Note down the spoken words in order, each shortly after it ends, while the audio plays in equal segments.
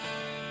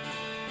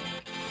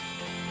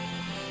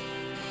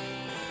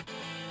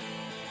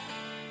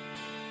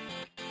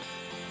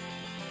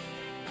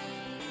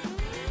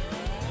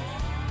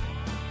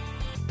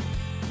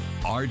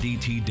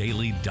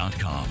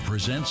RDTDaily.com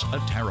presents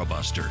a Tara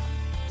Buster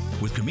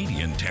with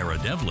comedian Tara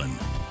Devlin.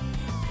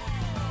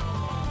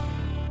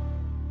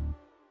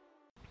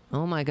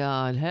 Oh my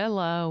God.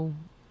 Hello.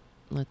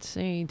 Let's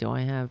see.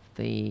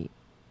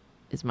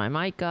 Is my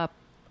mic up?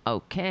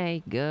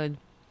 Okay, good.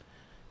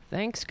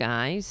 Thanks,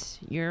 guys.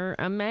 You're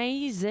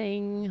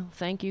amazing.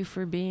 Thank you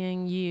for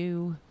being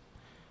you.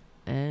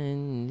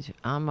 And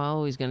I'm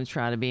always going to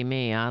try to be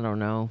me. I don't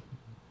know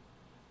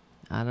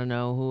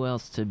who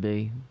else to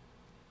be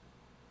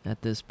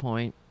at this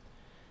point.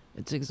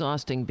 It's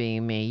exhausting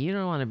being me. You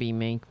don't want to be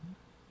me.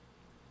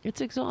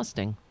 It's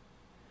exhausting.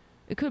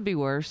 It could be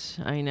worse.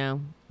 I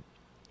know.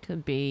 I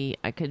could be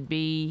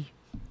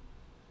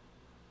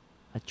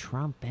a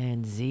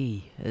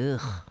Trumpanzee.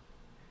 Ugh.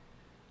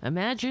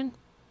 Imagine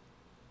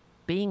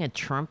being a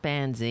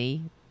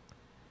Trumpanzee,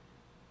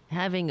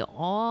 having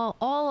all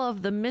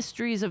of the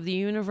mysteries of the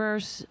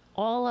universe,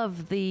 all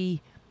of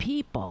the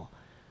people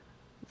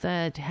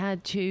that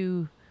had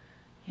to,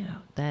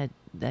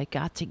 that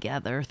got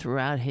together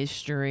throughout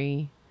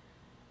history,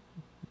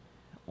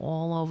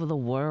 all over the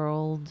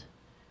world,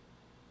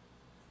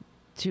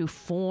 to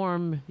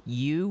form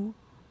you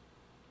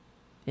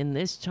in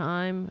this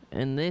time,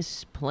 in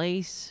this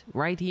place,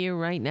 right here,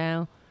 right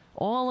now.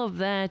 All of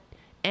that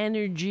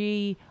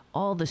energy,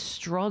 all the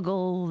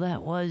struggle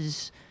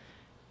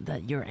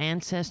that your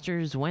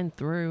ancestors went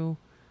through,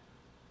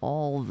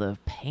 all the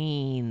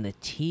pain, the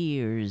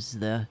tears,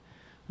 I'm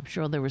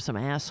sure there were some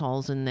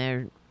assholes in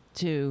there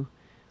too.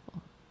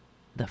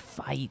 The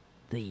fight,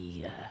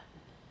 the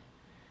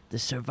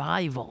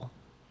survival.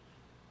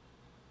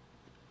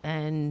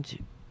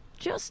 And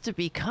just to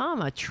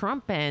become a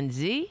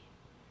Trumpanzee,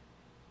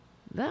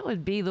 that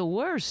would be the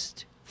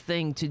worst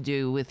thing to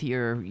do with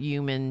your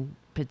human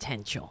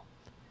potential.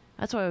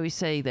 That's why we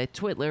say that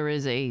Twitler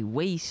is a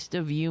waste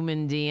of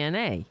human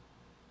DNA.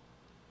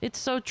 It's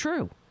so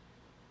true.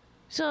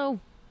 So,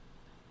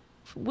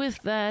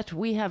 with that,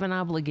 we have an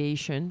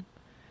obligation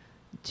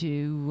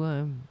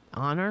to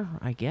honor,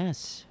 I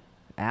guess,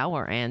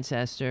 our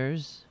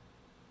ancestors,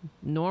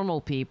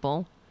 normal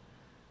people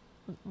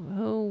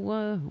who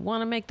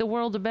want to make the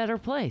world a better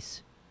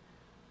place.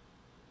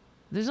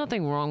 There's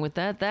nothing wrong with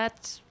that.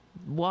 That's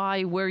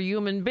why we're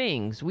human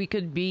beings. We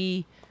could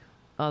be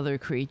other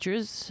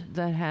creatures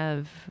that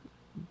have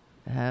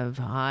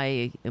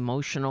high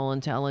emotional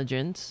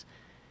intelligence,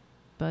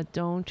 but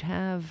don't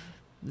have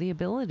the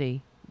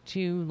ability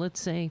to, let's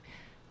say,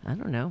 I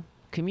don't know,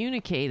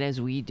 communicate as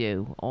we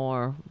do,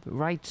 or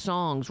write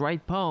songs,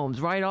 write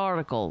poems, write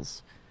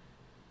articles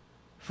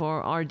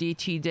for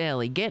RDT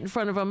Daily, get in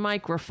front of a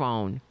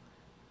microphone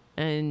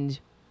and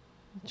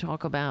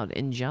talk about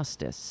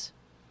injustice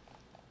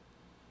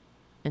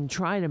and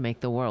try to make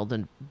the world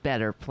a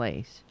better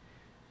place.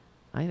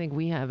 I think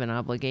we have an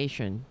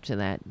obligation to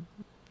that.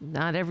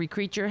 Not every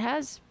creature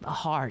has a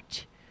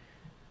heart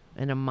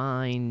and a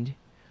mind,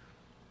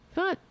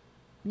 but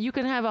you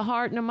can have a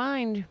heart and a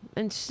mind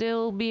and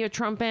still be a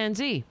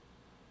Trumpanzee.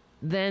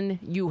 Then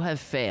you have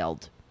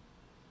failed.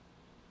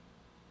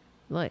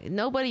 Like,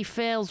 nobody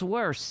fails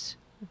worse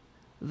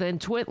than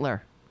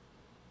Twitler.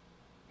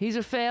 He's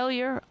a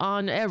failure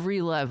on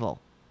every level.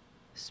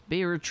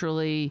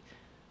 Spiritually,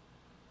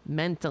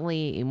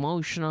 mentally,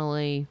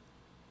 emotionally,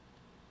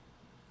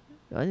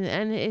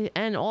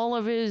 and all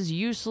of his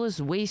useless,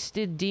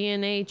 wasted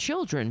DNA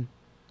children.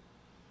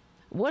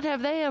 What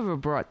have they ever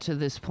brought to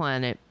this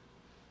planet?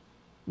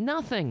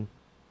 Nothing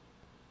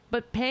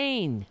but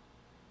pain,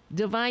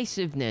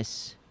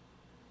 divisiveness,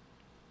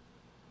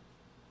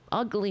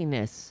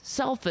 ugliness,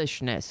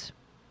 selfishness.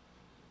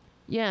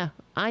 Yeah,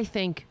 I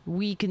think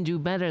we can do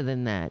better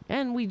than that,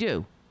 and we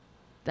do.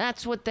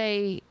 That's what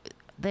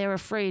they're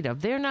afraid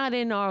of. They're not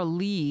in our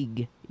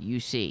league,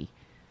 you see.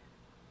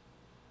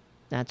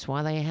 That's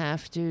why they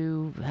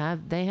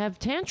have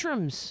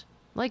tantrums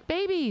like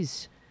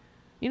babies.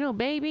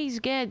 Babies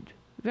get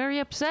very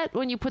upset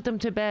when you put them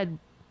to bed.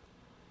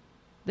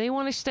 They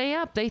want to stay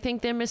up. They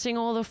think they're missing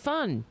all the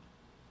fun.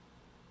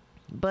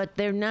 But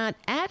they're not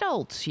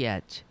adults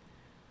yet.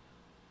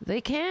 They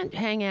can't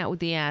hang out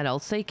with the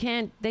adults. They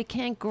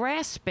can't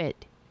grasp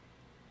it.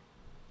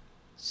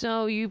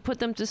 So you put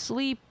them to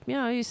sleep,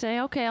 you say,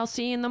 okay, I'll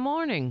see you in the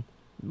morning.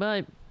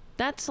 But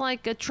that's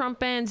like a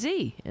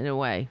Trumpanzee in a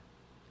way.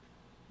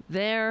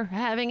 They're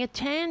having a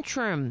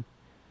tantrum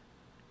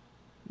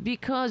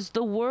because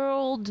the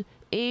world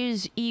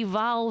is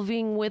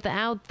evolving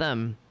without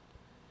them.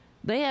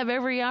 They have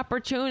every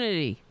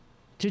opportunity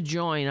to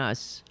join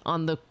us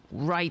on the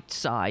right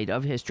side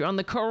of history, on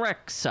the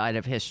correct side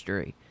of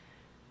history.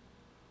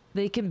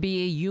 They can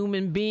be a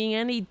human being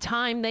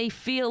anytime they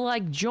feel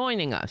like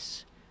joining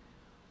us.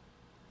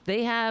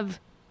 They have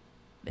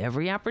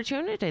every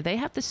opportunity. They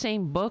have the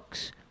same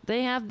books.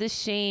 They have the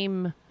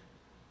same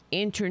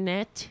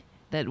internet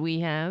that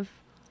we have.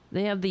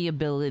 They have the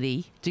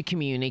ability to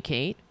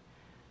communicate.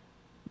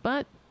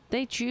 But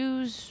they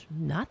choose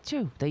not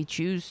to. They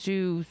choose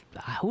to,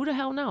 who the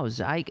hell knows?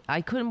 I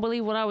couldn't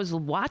believe what I was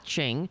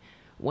watching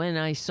when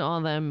I saw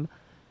them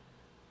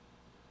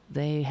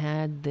they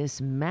had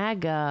this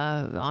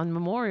MAGA on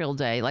Memorial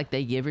Day. Like,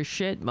 they give a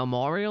shit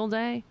Memorial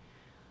Day.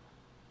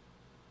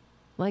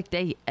 Like,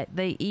 they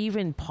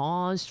even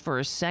paused for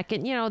a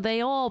second. You know, they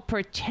all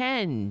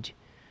pretend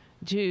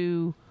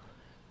to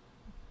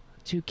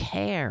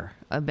care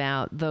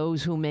about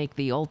those who make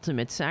the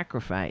ultimate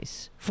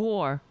sacrifice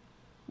for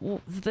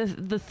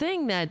the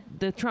thing that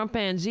the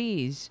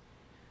Trumpanzees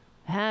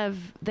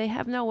have. They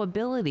have no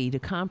ability to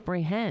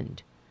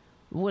comprehend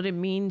what it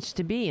means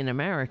to be an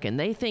American.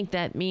 They think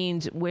that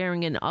means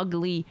wearing an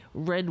ugly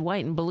red,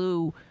 white, and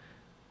blue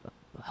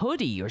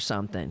hoodie or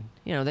something.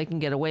 You know, they can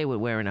get away with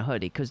wearing a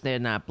hoodie because they're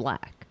not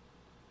black.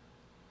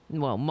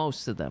 Well,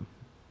 most of them.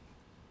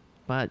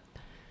 But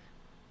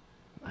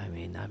I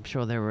mean, I'm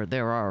sure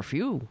there are a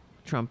few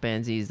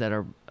Trumpanzees that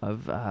are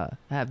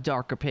have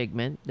darker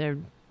pigment. They're,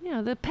 you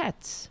know, the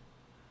pets,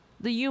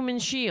 the human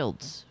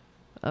shields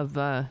of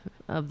the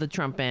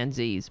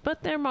Trumpanzees,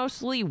 but they're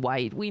mostly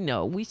white. We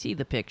know. We see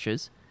the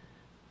pictures.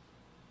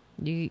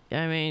 I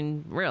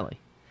mean, really.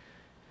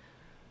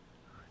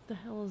 What the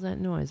hell is that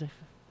noise?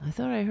 I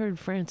thought I heard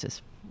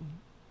Francis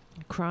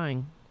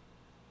crying.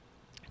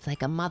 It's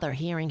like a mother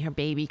hearing her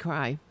baby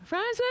cry.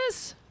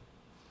 Francis!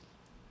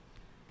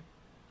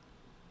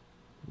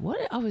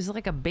 What? Oh, it's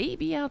like a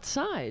baby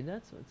outside.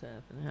 That's what's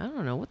happening. I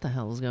don't know what the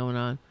hell is going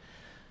on.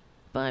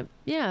 But,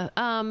 yeah,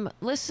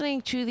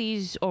 listening to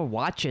these, or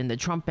watching the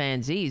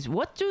Trumpanzees,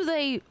 what do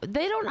they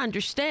don't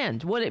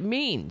understand what it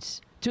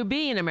means to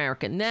be an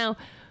American. Now,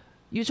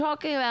 you're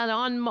talking about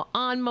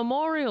on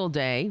Memorial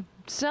Day,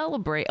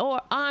 celebrate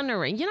or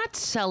honoring. You're not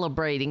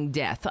celebrating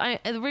death.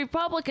 The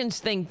Republicans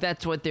think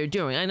that's what they're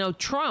doing. I know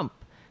Trump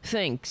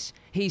thinks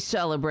he's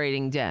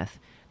celebrating death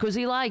because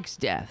he likes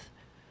death.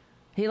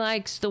 He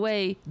likes the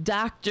way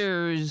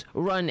doctors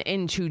run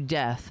into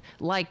death,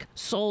 like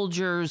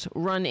soldiers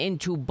run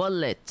into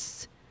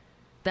bullets.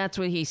 That's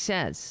what he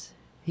says.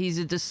 He's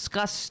a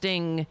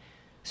disgusting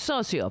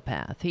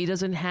sociopath. He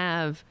doesn't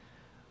have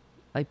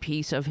a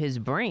piece of his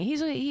brain.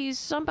 He's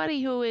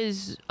somebody who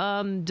is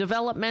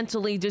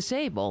developmentally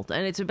disabled,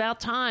 and it's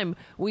about time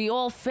we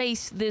all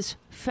face this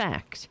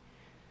fact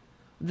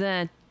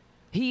that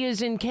he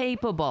is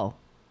incapable.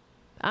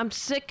 I'm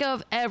sick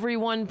of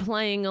everyone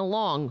playing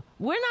along.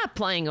 We're not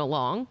playing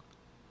along.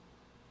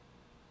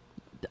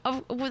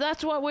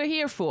 That's what we're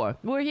here for.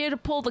 We're here to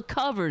pull the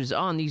covers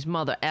on these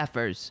mother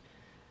effers.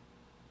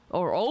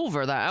 Or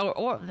over that.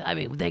 Or I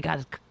mean,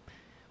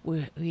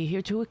 we're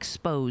here to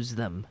expose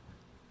them.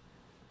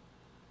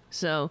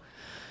 So,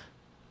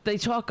 they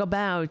talk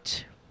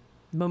about,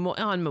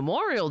 on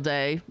Memorial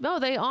Day,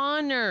 they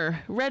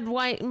honor red,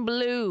 white, and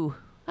blue.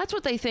 That's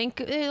what they think.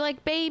 They're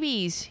like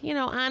babies,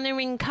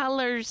 honoring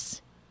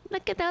colors.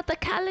 Look at all the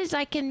colors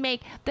I can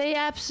make. They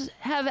have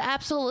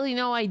absolutely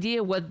no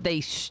idea what they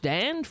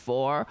stand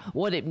for,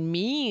 what it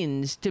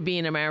means to be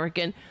an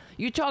American.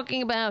 You're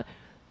talking about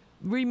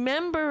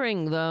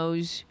remembering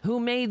those who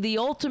made the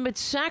ultimate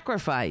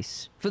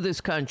sacrifice for this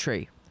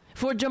country,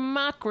 for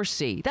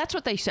democracy. That's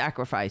what they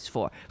sacrificed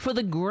for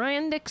the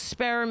grand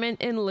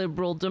experiment in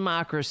liberal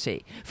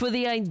democracy, for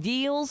the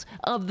ideals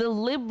of the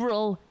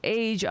liberal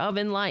age of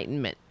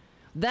enlightenment.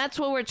 That's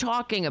what we're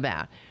talking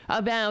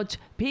about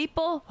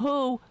people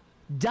who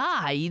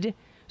died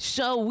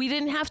so we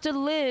didn't have to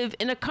live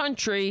in a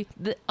country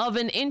of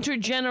an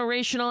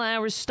intergenerational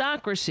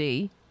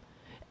aristocracy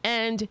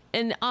and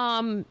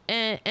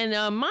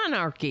a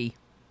monarchy.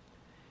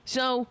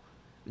 So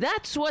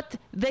that's what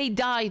they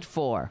died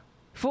for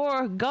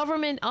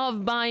government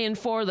of, by, and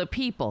for the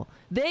people.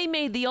 They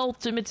made the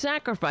ultimate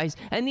sacrifice,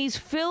 and these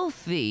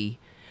filthy,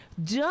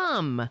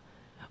 dumb,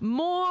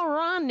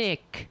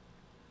 moronic,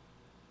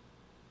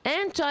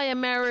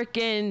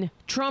 anti-American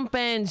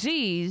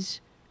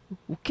Trumpanzees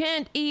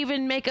can't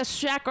even make a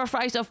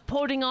sacrifice of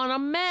putting on a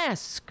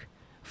mask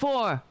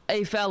for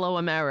a fellow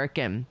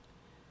American.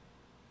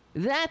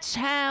 That's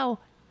how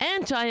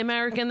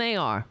anti-American they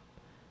are.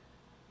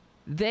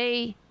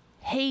 They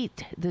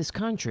hate this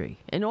country.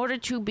 In order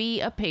to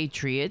be a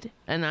patriot,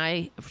 and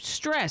I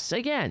stress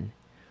again,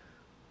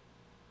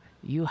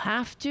 you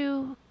have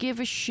to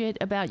give a shit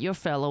about your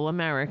fellow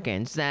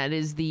Americans. That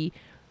is the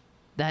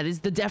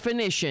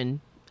definition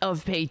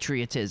of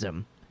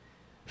patriotism.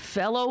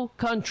 Fellow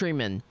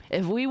countrymen.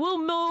 If we will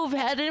move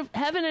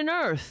heaven and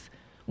earth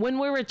when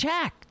we're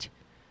attacked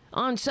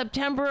on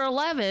September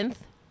 11th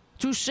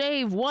to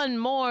save one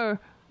more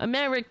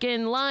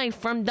American life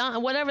from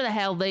whatever the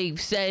hell they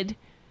said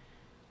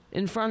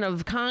in front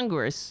of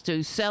Congress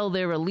to sell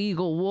their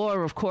illegal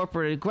war of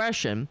corporate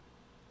aggression,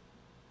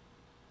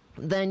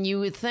 then you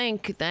would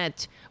think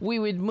that we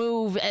would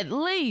move at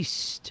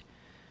least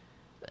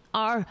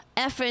our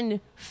effing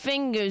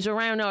fingers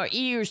around our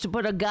ears to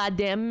put a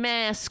goddamn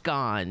mask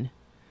on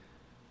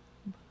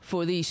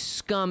for these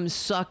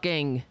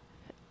scum-sucking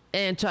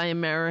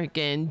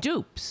anti-American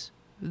dupes.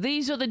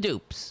 These are the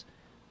dupes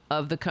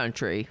of the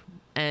country,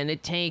 and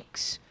it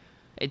takes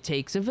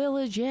a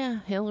village. Yeah,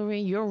 Hillary,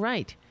 you're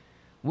right.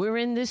 We're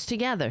in this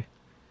together.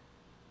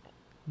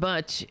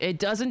 But it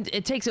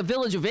takes a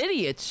village of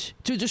idiots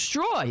to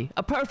destroy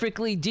a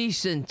perfectly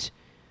decent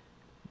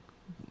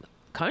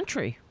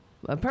country,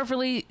 a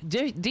perfectly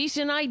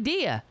decent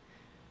idea.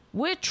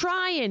 We're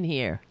trying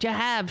here to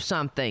have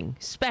something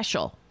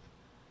special.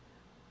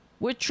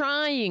 We're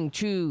trying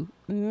to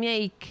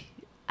make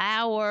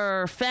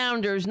our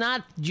founders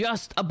not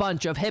just a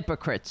bunch of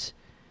hypocrites.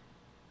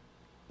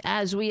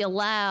 As we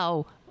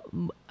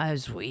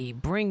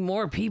bring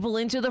more people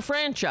into the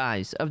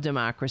franchise of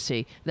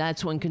democracy,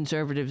 that's when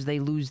conservatives, they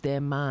lose their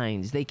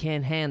minds. They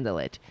can't handle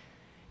it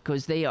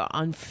because they are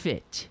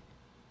unfit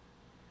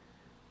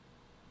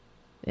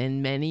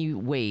in many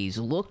ways.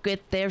 Look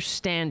at their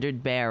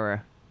standard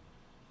bearer.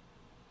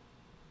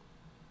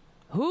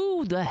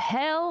 Who the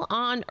hell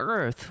on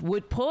earth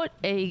would put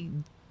a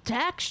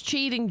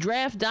tax-cheating,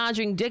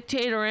 draft-dodging,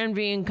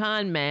 dictator-envying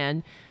con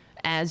man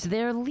as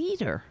their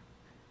leader?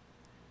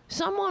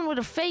 Someone with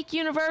a fake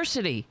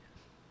university.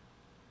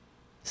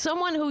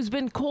 Someone who's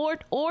been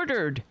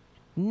court-ordered.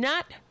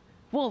 Not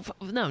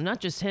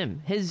just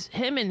him.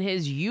 Him and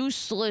his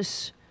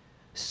useless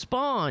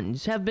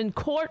spawns have been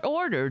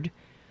court-ordered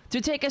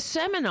to take a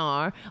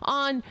seminar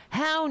on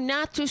how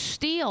not to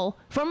steal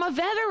from a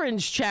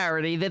veterans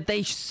charity that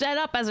they set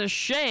up as a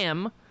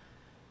sham,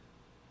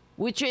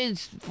 which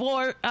is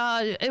for,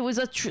 it was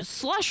a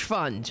slush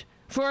fund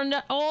for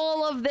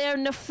all of their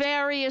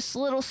nefarious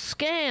little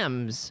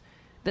scams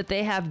that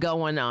they have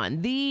going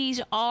on. These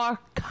are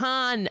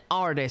con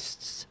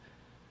artists.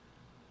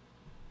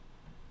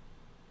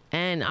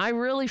 And I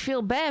really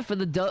feel bad for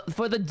the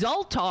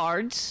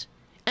dultards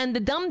and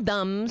the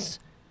dum-dums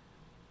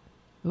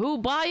who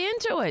buy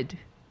into it.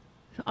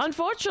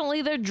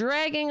 Unfortunately, they're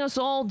dragging us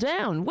all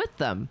down with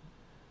them.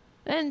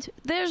 And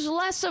there's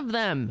less of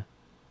them.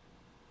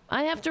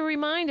 I have to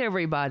remind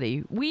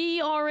everybody,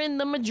 we are in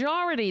the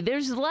majority.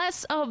 There's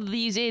less of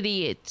these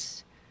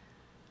idiots.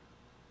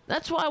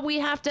 That's why we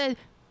have to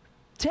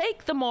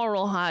take the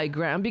moral high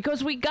ground,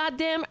 because we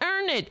goddamn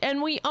earn it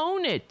and we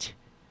own it.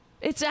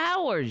 It's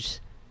ours.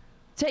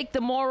 Take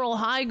the moral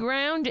high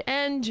ground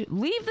and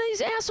leave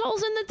these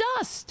assholes in the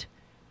dust.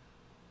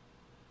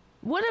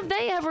 What have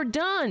they ever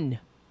done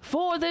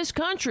for this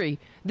country?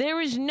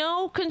 There is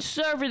no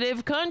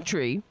conservative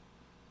country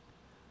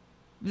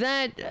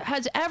that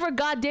has ever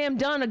goddamn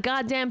done a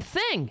goddamn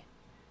thing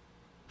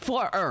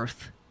for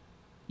Earth.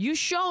 You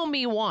show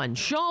me one.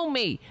 Show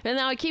me. And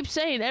now I keep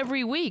saying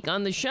every week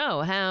on the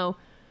show how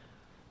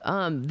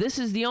this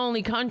is the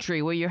only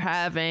country where you're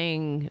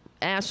having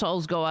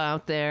assholes go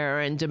out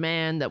there and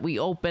demand that we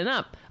open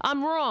up.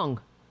 I'm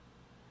wrong.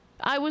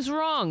 I was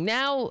wrong.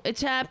 Now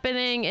it's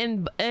happening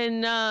in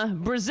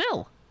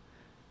Brazil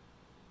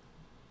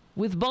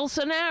with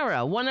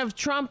Bolsonaro, one of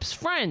Trump's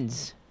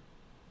friends,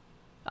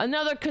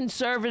 another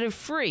conservative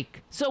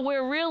freak. So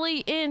we're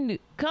really in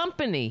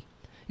company,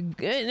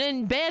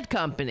 in bad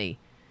company.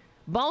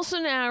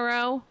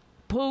 Bolsonaro,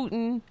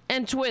 Putin,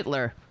 and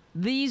Twitler.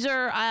 These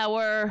are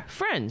our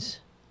friends,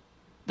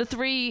 the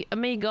three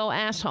amigo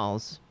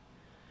assholes.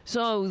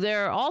 So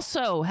they're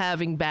also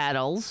having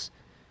battles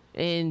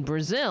in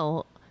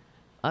Brazil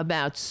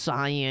about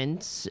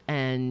science,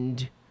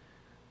 and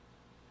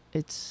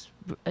it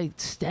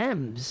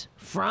stems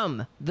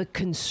from the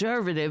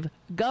conservative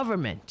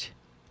government.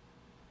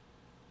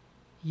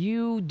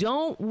 You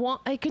don't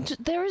want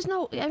there is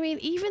no, I mean,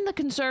 even the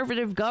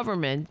conservative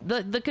government,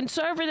 the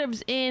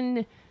conservatives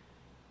in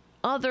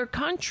other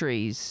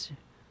countries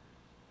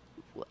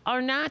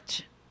are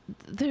not,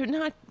 they're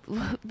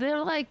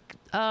like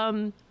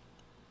goddamn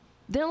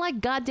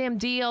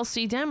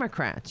DLC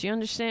Democrats. You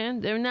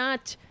understand? They're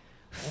not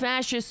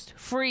fascist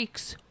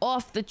freaks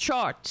off the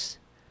charts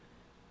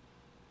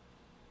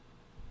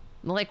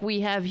like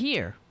we have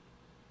here.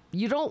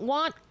 You don't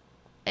want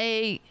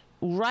a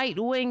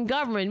right-wing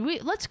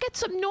government. Let's get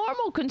some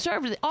normal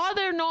conservatives. Are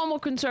there normal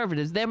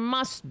conservatives? There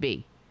must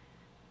be.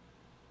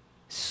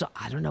 So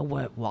I don't know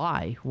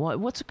why.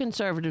 What's a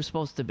conservative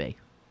supposed to be?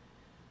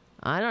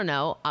 I don't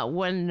know.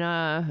 When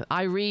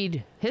I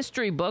read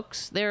history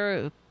books,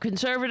 there are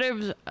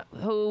conservatives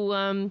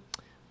who,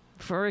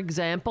 for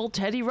example,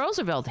 Teddy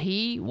Roosevelt,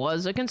 he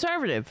was a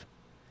conservative.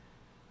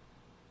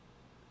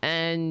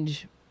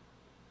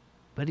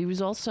 But he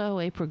was also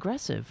a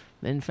progressive.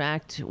 In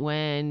fact,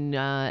 when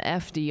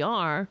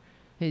FDR,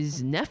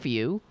 his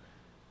nephew,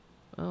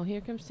 oh,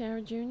 here comes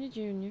Tara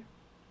Jr.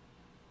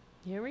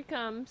 Here he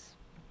comes.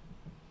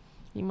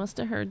 He must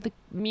have heard the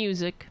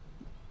music.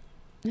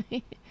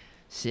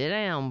 Sit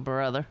down,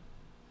 brother.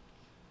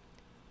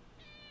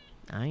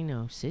 I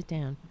know, sit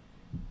down.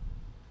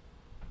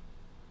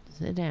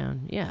 Sit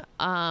down. Yeah.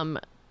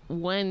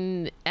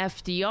 When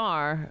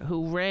FDR,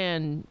 who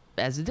ran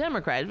as a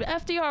Democrat,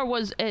 FDR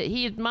was,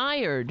 he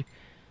admired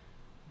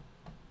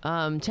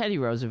Teddy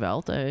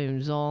Roosevelt.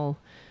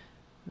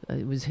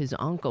 It was his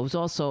uncle. It was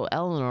also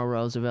Eleanor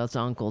Roosevelt's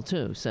uncle,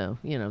 too. So,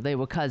 you know, they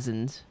were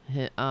cousins.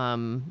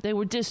 They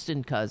were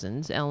distant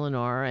cousins,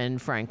 Eleanor and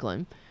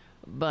Franklin.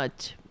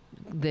 But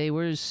they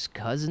were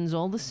cousins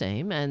all the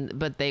same.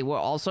 But they were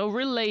also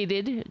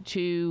related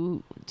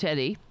to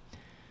Teddy.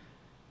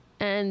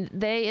 And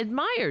they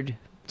admired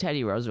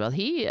Teddy Roosevelt.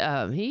 He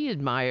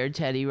admired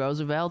Teddy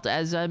Roosevelt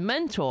as a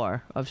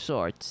mentor of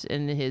sorts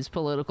in his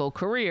political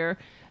career.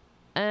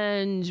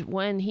 And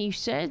when he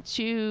said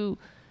to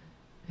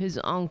his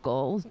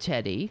uncle,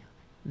 Teddy,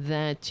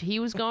 that he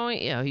was going,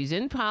 he's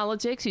in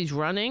politics, he's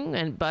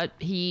running, but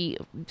he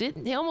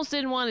almost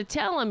didn't want to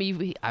tell him.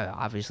 He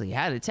obviously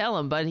had to tell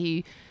him, but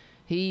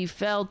he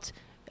felt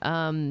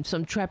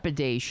some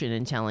trepidation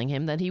in telling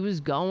him that he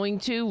was going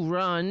to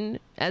run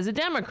as a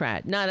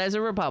Democrat, not as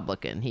a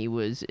Republican.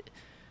 He's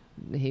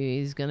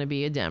going to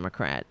be a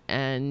Democrat.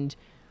 And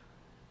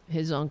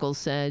his uncle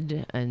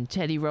said, and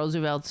Teddy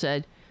Roosevelt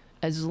said,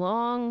 as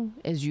long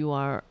as you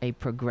are a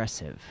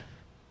progressive.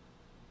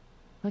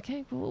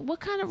 Okay, what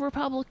kind of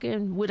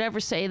Republican would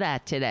ever say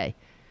that today?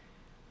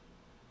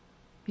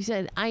 He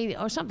said,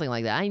 or something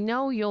like that. I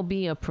know you'll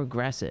be a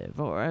progressive,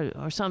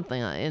 or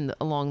something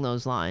along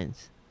those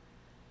lines.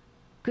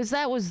 Because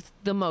that was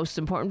the most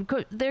important.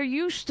 Because there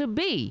used to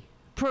be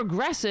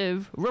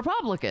progressive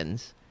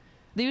Republicans.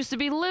 There used to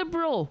be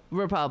liberal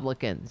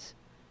Republicans.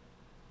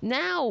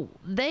 Now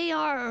they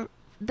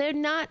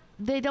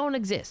don't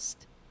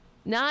exist.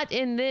 Not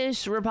in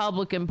this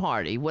Republican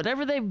Party.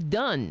 Whatever they've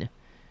done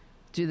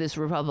to this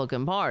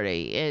Republican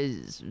Party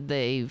it's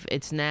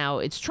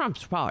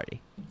Trump's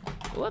party.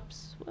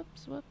 Whoops.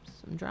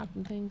 I'm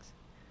dropping things.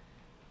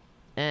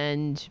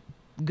 And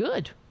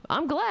good.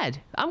 I'm glad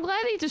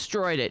he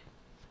destroyed it.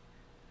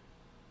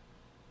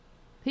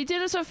 He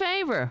did us a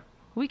favor.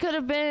 We could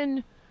have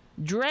been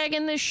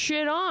dragging this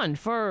shit on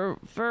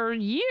for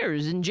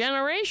years and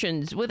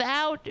generations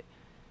without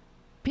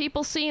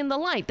people seeing the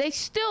light. They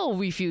still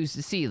refuse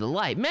to see the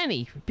light.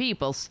 Many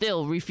people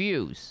still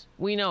refuse.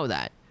 We know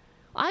that.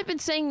 I've been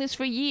saying this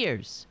for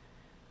years.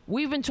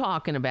 We've been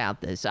talking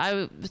about this.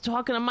 I was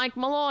talking to Mike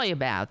Malloy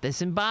about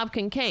this and Bob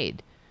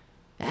Kincaid.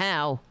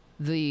 How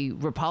the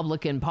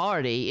Republican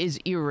Party is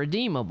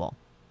irredeemable.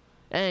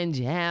 And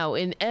how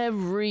in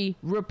every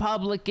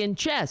Republican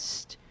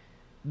chest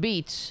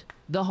beats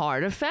the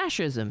heart of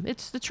fascism.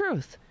 It's the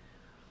truth.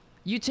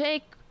 You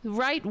take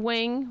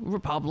right-wing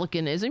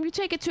Republicanism, you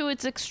take it to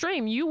its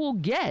extreme, you will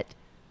get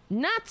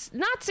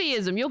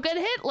Nazism. You'll get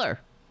Hitler.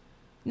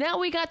 Now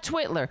we got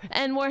Twitler,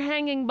 and we're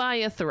hanging by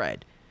a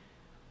thread.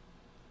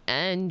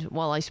 And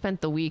while I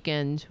spent the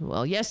weekend,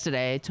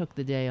 yesterday I took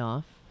the day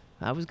off.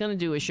 I was going to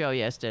do a show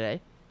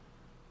yesterday.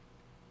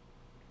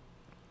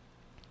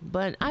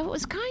 But I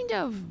was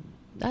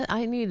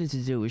I needed to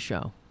do a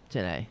show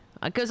today.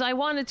 Because I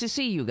wanted to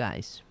see you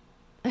guys.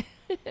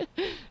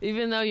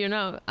 Even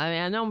though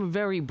I know I'm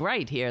very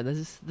bright here.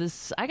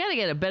 This I got to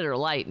get a better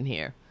light in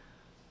here.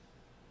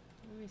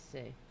 Let me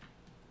see.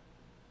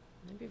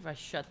 Maybe if I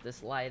shut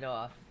this light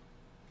off.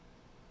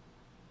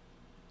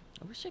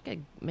 I wish I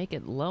could make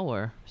it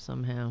lower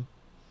somehow.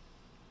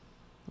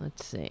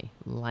 Let's see.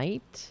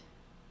 Light.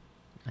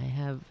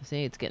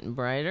 See, it's getting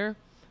brighter.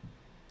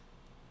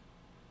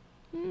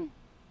 I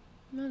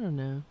don't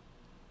know.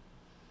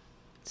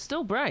 It's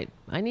still bright.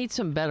 I need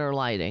some better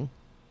lighting.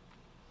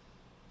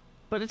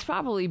 But it's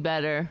probably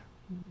better.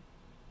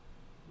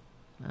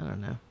 I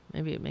don't know.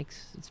 Maybe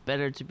it's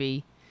better to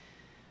be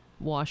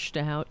washed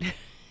out.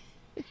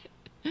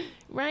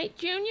 Right,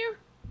 Junior?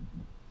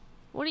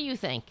 What do you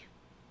think?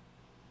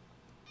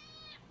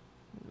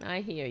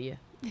 I hear you.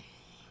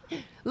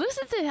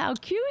 Listen to how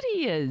cute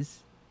he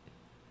is.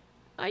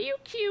 Are you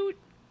cute?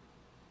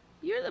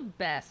 You're the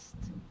best.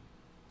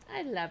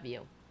 I love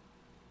you.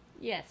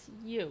 Yes,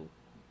 you.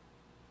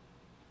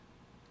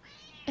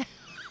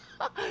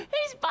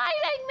 He's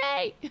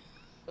biting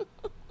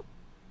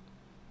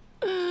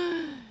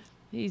me.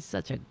 He's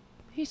such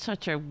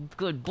a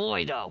good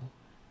boy, though.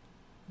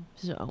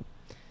 So,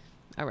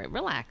 all right,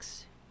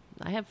 relax.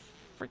 I have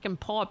freaking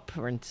paw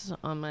prints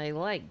on my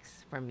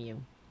legs from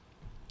you.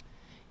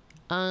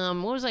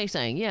 What was I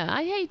saying? Yeah,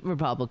 I hate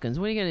Republicans.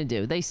 What are you gonna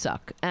do? They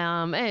suck.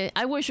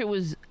 I wish it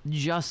was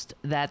just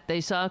that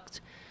they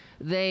sucked.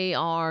 They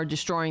are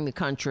destroying the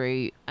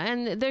country,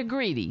 and they're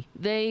greedy.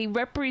 They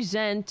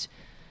represent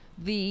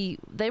the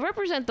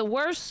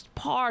worst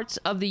parts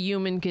of the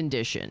human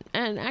condition.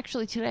 And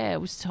actually today I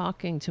was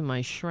talking to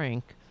my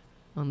shrink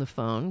on the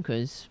phone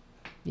because,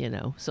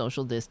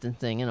 social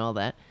distancing and all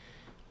that.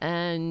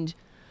 And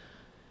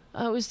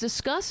I was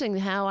discussing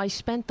how I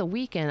spent the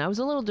weekend. I was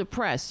a little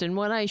depressed, and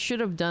what I should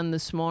have done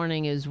this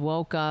morning is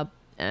woke up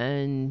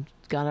and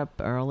got up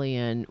early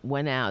and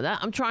went out.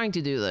 I'm trying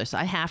to do this.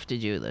 I have to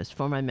do this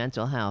for my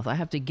mental health. I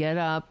have to get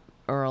up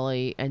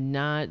early and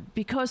not,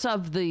 because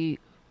of the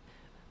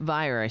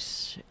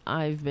virus,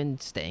 I've been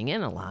staying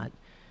in a lot,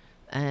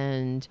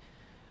 and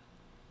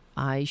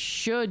I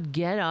should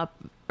get up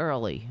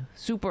early,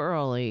 super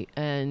early,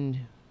 and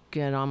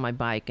get on my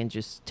bike and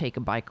just take a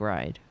bike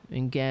ride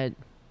and get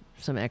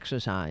some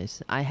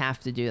exercise. I have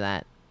to do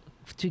that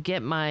to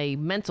get my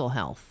mental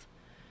health.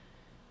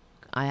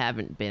 I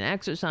haven't been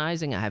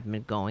exercising. I haven't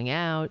been going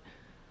out.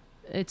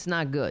 It's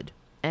not good.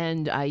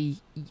 And I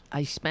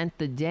spent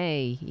the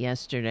day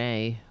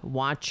yesterday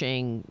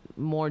watching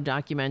more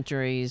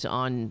documentaries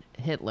on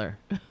Hitler.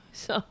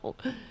 So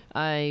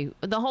the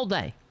whole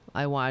day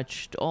I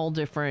watched all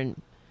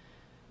different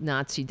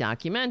Nazi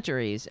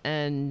documentaries.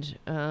 And,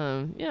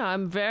 I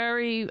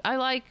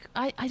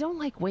don't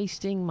like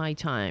wasting my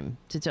time,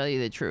 to tell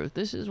you the truth.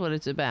 This is what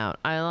it's about.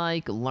 I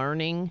like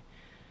learning.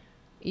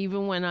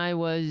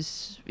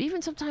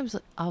 Even sometimes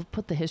I'll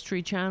put the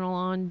History Channel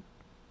on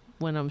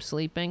when I'm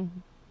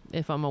sleeping.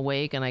 If I'm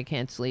awake and I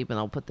can't sleep, and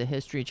I'll put the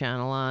History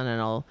Channel on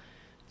and I'll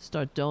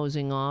start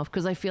dozing off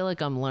because I feel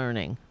like I'm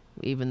learning,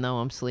 even though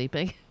I'm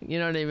sleeping. You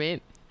know what I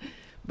mean?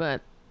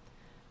 But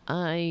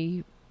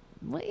it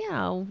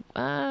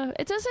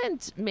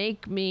doesn't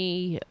make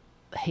me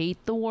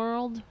hate the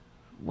world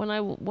when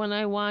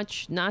I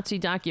watch Nazi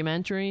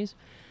documentaries,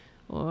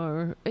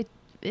 or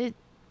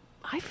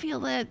I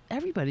feel that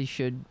everybody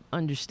should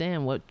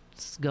understand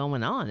what's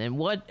going on and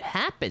what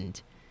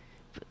happened.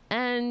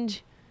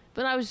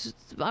 But I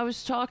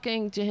was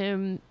talking to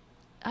him.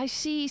 I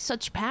see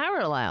such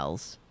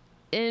parallels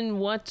in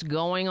what's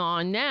going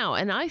on now,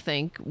 and I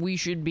think we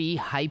should be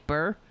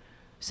hyper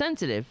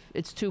sensitive.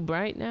 It's too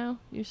bright now,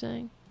 you're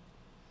saying?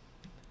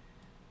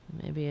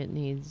 Maybe it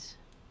needs...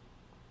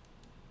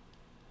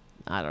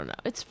 I don't know.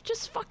 It's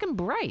just fucking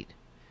bright.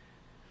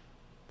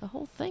 The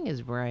whole thing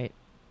is bright.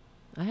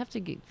 I have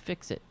to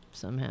fix it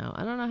somehow.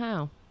 I don't know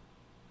how.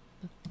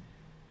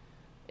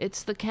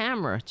 It's the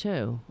camera,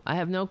 too. I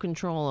have no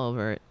control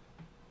over it.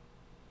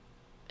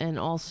 And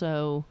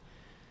also...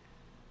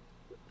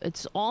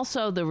 It's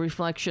also the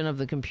reflection of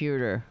the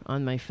computer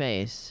on my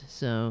face.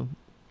 So,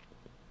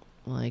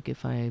 like,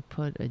 if I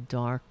put a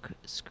dark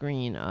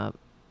screen up,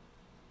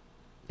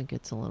 it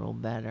gets a little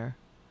better.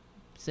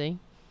 See?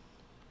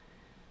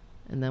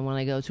 And then when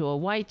I go to a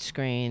white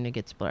screen, it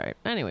gets blurry.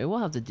 Anyway, we'll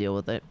have to deal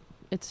with it.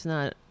 It's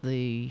not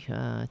the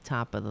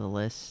top of the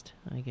list,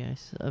 I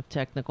guess, of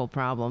technical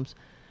problems.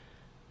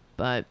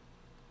 But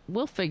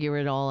we'll figure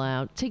it all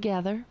out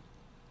together.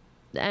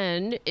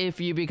 And if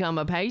you become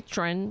a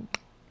patron...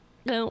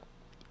 No,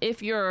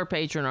 if you're a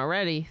patron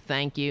already,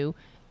 thank you.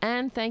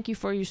 And thank you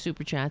for your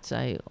super chats.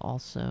 I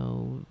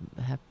also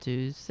have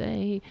to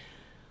say,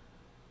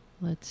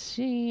 let's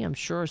see, I'm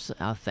sure.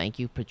 Thank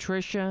you,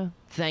 Patricia.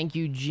 Thank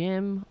you,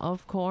 Jim,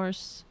 of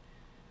course.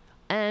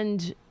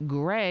 And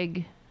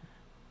Greg,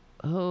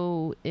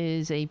 who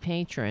is a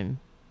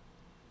patron.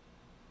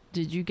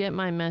 Did you get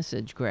my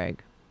message,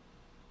 Greg?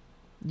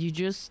 You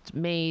just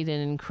made an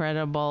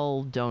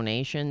incredible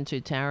donation to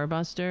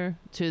Tarabuster,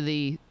 to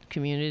the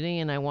community,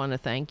 and I want to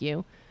thank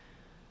you.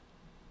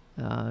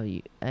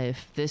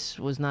 If this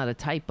was not a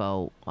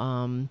typo,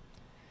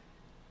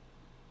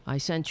 I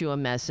sent you a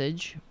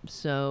message,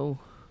 so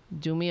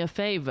do me a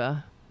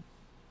favor,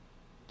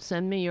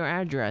 send me your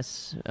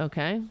address,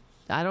 okay?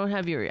 I don't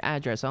have your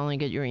address. I only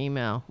get your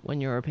email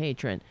when you're a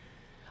patron.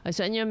 I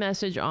sent you a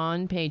message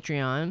on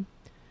Patreon,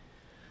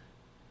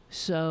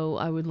 so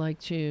I would like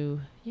to,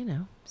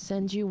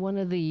 send you one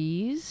of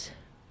these,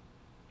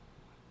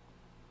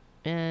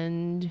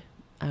 and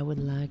I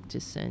would like to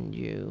send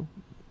you,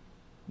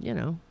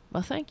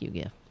 a thank you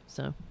gift.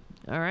 So,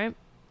 all right.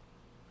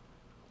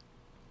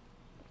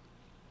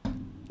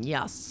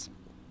 Yes.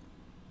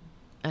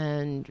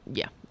 And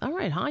yeah. All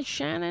right. Hi,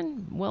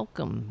 Shannon.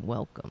 Welcome.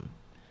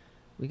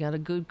 We got a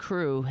good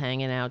crew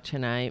hanging out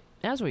tonight,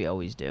 as we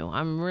always do.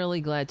 I'm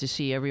really glad to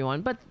see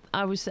everyone. But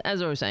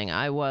as I was saying,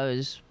 I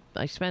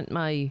spent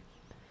my,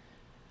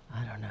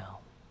 I don't know.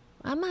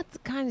 I'm not the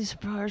kind of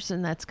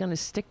person that's going to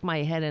stick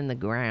my head in the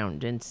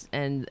ground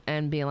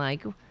and be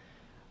like,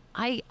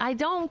 I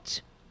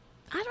don't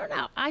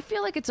know. I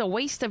feel like it's a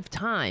waste of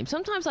time.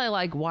 Sometimes I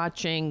like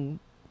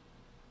watching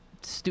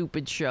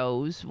stupid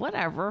shows,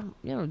 whatever.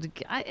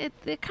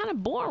 They're kind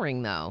of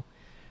boring though.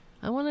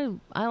 I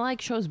like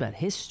shows about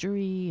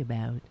history,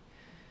 about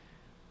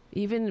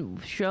even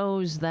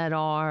shows that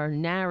are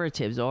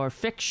narratives or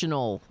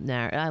fictional.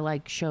 I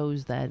like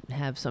shows that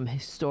have some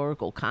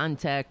historical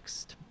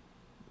context.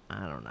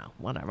 I don't know,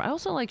 whatever. I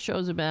also like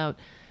shows about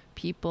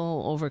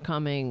people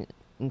overcoming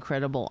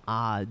incredible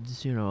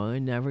odds,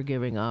 and never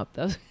giving up.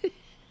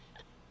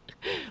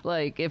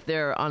 Like if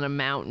they're on a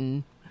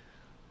mountain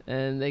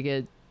and they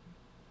get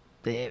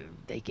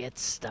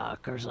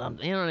stuck or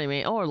something, you know what I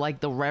mean? Or like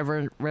the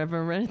Reverend,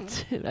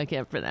 I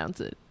can't pronounce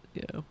it.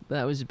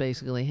 That was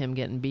basically him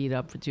getting beat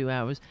up for 2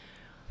 hours.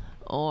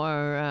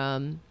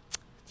 Or,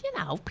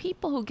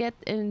 people who get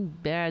in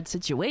bad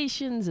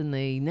situations and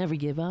they never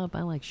give up.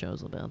 I like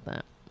shows about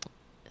that.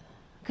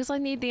 Because I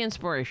need the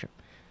inspiration.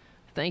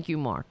 Thank you,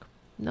 Mark.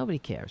 Nobody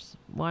cares.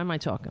 Why am I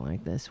talking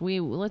like this?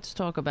 Let's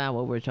talk about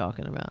what we're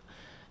talking about.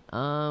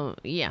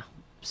 Yeah.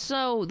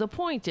 So the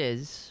point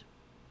is,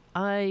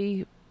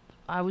 I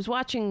was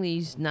watching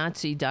these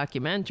Nazi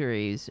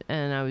documentaries,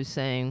 and I was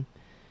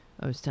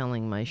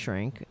telling my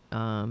shrink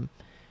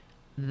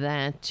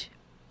that,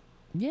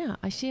 yeah,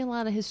 I see a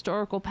lot of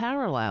historical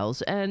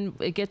parallels, and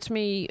it gets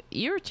me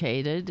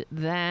irritated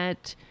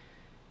that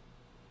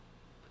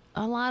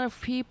a lot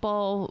of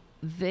people,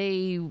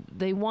 they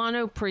want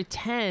to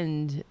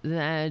pretend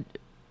that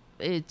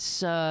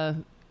it's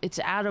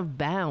out of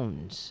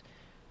bounds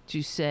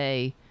to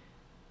say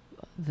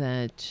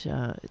that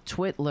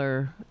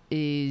Twitler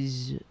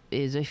is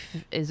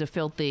a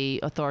filthy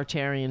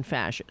authoritarian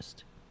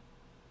fascist.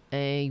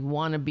 a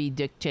wannabe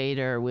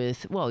dictator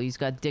with, well, he's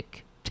got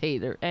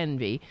dictator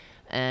envy,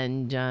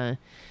 and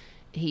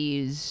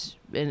he's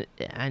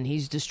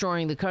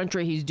destroying the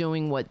country. He's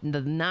doing what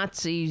the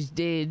Nazis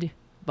did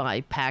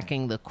by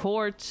packing the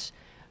courts.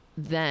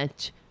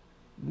 That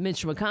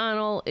Mitch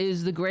McConnell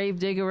is the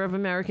gravedigger of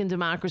American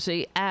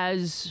democracy,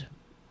 as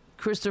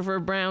Christopher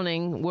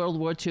Browning, World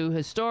War II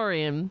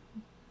historian,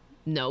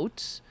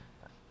 notes.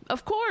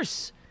 Of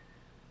course.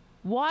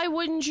 Why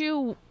wouldn't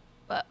you?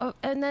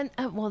 And then,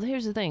 well,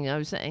 here's the thing I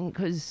was saying,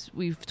 because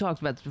we've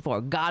talked about this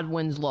before.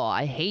 Godwin's law.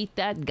 I hate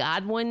that.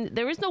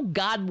 There is no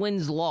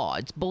Godwin's law.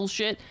 It's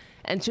bullshit.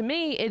 And to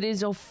me, it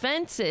is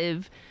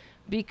offensive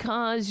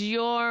because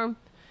you're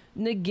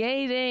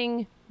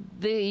negating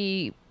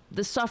the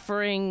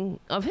suffering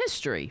of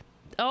history.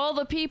 All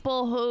the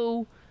people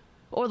who,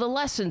 or the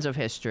lessons of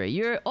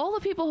history. All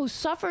the people who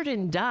suffered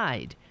and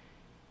died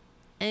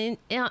in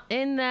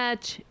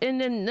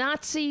the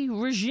Nazi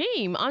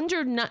regime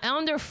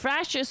under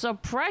fascist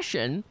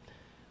oppression.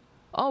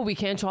 Oh, we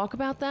can't talk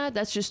about that?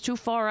 That's just too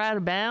far out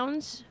of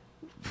bounds?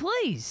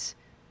 Please.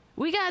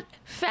 We got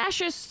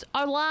fascists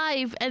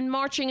alive and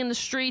marching in the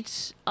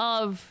streets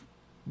of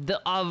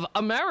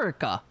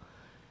America.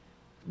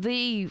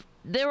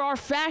 There are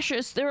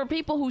fascists. There are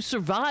people who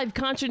survived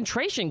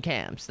concentration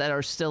camps that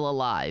are still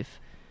alive.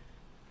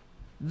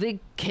 The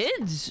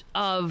kids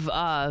of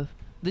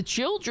the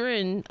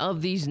children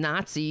of these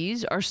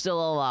Nazis are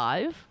still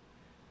alive.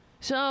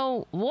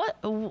 So what,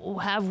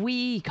 have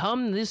we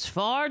come this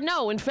far?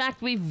 No, in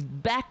fact, we've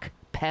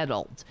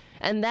backpedaled.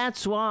 And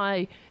that's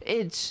why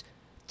it's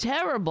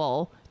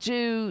terrible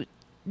to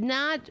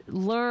not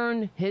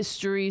learn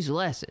history's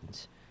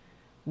lessons.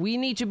 We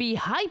need to be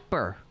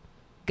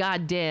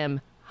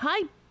goddamn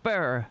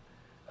hyper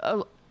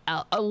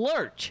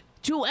alert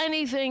to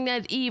anything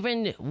that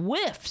even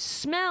whiffs,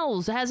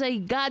 smells, has a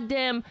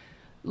goddamn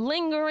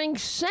lingering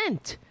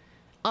scent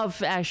of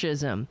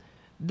fascism.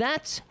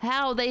 That's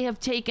how they have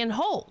taken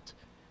hold.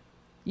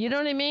 You know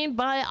what I mean?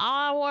 By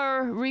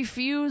our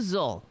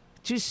refusal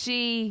to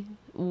see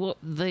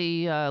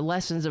the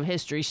lessons of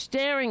history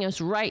staring us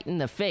right in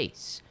the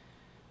face,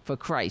 for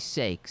Christ's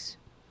sakes.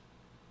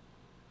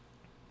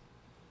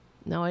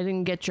 No, I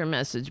didn't get your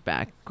message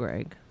back,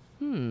 Greg.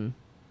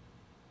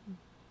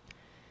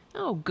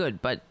 Oh,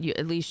 good, but you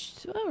at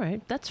least, all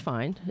right, that's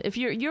fine. If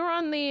you're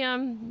on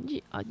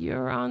the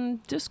you're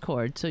on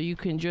Discord, so you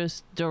can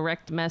just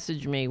direct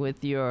message me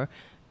with your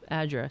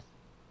address.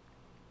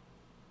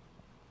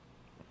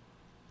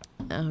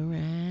 All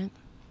right.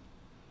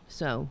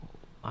 So,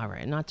 all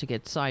right, not to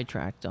get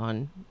sidetracked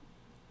on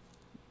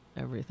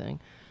everything.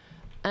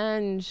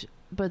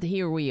 But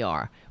here we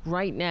are.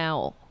 Right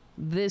now,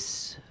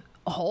 this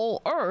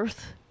whole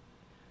earth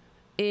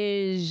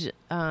is,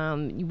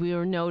 we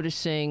are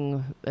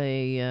noticing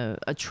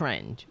a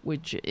trend,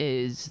 which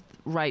is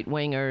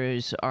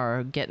right-wingers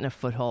are getting a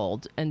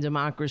foothold, and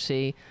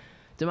democracies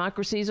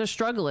are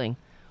struggling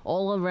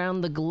all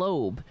around the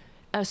globe,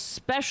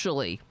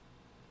 especially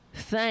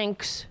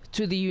thanks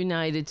to the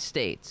United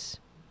States.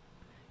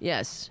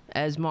 Yes,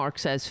 as Mark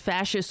says,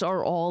 fascists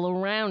are all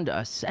around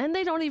us, and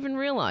they don't even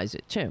realize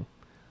it, too.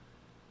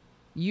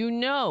 You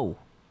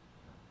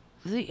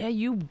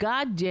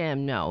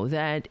goddamn know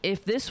that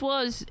if this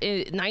was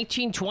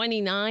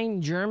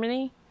 1929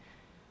 Germany,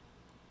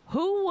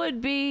 who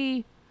would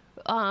be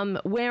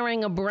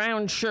wearing a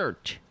brown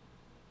shirt?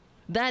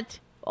 That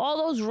all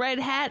those red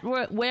hat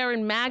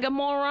wearing MAGA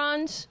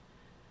morons,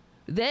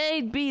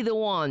 they'd be the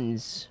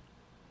ones.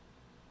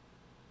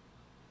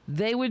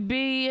 They would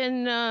be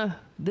in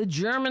the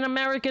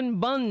German-American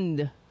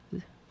Bund.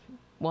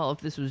 Well, if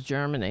this was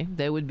Germany,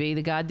 they would be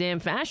the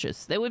goddamn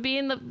fascists. They would be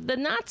in the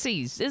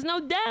Nazis. There's no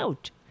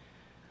doubt.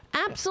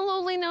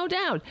 Absolutely no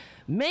doubt.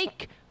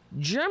 Make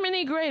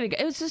Germany great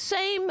again. It's the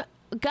same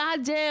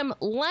goddamn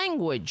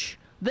language.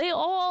 They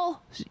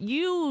all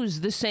use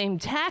the same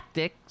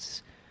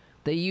tactics.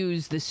 They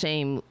use the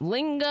same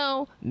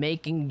lingo,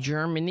 making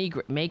Germany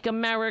great. Make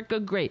America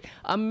great.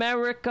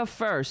 America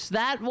first.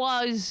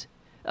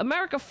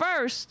 America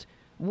first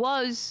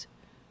was...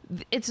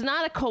 It's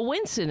not a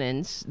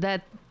coincidence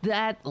that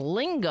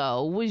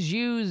lingo was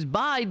used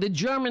by the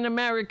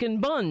German-American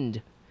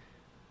Bund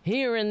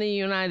here in the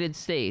United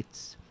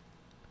States.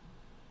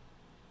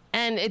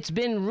 And it's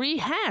been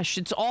rehashed.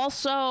 It's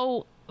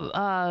also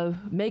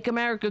Make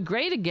America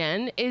Great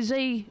Again is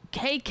a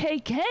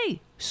KKK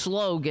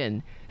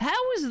slogan.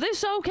 How is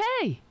this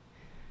okay?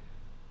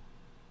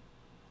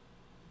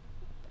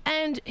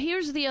 And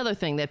here's the other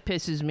thing that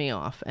pisses me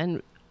off.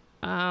 And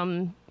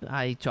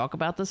I talk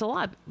about this a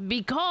lot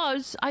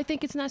because I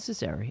think it's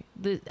necessary.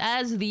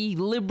 As the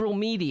liberal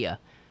media,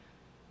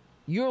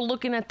 you're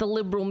looking at the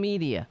liberal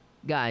media,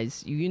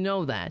 guys. You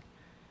know that.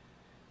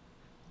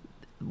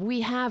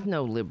 We have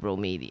no liberal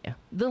media.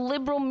 The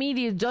liberal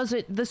media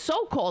doesn't, the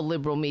so-called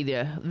liberal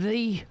media,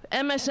 the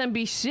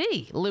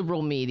MSNBC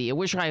liberal media,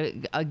 which I,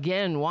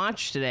 again,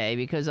 watched today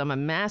because I'm a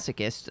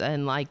masochist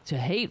and like to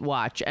hate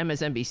watch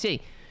MSNBC.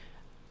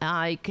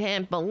 I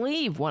can't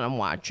believe what I'm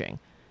watching.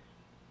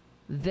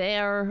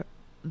 They're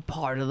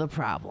part of the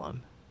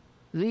problem.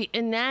 the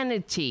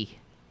inanity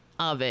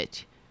of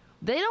it.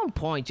 They don't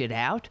point it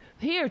out.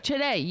 Here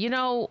today,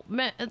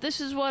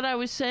 this is what I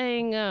was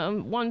saying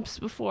once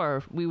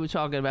before we were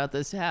talking about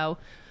this, how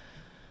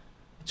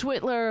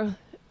Twitler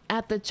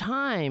at the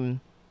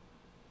time,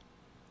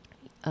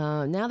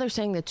 now they're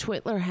saying that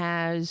Twitler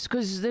has,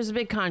 because there's a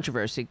big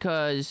controversy,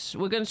 because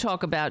we're going to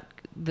talk about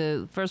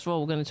first of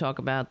all, we're going to talk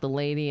about the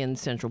lady in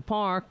Central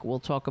Park. We'll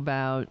talk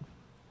about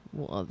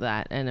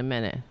that in a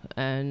minute.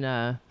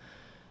 And,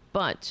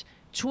 but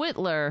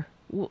Twitler,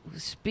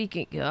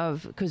 speaking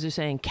of, because they're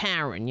saying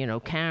Karen,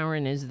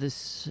 Karen is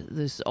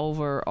this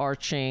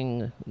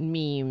overarching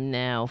meme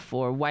now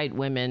for white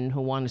women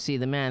who want to see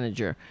the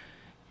manager.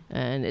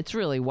 And it's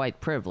really white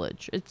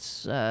privilege.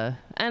 It's, and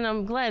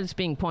I'm glad it's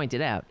being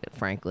pointed out,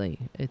 frankly.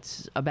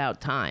 It's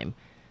about time.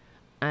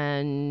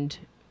 And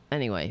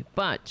anyway,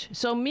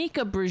 so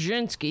Mika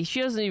Brzezinski,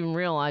 she doesn't even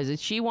realize it.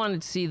 She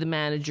wanted to see the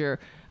manager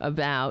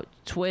about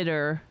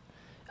Twitter.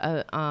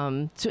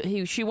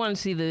 She wanted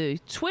to see the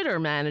Twitter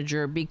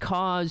manager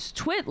because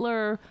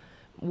Twitler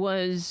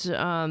was,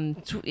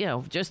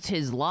 just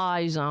his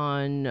lies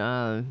on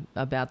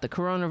about the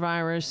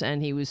coronavirus,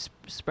 and he was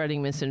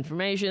spreading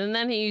misinformation. And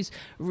then he's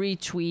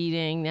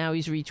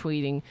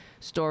retweeting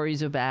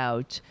stories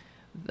about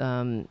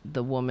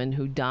the woman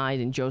who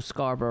died in Joe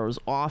Scarborough's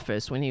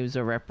office when he was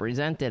a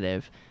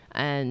representative.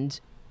 And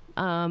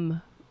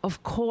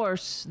of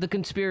course, the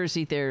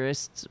conspiracy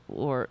theorists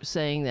were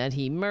saying that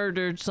he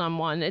murdered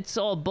someone. It's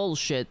all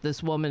bullshit.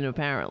 This woman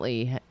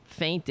apparently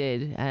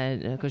fainted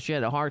because she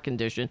had a heart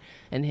condition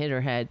and hit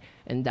her head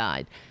and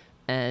died.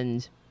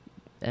 And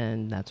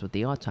that's what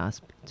the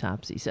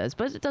autopsy says.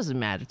 But it doesn't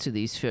matter to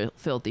these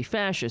filthy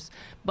fascists.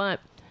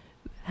 But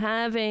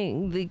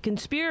having the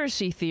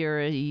conspiracy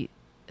theorists,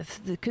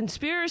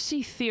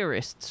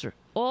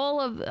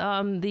 all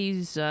of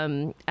these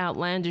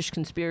outlandish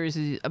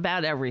conspiracies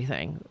about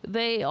everything,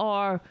 they're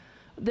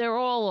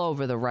all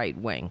over the right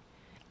wing.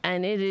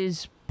 And it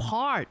is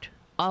part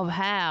of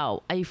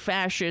how a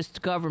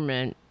fascist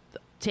government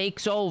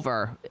takes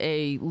over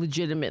a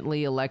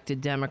legitimately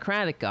elected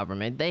democratic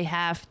government. They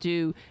have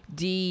to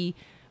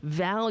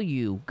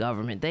devalue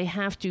government. They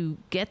have to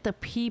get the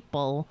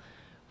people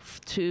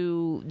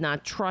to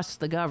not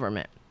trust the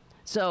government.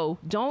 So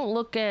don't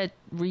look at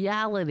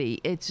reality.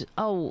 It's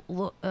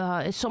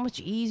it's so much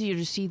easier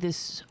to see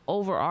this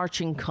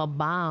overarching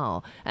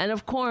cabal. And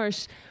of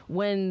course,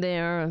 when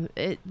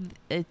it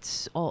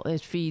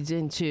feeds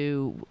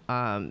into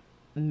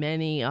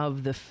many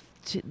of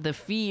the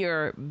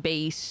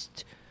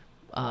fear-based,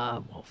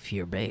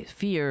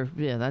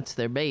 that's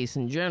their base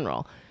in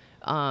general.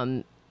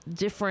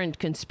 Different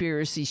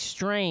conspiracy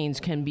strains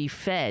can be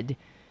fed,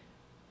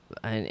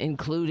 and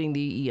including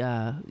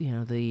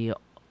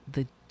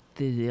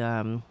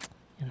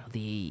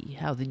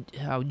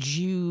how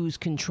Jews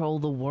control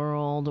the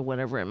world or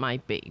whatever it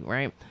might be,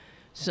 right?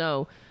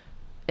 So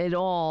it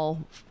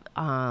all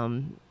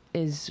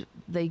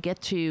they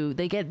get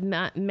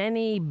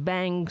many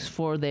bangs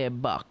for their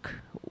buck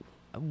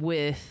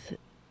with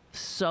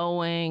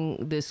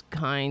sowing this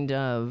kind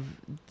of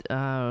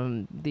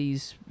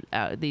these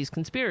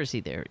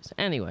conspiracy theories.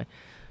 Anyway,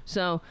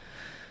 so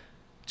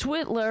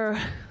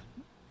Twitler,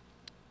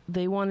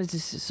 Mika wanted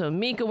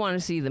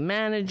to see the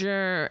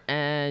manager,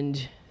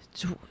 and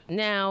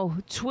now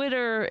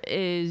Twitter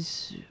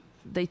did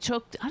they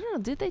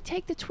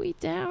take the tweet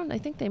down? I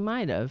think they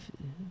might have.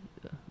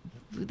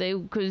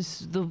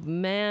 Because the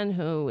man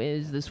who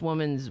is this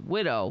woman's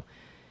widow,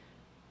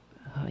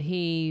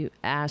 he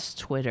asked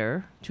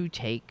Twitter to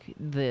take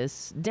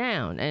this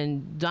down.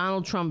 And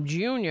Donald Trump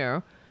Jr.,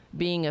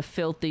 being a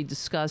filthy,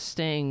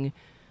 disgusting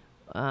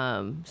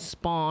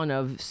spawn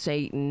of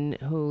Satan,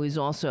 who is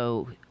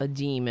also a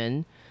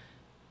demon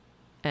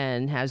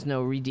and has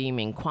no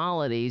redeeming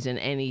qualities in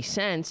any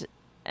sense,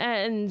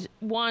 and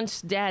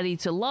wants Daddy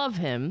to love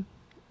him,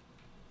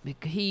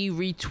 he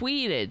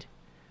retweeted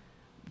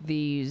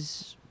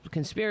these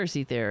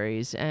conspiracy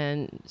theories.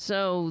 And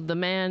so the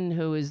man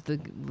who is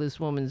this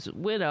woman's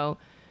widow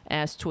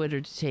asked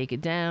Twitter to take it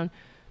down.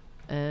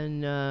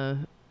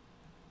 And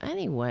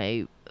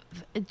anyway,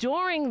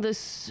 during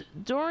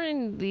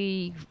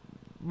the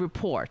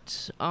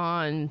reports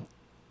on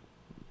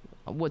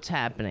what's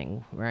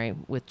happening, right,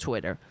 with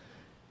Twitter,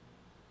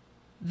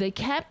 they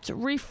kept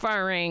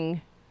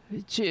referring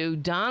to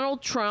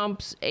Donald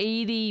Trump's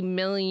 80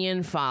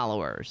 million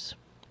followers.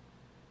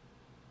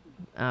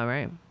 All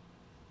right.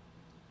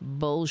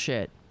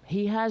 Bullshit.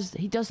 He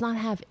does not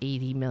have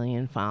 80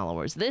 million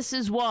followers. This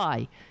is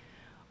why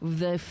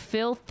the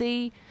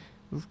filthy,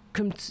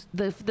 it's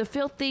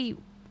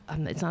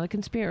not a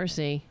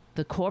conspiracy,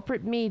 the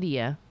corporate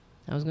media,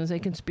 I was going to say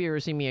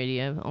conspiracy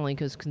media, only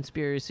because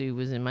conspiracy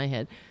was in my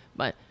head,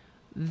 but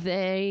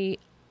they,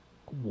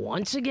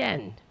 once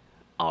again,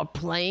 are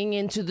playing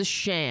into the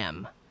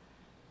sham.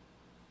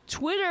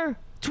 Twitler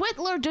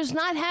does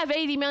not have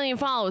 80 million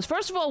followers.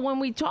 First of all, when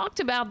we talked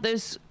about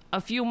this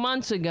a few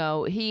months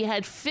ago, he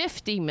had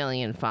 50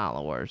 million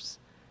followers.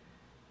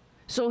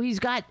 So he's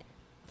got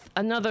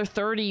another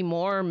 30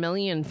 more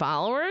million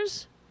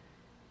followers?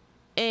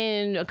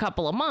 in a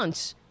couple of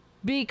months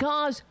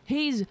because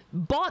he's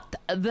bought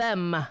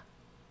them.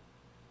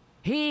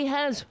 He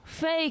has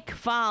fake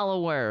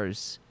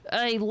followers.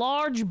 A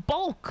large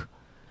bulk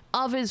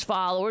of his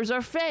followers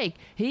are fake.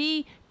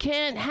 He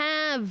can't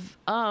have,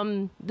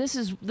 this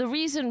is the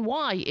reason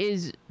why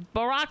is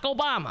Barack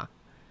Obama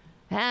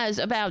has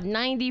about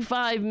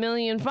 95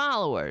 million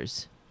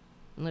followers.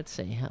 Let's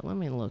see, let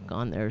me look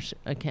on their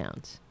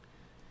accounts.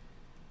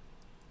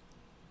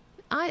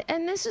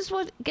 And this is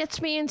what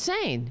gets me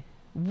insane.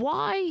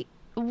 Why?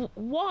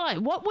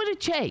 What would it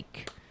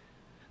take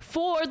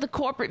for the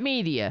corporate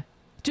media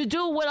to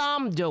do what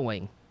I'm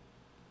doing?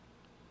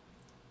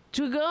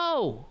 To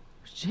go,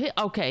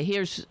 okay,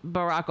 here's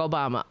Barack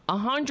Obama,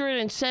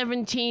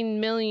 117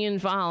 million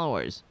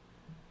followers.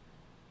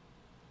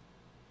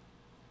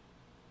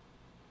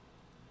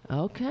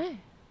 Okay.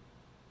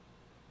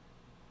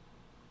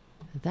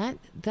 That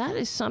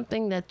is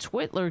something that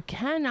Twitler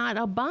cannot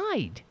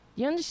abide.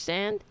 You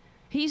understand?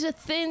 He's a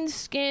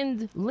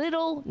thin-skinned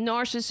little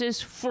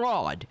narcissist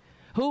fraud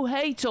who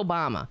hates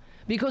Obama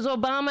because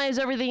Obama is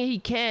everything he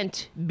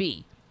can't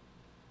be.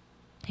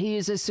 He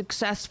is a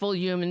successful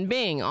human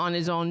being on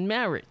his own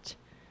merit.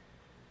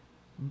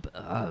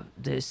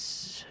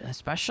 This,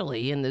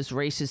 especially in this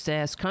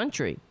racist-ass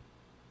country.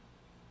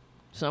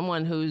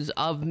 Someone who's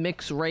of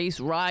mixed race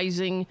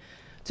rising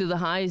to the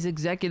highest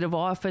executive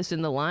office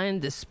in the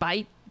land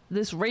despite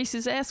this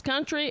racist-ass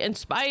country, in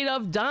spite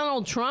of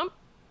Donald Trump,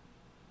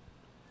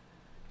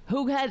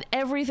 who had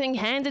everything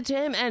handed to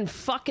him and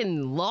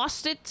fucking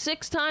lost it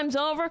 6 times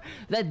over,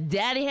 that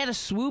daddy had to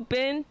swoop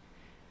in,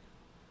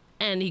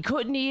 and he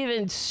couldn't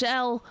even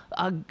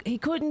he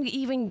couldn't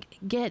even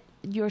get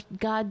your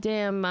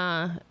goddamn,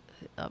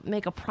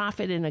 make a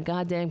profit in a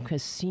goddamn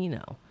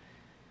casino.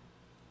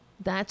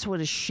 That's what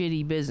a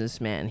shitty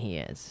businessman he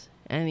is,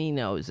 and he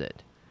knows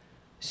it.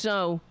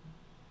 So,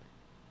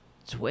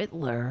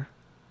 Twitler,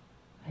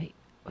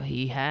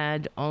 he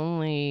had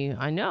only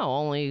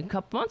a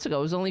couple months ago,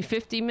 it was only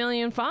 50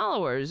 million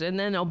followers, and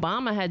then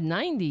Obama had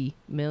 90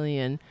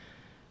 million.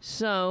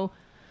 So,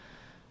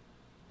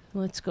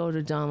 let's go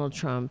to Donald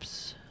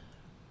Trump's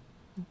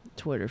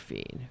Twitter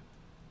feed.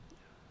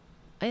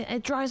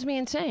 It drives me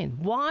insane.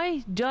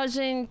 Why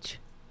doesn't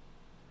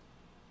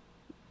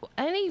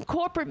any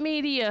corporate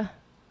media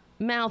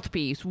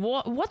mouthpiece,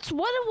 what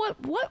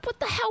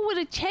the hell would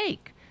it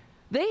take?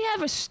 They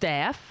have a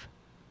staff.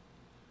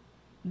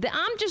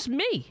 I'm just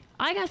me.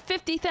 I got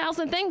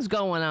 50,000 things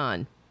going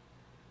on.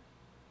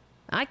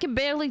 I can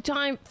barely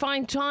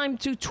find time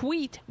to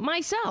tweet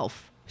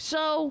myself.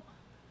 So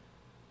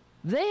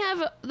they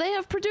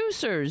have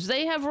producers,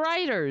 they have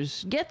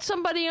writers. Get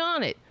somebody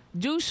on it.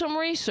 Do some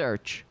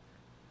research.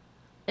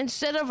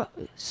 Instead of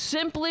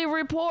simply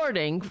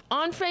reporting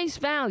on face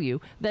value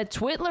that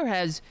Twitler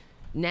has,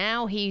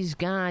 now he's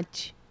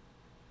got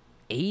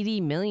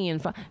 80 million.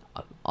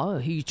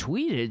 He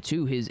tweeted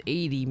to his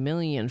 80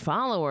 million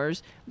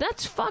followers.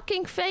 That's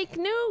fucking fake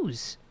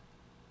news.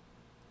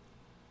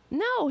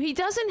 No, he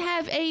doesn't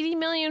have 80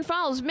 million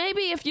followers.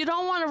 Maybe if you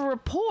don't want to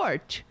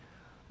report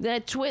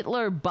that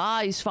Twitler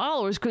buys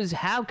followers, because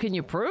how can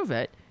you prove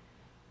it?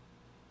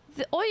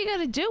 All you got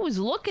to do is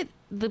look at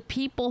the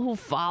people who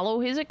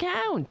follow his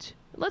account.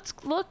 Let's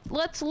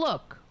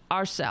look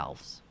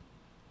ourselves.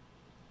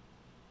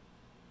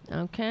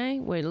 Okay,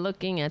 we're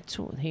looking at,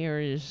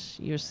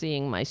 you're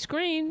seeing my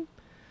screen.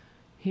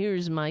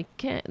 Here's my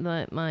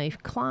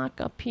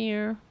clock up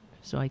here,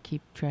 so I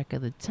keep track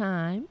of the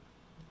time.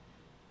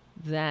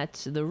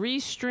 That's the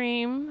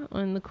restream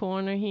in the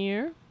corner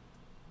here.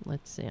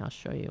 Let's see, I'll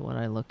show you what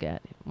I look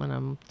at when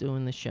I'm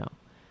doing the show.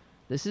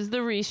 This is the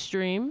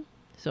restream,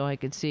 so I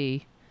could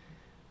see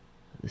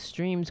the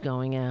streams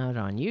going out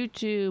on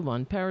YouTube,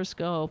 on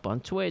Periscope, on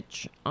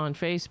Twitch, on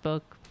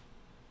Facebook.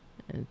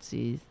 And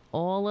see,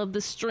 all of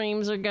the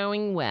streams are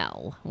going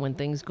well. When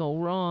things go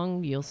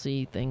wrong, you'll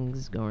see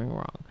things going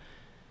wrong.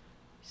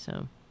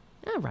 So,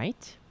 all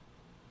right.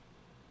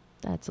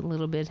 That's a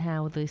little bit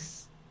how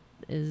this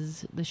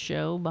is the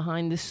show.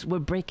 Behind this, we're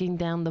breaking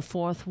down the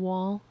fourth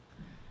wall.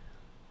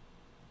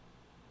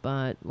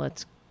 But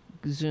let's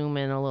zoom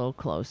in a little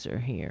closer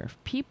here.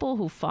 People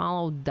who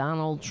follow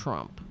Donald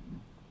Trump.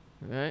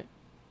 Right?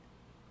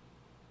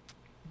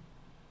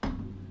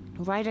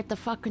 Right at the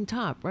fucking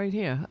top, right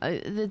here.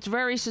 It's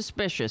very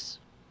suspicious.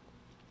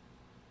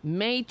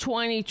 May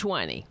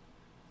 2020.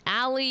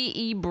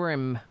 Ali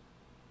Ibrahim.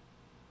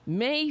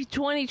 May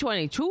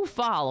 2020. 2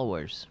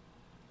 followers.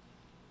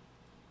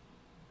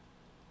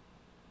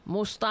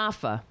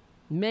 Mustafa.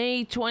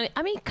 May 20.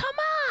 I mean, come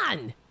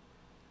on!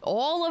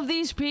 All of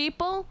these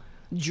people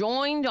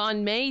joined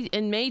in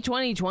May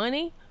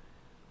 2020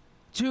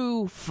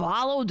 to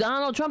follow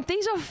Donald Trump.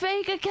 These are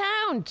fake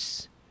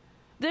accounts.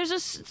 There's a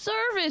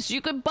service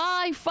you could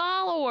buy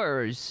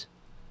followers.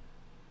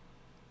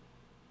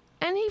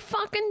 And he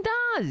fucking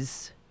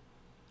does.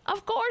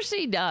 Of course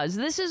he does.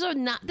 This is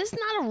not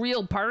a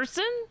real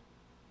person.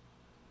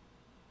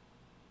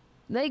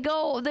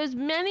 There's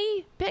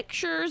many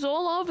pictures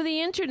all over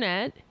the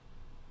internet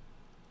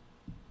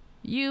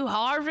You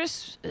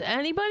harvest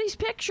anybody's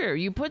picture.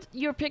 You put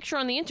your picture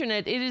on the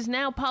internet, it is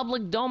now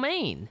public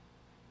domain.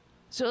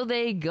 So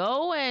they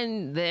go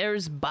and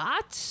there's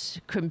bots,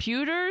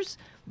 computers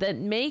that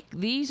make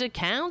these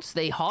accounts.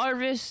 They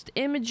harvest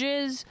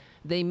images,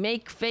 they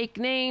make fake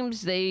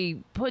names, they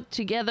put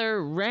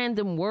together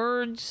random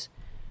words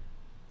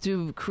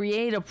to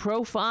create a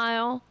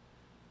profile.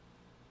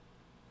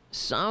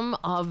 Some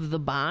of the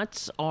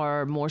bots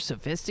are more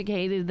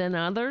sophisticated than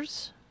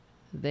others.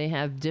 They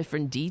have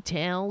different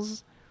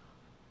details.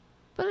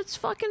 But it's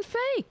fucking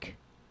fake.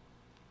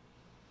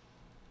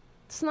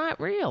 It's not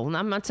real. And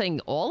I'm not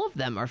saying all of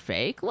them are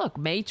fake. Look,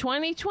 May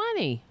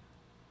 2020.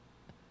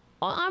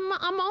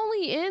 I'm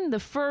only in the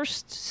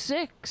first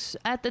 6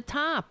 at the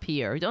top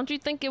here. Don't you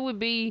think it would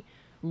be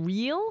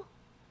real?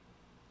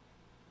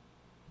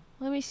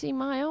 Let me see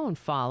my own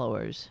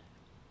followers.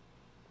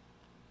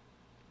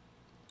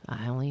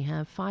 I only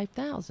have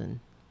 5,000.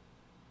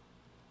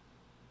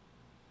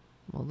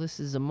 Well, this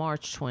is a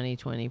March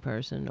 2020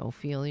 person,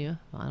 Ophelia.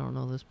 I don't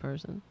know this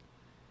person.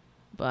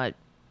 But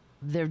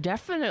they're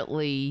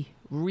definitely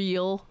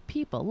real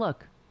people.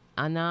 Look,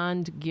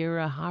 Anand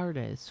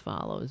Girahardas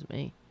follows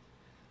me.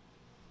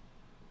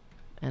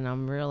 And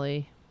I'm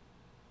really,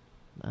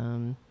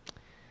 what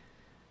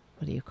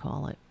do you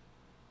call it?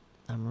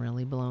 I'm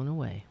really blown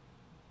away.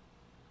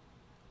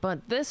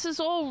 But these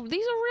are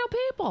real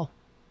people.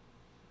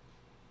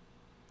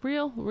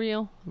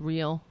 Real.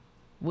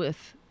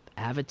 With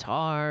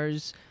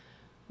avatars,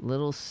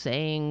 little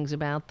sayings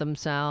about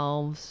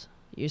themselves.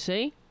 You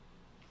see?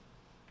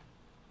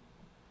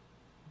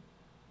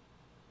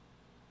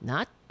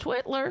 Not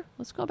Twitler.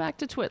 Let's go back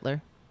to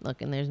Twitler.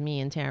 Look, and there's me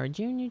and Tara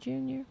Jr.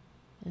 in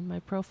my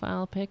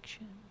profile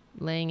picture,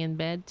 laying in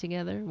bed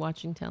together,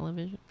 watching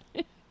television.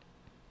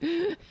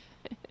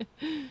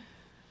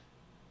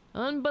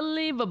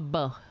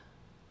 Unbelievable.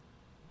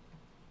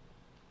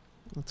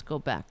 Let's go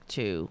back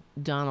to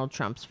Donald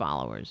Trump's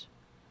followers.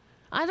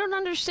 I don't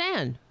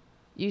understand,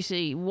 you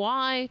see,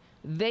 why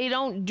they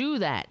don't do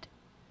that.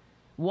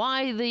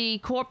 Why the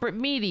corporate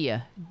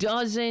media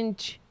does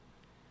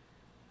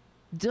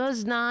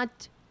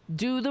not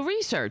do the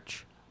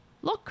research.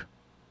 Look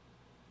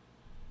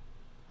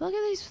at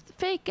these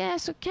fake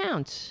ass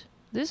accounts.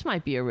 This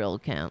might be a real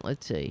account.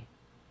 Let's see.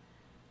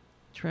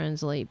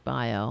 Translate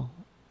bio.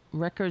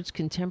 Records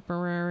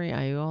contemporary.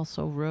 I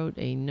also wrote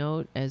a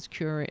note as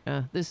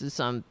curator. This is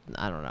some,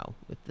 I don't know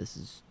if this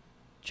is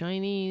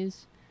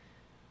Chinese.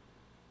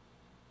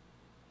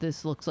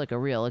 This looks like a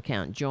real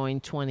account.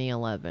 Joined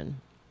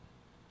 2011.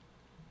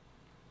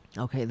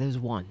 Okay, there's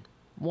one.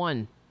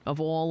 One of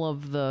all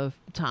of the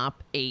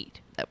top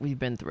 8 that we've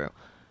been through.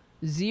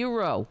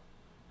 0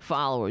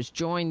 followers.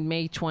 Joined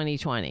May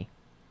 2020.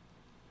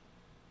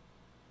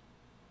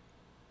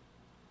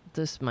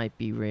 This might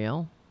be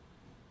real.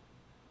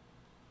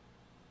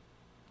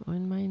 Or it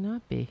might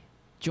not be.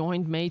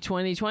 Joined May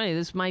 2020.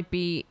 This might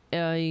be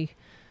a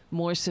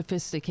more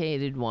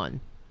sophisticated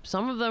one.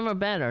 Some of them are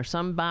better.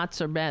 Some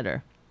bots are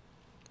better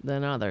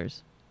than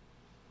others.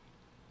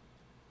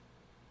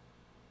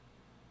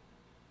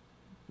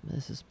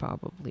 This is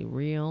probably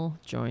real.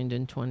 Joined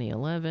in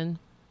 2011.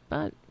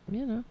 But,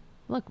 you know,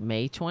 look,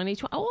 May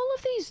 2020. All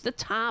of these, the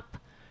top,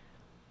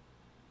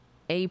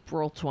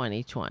 April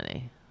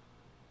 2020.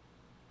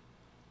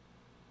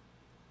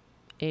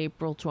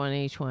 April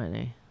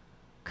 2020.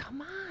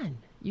 Come on.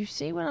 You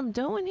see what I'm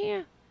doing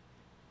here?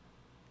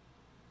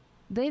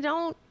 They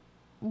don't...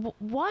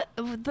 What?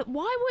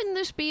 Why wouldn't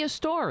this be a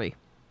story?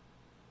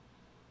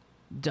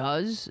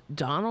 Does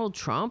Donald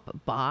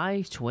Trump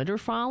buy Twitter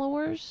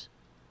followers?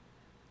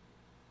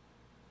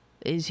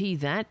 Is he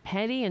that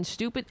petty and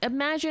stupid?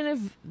 Imagine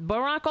if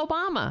Barack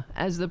Obama,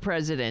 as the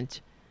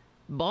president,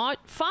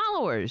 bought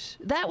followers.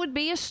 That would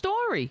be a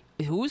story.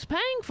 Who's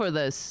paying for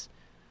this?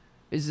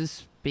 Is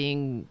this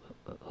being...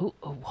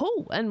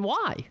 Who and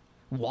why?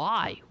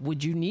 Why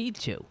would you need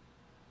to?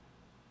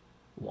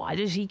 Why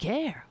does he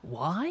care?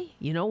 Why?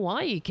 You know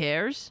why he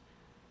cares?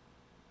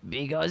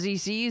 Because he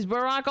sees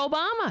Barack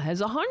Obama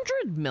has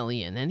 100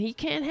 million and he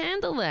can't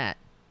handle that.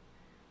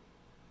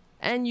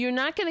 And you're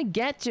not going to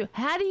get to...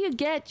 How do you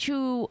get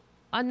to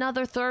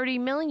another 30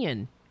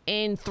 million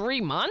in 3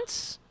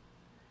 months?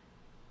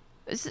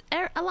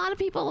 A lot of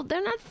people,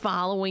 they're not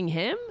following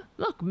him.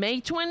 Look, May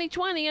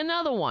 2020,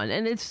 another one.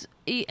 And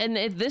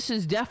this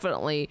is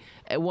definitely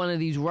one of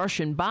these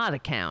Russian bot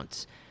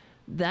accounts.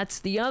 That's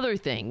the other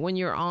thing. When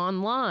you're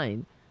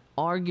online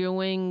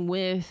arguing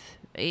with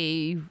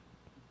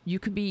you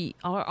could be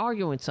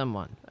arguing with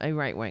someone, a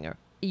right-winger.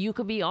 You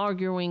could be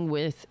arguing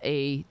with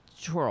a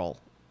troll,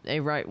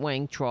 a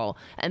right-wing troll.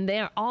 And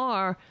there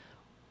are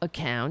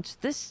accounts.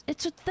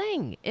 It's a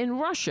thing in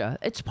Russia.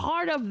 It's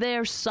part of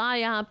their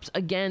psyops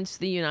against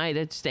the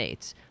United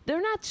States.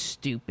 They're not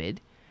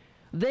stupid.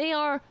 They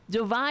are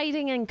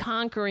dividing and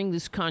conquering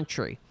this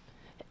country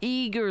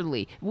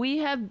eagerly.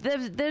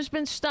 There's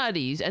been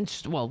studies and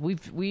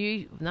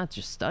we not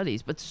just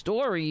studies but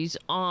stories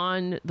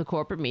on the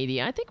corporate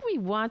media. I think we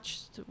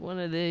watched one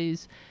of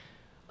these.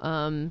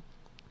 Let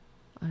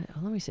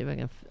me see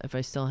if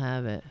I still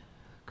have it.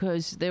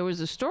 because there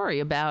was a story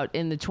about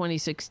in the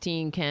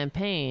 2016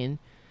 campaign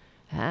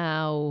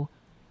how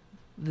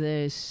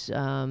this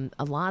a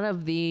lot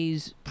of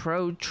these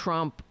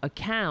pro-Trump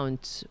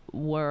accounts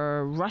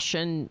were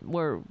Russian.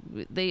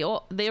 They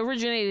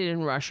originated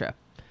in Russia.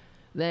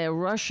 They're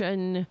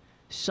Russian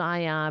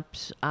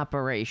psyops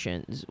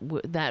operations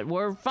that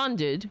were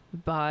funded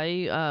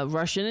by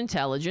Russian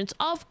intelligence.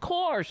 Of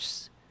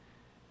course,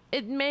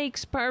 it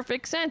makes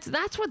perfect sense.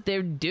 That's what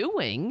they're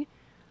doing.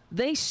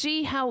 They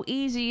see how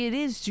easy it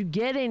is to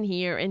get in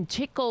here and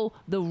tickle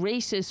the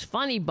racist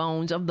funny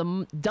bones of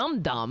the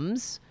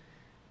dum-dums.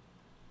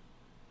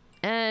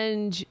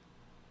 And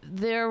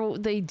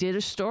they did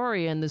a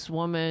story, and this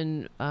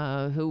woman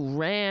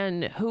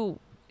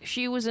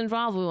she was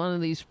involved with one of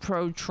these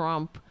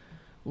pro-Trump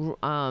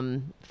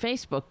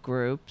Facebook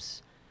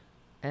groups,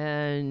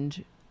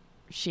 and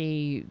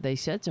they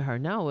said to her,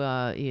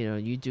 no,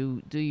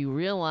 do you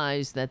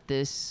realize that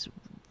this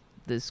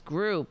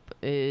group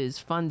is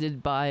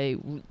funded by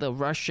the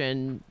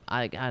Russian,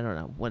 I don't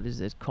know, what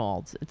is it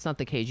called? It's not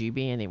the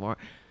KGB anymore.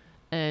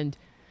 And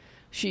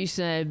she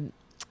said,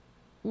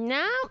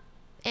 no,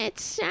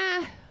 it's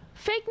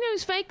fake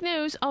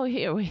news. Oh,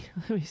 here,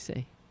 let me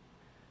see.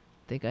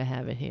 I think I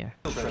have it here.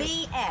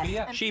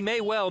 BS. She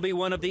may well be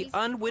one of the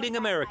unwitting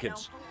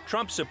Americans,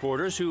 Trump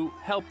supporters who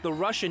helped the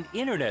Russian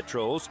internet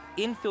trolls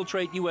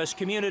infiltrate U.S.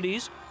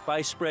 communities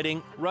by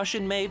spreading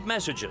Russian-made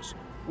messages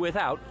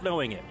without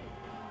knowing it.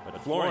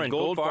 But Lauren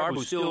Goldfarb,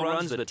 who still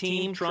runs the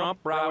Team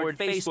Trump Broward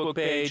Facebook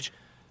page,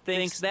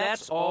 thinks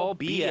that's all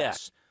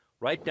BS,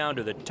 right down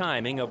to the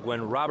timing of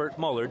when Robert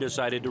Mueller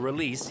decided to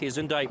release his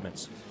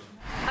indictments.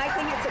 I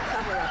think it's a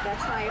cover-up.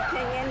 That's my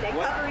opinion. They're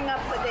covering up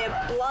for their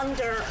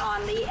blunder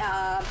on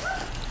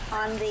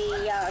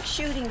the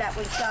shooting that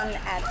was done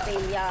at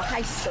the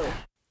high school.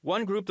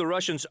 One group the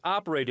Russians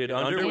operated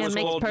under was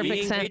called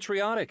Being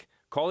Patriotic,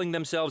 calling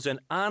themselves an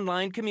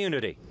online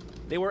community.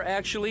 They were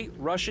actually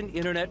Russian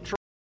internet trolls.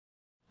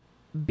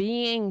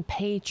 Being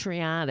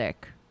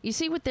patriotic. You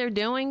see what they're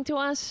doing to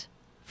us?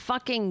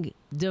 Fucking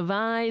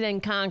divide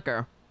and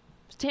conquer.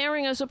 It's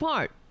tearing us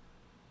apart.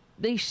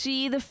 They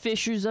see the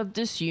fissures of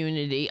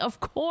disunity. Of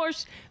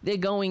course, they're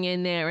going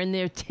in there and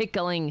they're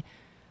tickling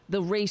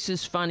the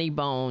racist funny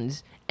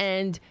bones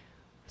and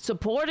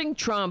supporting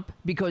Trump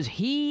because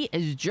he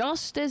is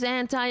just as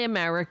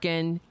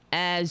anti-American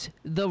as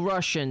the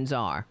Russians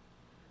are.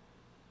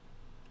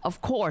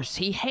 Of course,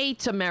 he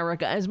hates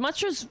America as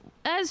much as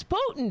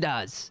Putin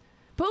does.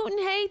 Putin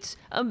hates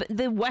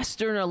the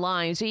Western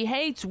alliance. He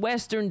hates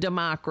Western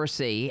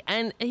democracy.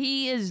 And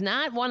he is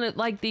not one of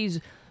like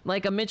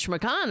a Mitch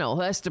McConnell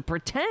who has to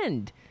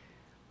pretend.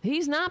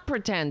 He's not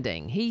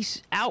pretending. He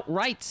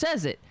outright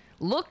says it.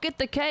 Look at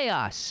the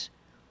chaos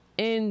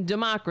in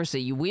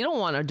democracy. We don't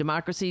want a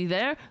democracy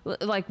there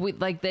like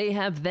they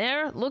have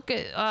there. Look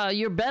at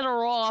you're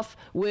better off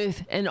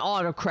with an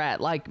autocrat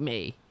like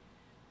me.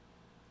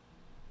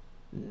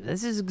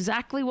 This is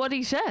exactly what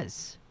he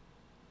says.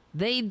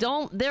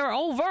 They're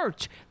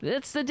overt.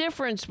 That's the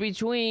difference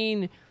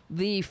between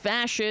the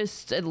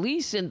fascists, at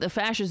least in the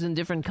fascists in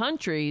different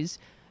countries,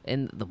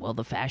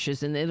 the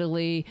fascists in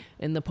Italy,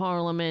 in the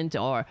parliament,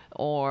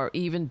 or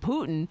even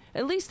Putin.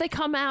 At least they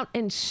come out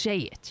and say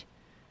it.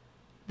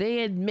 They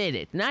admit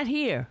it. Not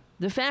here.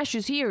 The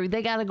fascists here,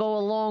 they got to go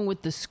along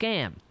with the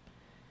scam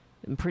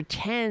and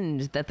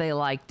pretend that they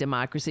like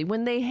democracy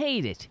when they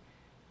hate it.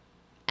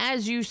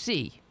 As you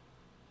see.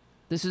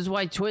 This is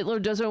why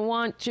Twitler doesn't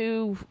want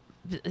to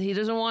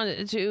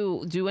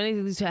do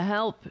anything to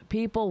help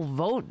people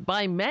vote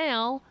by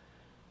mail.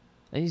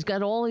 And he's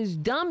got all his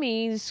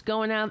dummies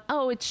going out,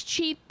 oh, it's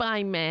cheap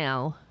by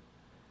mail.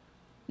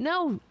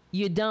 No,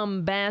 you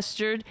dumb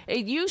bastard.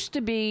 It used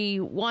to be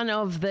one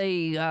of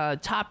the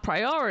top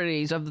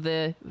priorities of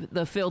the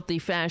filthy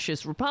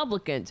fascist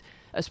Republicans,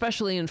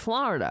 especially in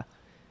Florida,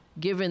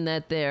 given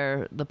that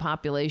the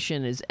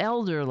population is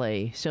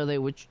elderly, so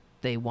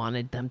they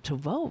wanted them to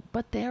vote.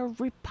 But they're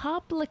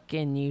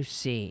Republican, you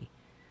see.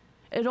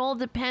 It all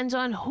depends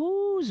on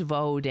who's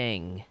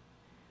voting.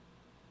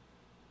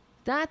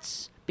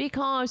 That's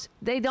because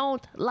they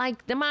don't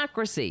like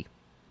democracy.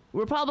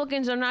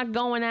 Republicans are not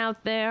going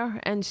out there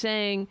and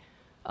saying,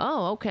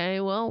 oh, okay,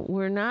 well,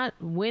 we're not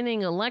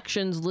winning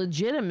elections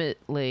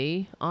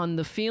legitimately on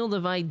the field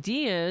of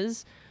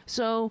ideas,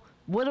 so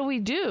what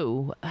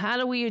do? How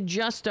do we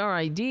adjust our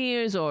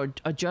ideas or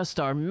adjust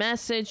our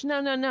message?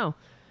 No.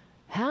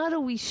 How do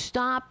we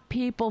stop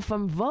people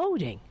from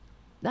voting?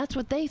 That's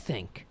what they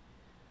think.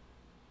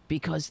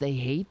 Because they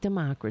hate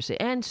democracy.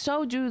 And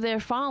so do their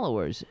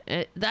followers.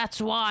 That's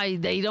why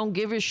they don't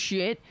give a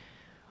shit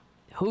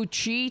who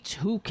cheats,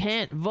 who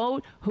can't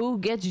vote, who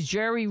gets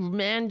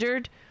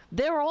gerrymandered.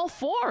 They're all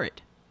for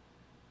it.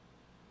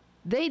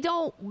 They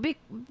don't,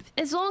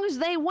 as long as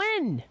they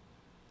win.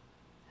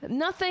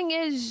 Nothing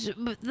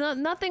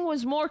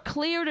was more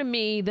clear to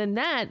me than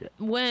that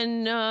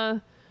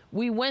when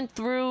we went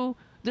through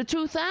the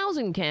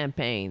 2000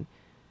 campaign.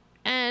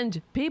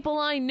 And people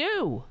I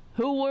knew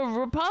who were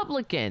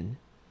Republican,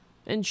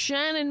 and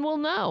Shannon will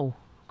know,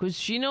 because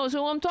she knows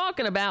who I'm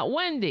talking about,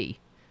 Wendy.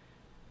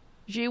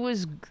 She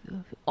was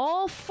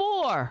all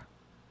for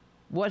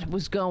what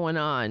was going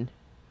on.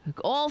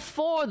 All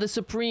for the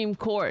Supreme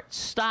Court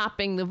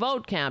stopping the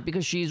vote count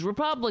because she's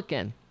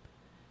Republican.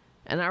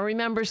 And I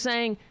remember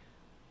saying,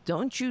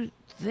 don't you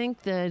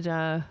think that,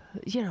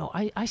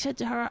 I said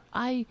to her,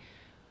 I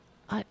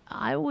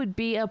would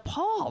be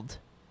appalled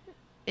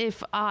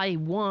if I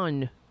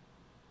won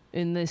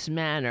in this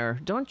manner.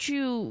 Aren't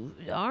you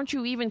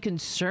even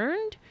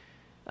concerned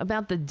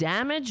about the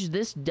damage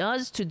this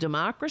does to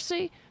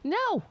democracy?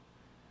 No,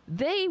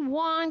 they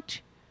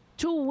want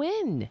to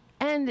win.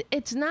 And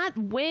it's not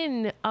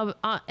they're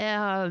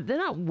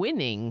not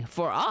winning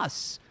for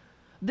us.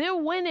 They're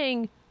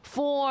winning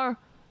for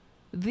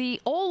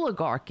the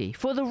oligarchy,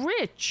 for the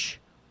rich.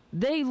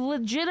 They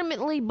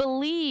legitimately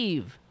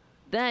believe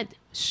that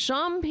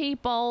some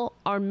people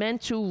are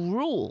meant to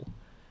rule.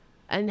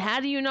 And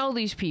how do you know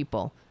these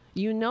people?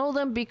 You know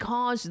them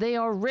because they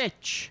are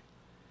rich.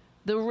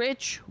 The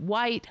rich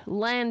white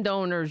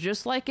landowners,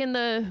 just like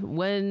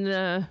when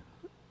the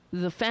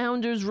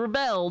founders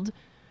rebelled,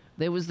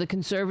 there was the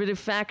conservative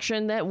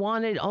faction that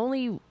wanted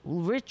only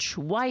rich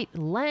white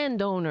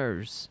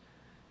landowners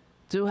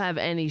to have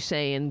any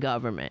say in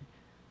government.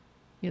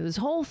 This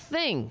whole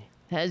thing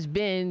has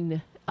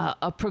been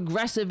a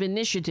progressive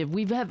initiative.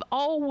 We have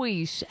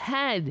always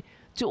had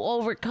to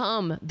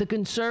overcome the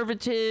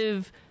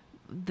conservative,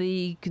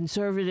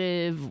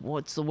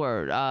 what's the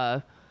word?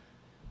 The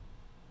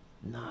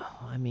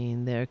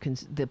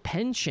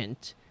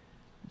penchant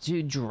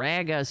to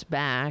drag us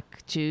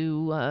back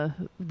to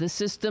the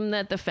system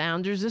that the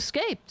founders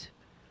escaped.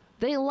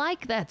 They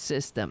like that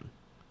system,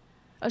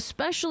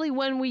 especially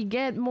when we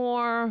get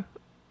more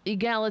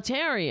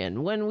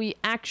egalitarian, when we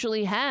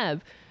actually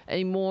have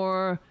a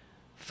more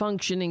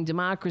functioning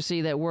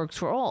democracy that works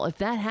for all. If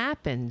that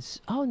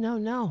happens,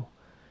 no,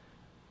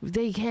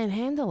 they can't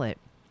handle it.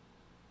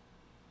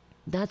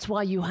 That's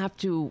why you have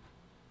to,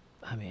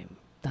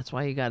 that's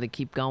why you got to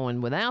keep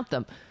going without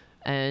them.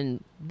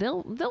 And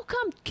they'll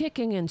come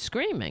kicking and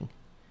screaming.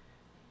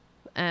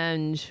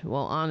 And,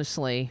 well,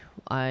 honestly,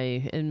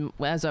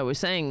 as I was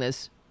saying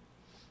this,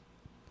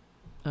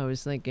 I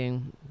was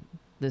thinking,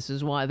 this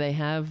is why they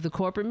have the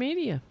corporate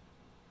media.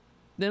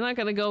 They're not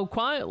going to go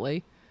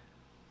quietly.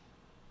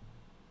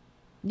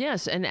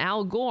 Yes, and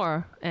Al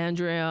Gore,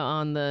 Andrea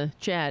on the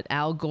chat,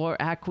 Al Gore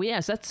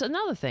acquiesced. That's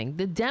another thing.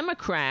 The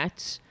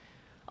Democrats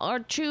are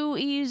too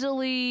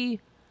easily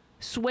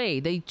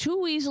swayed. They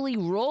too easily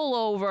roll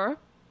over.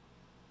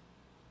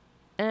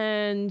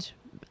 And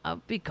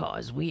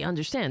because we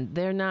understand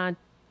they're not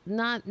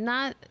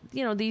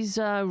these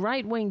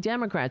right-wing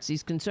Democrats,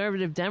 these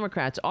conservative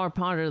Democrats are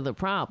part of the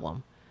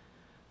problem.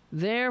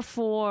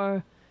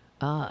 Therefore,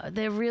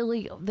 they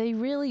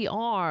really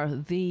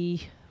are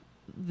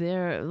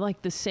they're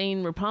like the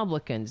sane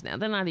Republicans. Now,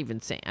 they're not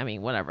even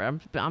sane. Whatever.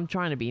 I'm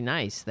trying to be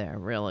nice there,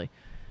 really.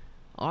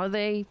 Are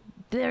they?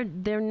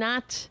 They're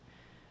not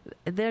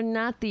the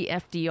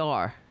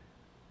FDR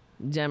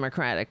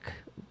Democratic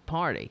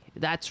Party.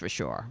 That's for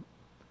sure.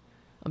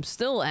 I'm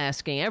still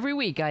asking. Every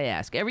week I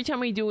ask. Every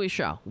time we do a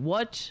show.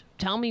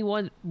 Tell me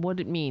what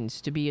it means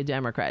to be a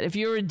Democrat. If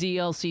you're a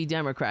DLC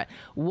Democrat,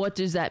 what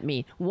does that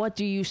mean? What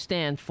do you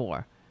stand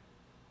for?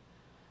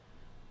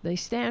 They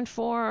stand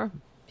for,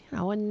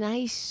 a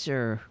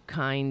nicer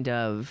kind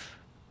of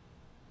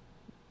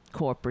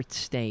corporate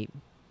state.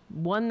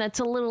 One that's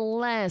a little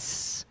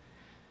less,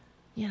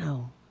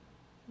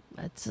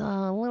 it's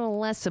a little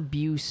less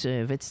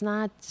abusive. It's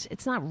not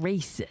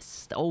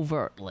racist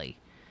overtly.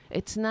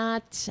 It's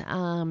not,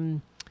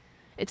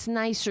 it's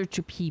nicer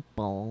to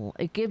people.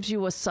 It gives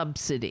you a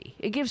subsidy.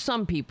 It gives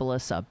some people a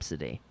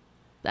subsidy.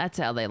 That's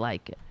how they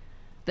like it.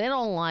 They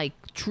don't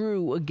like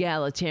true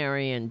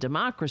egalitarian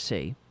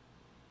democracy.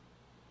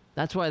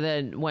 That's why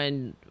then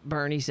when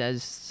Bernie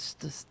says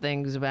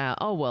things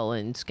about,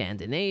 in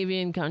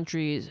Scandinavian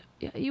countries,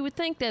 you would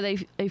think that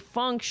a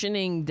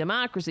functioning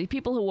democracy,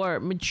 people who are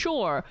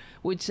mature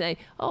would say,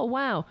 oh,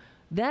 wow,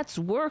 that's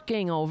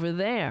working over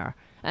there.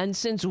 And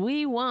since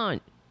we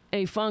want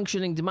a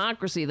functioning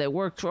democracy that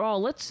works for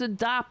all, let's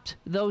adopt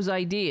those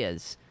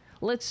ideas.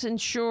 Let's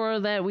ensure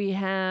that we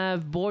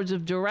have boards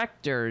of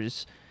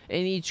directors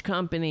in each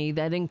company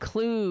that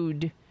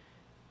include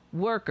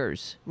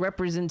workers,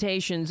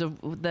 representations of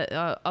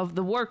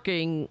the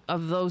working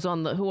of those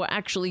who are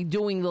actually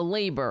doing the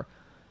labor.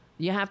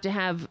 You have to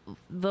have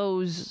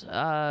those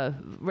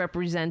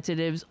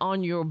representatives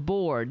on your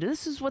board.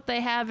 This is what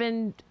they have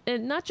in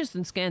not just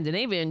in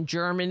Scandinavia, in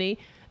Germany.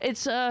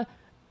 It's a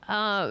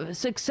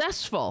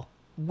successful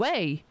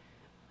way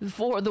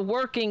for the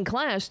working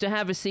class to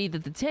have a seat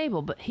at the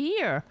table. But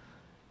here,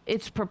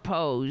 it's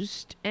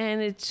proposed,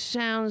 and it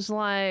sounds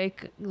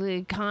like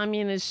the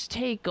communist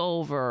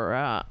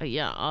takeover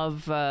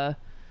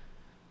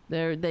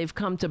they've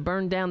come to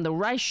burn down the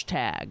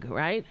Reichstag,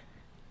 right?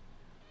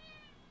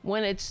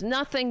 When it's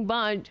nothing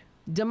but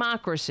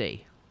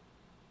democracy.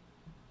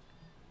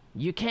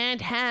 You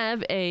can't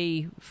have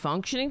a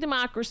functioning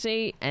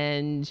democracy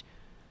and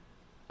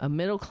a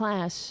middle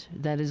class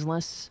that is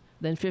less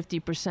than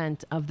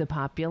 50% of the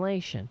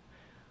population.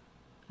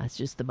 That's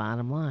just the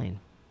bottom line.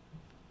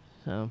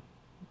 So,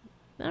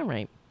 all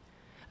right.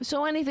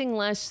 So anything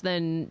less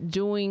than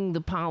doing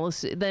the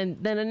policy, than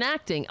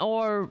enacting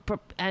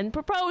and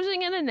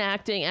proposing and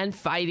enacting and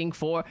fighting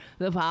for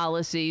the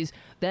policies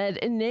that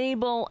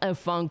enable a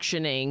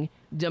functioning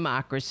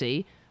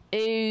democracy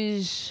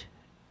is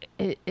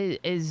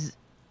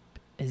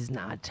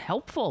not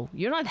helpful.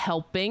 You're not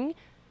helping.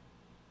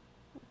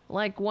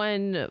 Like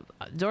when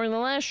during the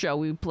last show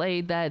we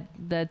played that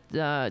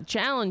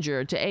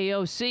challenger to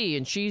AOC,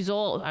 and she's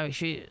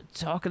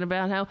talking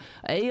about how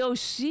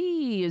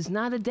AOC is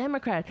not a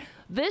Democrat.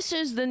 This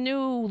is the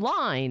new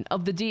line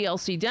of the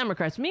DLC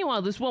Democrats.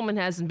 Meanwhile, this woman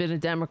hasn't been a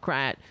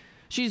Democrat.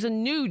 She's a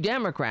new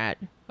Democrat,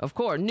 of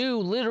course, new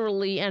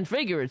literally and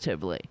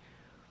figuratively.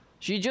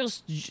 She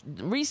just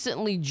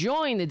recently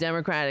joined the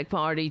Democratic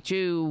Party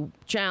to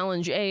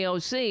challenge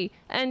AOC,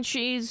 and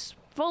she's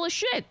full of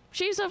shit.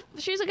 She's a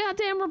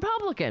goddamn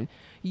Republican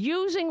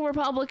using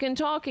Republican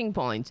talking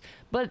points.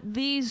 But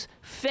these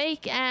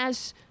fake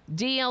ass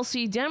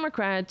DLC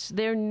Democrats,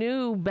 their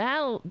new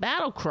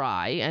battle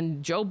cry,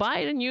 and Joe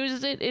Biden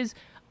uses it, is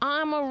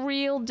I'm a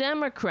real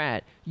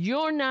Democrat.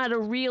 You're not a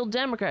real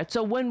Democrat.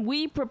 So when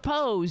we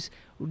propose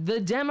the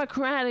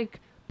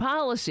Democratic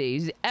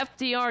policies,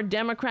 FDR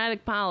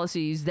Democratic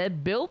policies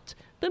that built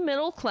the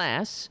middle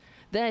class,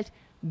 that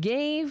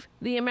gave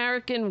the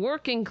American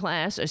working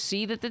class a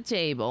seat at the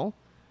table,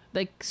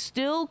 that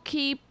still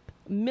keep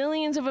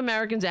millions of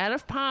Americans out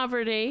of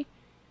poverty,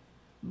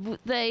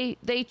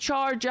 they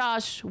charge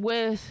us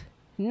with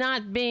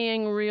not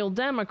being real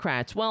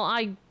Democrats. Well,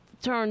 I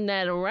turned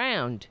that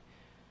around.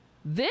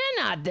 They're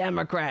not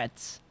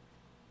Democrats.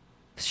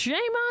 Shame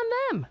on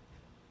them.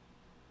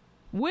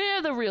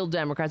 We're the real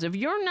Democrats. If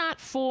you're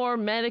not for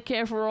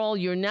Medicare for all,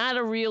 you're not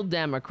a real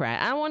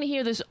Democrat. I don't want to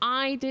hear this,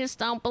 I just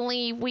don't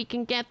believe we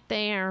can get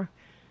there.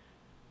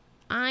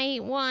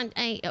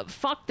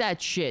 Fuck that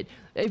shit.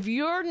 If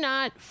you're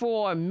not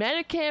for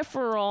Medicare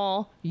for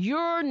all,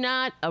 you're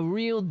not a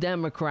real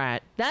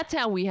Democrat. That's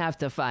how we have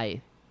to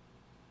fight.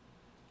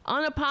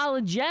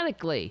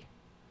 Unapologetically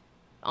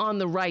on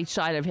the right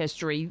side of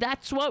history.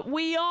 That's what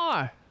we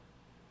are.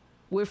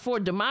 We're for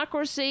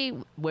democracy.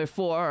 We're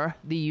for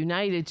the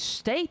United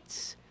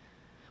States.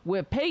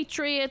 We're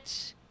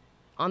patriots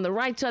on the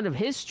right side of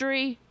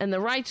history and the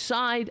right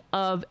side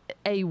of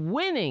a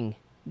winning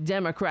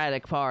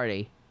Democratic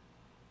Party.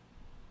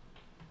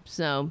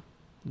 So,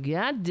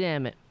 God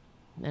damn it.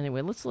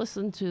 Anyway, let's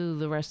listen to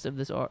the rest of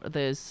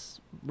this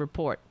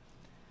report.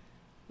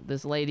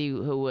 This lady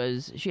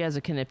she has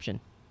a conniption.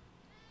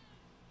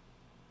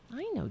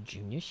 I know,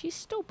 Junior. She's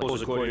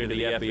stupid. According to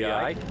the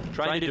FBI,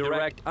 trying to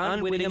direct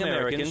unwitting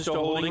Americans to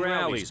holding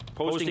rallies,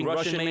 posting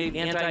Russian-made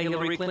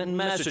anti-Hillary Clinton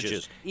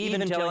messages,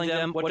 even telling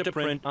them what to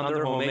print on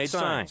their homemade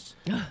signs.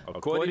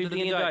 According to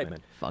the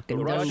indictment, the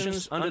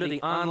Russians, under the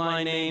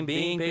online name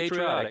Being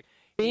Patriotic,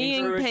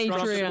 encouraged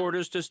Trump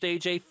supporters to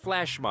stage a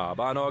flash mob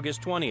on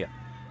August 20th,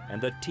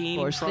 and the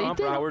Team Trump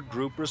Broward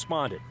group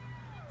responded.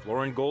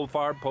 Lauren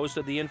Goldfarb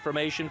posted the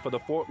information for the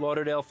Fort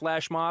Lauderdale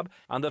flash mob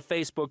on the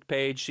Facebook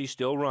page she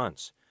still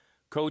runs.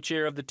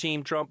 Co-chair of the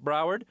Team Trump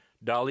Broward,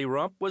 Dolly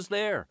Rump, was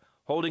there,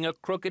 holding a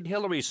crooked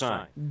Hillary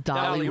sign.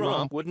 Dolly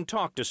Rump wouldn't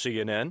talk to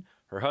CNN.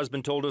 Her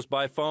husband told us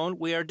by phone,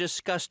 we are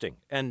disgusting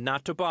and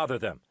not to bother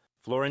them.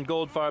 Lauren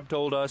Goldfarb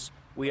told us,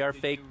 we are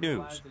fake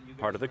news,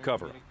 part of the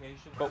cover-up.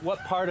 But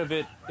what part of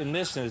it in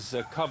this is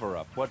a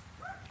cover-up? What,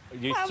 are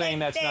you saying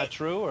that's not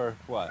true, or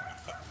what?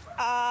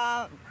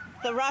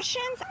 The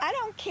Russians, I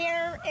don't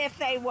care if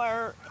they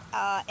were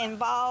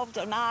involved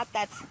or not.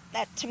 That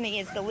to me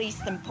is the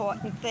least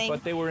important thing.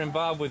 But they were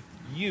involved with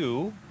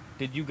you.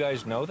 Did you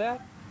guys know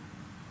that?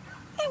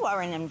 They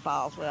weren't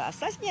involved with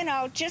us.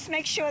 Just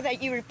make sure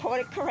that you report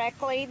it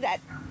correctly,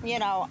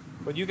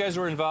 But you guys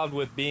were involved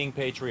with Being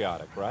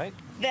Patriotic, right?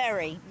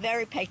 Very,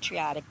 very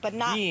patriotic, but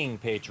not... Being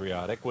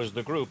Patriotic was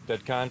the group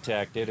that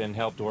contacted and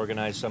helped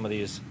organize some of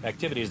these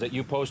activities that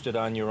you posted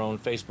on your own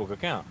Facebook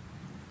account.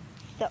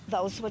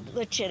 Those were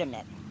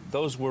legitimate.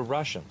 Those were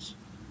Russians.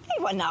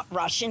 They were not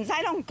Russians.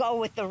 I don't go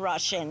with the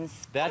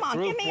Russians. That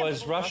group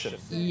was Russian.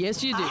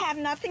 Yes, you do. I have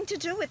nothing to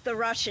do with the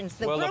Russians.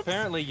 Well,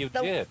 apparently you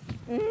did.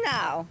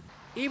 No.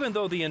 Even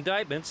though the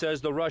indictment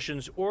says the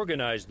Russians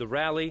organized the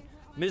rally,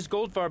 Ms.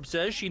 Goldfarb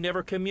says she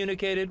never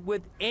communicated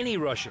with any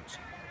Russians,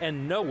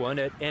 and no one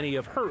at any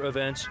of her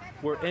events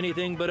were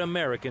anything but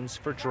Americans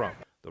for Trump.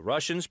 The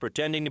Russians,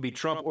 pretending to be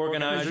Trump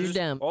organizers,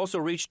 also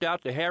reached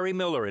out to Harry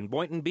Miller in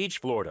Boynton Beach,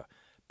 Florida,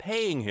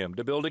 paying him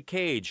to build a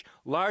cage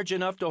large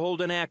enough to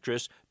hold an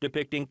actress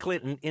depicting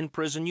Clinton in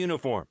prison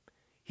uniform.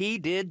 He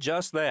did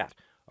just that,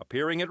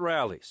 appearing at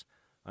rallies.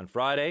 On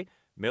Friday,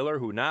 Miller,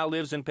 who now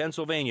lives in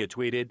Pennsylvania,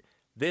 tweeted,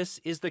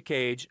 "This is the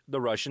cage the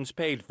Russians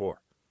paid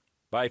for."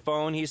 By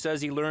phone, he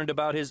says he learned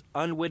about his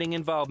unwitting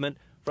involvement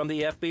from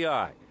the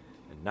FBI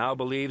and now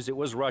believes it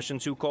was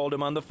Russians who called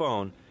him on the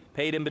phone,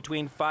 paid him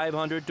between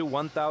 $500 to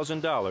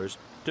 $1,000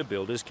 to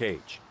build his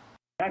cage.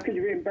 How could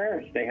you be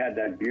embarrassed? They had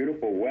that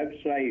beautiful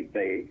website.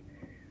 They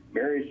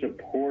very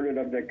supportive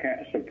of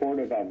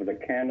the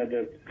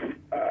candidates.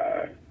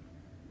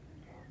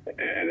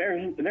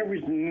 there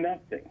was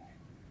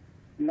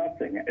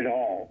nothing at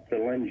all to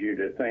lend you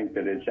to think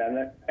that it's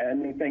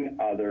anything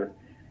other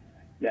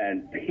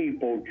than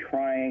people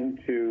trying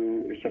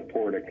to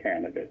support a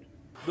candidate.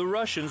 The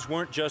Russians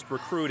weren't just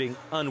recruiting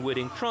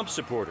unwitting Trump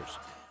supporters.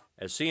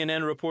 As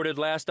CNN reported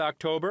last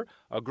October,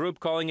 a group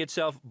calling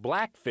itself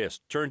Black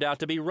Fist turned out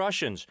to be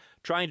Russians,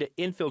 trying to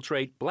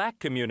infiltrate black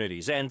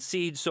communities and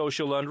seed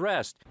social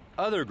unrest.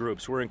 Other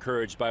groups were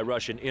encouraged by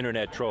Russian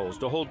internet trolls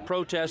to hold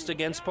protests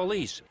against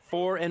police,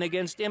 for and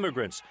against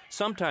immigrants,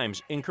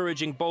 sometimes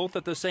encouraging both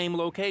at the same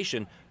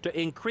location to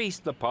increase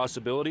the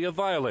possibility of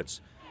violence.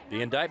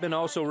 The indictment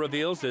also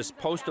reveals this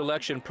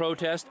post-election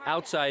protest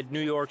outside New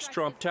York's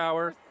Trump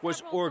Tower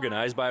was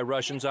organized by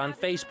Russians on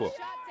Facebook.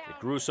 It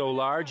grew so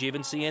large,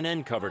 even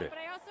CNN covered it.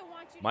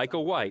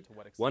 Michael White,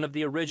 one of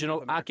the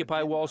original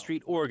Occupy Wall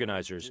Street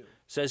organizers,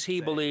 says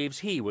he believes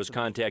he was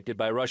contacted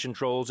by Russian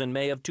trolls in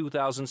May of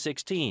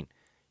 2016.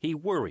 He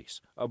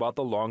worries about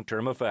the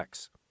long-term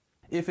effects.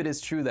 If it is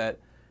true that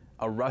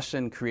a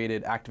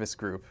Russian-created activist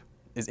group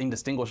is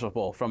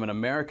indistinguishable from an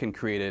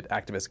American-created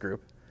activist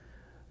group,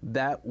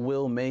 that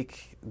will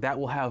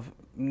have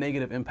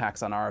negative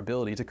impacts on our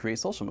ability to create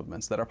social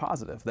movements that are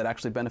positive, that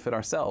actually benefit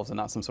ourselves and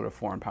not some sort of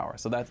foreign power.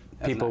 So that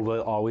people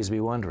will always be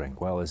wondering,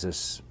 well, is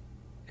this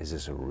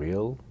a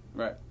real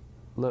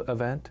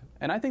event?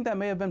 And I think that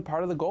may have been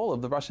part of the goal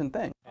of the Russian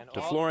thing.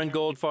 To Florin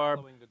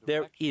Goldfarb,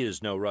 there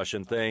is no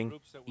Russian thing.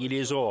 It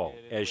is all,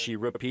 as she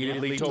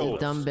repeatedly told us,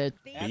 Dumb bit.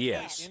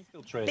 BS.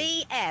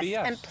 BS.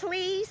 And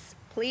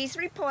please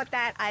report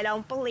that. I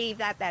don't believe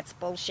that. That's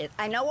bullshit.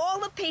 I know all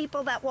the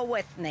people that were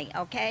with me,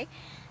 okay?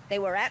 They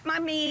were at my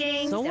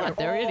meetings. So what?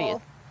 They're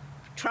idiots.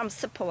 Trump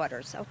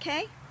supporters,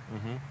 okay?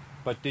 Mm-hmm.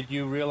 But did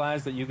you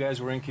realize that you guys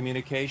were in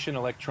communication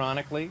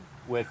electronically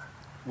with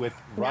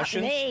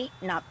Russians?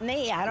 Not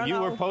me. I don't know.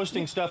 You were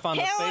posting stuff on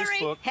the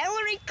Facebook.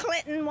 Hillary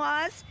Clinton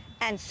was,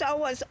 and so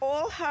was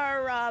all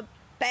her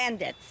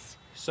bandits.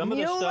 Some of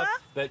the stuff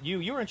that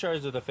you were in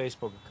charge of the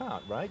Facebook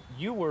account, right?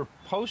 You were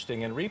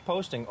posting and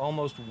reposting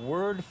almost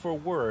word for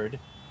word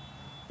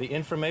the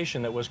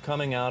information that was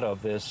coming out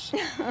of this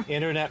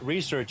Internet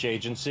Research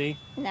Agency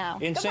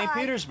in St.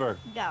 Petersburg.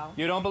 No.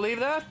 You don't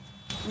believe that?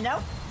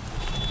 Nope.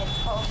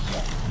 It's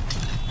bullshit.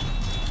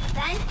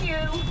 Thank you.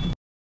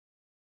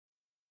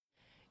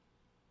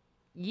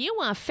 You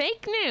want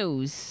fake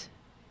news.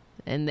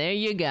 And there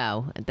you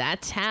go.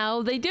 That's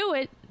how they do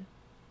it.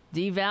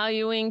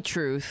 Devaluing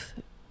truth.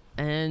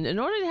 And in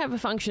order to have a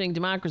functioning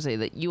democracy,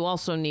 that you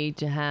also need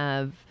to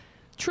have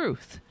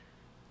truth.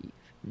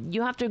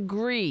 You have to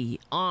agree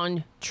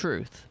on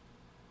truth,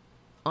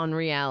 on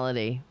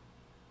reality.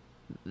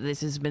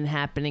 This has been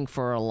happening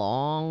for a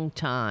long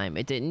time.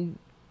 It didn't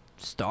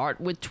start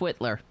with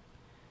Twitler,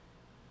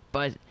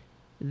 but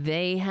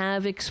they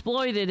have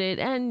exploited it.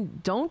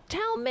 And don't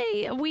tell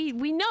me,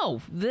 we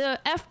know. The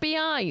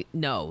FBI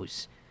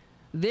knows.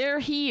 They're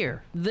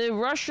here. The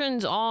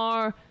Russians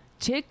are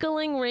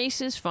tickling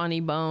racist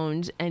funny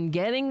bones and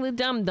getting the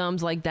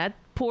dum-dums like that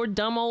poor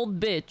dumb old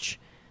bitch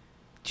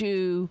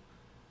to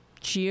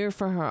cheer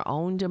for her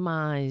own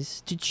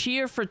demise, to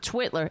cheer for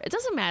Twitler. It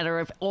doesn't matter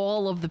if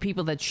all of the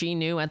people that she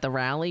knew at the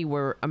rally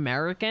were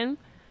American.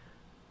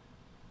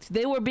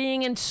 They were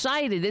being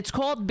incited. It's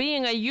called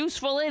being a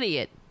useful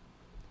idiot.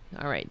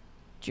 All right,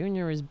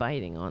 Junior is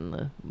biting on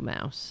the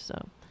mouse,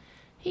 so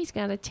he's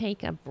got to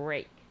take a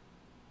break.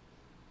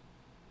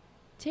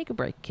 Take a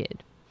break,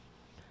 kid.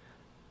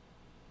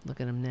 Look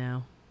at him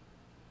now.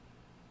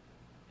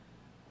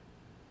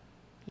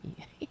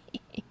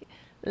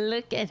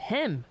 Look at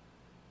him.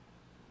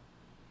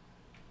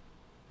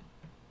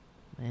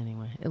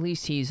 Anyway, at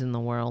least he's in the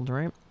world,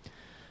 right?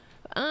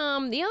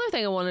 The other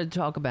thing I wanted to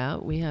talk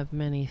about, we have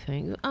many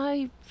things.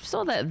 I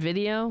saw that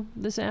video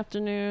this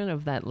afternoon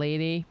of that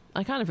lady.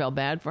 I kind of felt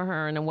bad for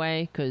her in a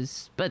way,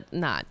 but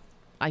not.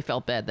 I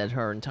felt bad that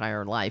her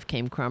entire life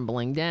came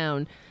crumbling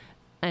down.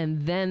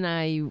 And then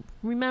I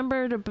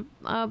remembered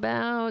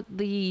about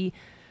the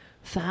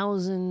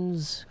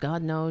thousands,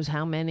 God knows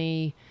how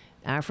many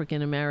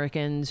African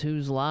Americans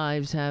whose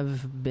lives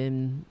have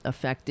been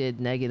affected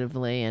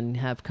negatively and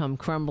have come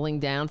crumbling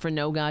down for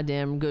no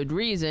goddamn good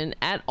reason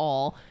at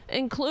all,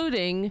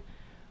 including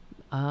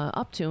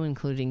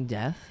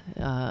death,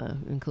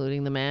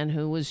 including the man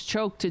who was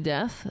choked to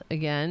death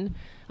again,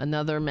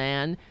 another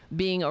man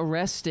being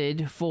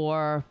arrested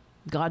for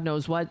God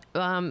knows what.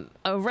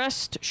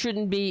 Arrest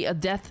shouldn't be a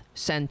death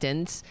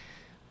sentence,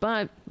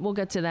 but we'll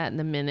get to that in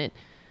a minute.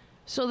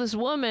 So this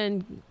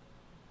woman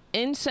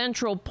in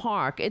Central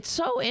Park, it's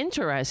so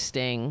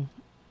interesting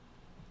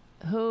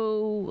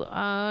who,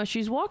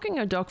 she's walking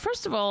her dog.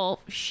 First of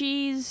all,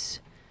 she's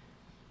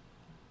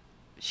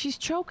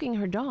choking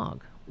her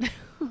dog.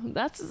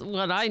 That's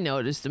what I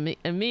noticed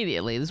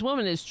immediately. This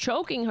woman is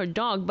choking her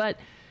dog, but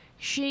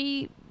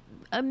she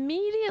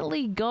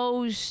immediately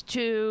goes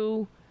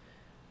to,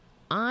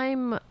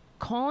 I'm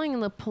calling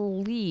the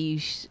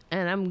police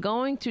and I'm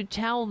going to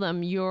tell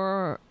them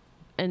you're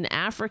an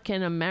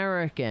African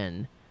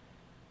American.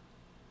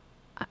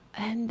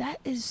 And that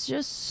is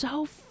just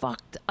so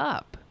fucked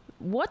up.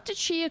 What did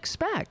she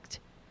expect?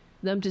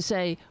 Them to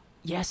say,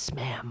 yes,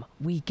 ma'am,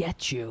 we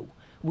get you.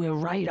 We're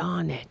right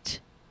on it.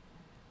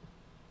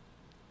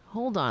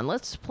 Hold on,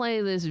 let's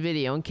play this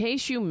video. In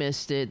case you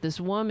missed it,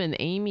 this woman,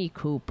 Amy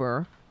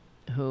Cooper,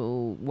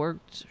 who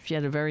worked, she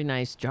had a very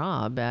nice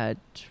job at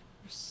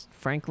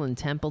Franklin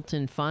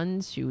Templeton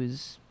Funds. She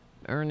was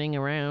earning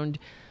around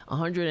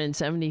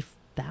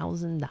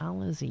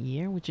 $170,000 a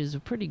year, which is a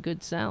pretty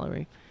good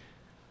salary,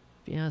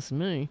 if you ask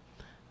me.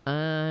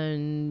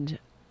 And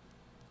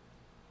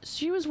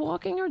she was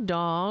walking her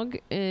dog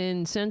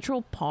in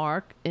Central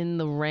Park in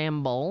the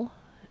Ramble,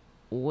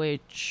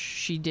 which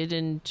she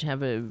didn't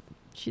have a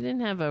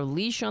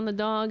leash on the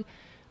dog.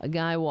 A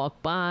guy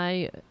walked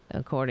by.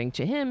 According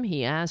to him,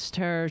 he asked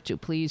her to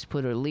please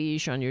put a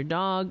leash on your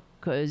dog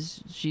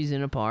because she's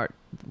in a part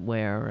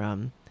where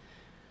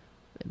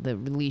the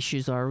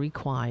leashes are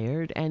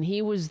required. And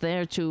he was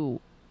there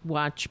to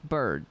watch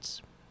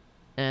birds.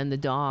 And the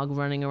dog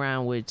running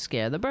around would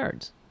scare the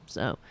birds.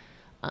 So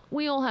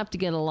we all have to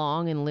get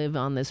along and live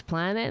on this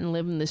planet and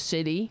live in the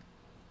city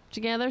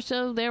together.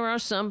 So there are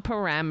some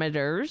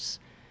parameters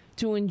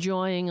to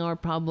enjoying our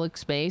public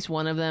space.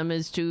 One of them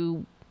is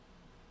to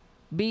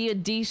be a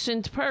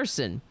decent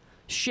person.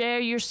 Share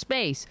your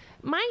space.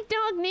 My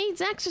dog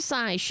needs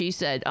exercise, she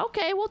said.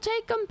 Okay, we'll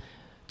take him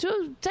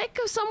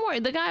somewhere.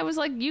 The guy was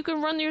like, you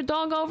can run your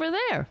dog over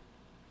there.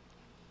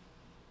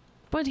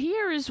 But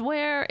here is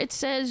where it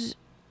says,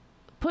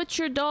 put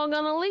your dog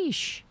on a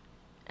leash.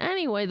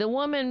 Anyway, the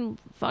woman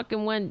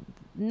fucking went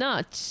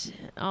nuts.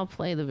 I'll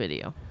play the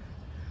video.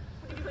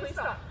 Please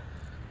stop.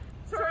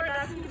 Sir, I'm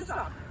asking you to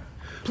stop.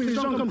 Please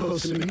don't come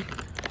close to me.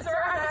 Sir,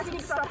 I'm asking you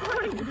to stop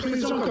recording.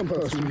 Please don't come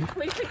close to me.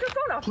 Please take your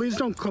phone off. Please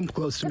don't come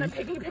close to me. And I'm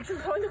taking a picture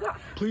and calling the cops.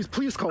 Please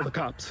call the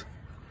cops.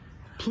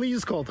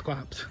 Please call the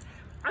cops.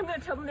 I'm going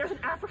to tell them there's an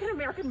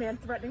African-American man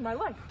threatening my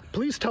life.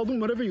 Please tell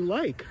them whatever you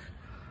like.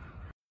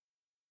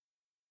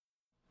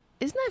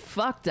 Isn't that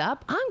fucked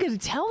up? I'm going to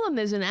tell them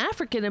there's an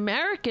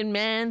African-American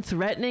man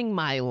threatening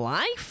my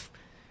life?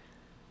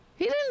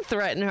 He didn't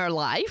threaten her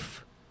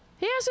life.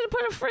 He asked her to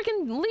put a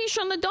freaking leash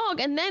on the dog,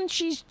 and then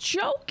she's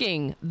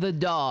choking the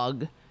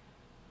dog.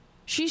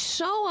 She's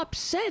so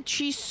upset.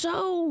 She's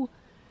so...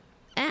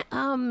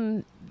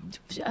 her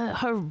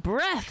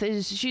breath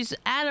is... She's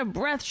out of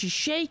breath. She's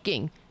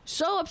shaking.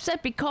 So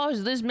upset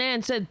because this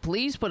man said,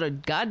 please put a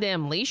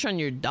goddamn leash on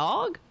your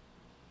dog?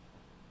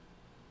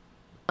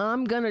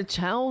 I'm gonna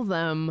tell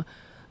them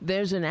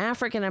there's an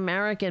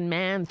African-American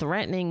man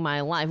threatening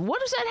my life.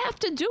 What does that have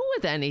to do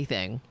with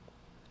anything?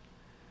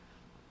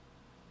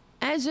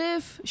 As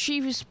if she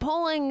was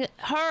pulling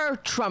her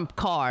trump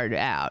card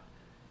out.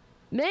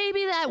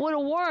 Maybe that would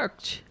have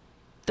worked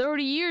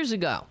 30 years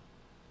ago.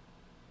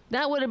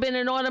 That would have been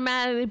an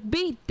automatic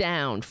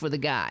beatdown for the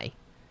guy.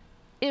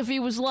 If he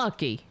was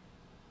lucky.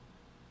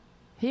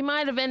 He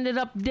might have ended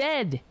up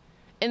dead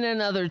in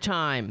another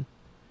time.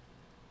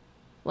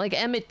 Like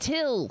Emmett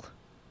Till,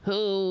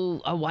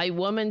 who a white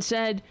woman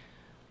said,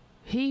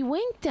 he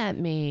winked at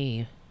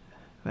me,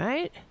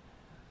 right?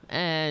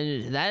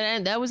 And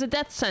that was a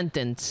death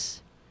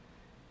sentence.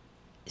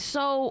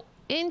 So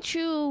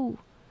into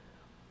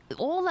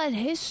all that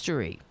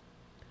history,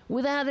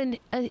 without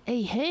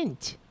a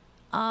hint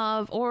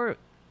of, or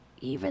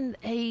even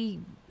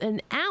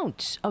an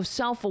ounce of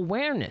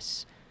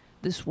self-awareness,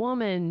 this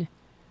woman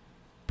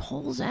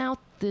pulls out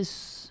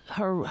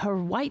her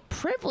white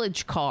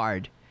privilege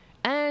card.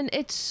 And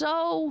it's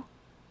so,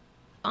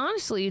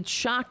 honestly, it's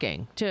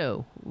shocking,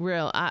 too.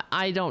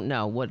 I don't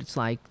know what it's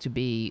like to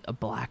be a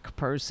black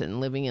person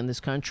living in this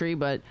country,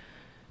 but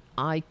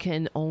I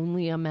can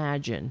only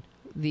imagine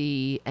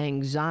the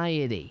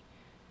anxiety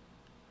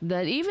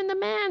that even the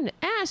man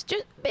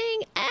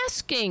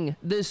asking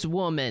this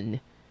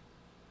woman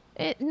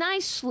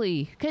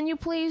nicely, can you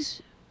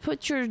please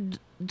put your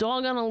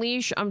dog on a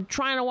leash? I'm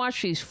trying to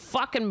watch these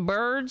fucking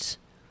birds.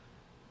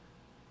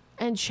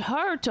 And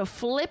her to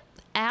flip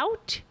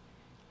out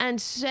and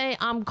say,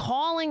 I'm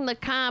calling the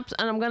cops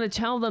and I'm going to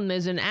tell them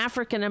there's an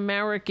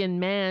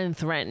African-American man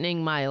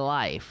threatening my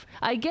life.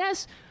 I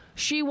guess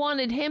she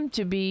wanted him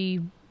to be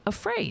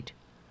afraid.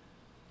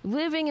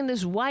 Living in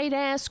this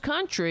white-ass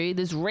country,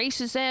 this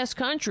racist-ass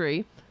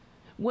country,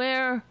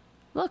 where,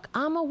 look,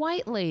 I'm a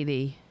white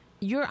lady.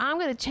 I'm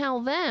going to tell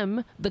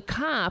them, the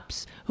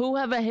cops, who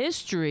have a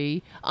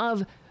history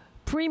of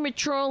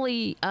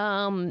prematurely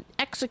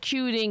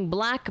executing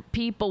black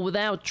people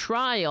without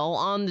trial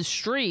on the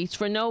streets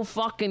for no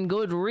fucking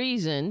good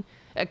reason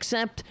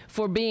except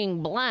for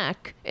being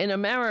black in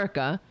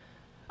America.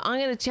 I'm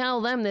going to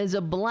tell them there's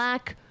a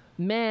black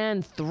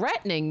man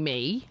threatening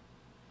me.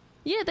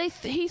 Yeah,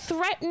 he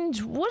threatened...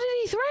 What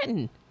did he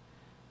threaten?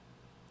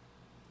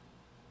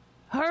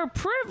 Her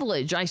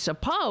privilege, I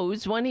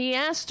suppose, when he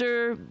asked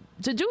her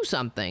to do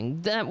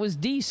something that was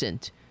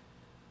decent.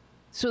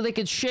 So they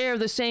could share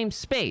the same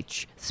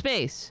space.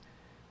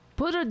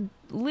 Put a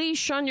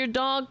leash on your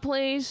dog,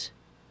 please.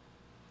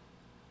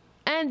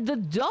 And the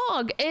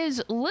dog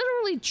is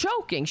literally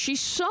choking.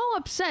 She's so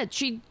upset.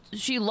 She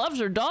loves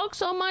her dog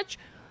so much.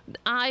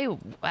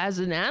 As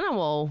an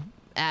animal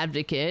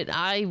advocate,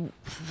 I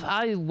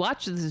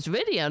watched this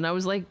video and I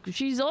was like,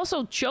 she's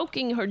also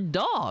choking her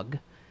dog.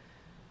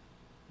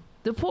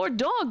 The poor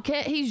dog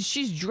can't.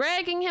 She's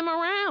dragging him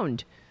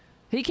around.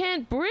 He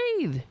can't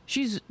breathe.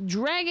 She's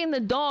dragging the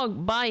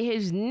dog by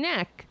his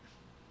neck.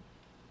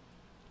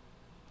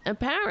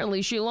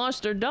 Apparently, she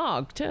lost her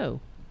dog too.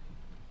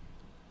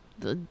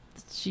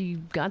 She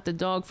got the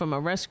dog from a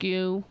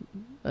rescue,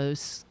 a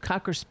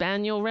Cocker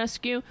Spaniel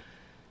rescue.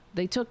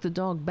 They took the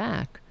dog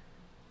back.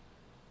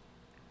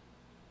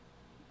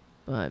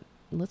 But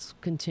let's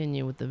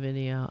continue with the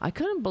video. I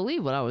couldn't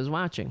believe what I was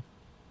watching.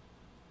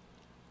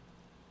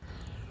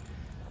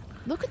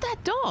 Look at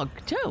that dog,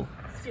 too.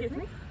 Excuse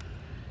me?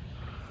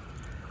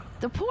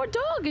 The poor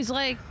dog is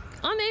like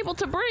unable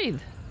to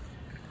breathe.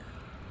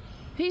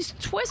 He's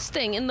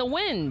twisting in the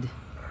wind.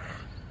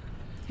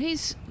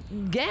 He's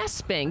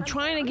gasping,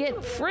 trying to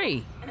get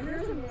free.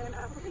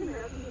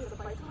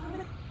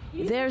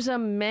 There's a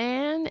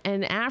man,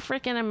 an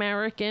African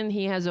American.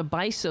 He has a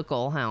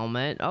bicycle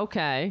helmet.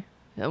 Okay.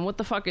 And what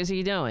the fuck is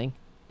he doing?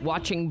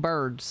 Watching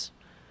birds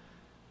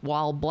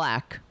while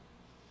black.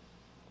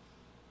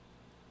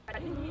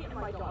 Me and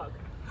my dog.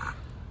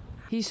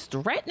 He's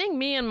threatening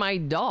me and my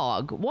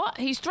dog. What?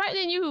 He's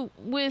threatening you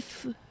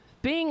with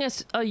being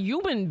a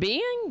human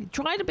being?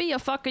 Try to be a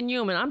fucking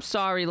human. I'm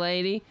sorry,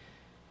 lady.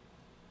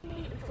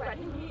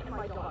 Threatening me and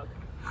my dog.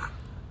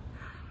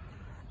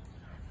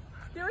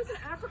 There is an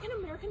African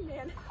American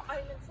man. I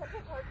am in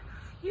Central Park.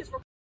 He is.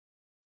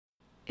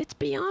 It's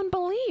beyond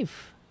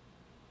belief.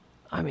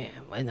 I mean,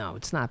 no,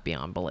 it's not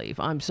beyond belief.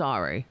 I'm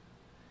sorry.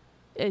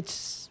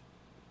 It's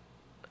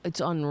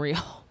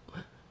unreal.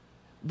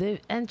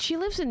 And she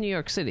lives in New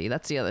York City.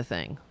 That's the other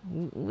thing.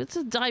 It's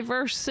a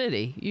diverse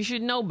city. You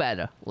should know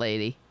better,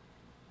 lady.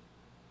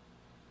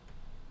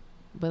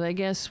 But I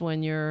guess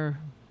when you're,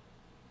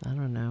 I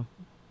don't know,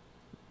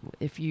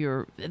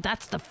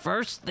 that's the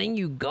first thing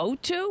you go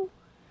to?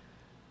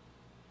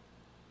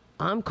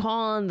 I'm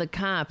calling the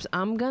cops.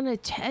 I'm going to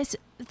test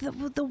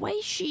the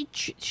way she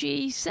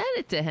said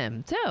it to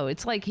him, too.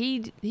 It's like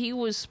he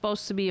was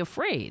supposed to be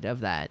afraid of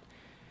that.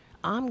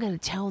 I'm going to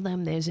tell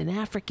them there's an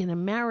African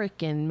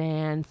American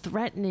man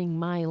threatening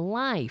my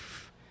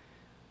life.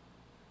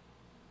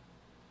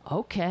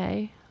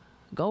 Okay.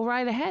 Go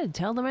right ahead.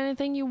 Tell them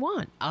anything you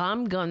want.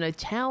 I'm going to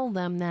tell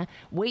them that.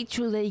 Wait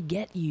till they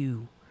get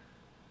you.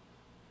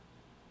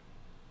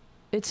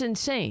 It's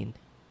insane.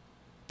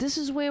 This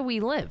is where we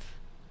live.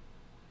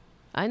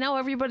 I know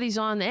everybody's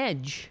on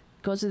edge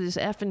because of this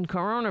effing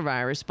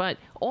coronavirus, but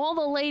all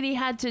the lady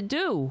had to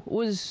do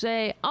was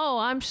say, oh,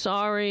 I'm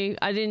sorry,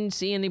 I didn't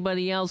see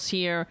anybody else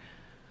here.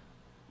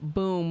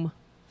 Boom.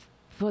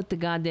 Put the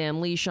goddamn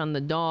leash on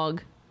the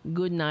dog.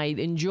 Good night.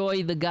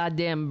 Enjoy the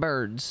goddamn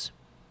birds.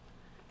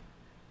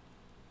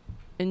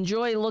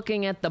 Enjoy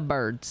looking at the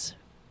birds.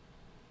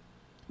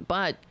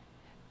 But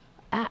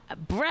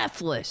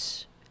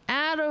breathless.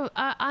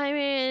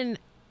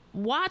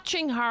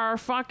 Watching her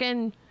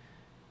fucking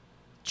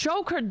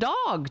choke her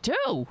dog,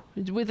 too,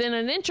 within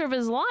an inch of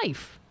his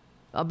life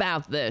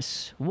about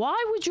this.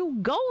 Why would you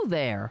go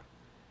there?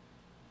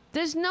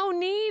 There's no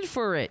need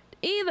for it,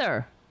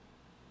 either.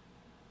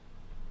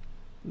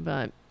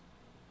 But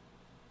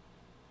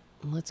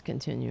let's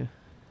continue.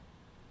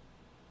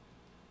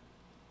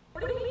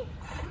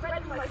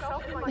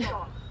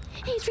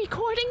 He's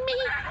recording me?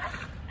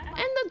 And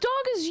the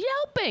dog is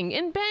yelping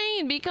in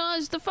pain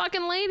because the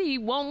fucking lady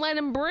won't let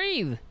him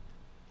breathe.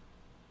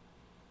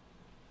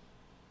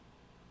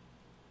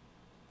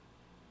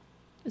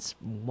 It's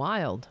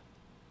wild.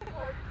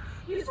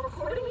 He's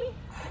recording me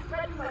and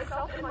threatening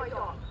myself and my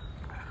dog.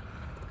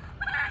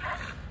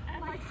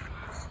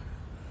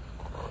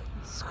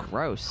 It's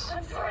gross.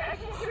 I'm sorry, I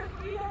can't hear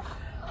you.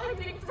 I'm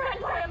being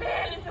threatened by a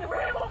man in the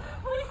ramble.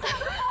 Please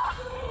stop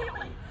talking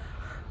immediately.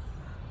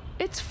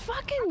 It's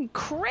fucking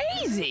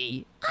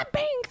crazy. I'm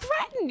being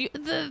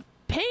threatened. The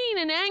pain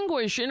and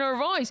anguish in her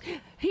voice.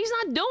 He's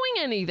not doing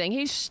anything.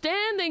 He's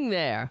standing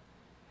there.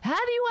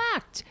 How do you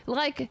act?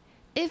 Like,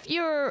 if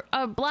you're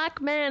a black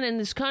man in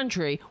this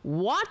country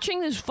watching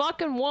this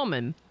fucking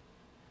woman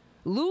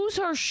lose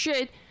her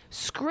shit,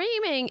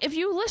 screaming, if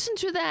you listen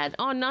to that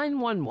on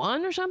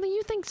 911 or something,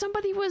 you think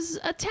somebody was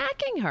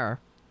attacking her.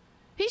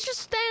 He's just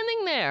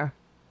standing there.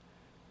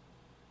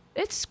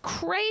 It's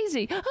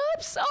crazy.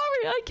 I'm sorry,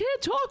 I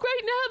can't talk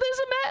right now. There's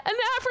an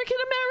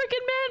African-American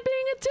man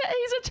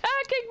he's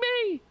attacking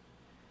me.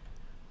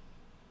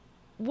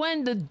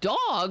 When the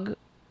dog,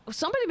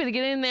 somebody better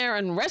get in there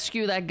and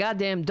rescue that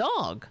goddamn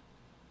dog.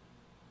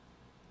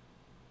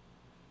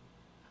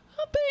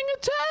 I'm being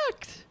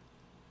attacked.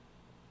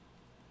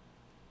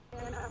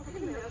 An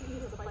African-American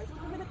uses a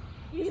bicycle.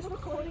 He's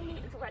recording me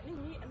and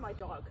threatening me and my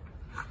dog.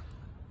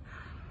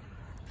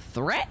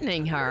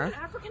 Threatening her? An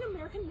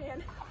African-American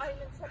man. I'm in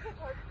Central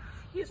Park.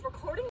 He is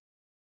recording.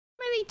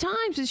 How many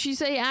times did she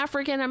say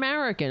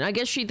African-American? I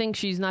guess she thinks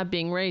she's not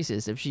being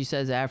racist if she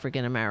says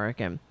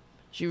African-American.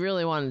 She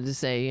really wanted to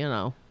say,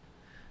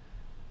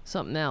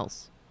 something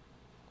else.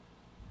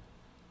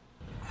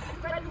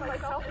 Threatening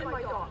myself and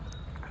my dog.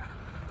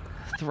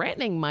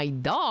 threatening my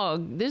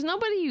dog. There's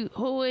nobody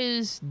who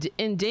is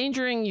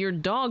endangering your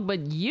dog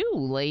but you,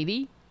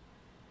 lady.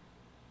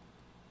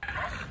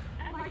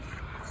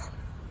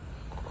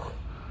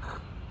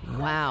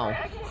 Wow.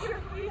 I can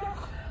hear you.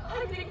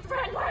 I'm being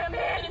threatened by a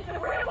man in the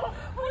ramble.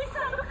 Please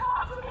send the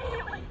cops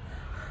immediately.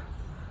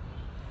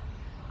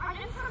 I'm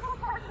in Central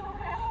Park in the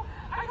ramble.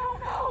 I don't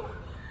know.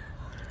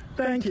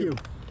 Thank you.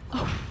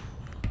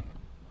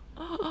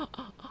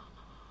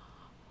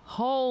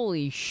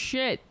 Holy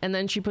shit. And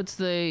then she puts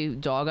the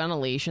dog on a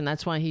leash, and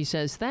that's why he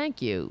says thank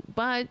you.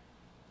 But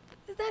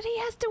that he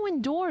has to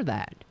endure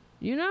that,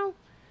 you know?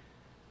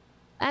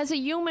 As a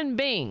human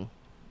being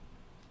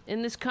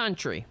in this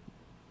country.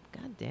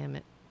 God damn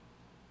it.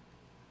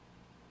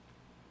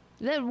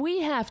 That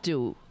we have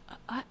to.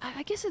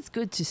 I guess it's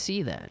good to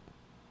see that,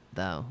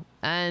 though.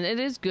 And it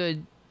is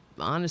good,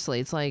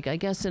 honestly. It's like, I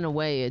guess in a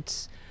way,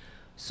 it's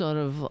sort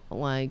of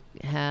like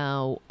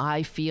how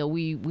I feel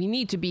we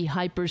need to be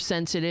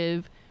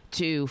hypersensitive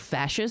to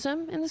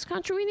fascism in this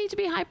country. We need to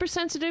be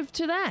hypersensitive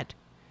to that.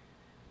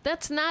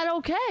 That's not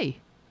okay.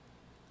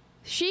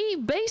 She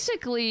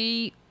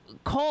basically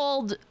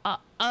called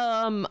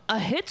a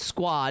hit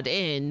squad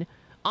in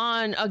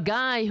on a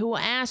guy who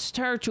asked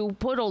her to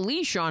put a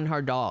leash on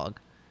her dog.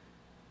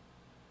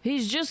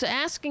 He's just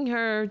asking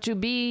her to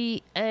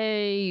be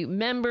a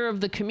member of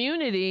the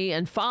community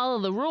and follow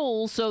the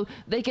rules so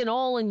they can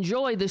all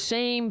enjoy the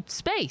same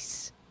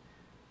space.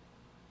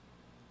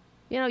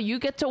 You know, you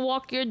get to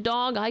walk your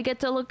dog. I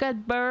get to look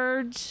at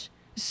birds.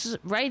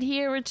 Right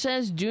here it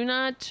says, do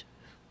not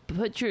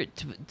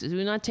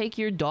take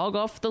your dog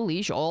off the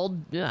leash.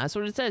 That's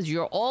what it says.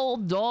 You're all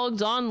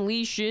dogs on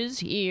leashes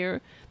here.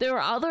 There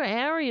are other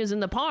areas in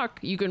the park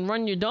you can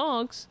run your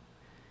dogs.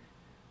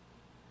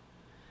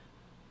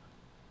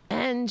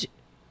 And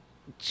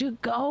to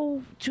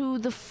go to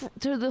the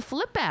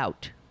flip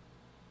out,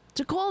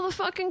 to call the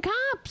fucking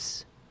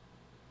cops.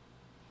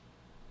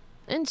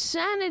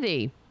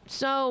 Insanity.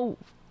 So,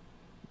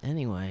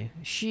 anyway,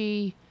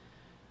 she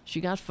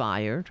got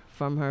fired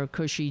from her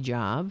cushy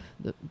job.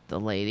 The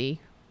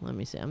lady. Let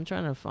me see. I'm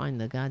trying to find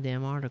the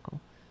goddamn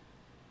article.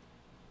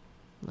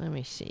 Let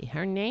me see.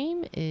 Her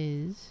name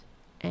is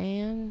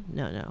Anne.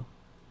 No.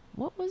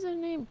 What was her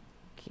name?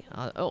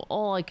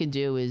 All I could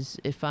do is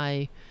if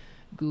I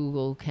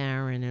Google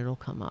Karen, it'll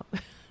come up.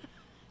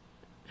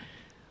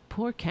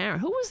 Poor Karen.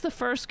 Who was the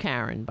first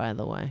Karen, by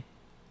the way?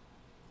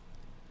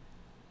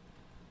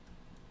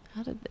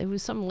 It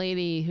was some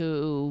lady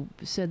who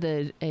said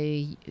that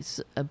a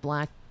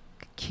black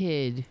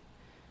kid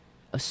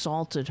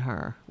assaulted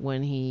her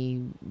when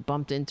he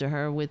bumped into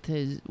her with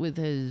his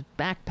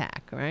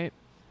backpack, right?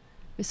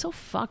 It's so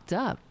fucked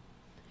up.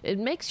 It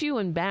makes you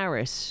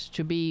embarrassed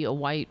to be a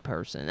white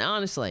person.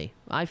 Honestly,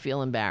 I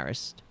feel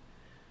embarrassed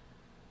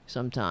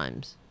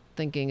sometimes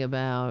thinking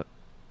about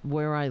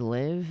where I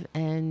live,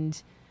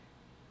 and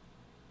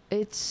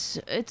it's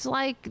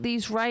like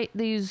these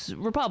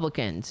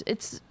Republicans.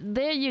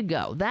 There you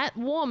go. That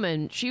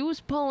woman, she was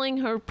pulling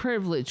her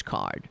privilege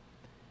card.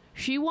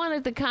 She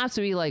wanted the cops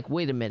to be like,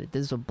 wait a minute,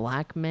 there's a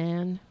black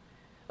man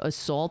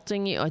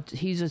assaulting you.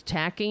 He's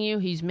attacking you.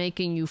 He's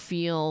making you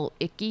feel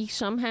icky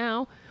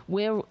somehow.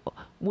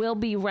 We'll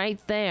be right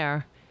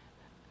there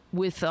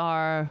with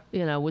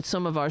with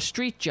some of our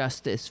street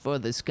justice for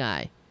this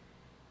guy.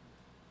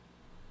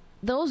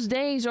 Those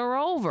days are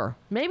over.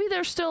 Maybe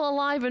they're still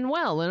alive and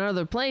well in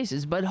other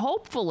places, but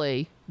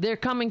hopefully they're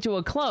coming to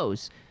a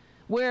close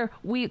where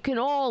we can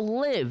all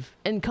live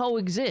and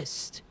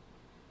coexist.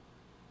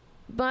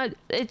 But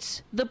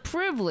it's the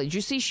privilege.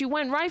 You see, she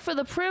went right for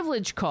the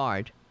privilege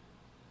card.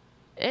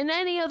 In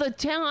any other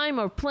time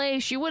or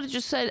place, she would have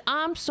just said,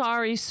 I'm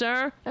sorry,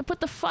 sir, and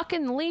put the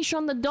fucking leash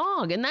on the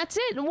dog, and that's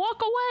it, and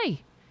walk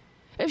away.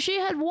 If she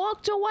had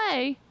walked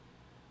away,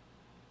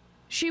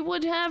 she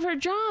would have her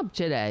job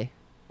today.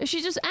 If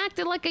she just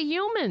acted like a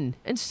human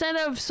instead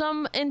of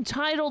some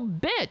entitled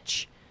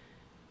bitch.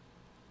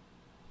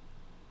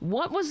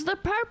 What was the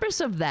purpose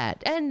of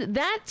that? And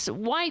that's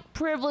white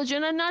privilege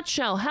in a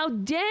nutshell. How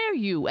dare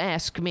you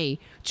ask me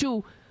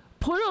to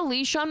put a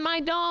leash on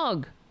my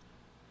dog?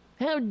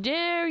 How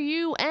dare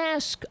you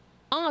ask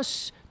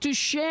us to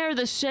share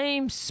the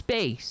same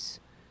space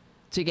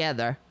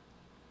together?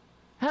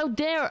 How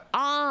dare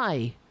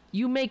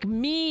you make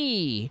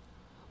me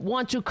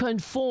want to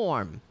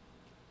conform?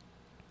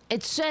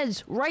 It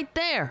says right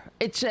there,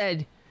 it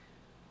said,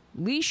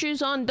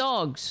 leashes on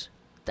dogs.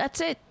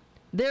 That's it.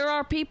 There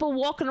are people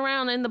walking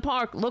around in the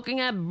park looking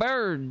at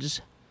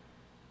birds.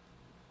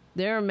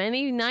 There are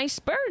many nice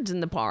birds in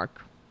the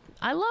park.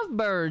 I love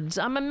birds.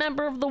 I'm a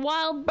member of the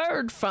Wild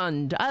Bird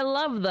Fund. I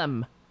love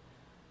them.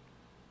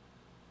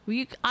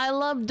 I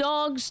love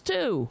dogs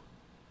too.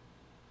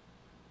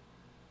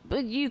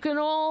 But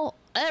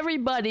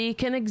everybody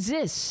can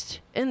exist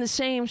in the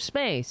same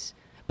space.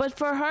 But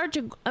for her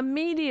to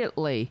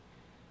immediately,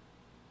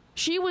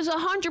 she was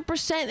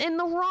 100% in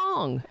the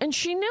wrong, and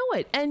she knew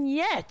it, and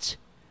yet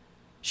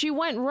she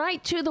went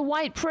right to the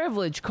white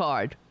privilege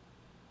card.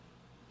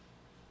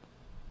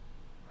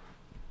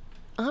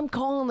 I'm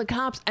calling the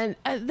cops. And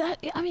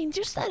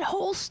just that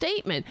whole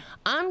statement.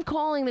 I'm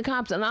calling the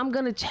cops and I'm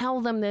going to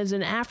tell them there's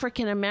an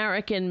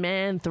African-American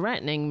man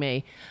threatening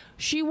me.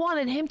 She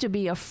wanted him to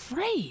be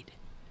afraid.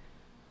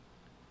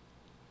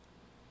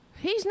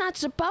 He's not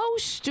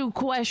supposed to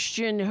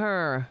question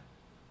her.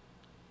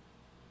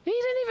 He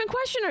didn't even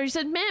question her. He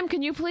said, ma'am,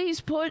 can you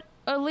please put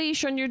a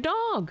leash on your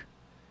dog?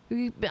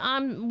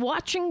 I'm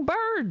watching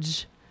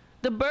birds.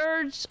 The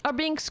birds are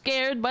being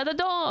scared by the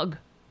dog.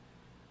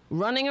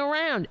 Running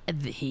around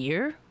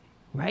here,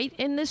 right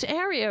in this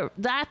area.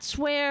 That's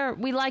where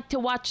we like to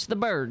watch the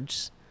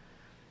birds.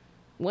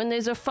 When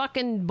there's a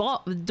fucking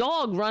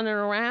dog running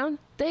around,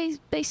 they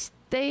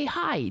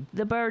hide.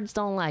 The birds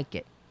don't like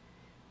it.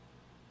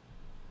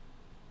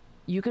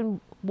 You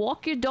can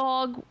walk your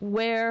dog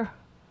where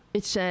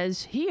it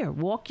says, here,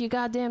 walk your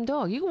goddamn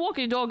dog. You can walk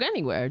your dog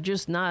anywhere,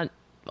 just not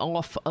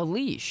off a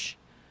leash.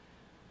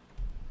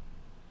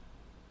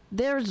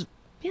 There's,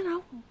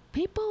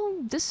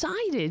 people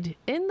decided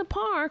in the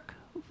park,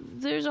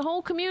 there's a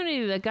whole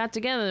community that got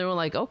together. They were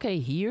like, okay,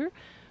 here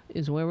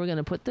is where we're going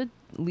to put the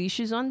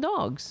leashes on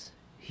dogs.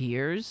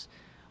 Here's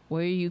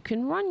where you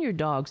can run your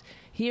dogs.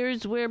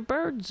 Here's where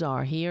birds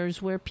are.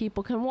 Here's where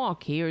people can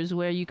walk. Here's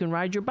where you can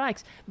ride your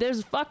bikes.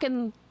 There's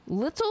fucking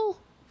little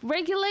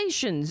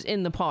regulations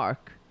in the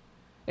park.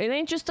 It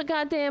ain't just a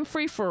goddamn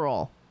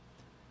free-for-all.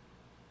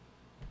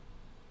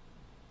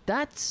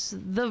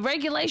 The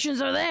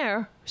regulations are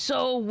there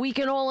so we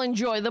can all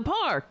enjoy the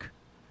park.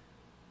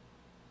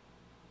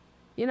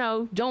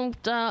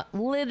 Don't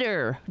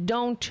litter.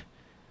 Don't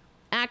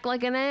act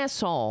like an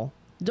asshole.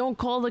 Don't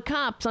call the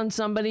cops on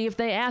somebody if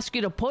they ask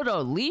you to put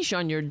a leash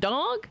on your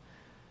dog.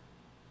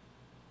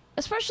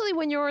 Especially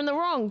when you're in the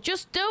wrong.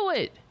 Just do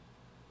it.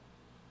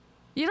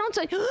 You don't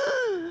say,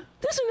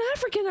 there's an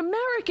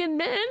African-American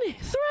man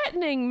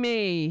threatening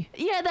me.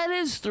 Yeah, that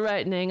is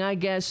threatening, I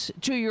guess,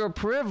 to your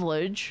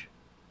privilege,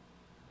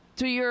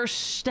 to your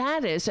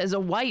status as a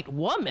white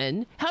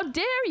woman. How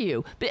dare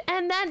you?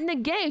 And that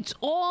negates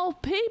all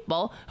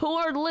people who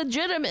are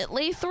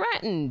legitimately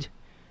threatened.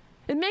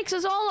 It makes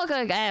us all look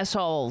like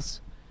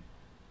assholes.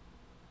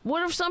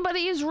 What if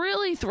somebody is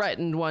really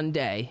threatened one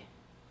day?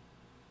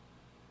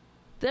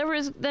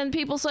 Then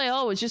people say,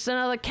 oh, it's just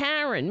another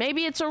Karen.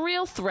 Maybe it's a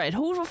real threat.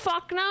 Who the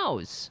fuck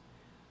knows?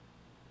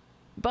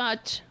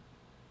 But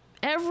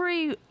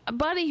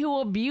everybody who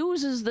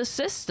abuses the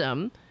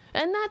system,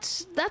 and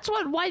that's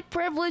what white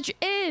privilege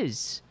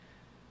is.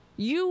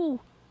 You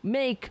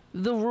make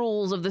the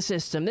rules of the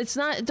system. It's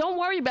not, don't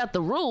worry about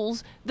the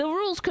rules. The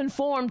rules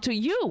conform to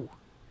you.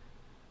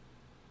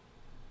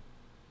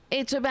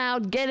 It's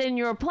about get in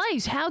your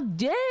place. How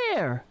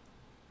dare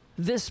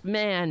this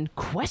man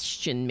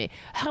question me?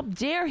 How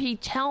dare he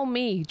tell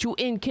me to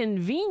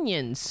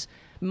inconvenience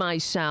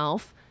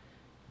myself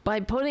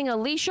by putting a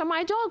leash on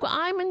my dog?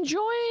 I'm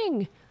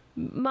enjoying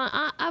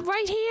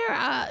right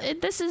here.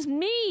 This is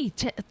me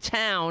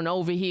town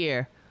over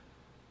here.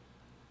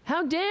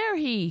 How dare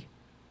he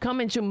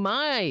come into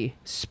my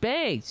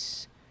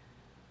space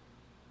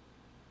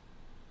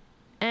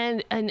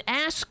and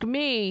ask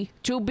me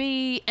to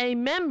be a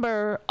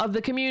member of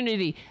the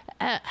community?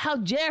 How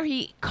dare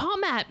he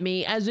come at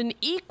me as an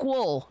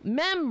equal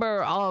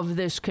member of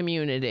this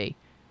community?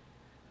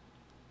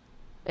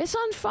 It's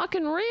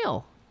unfucking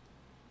real.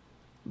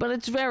 But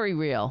it's very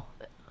real.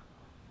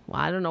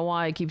 Well, I don't know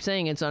why I keep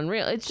saying it's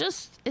unreal. It's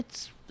just,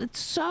 it's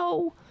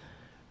so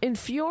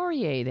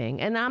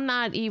infuriating. And I'm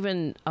not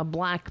even a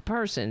black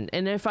person.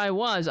 And if I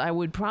was, I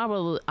would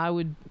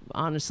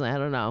honestly, I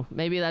don't know.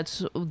 Maybe that's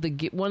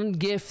the one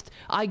gift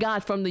I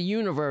got from the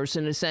universe,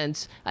 in a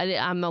sense.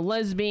 I'm a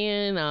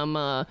lesbian. I'm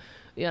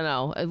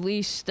at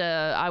least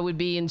I would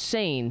be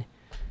insane.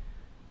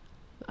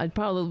 I'd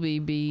probably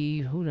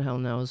be, who the hell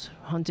knows,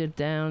 hunted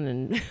down,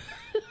 and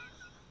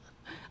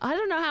I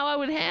don't know how I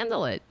would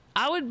handle it.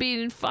 I would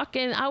be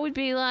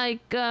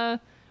like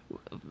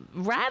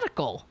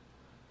radical.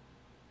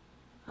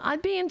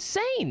 I'd be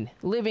insane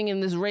living in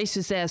this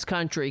racist ass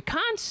country.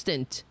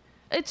 Constant.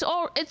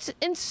 It's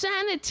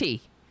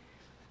insanity.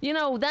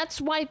 That's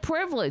white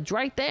privilege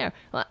right there.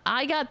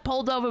 I got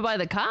pulled over by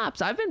the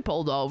cops. I've been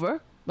pulled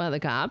over by the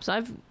cops.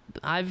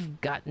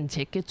 I've gotten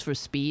tickets for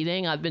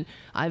speeding.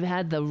 I've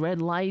had the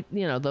red light,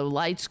 the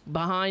lights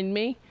behind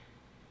me.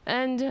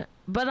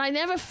 But I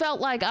never felt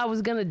like I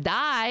was going to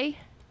die.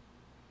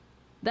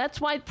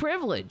 That's white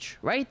privilege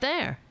right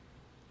there.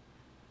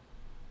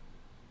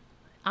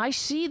 I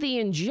see the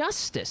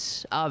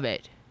injustice of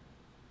it.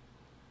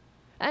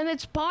 And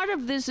it's part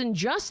of this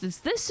injustice.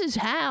 This is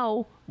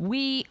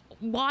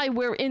why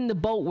we're in the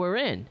boat we're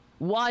in.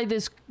 Why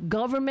this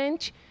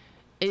government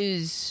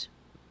has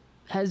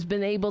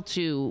been able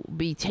to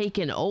be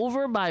taken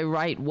over by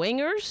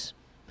right-wingers.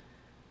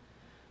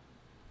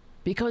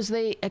 Because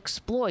they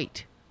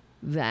exploit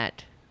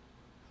that.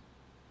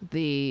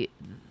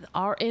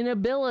 Our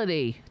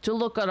inability to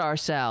look at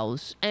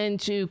ourselves and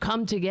to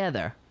come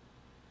together.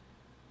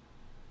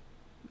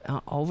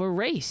 Over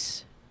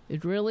race.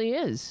 It really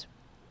is.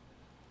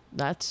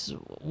 That's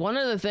one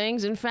of the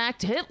things. In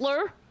fact,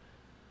 Hitler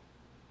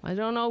I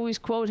don't always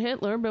quote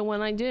Hitler, but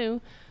when I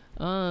do,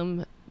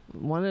 one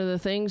of the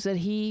things that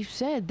he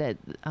said that,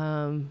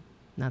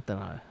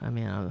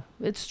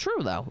 it's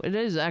true though. It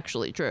is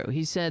actually true.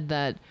 He said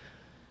that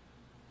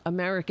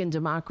American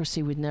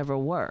democracy would never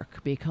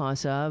work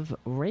because of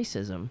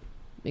racism,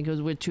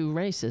 because we're too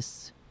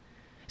racist.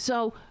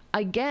 So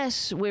I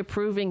guess we're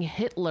proving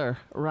Hitler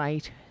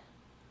right.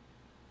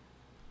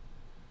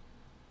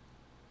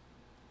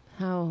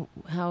 How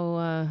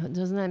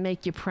doesn't that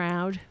make you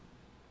proud?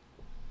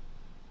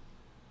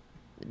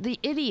 The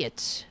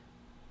idiots.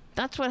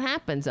 That's what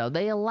happens, though.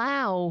 They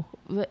allow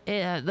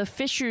the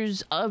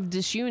fissures of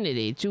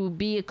disunity to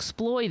be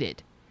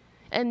exploited.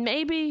 And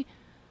maybe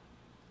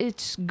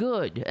it's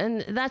good.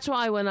 And that's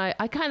why when I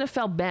kind of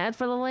felt bad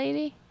for the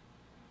lady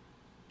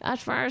at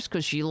first,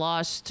 because she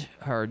lost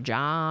her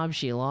job,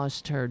 she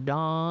lost her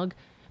dog,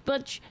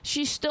 but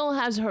she still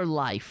has her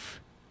life.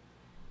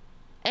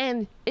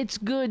 And it's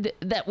good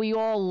that we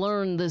all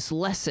learn this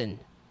lesson.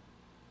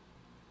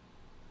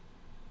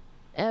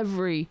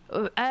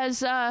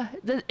 It's a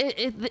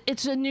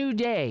new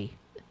day.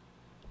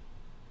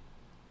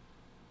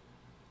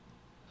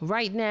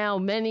 Right now,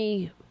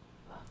 I'm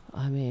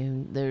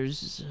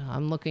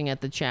looking at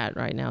the chat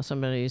right now.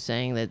 Somebody is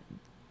saying that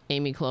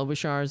Amy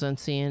Klobuchar is on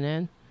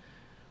CNN.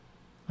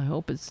 I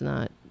hope it's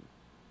not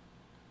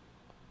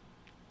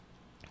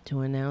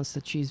to announce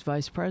that she's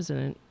vice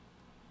president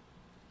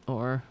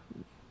or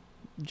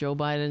Joe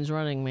Biden's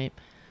running mate.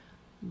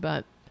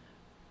 But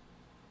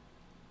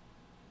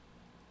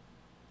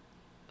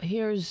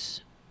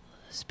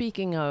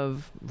speaking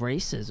of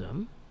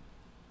racism,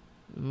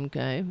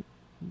 okay,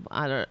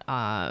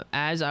 I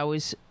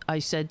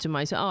said to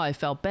myself, I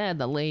felt bad.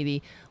 The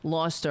lady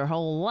lost her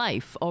whole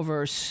life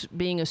over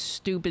being a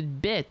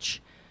stupid bitch.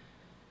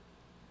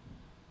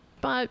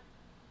 But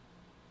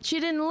she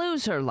didn't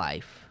lose her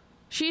life.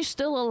 She's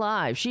still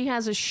alive. She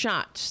has a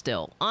shot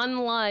still.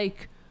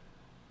 Unlike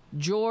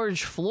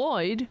George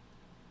Floyd,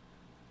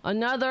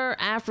 another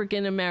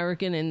African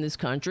American in this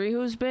country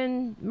who's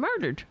been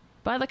murdered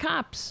by the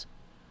cops.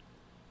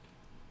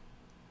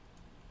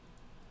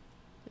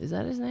 Is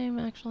that his name,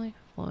 actually?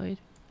 Floyd?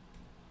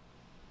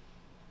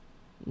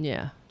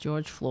 Yeah,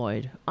 George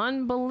Floyd.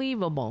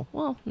 Unbelievable.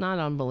 Well, not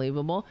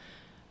unbelievable.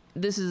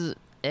 This is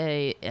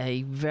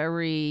a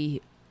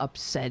very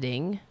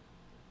upsetting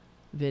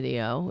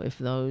video. If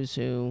those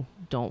who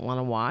don't want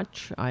to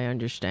watch, I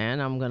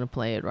understand. I'm going to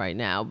play it right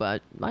now,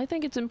 but I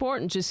think it's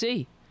important to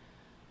see.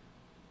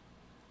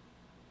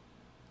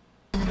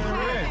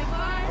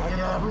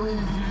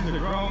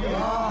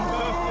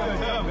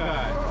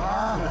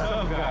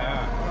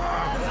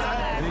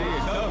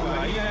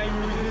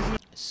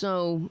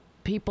 So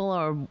people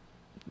are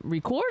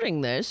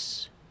recording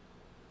this,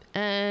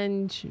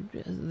 and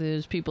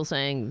there's people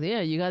saying,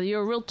 yeah,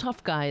 you're a real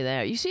tough guy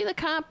there. You see the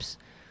cops?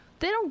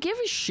 They don't give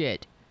a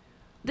shit.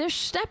 They're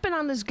stepping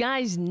on this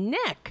guy's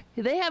neck.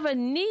 They have a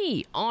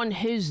knee on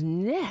his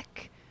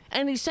neck.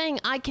 And he's saying,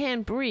 I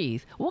can't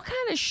breathe. What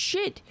kind of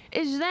shit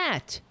is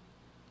that?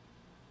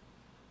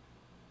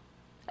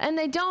 And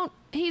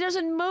he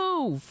doesn't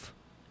move.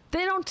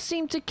 They don't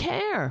seem to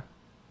care.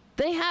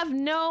 They have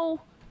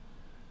no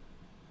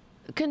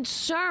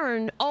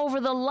concern over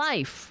the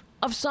life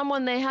of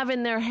someone they have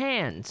in their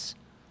hands.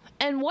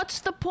 And what's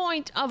the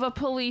point of a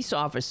police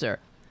officer?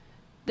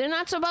 They're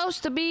not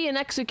supposed to be an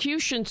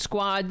execution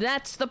squad.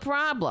 That's the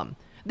problem.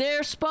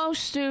 They're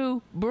supposed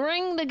to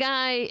bring the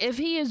guy, if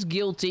he is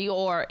guilty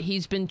or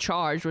he's been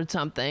charged with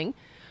something,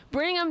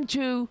 bring him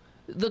to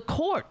the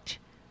court.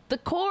 The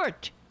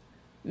court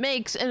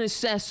makes an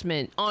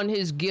assessment on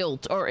his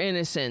guilt or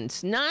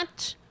innocence,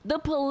 not the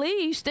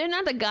police. They're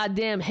not a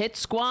goddamn hit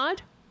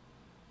squad.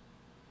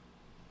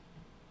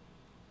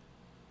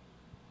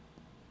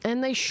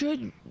 And they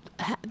should,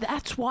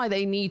 that's why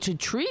they need to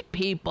treat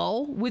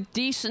people with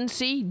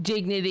decency,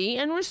 dignity,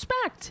 and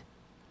respect.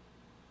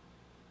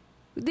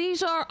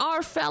 These are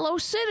our fellow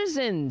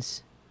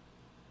citizens.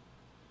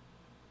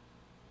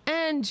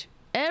 And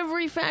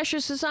every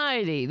fascist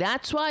society,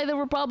 that's why the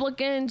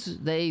Republicans,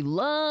 they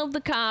love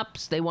the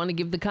cops. They want to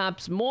give the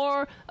cops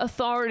more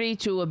authority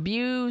to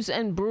abuse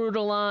and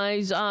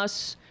brutalize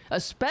us,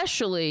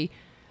 especially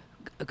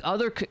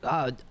other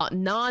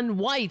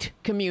non-white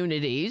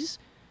communities.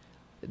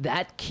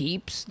 That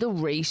keeps the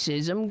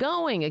racism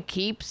going. It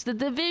keeps the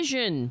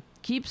division.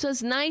 Keeps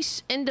us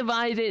nice and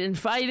divided and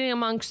fighting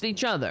amongst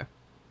each other.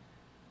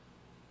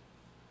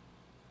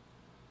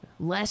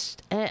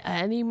 Lest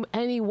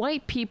any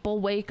white people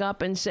wake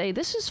up and say,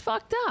 this is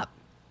fucked up.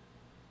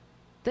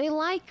 They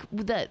like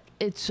that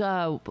it's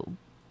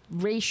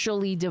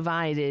racially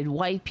divided,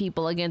 white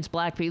people against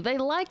black people. They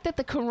like that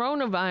the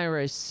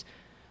coronavirus,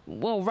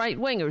 well,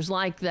 right-wingers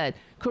like that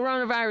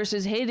coronavirus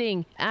is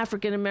hitting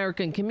African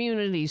American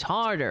communities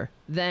harder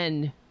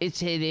than it's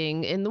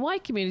hitting in the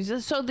white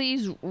communities. So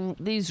these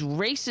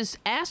racist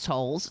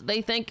assholes,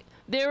 they think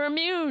they're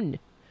immune.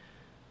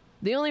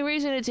 The only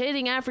reason it's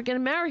hitting African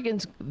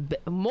Americans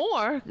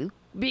more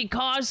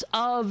because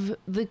of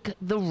the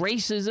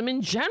racism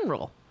in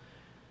general,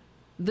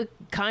 the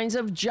kinds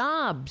of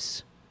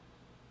jobs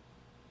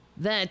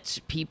that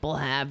people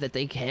have that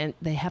they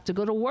have to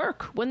go to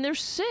work when they're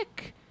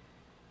sick.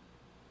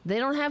 They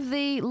don't have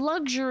the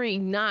luxury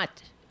they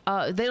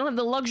don't have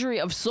the luxury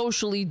of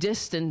socially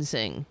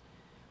distancing.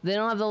 They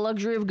don't have the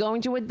luxury of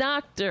going to a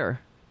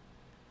doctor.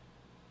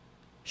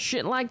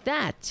 Shit like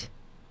that.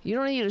 You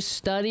don't need to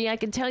study, I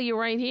can tell you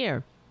right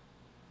here.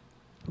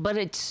 But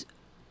it's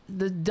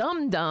the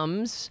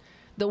dum-dums,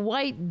 the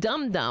white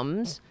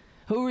dum-dums,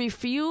 who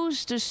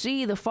refuse to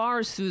see the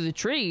forest through the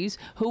trees,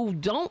 who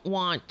don't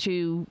want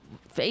to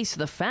face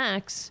the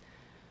facts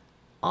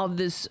of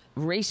this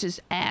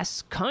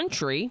racist-ass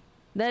country,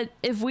 that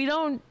if we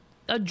don't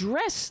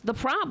address the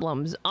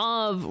problems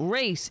of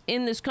race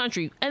in this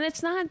country, and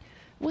it's not,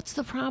 what's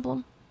the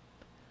problem?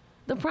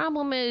 The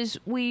problem is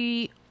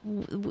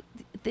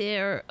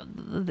there,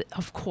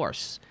 of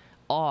course,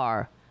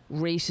 are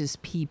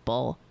racist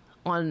people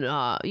on,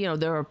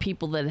 there are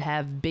people that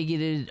have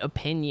bigoted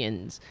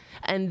opinions.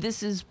 And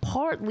this is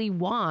partly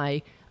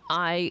why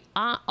I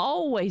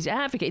always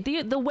advocate.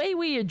 The way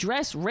we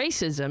address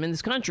racism in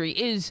this country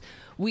is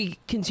we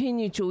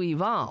continue to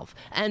evolve.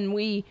 And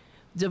we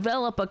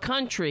develop a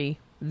country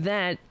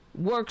that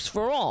works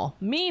for all.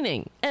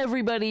 Meaning,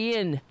 everybody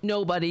in,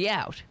 nobody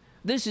out.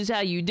 This is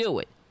how you do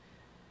it.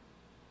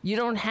 You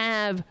don't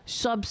have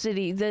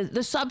subsidy.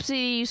 The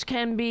subsidies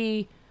can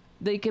be...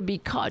 They could be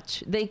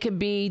cut. They could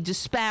be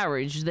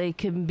disparaged. They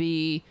can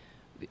be,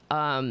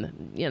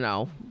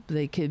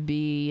 they could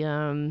be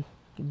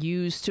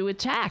used to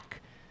attack.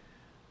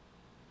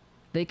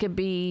 They could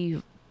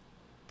be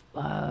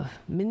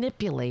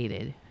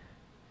manipulated,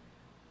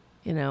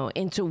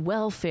 into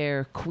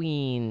welfare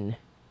queen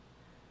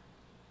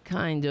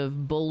kind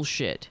of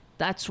bullshit.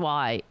 That's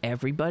why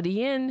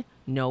everybody in,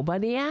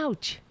 nobody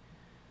out.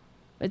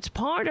 It's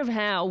part of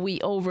how we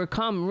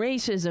overcome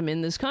racism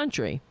in this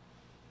country.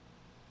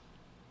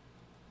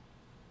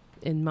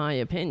 In my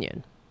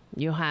opinion,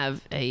 you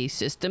have a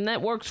system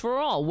that works for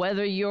all,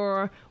 whether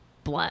you're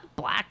black,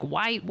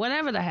 white,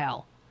 whatever the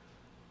hell.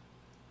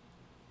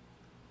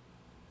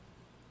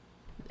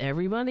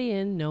 Everybody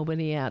in,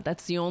 nobody out.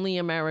 That's the only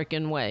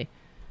American way.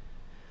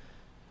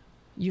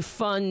 You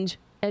fund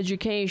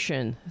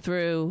education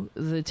through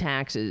the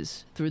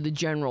taxes, through the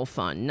general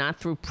fund, not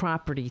through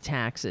property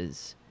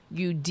taxes.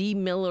 You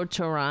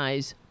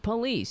demilitarize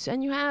police,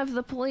 and you have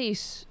the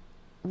police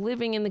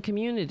living in the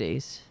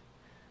communities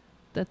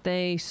that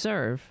they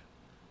serve.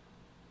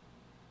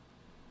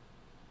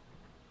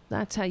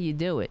 That's how you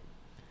do it.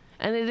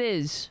 And it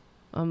is.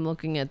 I'm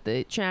looking at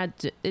the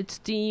chat. It's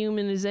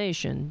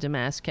dehumanization.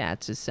 Damask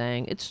Katz is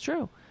saying it's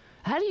true.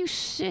 How do you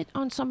sit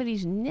on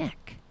somebody's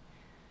neck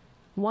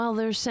while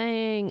they're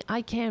saying,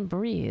 I can't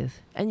breathe,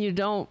 and you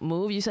don't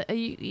move? You say,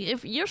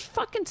 if you're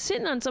fucking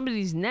sitting on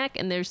somebody's neck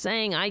and they're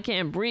saying, I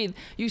can't breathe,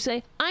 you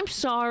say, I'm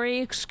sorry,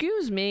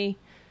 excuse me,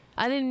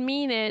 I didn't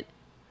mean it.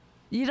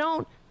 You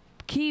don't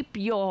keep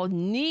your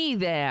knee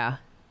there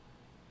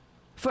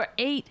for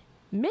 8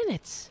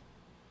 minutes.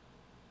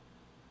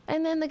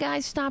 And then the guy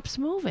stops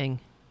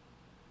moving.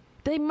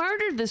 They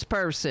murdered this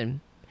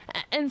person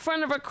in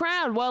front of a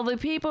crowd while the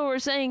people were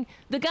saying,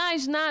 the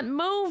guy's not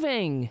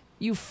moving,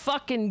 you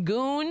fucking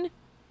goon.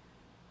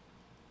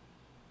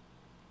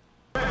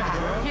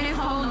 Can't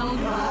hold no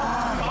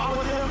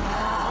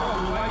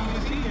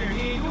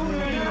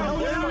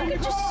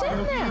just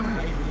sitting there.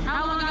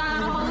 How long I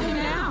gotta hold him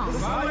down?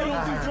 I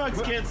don't do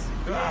drugs, kids.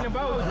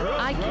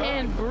 I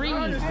can't breathe.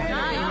 Nah, you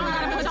don't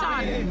gotta put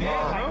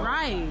on.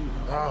 Right.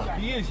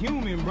 He is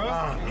human, bro.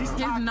 His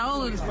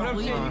nose is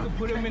bleeding. You can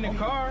put him in the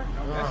car.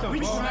 That's a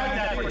bum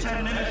ass shit.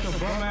 That's a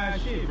bum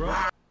ass shit, bro.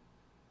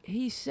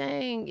 He's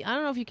saying, I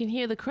don't know if you can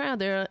hear the crowd.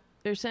 They're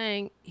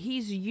saying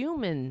he's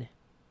human.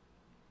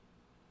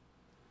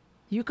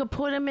 You could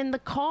put him in the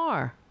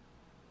car.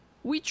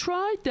 We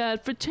tried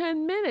that for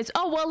 10 minutes.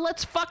 Oh, well,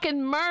 let's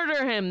fucking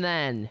murder him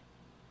then.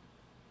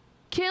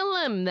 Kill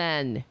him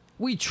then.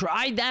 We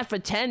tried that for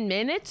 10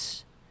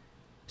 minutes?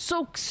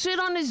 So sit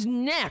on his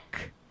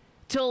neck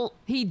till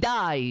he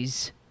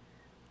dies.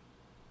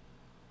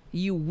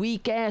 You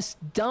weak-ass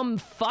dumb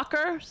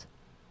fuckers.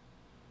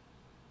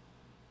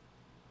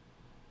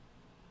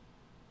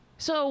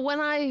 So when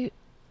I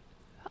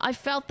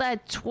felt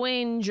that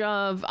twinge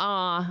of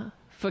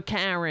for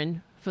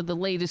Karen, for the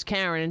latest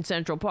Karen in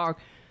Central Park,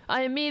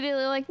 I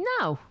immediately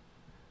no.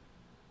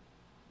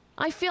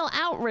 I feel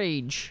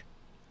outrage.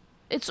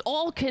 It's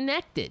all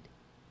connected.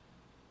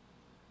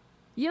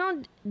 You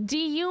don't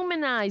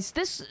dehumanize.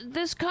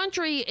 This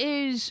country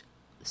is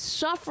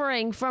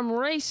suffering from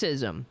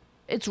racism.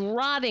 It's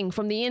rotting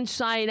from the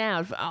inside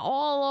out,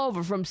 all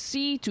over, from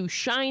sea to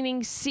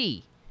shining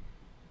sea.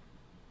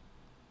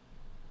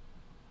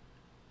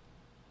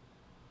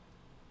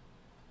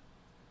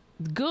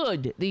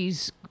 Good.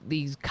 These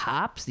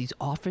cops, these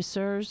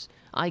officers,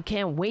 I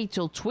can't wait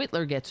till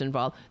Twitler gets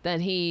involved.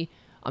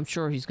 I'm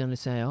sure he's going to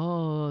say,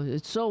 oh,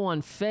 it's so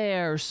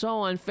unfair,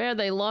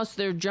 they lost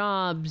their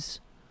jobs.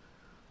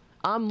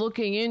 I'm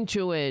looking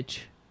into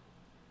it.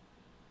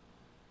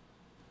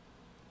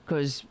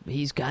 Because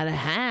he's got to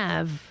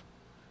have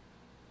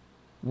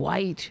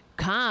white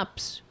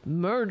cops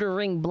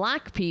murdering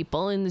black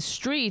people in the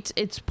streets.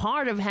 It's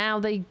part of how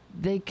they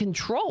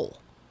control.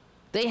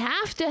 They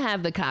have to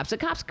have the cops.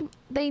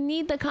 They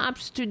need the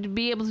cops to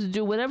be able to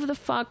do whatever the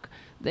fuck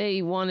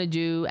they want to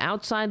do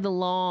outside the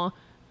law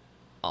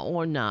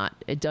or not.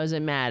 It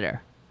doesn't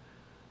matter.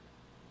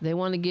 They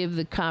want to give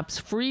the cops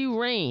free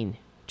rein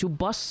to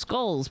bust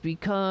skulls,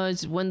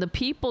 because when the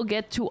people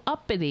get too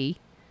uppity,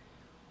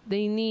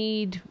 they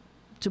need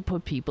to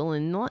put people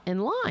in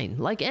line,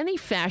 like any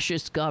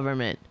fascist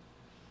government.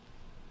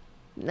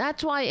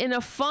 That's why in a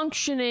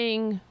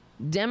functioning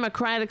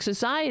democratic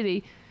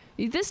society,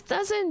 this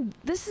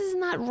is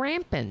not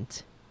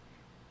rampant.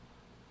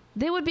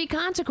 There would be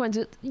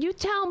consequences. You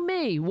tell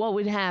me what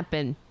would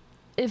happen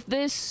if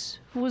this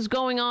was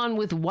going on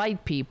with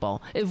white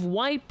people. If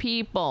white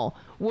people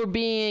were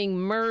being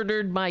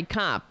murdered by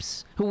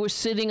cops who were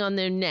sitting on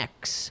their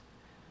necks.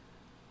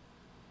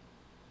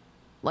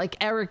 Like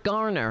Eric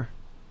Garner.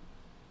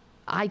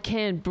 I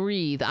can't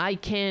breathe. I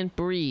can't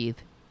breathe.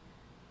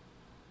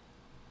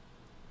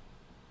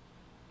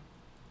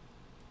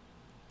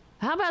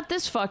 How about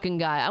this fucking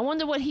guy? I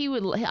wonder what he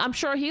would... I'm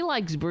sure he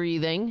likes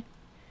breathing.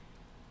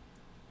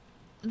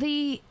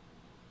 The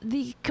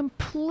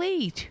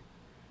complete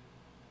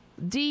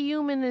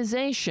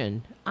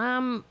dehumanization.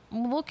 I'm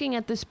looking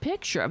at this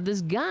picture of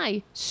this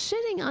guy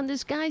sitting on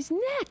this guy's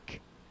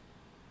neck.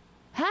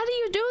 How do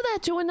you do that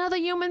to another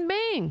human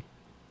being?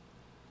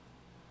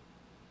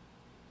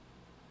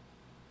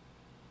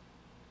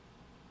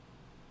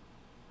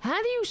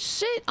 How do you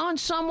sit on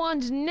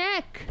someone's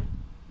neck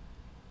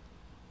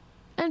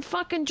and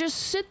fucking just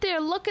sit there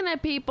looking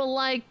at people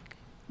like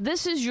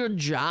this is your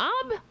job?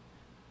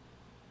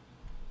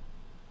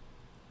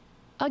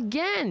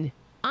 Again,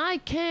 I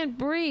can't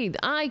breathe.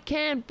 I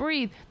can't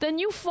breathe. Then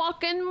you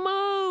fucking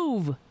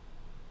move.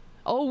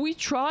 Oh, we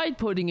tried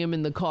putting him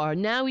in the car.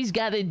 Now he's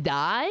got to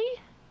die?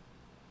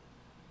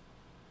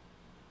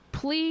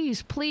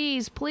 Please,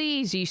 please,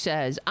 please, he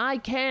says. I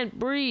can't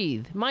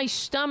breathe. My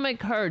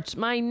stomach hurts.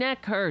 My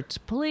neck hurts.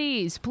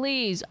 Please,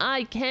 please,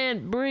 I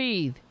can't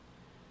breathe.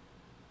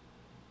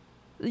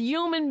 The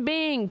human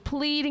being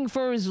pleading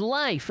for his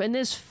life, and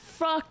this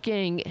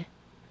fucking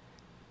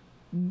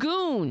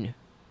goon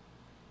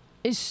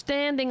is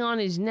standing on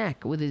his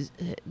neck with his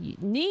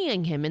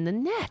kneeing him in the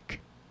neck.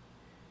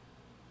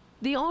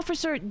 The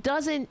officer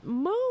doesn't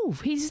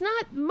move. He's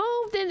not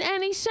moved in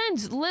any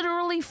sense.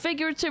 Literally,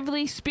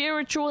 figuratively,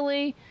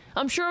 spiritually.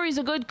 I'm sure he's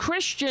a good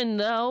Christian,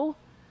 though.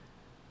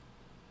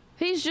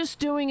 He's just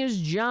doing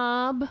his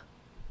job.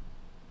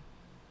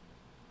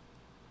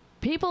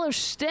 People are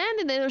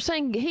standing there. They're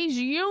saying, he's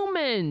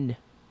human.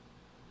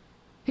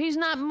 He's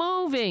not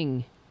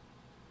moving.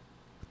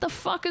 What the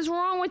fuck is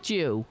wrong with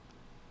you?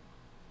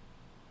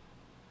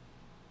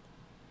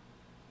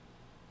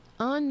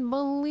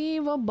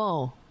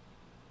 Unbelievable.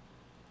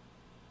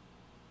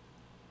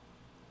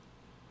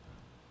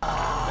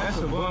 That's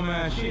some bum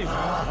ass shit,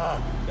 bro.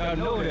 Y'all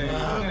know that. You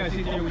don't gotta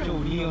sit there with your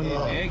knee on his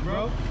neck,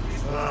 bro.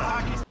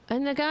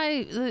 And the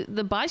guy,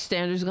 the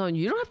bystander's going,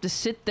 you don't have to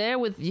sit there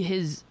with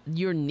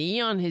your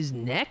knee on his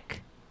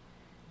neck.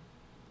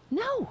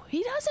 No,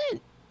 he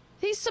doesn't.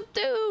 He's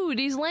subdued.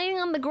 He's laying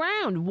on the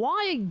ground.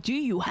 Why do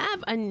you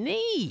have a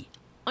knee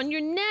on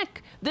your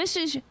neck? This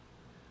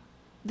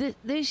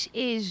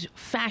is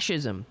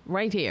fascism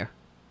right here.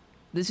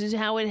 This is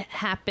how it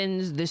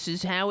happens. This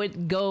is how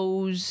it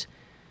goes.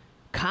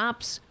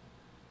 Cops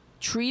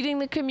treating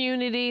the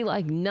community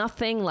like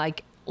nothing,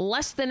 like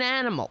less than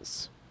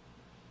animals.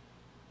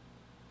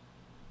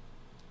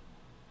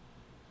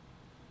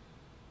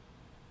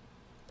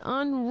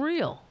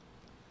 Unreal.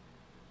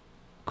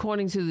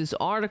 According to this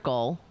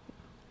article,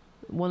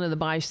 one of the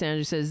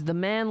bystanders says the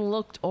man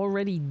looked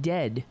already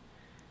dead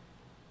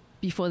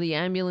before the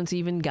ambulance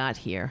even got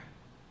here.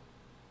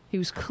 He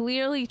was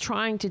clearly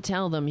trying to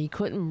tell them he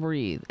couldn't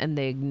breathe, and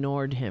they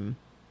ignored him,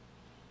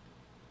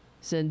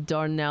 said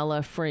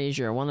Darnella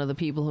Frazier, one of the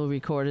people who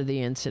recorded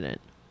the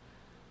incident.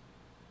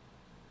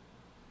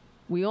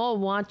 We all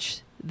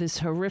watched this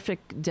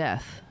horrific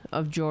death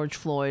of George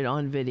Floyd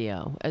on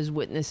video as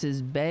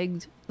witnesses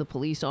begged the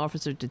police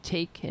officer to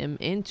take him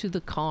into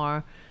the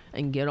car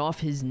and get off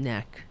his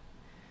neck.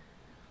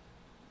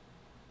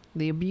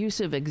 The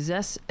abusive,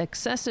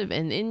 excessive,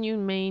 and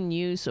inhumane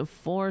use of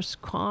force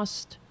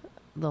cost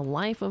the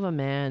life of a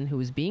man who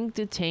was being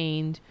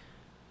detained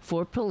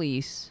for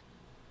police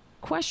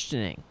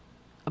questioning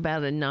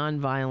about a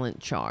nonviolent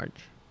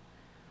charge.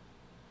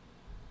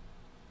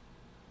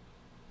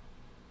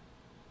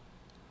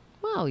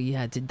 Well, he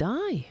had to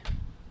die.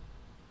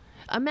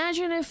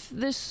 Imagine if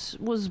this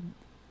was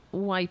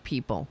white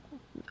people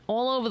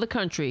all over the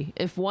country.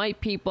 If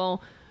white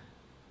people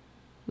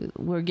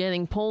were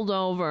getting pulled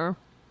over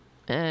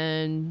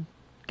and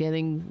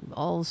getting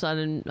all of a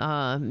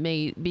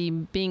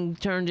sudden being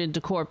turned into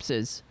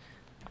corpses.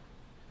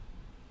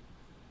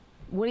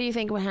 What do you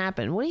think would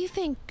happen? What do you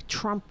think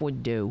Trump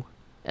would do?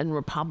 And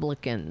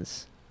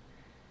Republicans?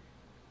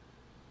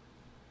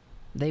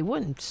 They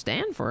wouldn't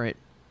stand for it.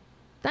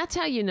 That's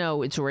how you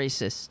know it's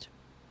racist.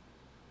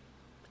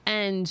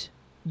 And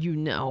you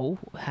know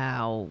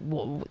how,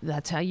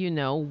 that's how you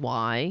know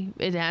why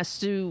we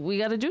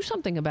got to do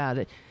something about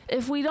it.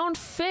 If we don't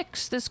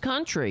fix this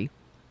country,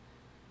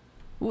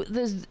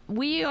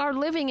 we are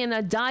living in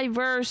a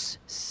diverse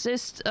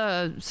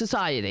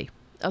society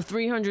of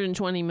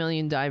 320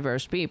 million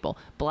diverse people,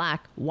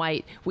 black,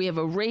 white. We have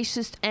a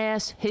racist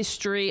ass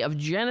history of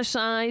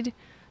genocide,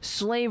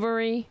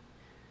 slavery,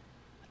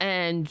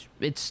 and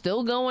it's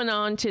still going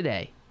on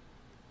today.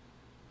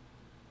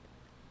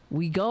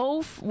 We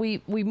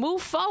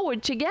move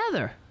forward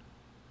together.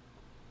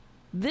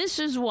 This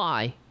is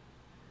why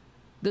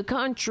the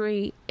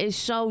country is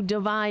so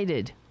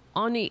divided.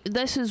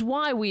 This is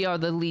why we are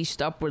the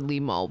least upwardly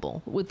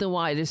mobile with the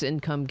widest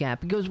income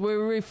gap, because we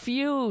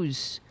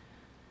refuse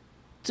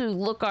to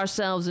look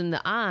ourselves in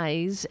the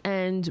eyes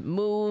and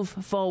move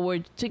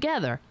forward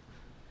together.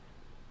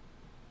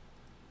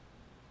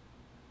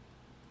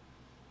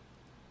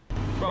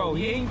 Bro,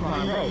 he ain't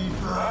crying,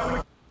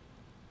 bro.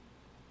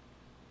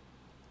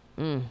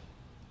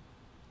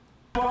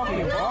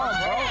 Fucking bro.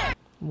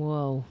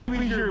 Whoa.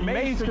 You're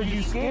amazed because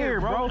you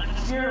scared, bro.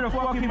 Scared of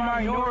fucking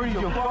minorities,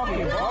 you're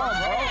fucking bro.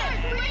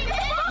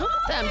 Look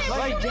at them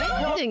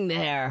standing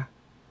there.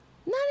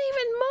 Not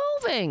even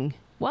moving.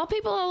 While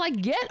people are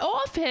like, get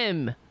off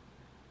him.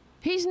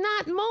 He's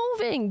not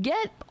moving.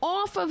 Get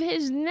off of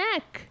his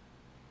neck.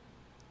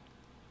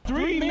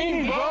 3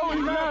 minutes, bro.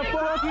 He's not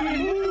fucking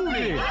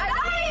moving.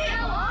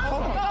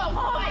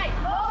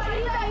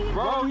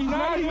 Bro, he's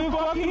not even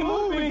fucking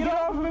moving. Get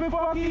off of his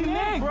fucking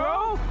neck,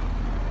 bro.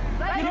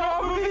 Get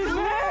off of his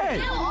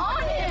neck.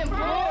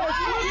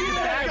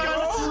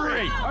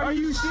 Are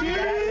you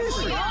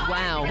serious?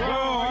 Wow. Bro,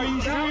 are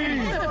you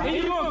serious? And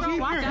you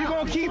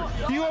gonna keep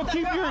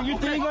your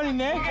thing on your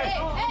neck?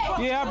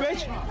 Yeah, I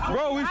bet you.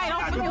 Bro,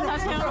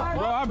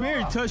 I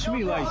barely touch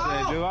me like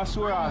that, dude. I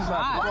swear I'll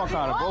slap the fuck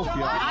out of both of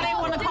y'all. I didn't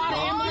want to call the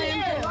ambulance.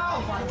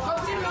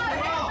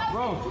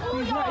 Bro,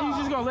 he's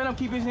just gonna let him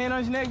keep his hand on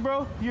his neck,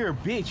 bro? You're a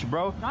bitch,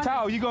 bro.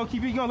 Tao, you gonna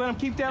let him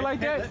keep that like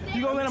that?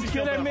 You gonna let him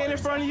kill that man in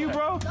front of you,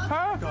 bro?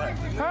 Huh?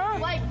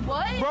 Like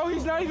what? Bro,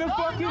 he's not even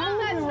fucking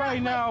moving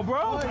right now,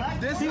 bro.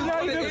 He's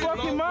not even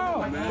fucking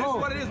moving. This is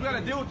what it is. We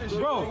gotta deal with this,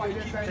 bro.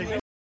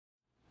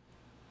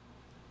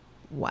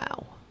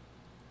 Wow.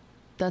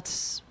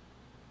 It's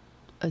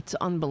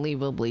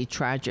unbelievably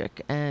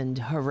tragic and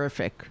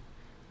horrific.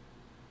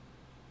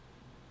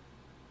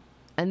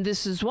 And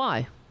this is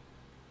why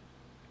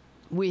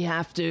we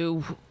have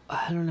to,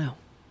 I don't know.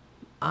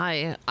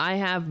 I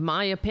have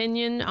my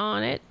opinion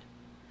on it.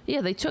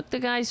 Yeah, they took the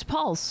guy's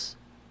pulse.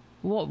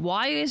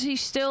 Why is he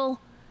still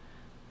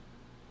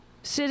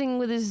sitting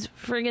with his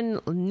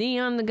friggin' knee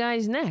on the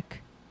guy's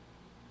neck?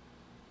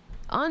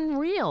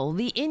 Unreal.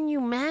 The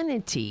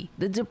inhumanity,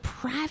 the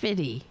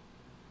depravity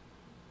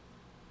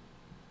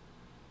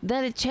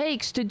that it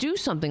takes to do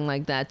something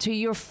like that to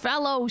your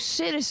fellow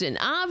citizen.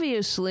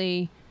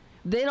 Obviously,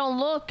 they don't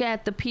look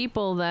at the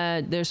people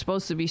that they're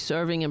supposed to be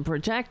serving and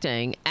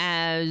protecting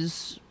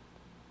as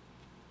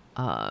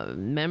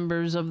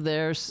members of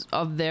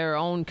their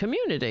own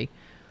community.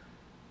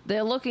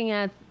 They're looking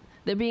at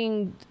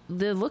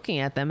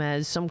them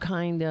as some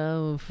kind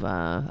of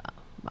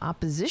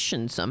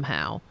opposition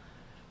somehow.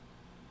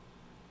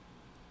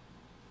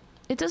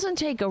 It doesn't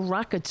take a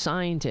rocket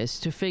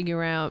scientist to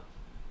figure out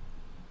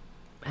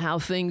how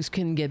things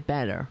can get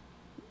better.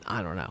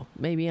 I don't know.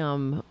 Maybe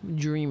I'm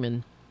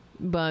dreaming.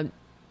 But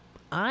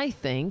I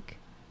think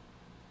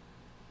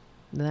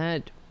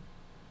that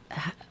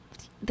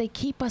they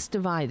keep us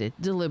divided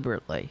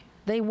deliberately.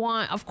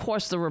 Of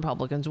course the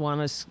Republicans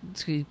want us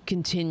to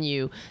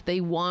continue.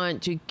 They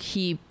want to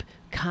keep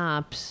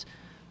cops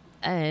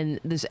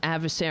and this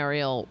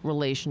adversarial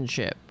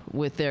relationship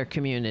with their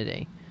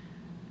community.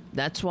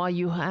 That's why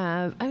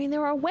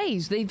there are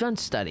ways. They've done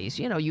studies.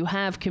 You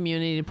have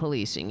community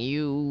policing.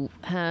 You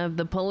have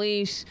the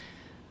police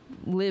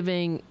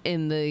living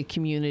in the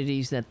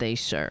communities that they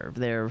serve.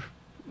 They're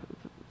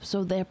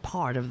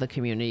part of the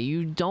community.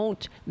 You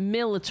don't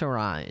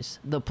militarize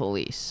the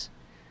police.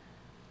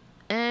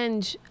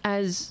 And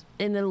as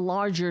in a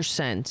larger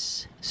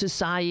sense,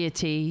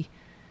 society,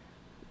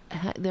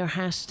 there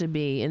has to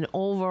be an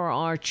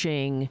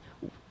overarching,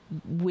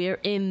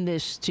 we're in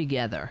this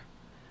together.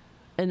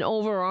 An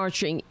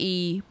overarching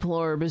e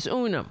pluribus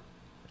unum,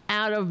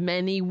 out of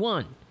many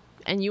one.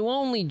 And you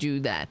only do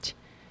that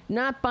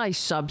not by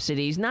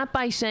subsidies, not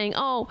by saying,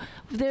 oh,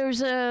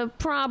 there's a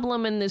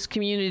problem in this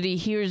community,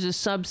 here's a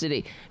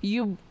subsidy.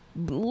 You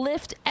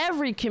lift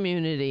every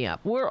community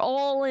up. We're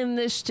all in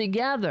this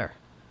together.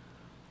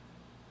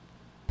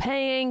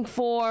 Paying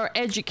for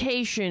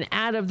education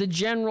out of the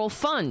general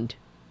fund.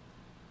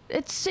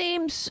 It's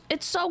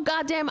so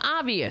goddamn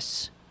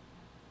obvious.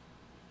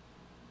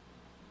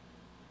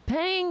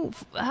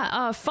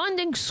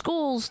 Funding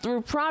schools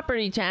through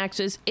property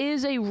taxes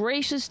is a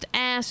racist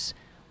ass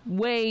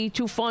way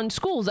to fund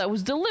schools. That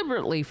was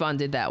deliberately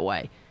funded that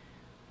way.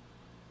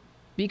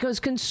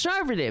 Because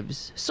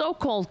conservatives,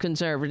 so-called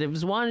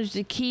conservatives, wanted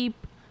to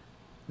keep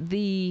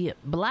the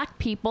black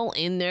people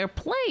in their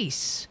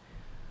place.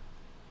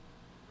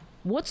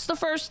 What's the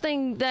first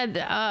thing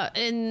that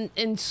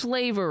in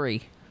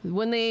slavery,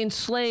 when they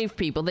enslave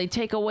people, they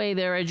take away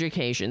their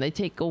education. They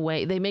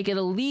make it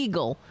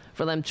illegal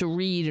for them to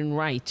read and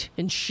write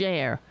and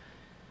share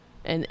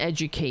and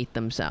educate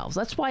themselves.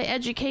 That's why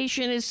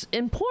education is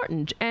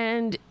important,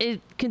 and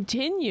it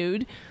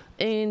continued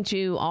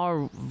into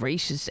our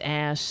racist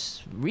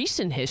ass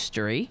recent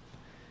history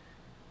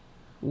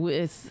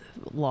with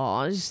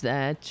laws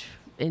that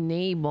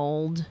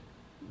enabled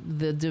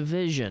the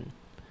division.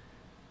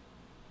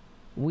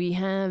 We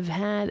have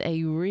had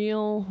a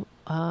real,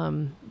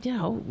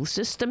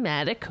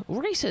 systematic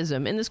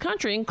racism in this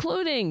country,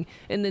 including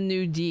in the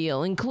New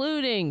Deal,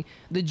 including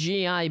the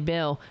GI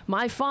Bill.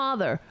 My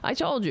father, I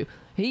told you,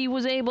 he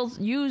was able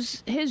to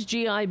use his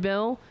GI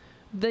Bill.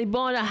 They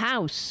bought a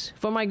house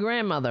for my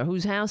grandmother,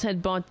 whose house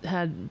had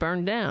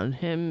burned down.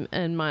 Him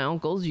and my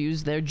uncles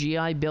used their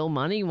GI Bill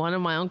money. One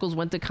of my uncles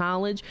went to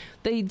college.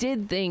 They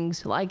did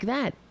things like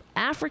that.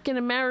 African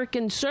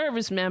American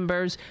service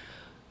members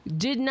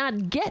did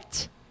not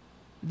get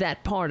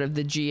that part of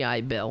the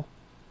GI Bill.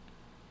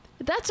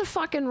 That's a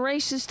fucking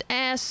racist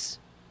ass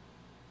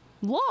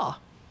law.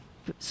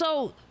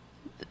 So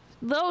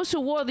those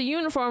who wore the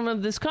uniform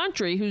of this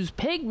country, whose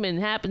pigment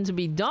happened to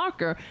be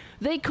darker,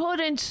 they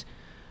couldn't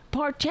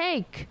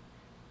partake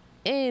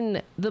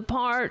in the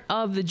part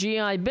of the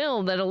GI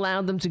Bill that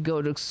allowed them to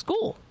go to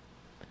school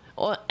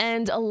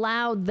and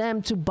allowed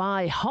them to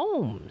buy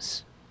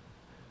homes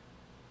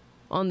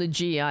on the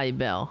GI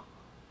Bill.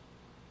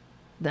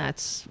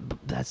 That's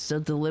a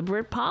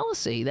deliberate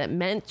policy that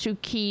meant to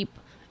keep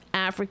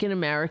African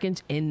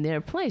Americans in their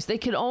place. They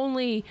could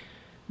only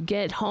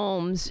get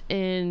homes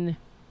in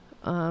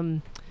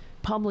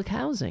public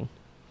housing.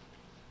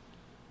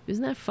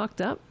 Isn't that fucked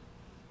up?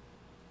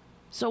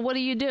 So what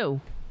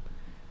do?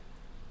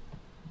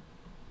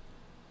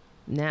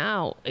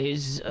 Now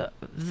is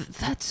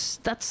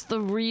that's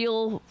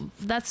real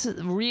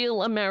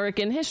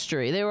American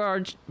history. There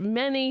are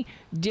many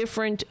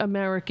different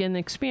American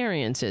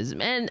experiences,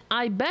 and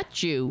I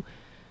bet you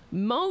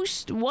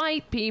most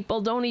white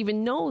people don't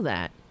even know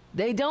that.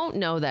 They don't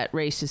know that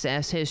racist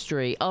ass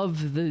history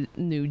of the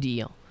New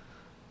Deal.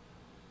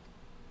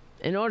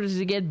 In order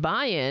to get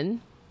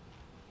buy-in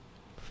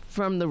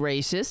from the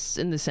racists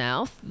in the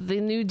South, the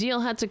New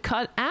Deal had to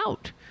cut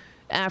out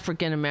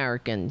African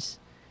Americans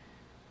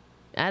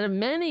out of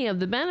many of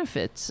the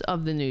benefits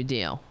of the New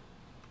Deal.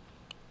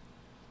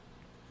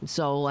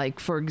 So, like,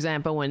 for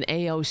example, when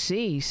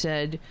AOC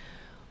said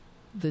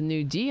the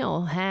New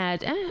Deal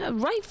had,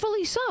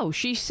 rightfully so,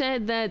 she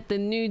said that the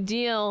New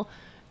Deal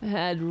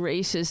had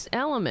racist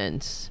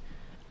elements.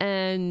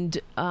 And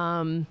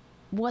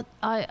what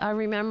I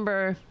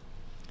remember,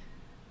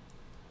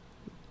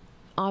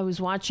 I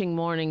was watching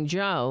Morning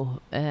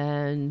Joe,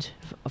 and,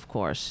 of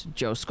course,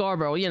 Joe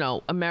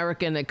Scarborough,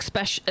 American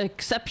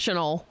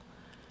exceptional.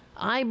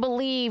 I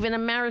believe in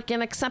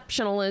American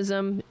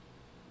exceptionalism.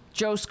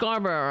 Joe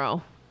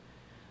Scarborough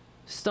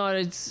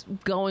started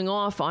going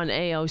off on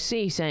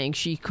AOC, saying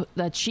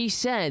that she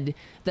said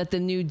that the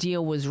New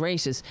Deal was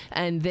racist,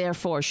 and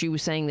therefore she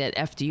was saying that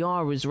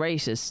FDR was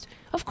racist.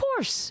 Of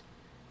course,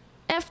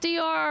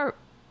 FDR,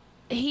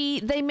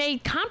 they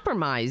made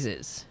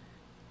compromises.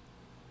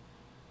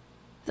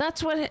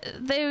 That's what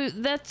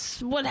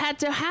had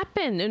to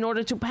happen in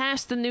order to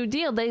pass the New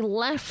Deal. They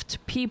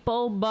left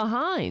people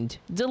behind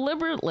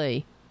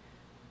deliberately.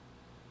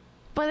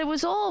 But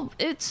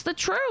it's the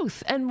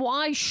truth. And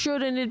why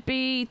shouldn't it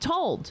be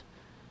told?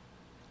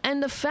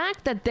 And the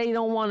fact that they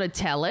don't want to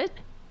tell it,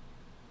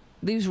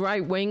 these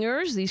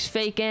right-wingers, these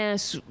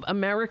fake-ass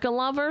America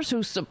lovers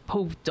who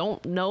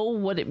don't know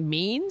what it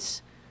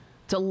means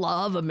to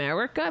love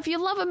America. If you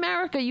love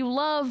America, you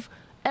love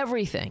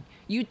everything.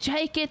 You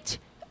take it.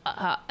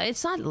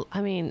 It's not,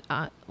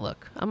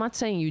 look, I'm not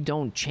saying you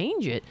don't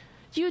change it.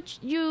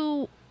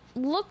 You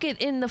look it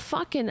in the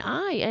fucking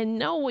eye and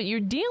know what you're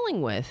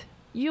dealing with.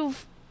 You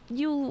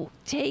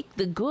take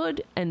the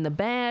good and the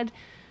bad.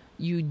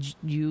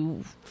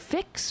 You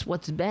fix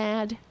what's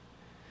bad,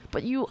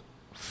 but you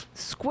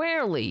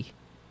squarely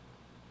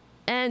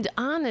and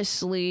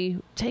honestly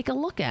take a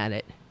look at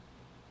it.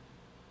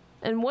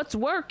 And what's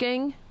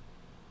working,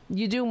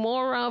 you do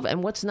more of,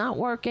 and what's not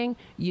working,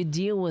 you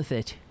deal with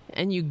it.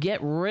 And you get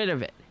rid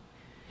of it.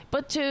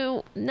 But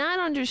to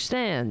not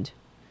understand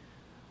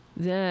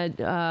that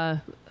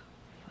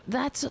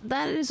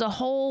that is a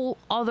whole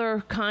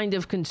other kind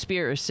of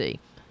conspiracy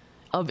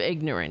of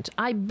ignorance.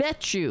 I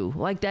bet you,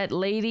 like that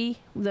lady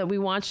that we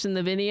watched in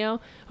the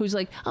video, who's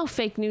like, oh,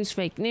 fake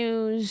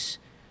news.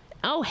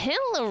 Oh,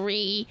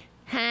 Hillary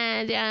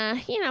had,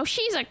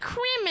 she's a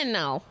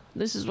criminal.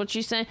 This is what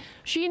she's saying.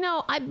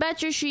 I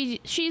bet you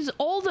she's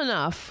old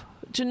enough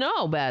to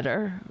know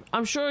better.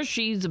 I'm sure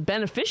she's a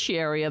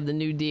beneficiary of the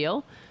New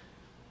Deal.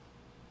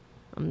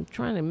 I'm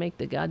trying to make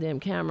the goddamn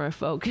camera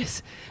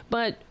focus.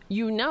 But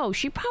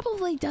she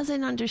probably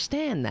doesn't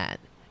understand that.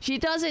 She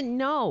doesn't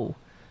know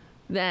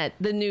that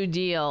the New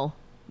Deal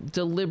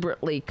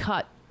deliberately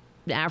cut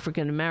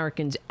African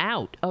Americans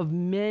out of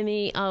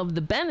many of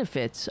the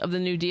benefits of the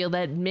New Deal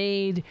that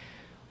made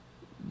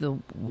the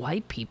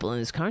white people in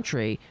this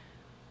country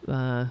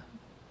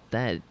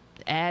that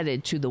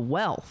added to the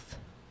wealth,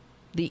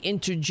 the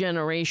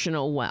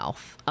intergenerational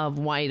wealth of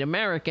white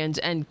Americans,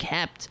 and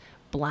kept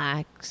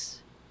black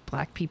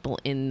people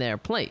in their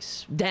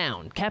place,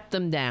 kept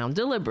them down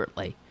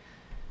deliberately.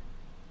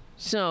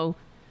 So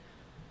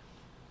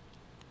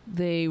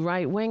the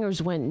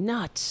right-wingers went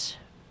nuts.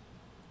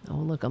 Oh,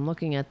 look, I'm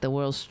looking at the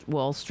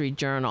Wall Street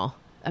Journal.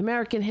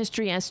 American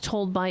History as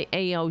told by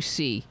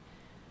AOC.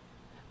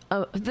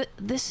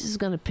 This is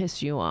going to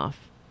piss you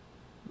off.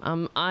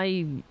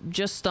 I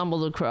just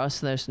stumbled across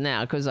this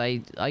now because I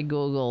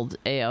Googled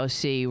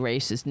AOC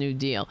racist New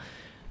Deal.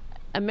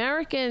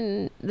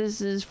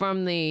 This is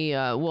from the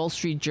Wall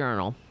Street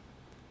Journal,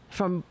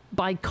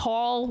 by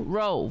Karl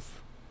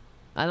Rove.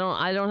 I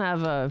don't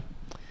have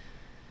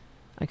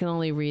I can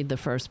only read the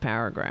first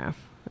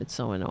paragraph. It's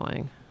so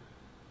annoying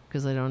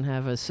because I don't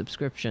have a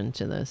subscription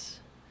to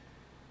this.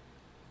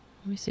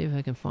 Let me see if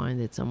I can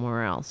find it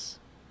somewhere else.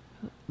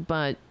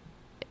 But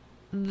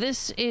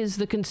this is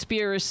the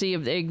conspiracy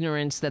of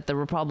ignorance that the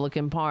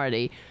Republican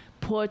Party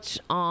puts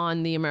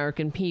on the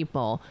American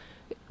people.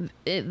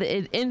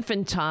 It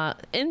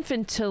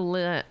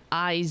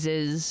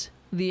infantilizes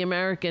the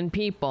American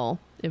people,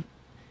 if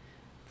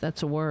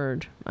that's a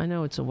word. I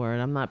know it's a word.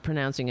 I'm not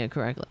pronouncing it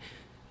correctly.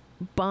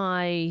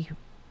 But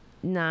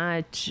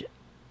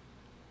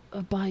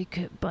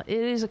it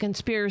is a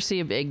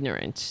conspiracy of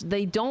ignorance.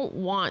 They don't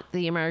want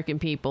the American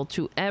people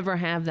to ever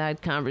have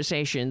that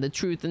conversation, the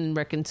truth and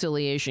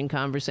reconciliation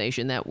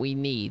conversation that we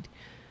need,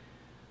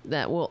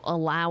 that will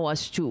allow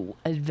us to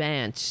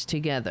advance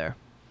together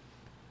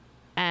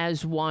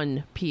as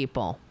one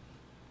people.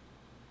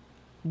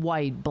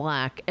 White,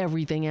 black,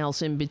 everything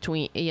else in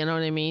between. You know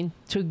what I mean?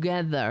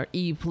 Together,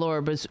 e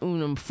pluribus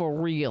unum, for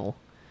real.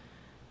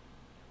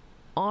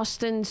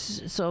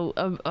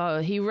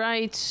 He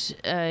writes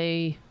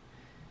an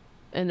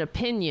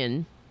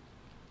opinion.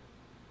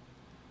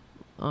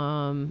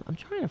 I'm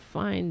trying to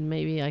find,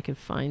 maybe I could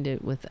find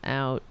it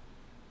without.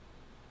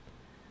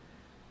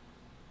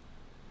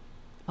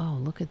 Oh,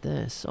 look at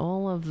this.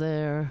 All of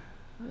the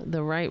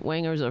right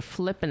wingers are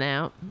flipping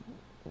out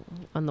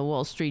on the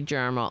Wall Street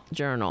Journal.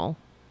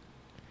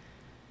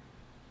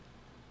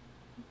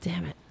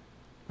 Damn it.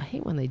 I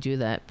hate when they do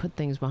that. Put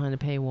things behind a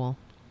paywall.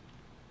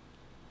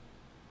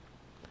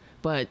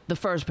 But the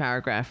first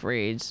paragraph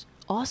reads,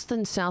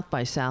 Austin South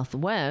by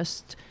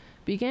Southwest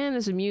began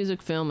as a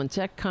music, film, and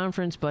tech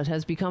conference, but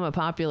has become a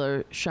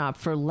popular shop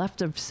for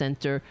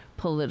left-of-center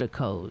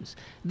politicos.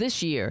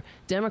 This year,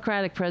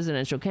 Democratic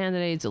presidential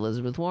candidates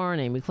Elizabeth Warren,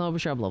 Amy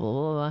Klobuchar, blah, blah,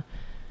 blah, blah.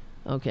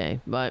 Okay,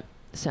 but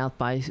South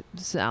by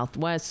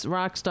Southwest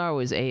rock star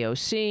was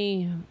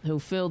AOC, who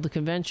filled the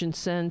convention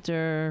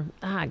center.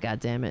 God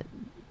damn it.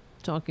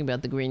 Talking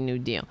about the Green New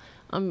Deal.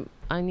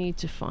 I need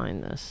to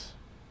find this.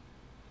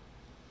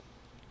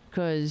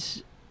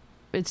 Because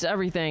it's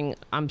everything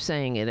I'm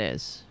saying it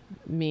is.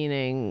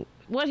 Meaning,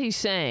 what he's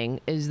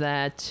saying is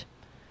that,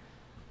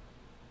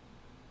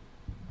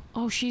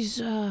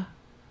 he's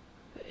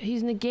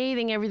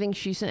negating everything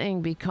she's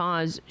saying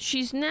because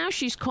she's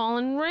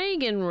calling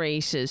Reagan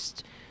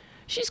racist.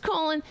 She's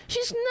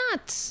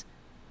nuts.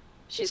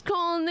 She's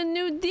calling the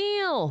New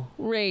Deal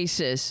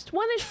racist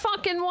when it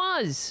fucking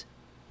was.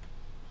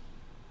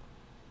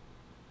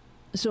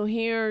 So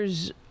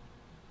here's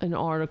an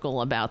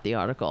article about the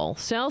article.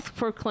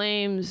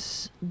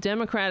 Self-proclaims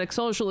Democratic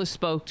Socialist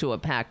spoke to a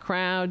packed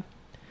crowd.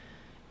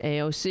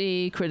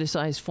 AOC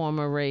criticized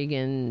former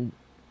Reagan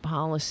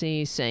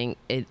policy, saying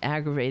it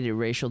aggravated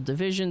racial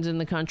divisions in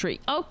the country.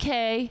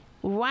 Okay,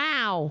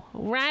 wow,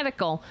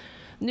 radical.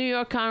 New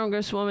York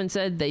Congresswoman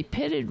said they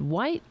pitted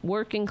white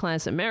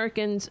working-class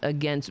Americans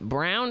against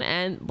brown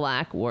and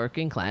black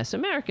working-class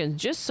Americans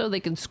just so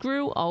they can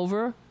screw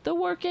over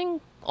the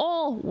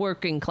all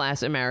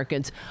working-class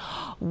Americans.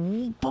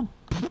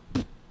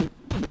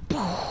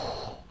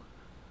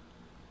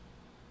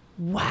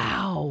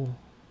 Wow.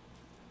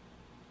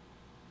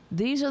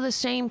 These are the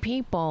same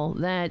people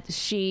that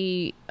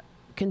see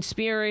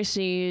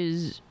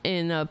conspiracies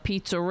in a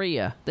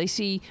pizzeria. They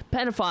see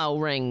pedophile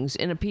rings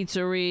in a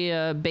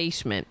pizzeria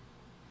basement.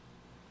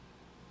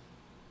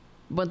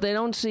 But they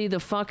don't see the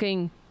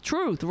fucking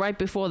truth right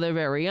before their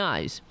very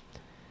eyes.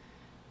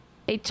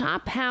 A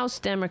top House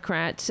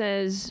Democrat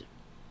says...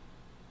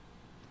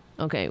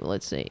 Okay, well,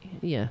 let's see.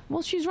 Yeah,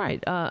 well, she's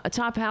right. A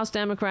top House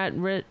Democrat,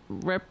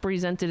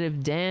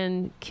 Representative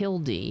Dan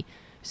Kildee,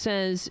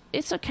 says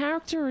it's a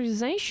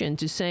characterization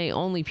to say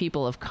only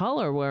people of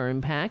color were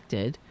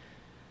impacted.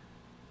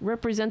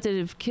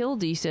 Representative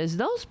Kildee says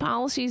those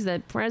policies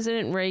that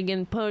President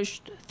Reagan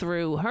pushed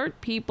through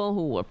hurt people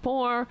who were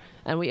poor,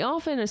 and we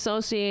often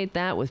associate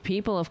that with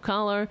people of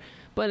color,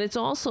 but it's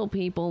also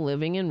people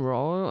living in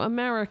rural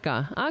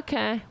America.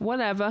 Okay,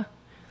 whatever.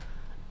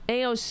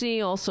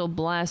 AOC also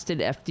blasted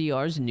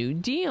FDR's New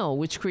Deal,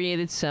 which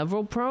created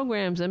several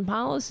programs and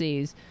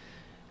policies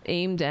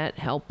aimed at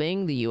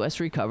helping the U.S.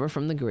 recover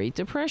from the Great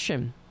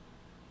Depression.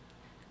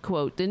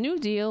 Quote, the New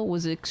Deal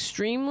was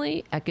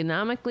extremely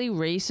economically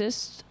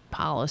racist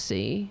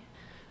policy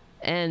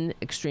and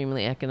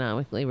extremely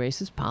economically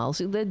racist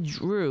policy that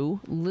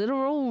drew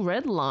literal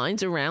red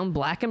lines around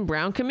black and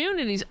brown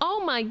communities.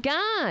 Oh my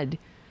God.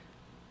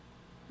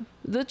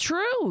 The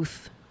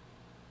truth.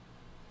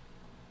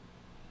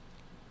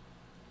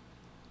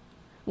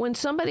 When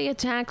somebody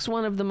attacks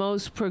one of the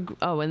most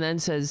and then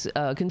says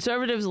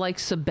conservatives like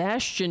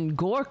Sebastian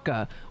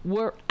Gorka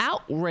were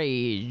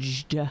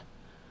outraged.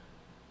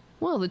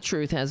 Well, the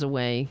truth has a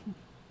way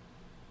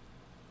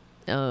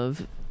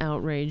of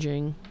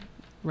outraging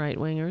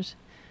right-wingers.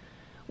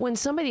 When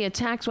somebody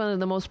attacks one of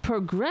the most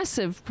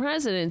progressive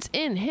presidents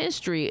in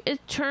history in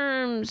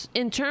terms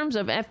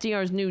of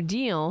FDR's New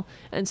Deal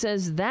and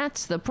says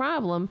that's the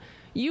problem,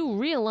 you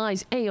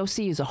realize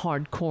AOC is a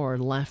hardcore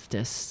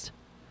leftist.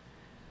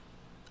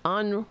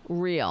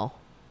 Unreal.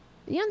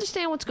 You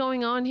understand what's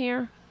going on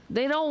here?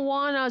 They don't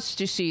want us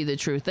to see the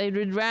truth.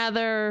 They'd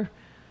rather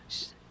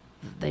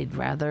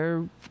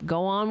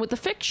go on with the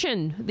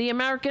fiction, the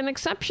American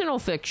exceptional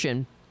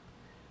fiction.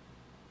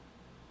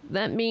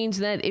 That means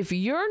that if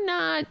you're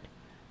not,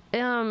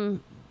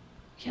 living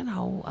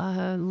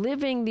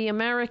the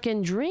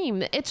American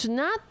dream, it's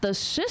not the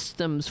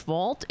system's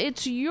fault.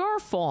 It's your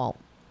fault.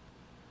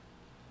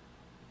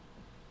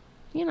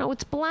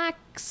 It's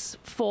blacks'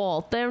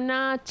 fault. They don't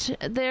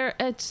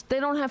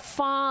have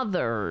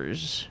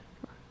fathers.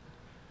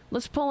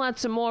 Let's pull out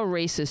some more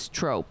racist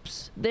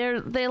tropes.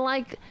 They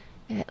like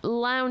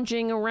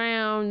lounging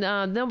around.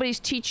 Nobody's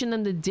teaching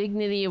them the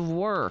dignity of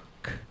work.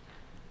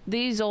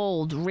 These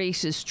old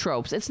racist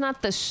tropes. It's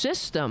not the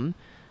system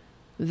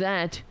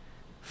that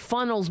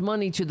funnels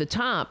money to the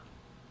top.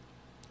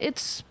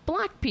 It's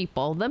black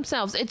people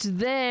themselves. It's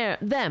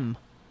them.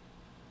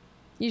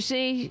 You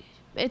see,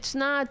 it's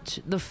not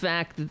the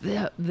fact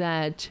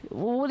that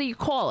what do you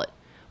call it?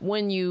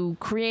 When you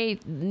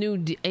create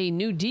a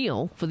new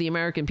deal for the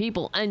American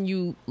people and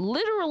you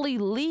literally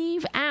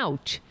leave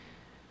out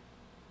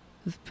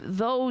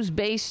those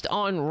based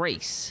on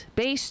race,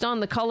 based on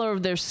the color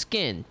of their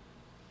skin.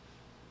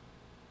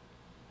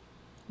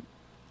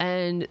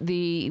 And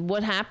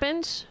what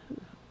happens?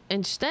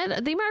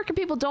 Instead, the American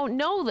people don't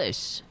know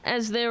this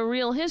as their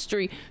real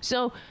history.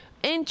 So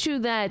into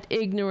that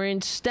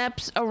ignorance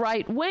steps a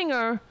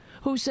right-winger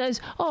who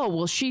says, oh,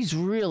 well, she's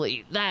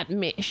really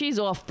she's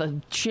off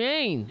the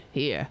chain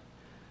here.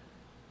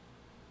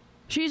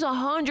 She's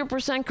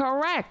 100%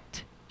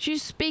 correct.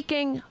 She's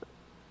speaking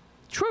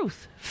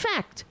truth,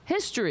 fact,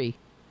 history.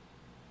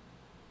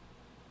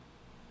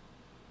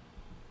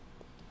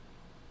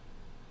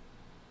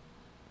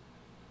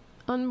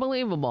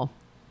 Unbelievable.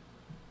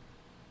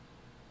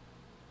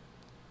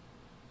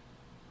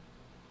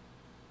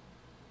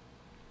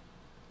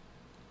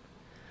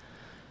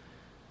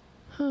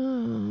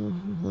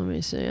 Let me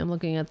see. I'm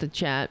looking at the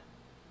chat.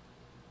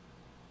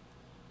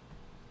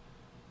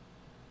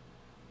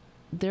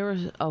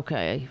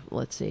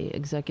 Let's see.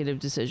 Executive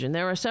decision.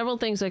 There are several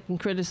things I can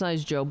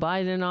criticize Joe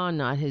Biden on,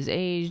 not his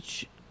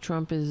age.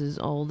 Trump is as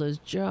old as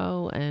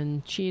Joe,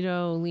 and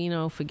Cheeto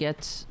Lino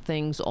forgets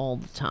things all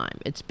the time.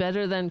 It's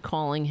better than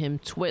calling him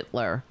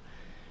Twitler.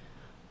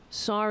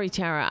 Sorry,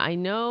 Tara. I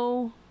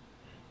know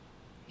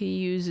he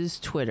uses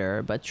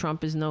Twitter, but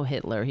Trump is no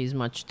Hitler. He's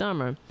much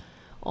dumber.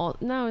 No,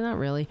 not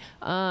really.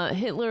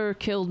 Hitler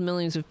killed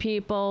millions of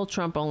people.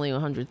 Trump only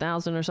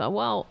 100,000 or so.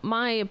 Well,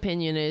 my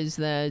opinion is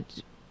that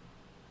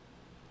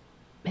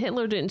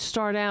Hitler didn't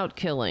start out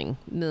killing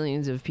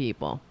millions of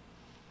people.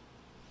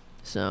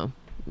 So,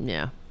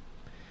 yeah.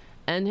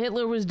 And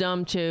Hitler was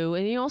dumb too.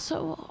 And he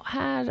also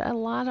had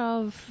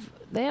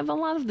they have a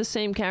lot of the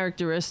same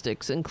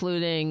characteristics,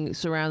 including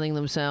surrounding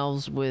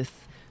themselves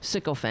with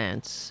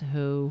sycophants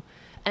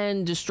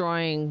and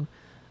destroying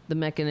the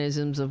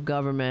mechanisms of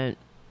government,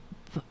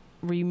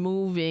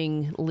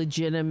 removing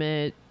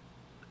legitimate,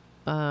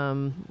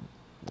 or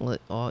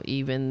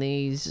even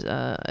these,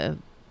 what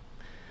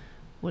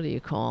do you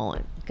call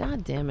it?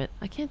 God damn it.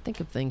 I can't think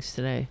of things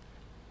today.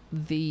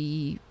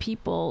 The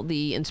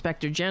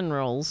inspector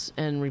generals,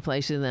 and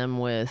replacing them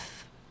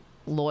with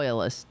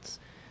loyalists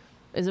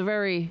is a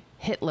very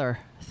Hitler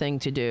thing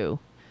to do.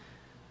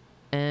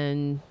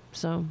 And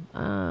so,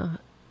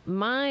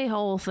 my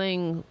whole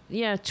thing,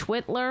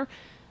 Twitler,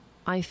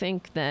 I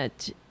think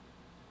that,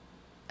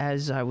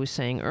 as I was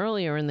saying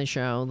earlier in the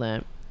show,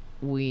 that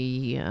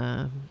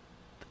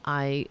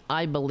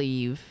I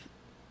believe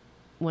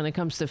when it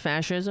comes to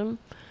fascism,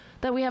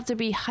 that we have to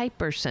be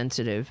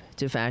hypersensitive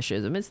to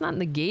fascism. It's not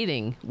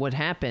negating what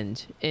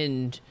happened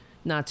in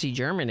Nazi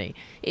Germany.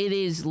 It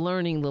is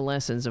learning the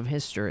lessons of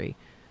history.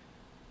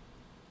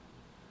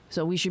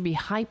 So we should be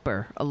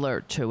hyper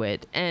alert to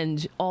it,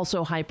 and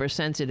also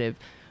hypersensitive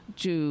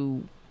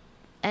to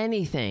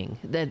anything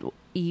that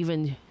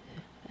even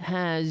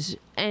has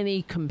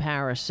any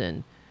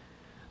comparison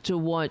to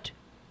what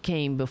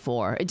came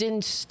before. It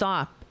didn't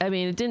start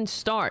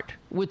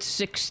with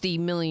 60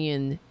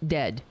 million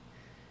dead.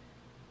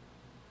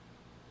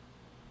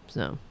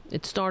 So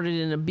it started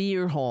in a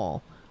beer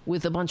hall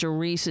with a bunch of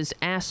racist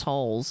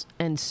assholes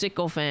and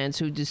sycophants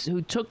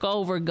who took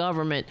over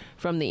government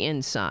from the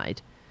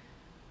inside.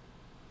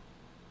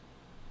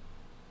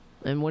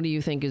 And what do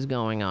you think is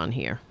going on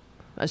here?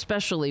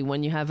 Especially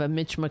when you have a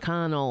Mitch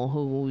McConnell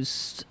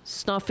who's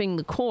stuffing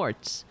the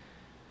courts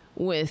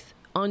with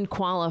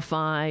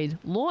unqualified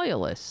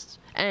loyalists.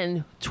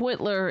 And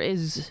Twitler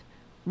is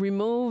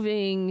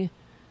removing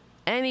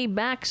any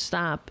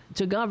backstop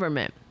to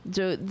government,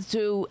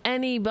 to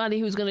anybody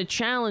who's going to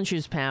challenge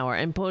his power,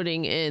 and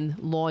putting in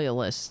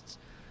loyalists,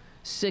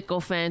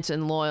 sycophants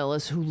and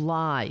loyalists who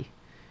lie.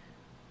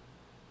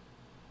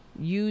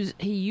 He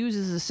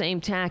uses the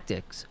same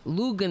tactics.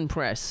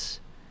 Lugenpress.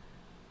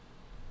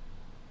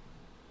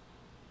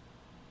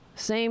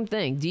 Same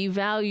thing.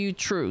 Devalue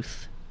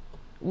truth.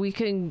 We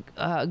can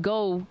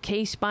go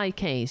case by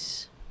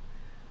case.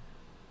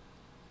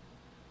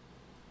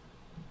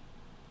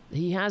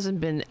 He hasn't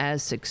been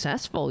as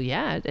successful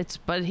yet.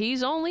 But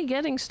he's only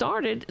getting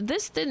started.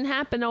 This didn't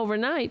happen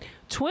overnight.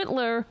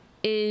 Twitler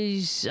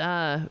is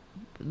the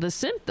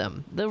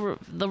symptom. The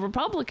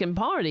Republican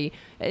Party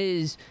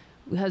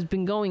has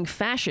been going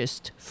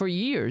fascist for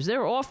years.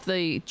 They're off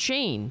the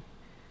chain.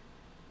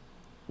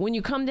 When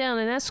you come down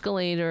an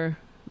escalator,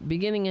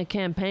 beginning a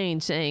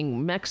campaign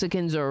saying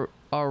Mexicans are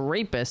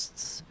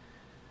rapists,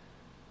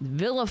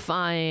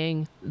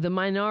 vilifying the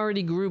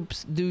minority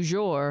groups du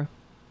jour,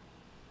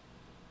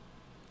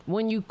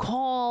 when you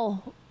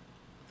call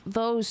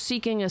those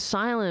seeking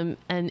asylum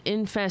an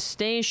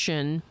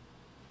infestation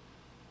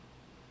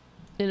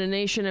in a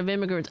nation of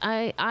immigrants,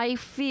 I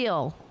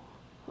feel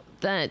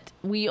that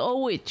we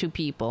owe it to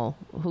people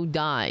who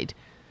died,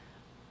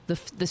 the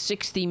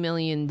 60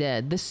 million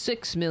dead, the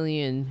 6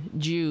 million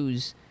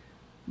Jews,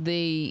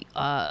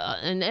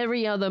 and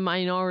every other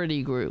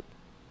minority group,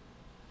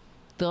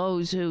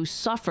 those who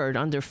suffered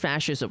under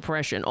fascist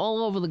oppression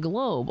all over the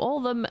globe, all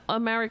the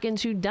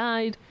Americans who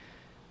died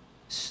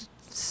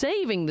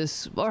saving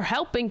this or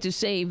helping to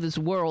save this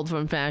world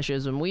from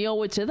fascism. We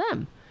owe it to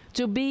them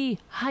to be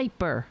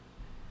hyper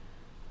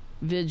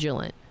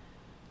vigilant.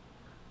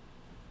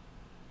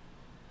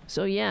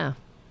 So yeah,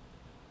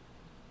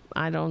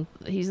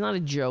 he's not a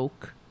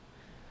joke.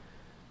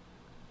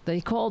 They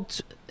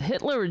called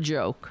Hitler a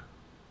joke.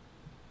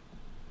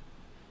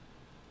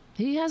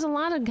 He has a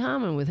lot in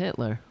common with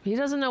Hitler. He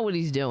doesn't know what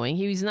he's doing.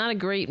 He's not a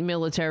great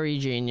military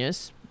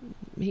genius.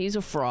 He's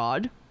a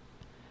fraud.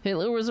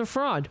 Hitler was a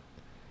fraud.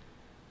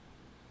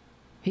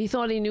 He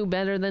thought he knew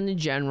better than the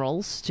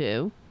generals,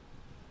 too.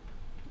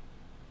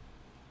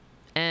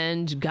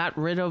 And got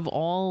rid of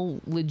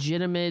all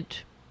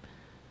legitimate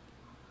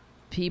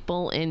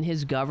people in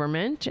his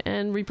government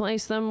and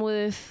replaced them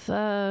with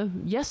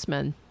yes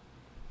men.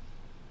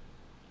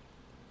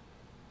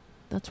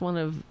 That's one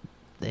of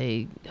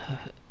the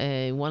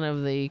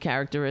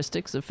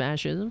characteristics of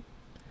fascism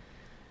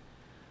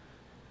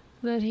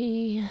that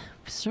he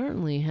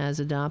certainly has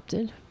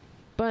adopted.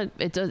 But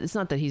it's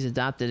not that he's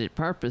adopted it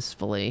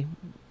purposefully.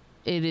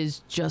 It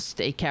is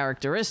just a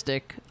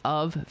characteristic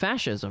of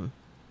fascism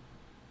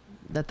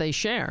that they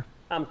share.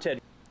 I'm Ted.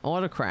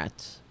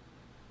 Autocrats.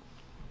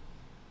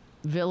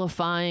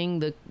 Vilifying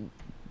the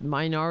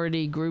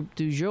minority group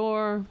du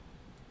jour.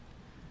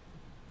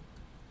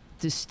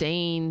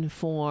 Disdain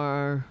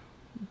for,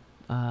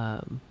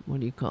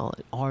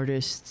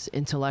 artists,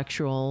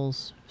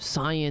 intellectuals,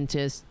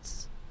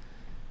 scientists.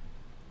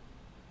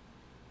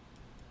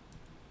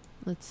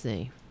 Let's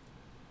see.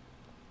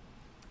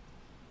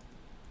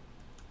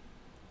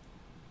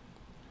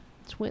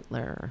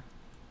 Twitler.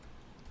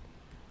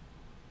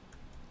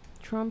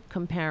 Trump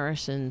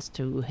comparisons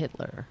to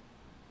Hitler.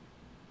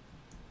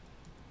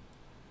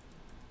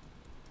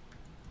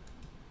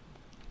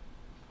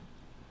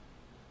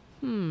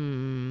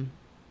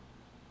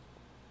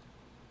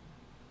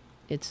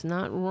 It's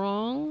not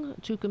wrong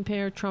to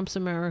compare Trump's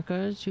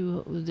America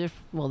to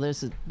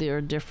there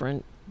are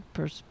different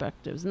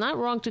perspectives. Not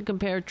wrong to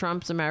compare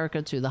Trump's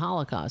America to the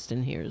Holocaust,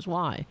 and here's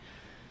why.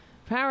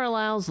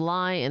 Parallels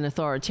lie in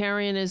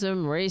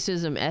authoritarianism,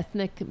 racism,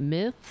 ethnic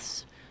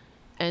myths,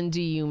 and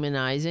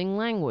dehumanizing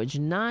language,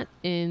 not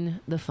in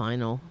the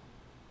final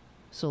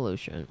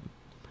solution.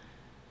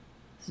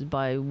 This is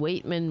by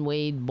Waitman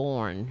Wade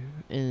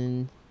Bourne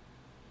in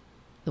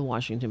the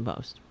Washington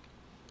Post.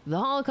 The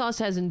Holocaust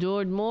has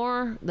endured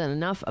more than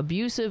enough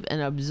abusive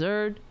and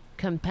absurd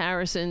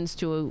comparisons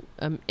to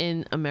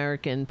in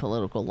American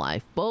political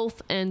life.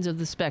 Both ends of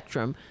the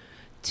spectrum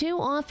too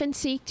often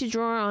seek to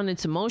draw on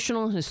its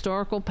emotional and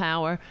historical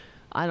power.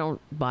 I don't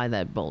buy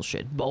that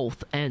bullshit.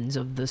 Both ends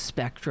of the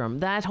spectrum.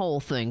 That whole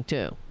thing,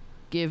 too.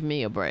 Give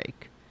me a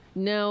break.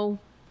 No.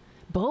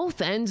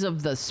 Both ends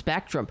of the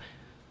spectrum.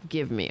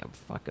 Give me a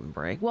fucking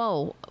break.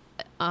 Well,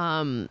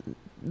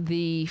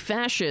 the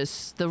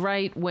fascists, the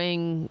right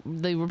wing,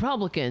 the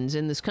Republicans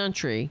in this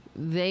country,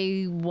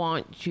 they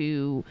want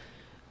to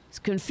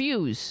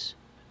confuse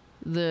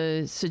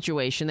the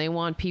situation. They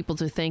want people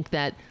to think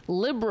that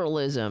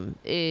liberalism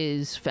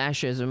is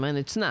fascism, and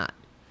it's not,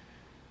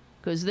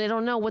 because they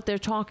don't know what they're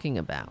talking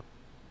about.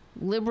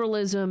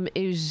 Liberalism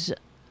is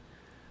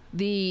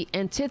the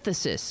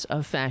antithesis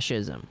of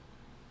fascism.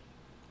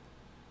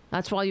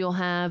 That's why you'll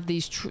have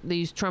these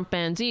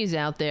Trumpanzees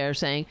out there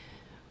saying,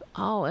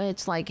 oh,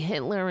 it's like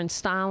Hitler and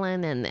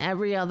Stalin and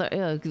every other.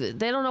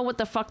 They don't know what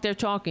the fuck they're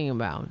talking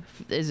about.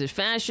 Is it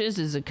fascist?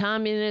 Is it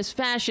communist?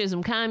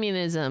 Fascism,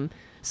 communism,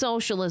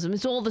 socialism.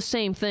 It's all the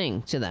same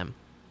thing to them.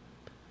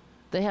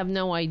 They have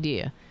no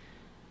idea.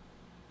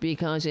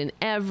 Because in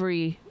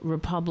every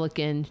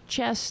Republican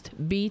chest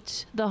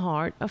beats the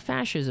heart of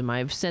fascism.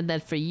 I've said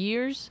that for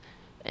years,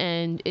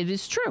 and it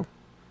is true.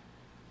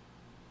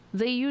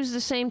 They use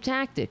the same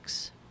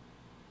tactics.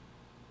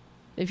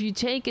 If you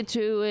take it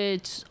to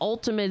its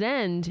ultimate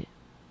end,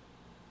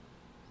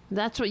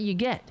 that's what you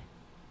get.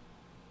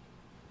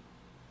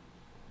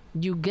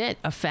 You get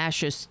a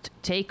fascist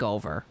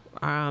takeover.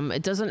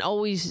 It doesn't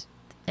always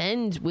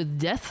end with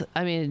death.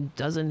 I mean, it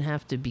doesn't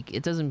have to be.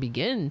 It doesn't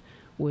begin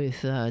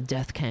with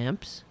death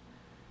camps.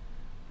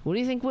 What do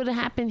you think would have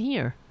happened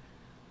here?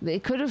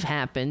 It could have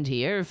happened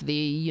here if the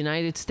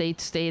United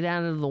States stayed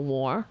out of the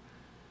war.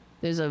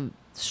 There's a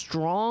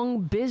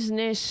strong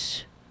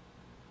business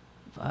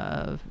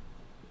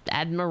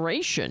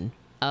admiration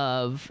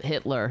of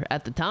Hitler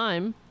at the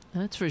time.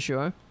 That's for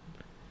sure.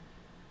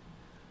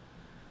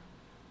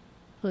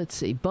 Let's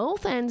see.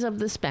 Both ends of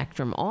the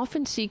spectrum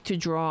often seek to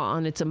draw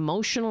on its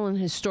emotional and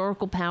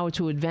historical power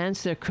to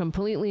advance their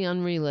completely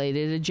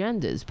unrelated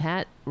agendas.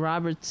 Pat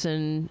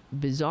Robertson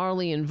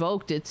bizarrely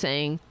invoked it,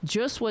 saying,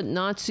 just what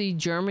Nazi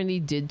Germany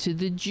did to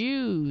the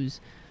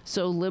Jews.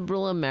 So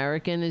liberal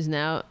America is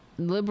now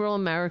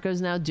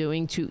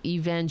doing to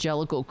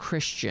evangelical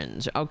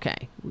Christians.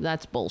 Okay,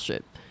 that's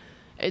bullshit.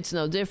 It's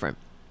no different.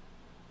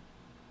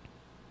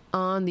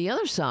 On the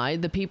other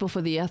side, the People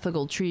for the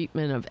Ethical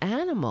Treatment of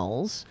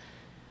Animals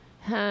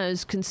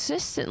has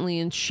consistently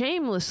and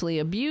shamelessly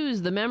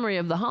abused the memory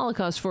of the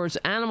Holocaust for its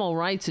animal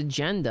rights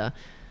agenda.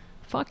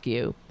 Fuck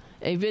you.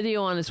 A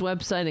video on its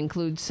website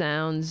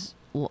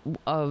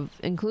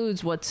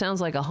includes what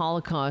sounds like a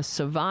Holocaust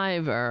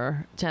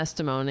survivor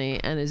testimony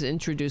and is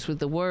introduced with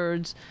the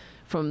words,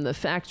 from the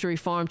factory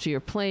farm to your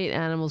plate,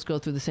 animals go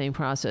through the same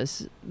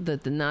process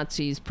that the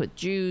Nazis put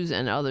Jews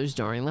and others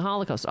during the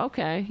Holocaust.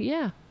 Okay,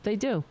 yeah, they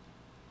do.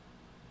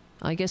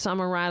 I guess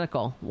I'm a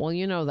radical. Well,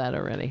 you know that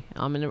already.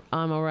 I'm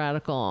a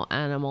radical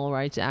animal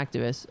rights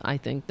activist. I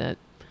think that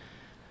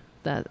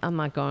I'm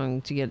not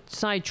going to get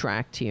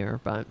sidetracked here,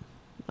 but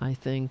I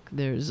think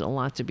there's a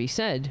lot to be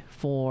said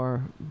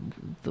for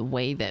the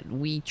way that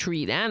we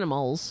treat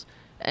animals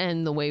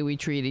and the way we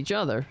treat each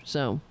other.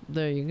 So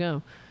there you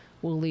go.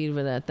 We'll leave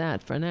it at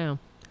that for now.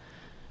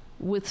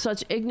 With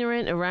such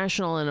ignorant,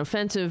 irrational, and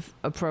offensive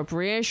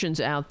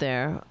appropriations out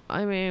there,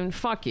 I mean,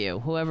 fuck you.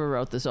 Whoever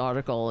wrote this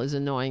article is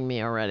annoying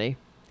me already.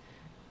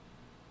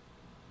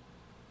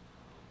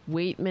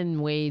 Waitman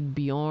Wade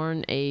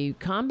Bjorn, a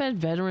combat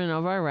veteran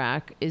of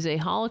Iraq, is a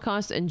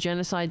Holocaust and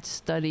genocide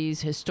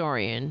studies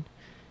historian,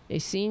 a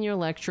senior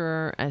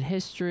lecturer at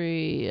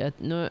history at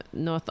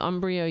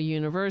Northumbria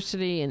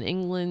University in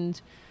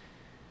England,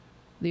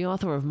 the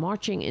author of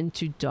Marching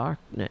into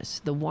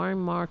Darkness, The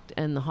Wehrmacht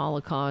and the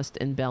Holocaust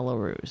in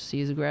Belarus. He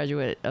is a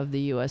graduate of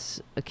the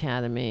U.S.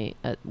 Academy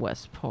at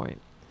West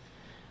Point.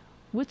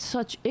 With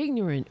such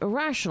ignorant,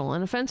 irrational,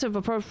 and offensive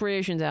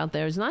appropriations out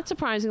there, it's not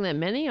surprising that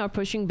many are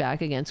pushing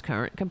back against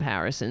current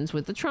comparisons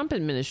with the Trump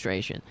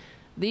administration.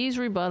 These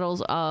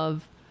rebuttals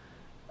of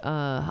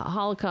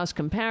Holocaust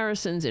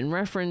comparisons in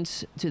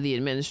reference to the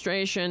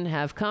administration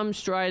have come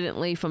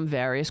stridently from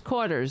various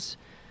quarters.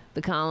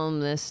 The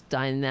columnist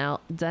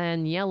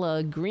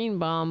Daniela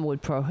Greenbaum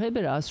would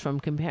prohibit us from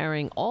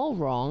comparing all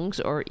wrongs,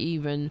 or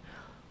even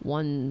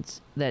ones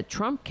that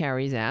Trump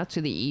carries out,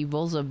 to the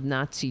evils of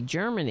Nazi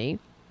Germany.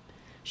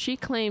 She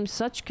claims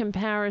such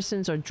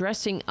comparisons are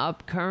dressing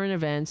up current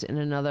events in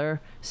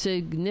another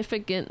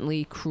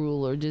significantly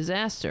crueler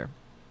disaster.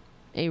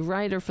 A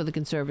writer for the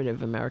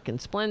conservative American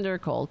Splendor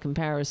called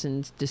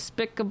comparisons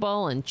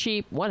despicable and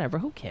cheap. Whatever,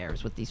 who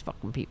cares what these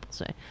fucking people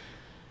say?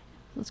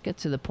 Let's get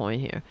to the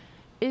point here.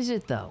 Is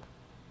it, though?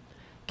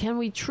 Can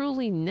we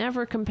truly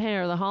never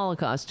compare the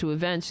Holocaust to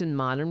events in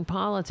modern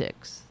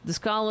politics? The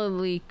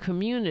scholarly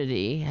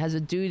community has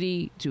a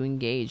duty to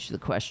engage the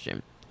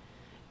question.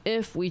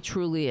 If we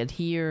truly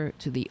adhere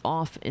to the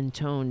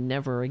off-intoned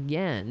never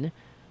again,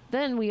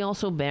 then we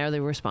also bear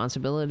the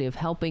responsibility of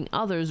helping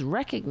others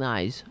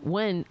recognize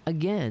when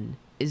again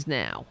is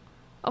now.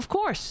 Of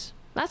course,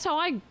 that's how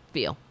I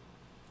feel.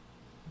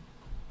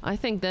 I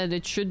think that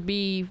it should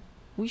be...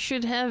 We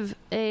should have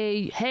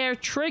a hair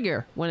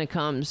trigger when it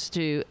comes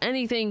to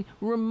anything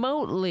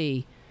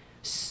remotely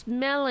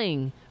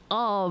smelling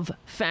of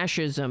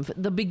fascism.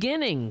 The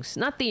beginnings,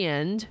 not the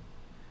end.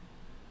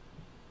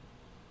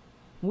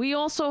 We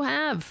also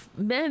have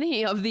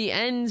many of the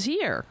ends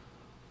here.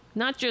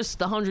 Not just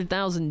the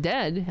 100,000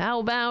 dead. How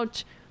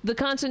about the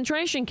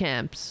concentration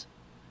camps?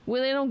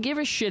 Where they don't give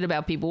a shit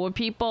about people. Where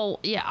people,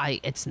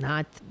 it's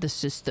not the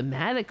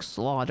systematic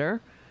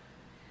slaughter,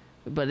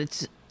 but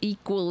it's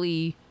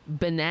equally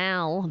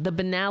banal, the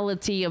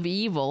banality of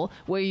evil,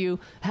 where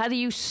how do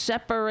you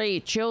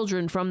separate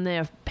children from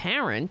their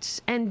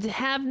parents and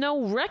have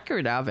no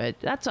record of it?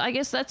 I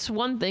guess that's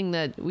one thing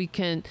that we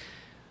can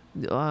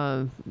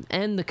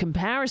and the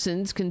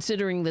comparisons,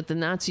 considering that the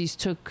Nazis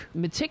took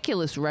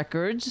meticulous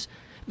records,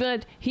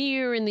 but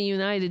here in the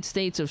United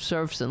States of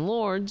serfs and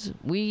lords,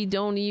 we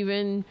don't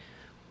even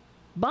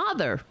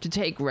bother to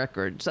take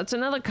records. That's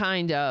another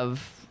kind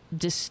of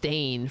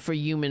disdain for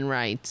human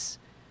rights,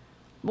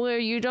 where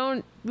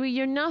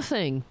you're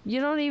nothing.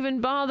 You don't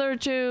even bother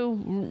to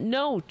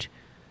note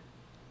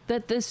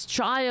that this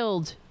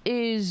child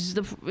is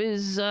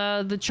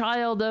the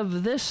child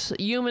of this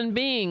human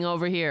being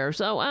over here.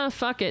 So,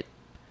 fuck it.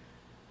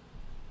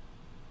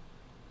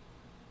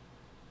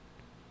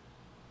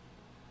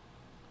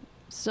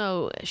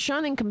 So,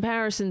 shunning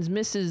comparisons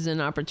misses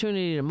an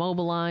opportunity to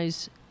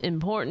mobilize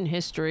important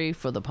history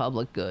for the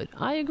public good.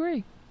 I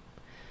agree.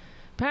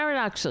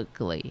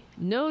 Paradoxically,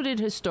 noted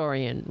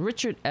historian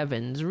Richard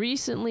Evans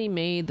recently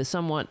made the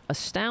somewhat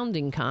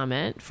astounding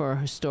comment for a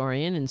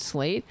historian in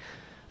Slate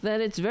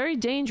that it's very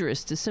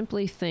dangerous to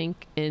simply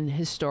think in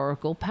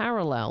historical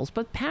parallels.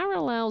 But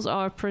parallels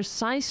are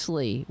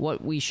precisely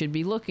what we should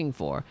be looking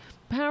for.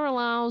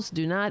 Parallels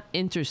do not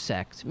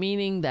intersect,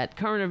 meaning that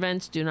current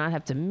events do not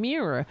have to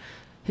mirror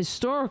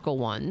historical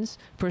ones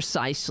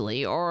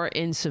precisely or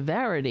in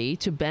severity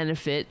to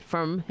benefit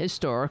from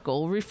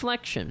historical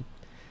reflection.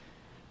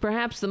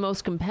 Perhaps the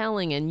most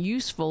compelling and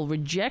useful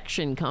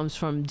rejection comes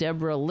from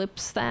Deborah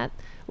Lipstadt.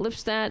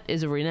 Lipstadt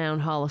is a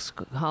renowned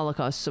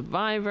Holocaust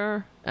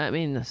survivor,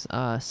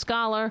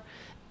 scholar,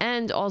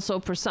 and also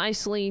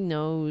precisely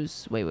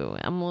knows... Wait,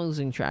 I'm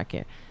losing track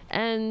here.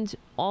 And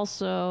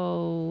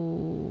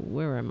also...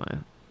 Where am I?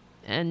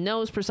 And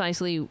knows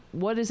precisely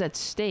what is at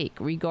stake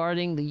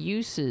regarding the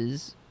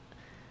uses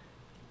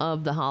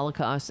of the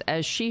Holocaust,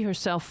 as she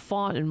herself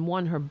fought and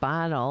won her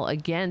battle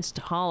against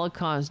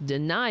Holocaust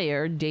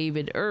denier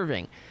David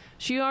Irving.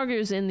 She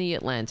argues in The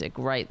Atlantic,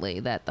 rightly,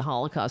 that the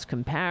Holocaust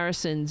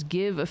comparisons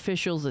give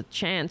officials a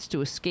chance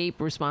to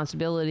escape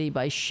responsibility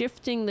by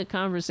shifting the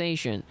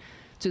conversation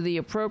to the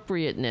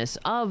appropriateness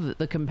of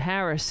the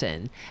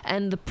comparison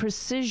and the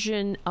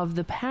precision of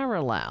the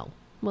parallel.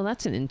 Well,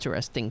 that's an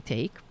interesting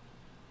take.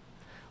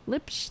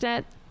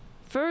 Lipstadt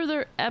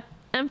further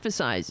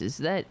emphasizes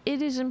that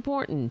it is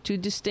important to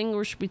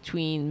distinguish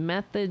between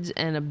methods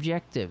and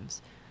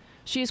objectives.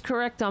 She is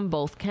correct on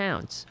both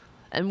counts,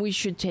 and we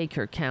should take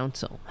her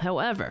counsel.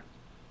 However,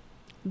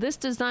 this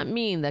does not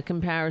mean that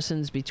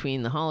comparisons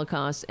between the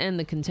Holocaust and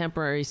the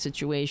contemporary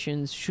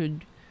situations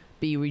should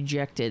be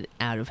rejected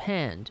out of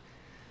hand.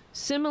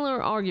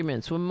 Similar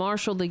arguments were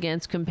marshaled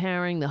against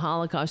comparing the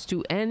Holocaust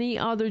to any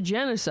other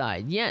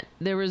genocide, yet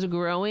there is a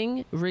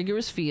growing,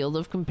 rigorous field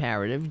of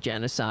comparative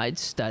genocide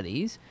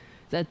studies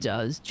that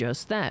does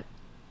just that.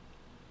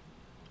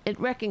 It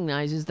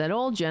recognizes that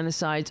all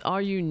genocides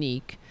are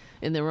unique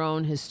in their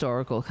own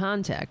historical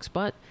context,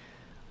 but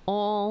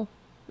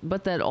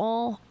that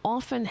all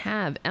often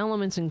have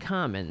elements in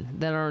common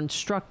that are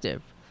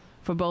instructive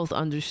for both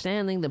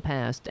understanding the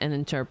past and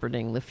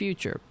interpreting the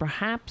future.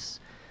 Perhaps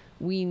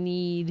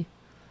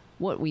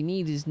what we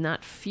need is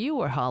not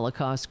fewer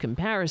Holocaust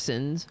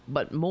comparisons,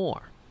 but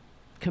more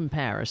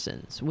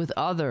comparisons with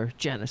other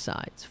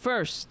genocides.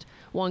 First,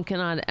 one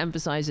cannot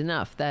emphasize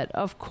enough that,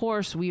 of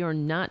course, we are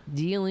not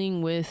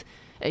dealing with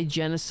a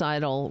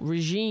genocidal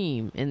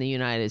regime in the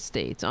United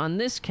States. On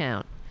this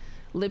count,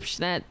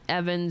 Lipstadt,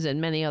 Evans,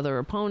 and many other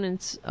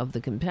opponents of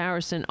the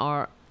comparison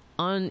are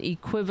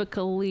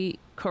unequivocally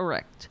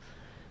correct.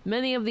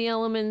 Many of the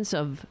elements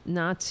of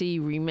Nazi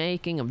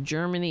remaking of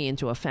Germany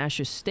into a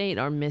fascist state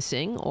are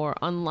missing or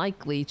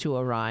unlikely to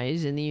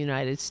arise in the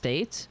United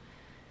States.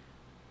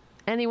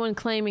 Anyone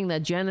claiming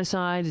that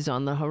genocide is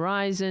on the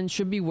horizon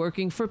should be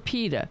working for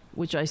PETA,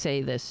 which I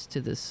say this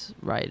to this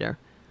writer.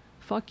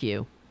 Fuck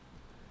you.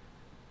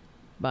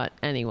 But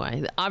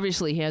anyway,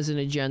 obviously he has an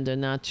agenda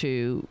not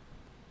to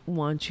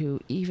want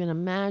to even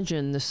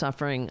imagine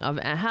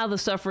how the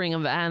suffering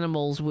of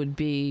animals would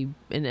be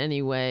in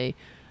any way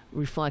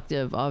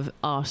reflective of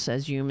us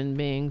as human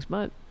beings,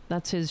 but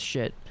that's his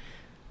shit.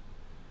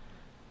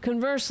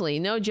 Conversely,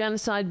 no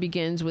genocide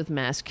begins with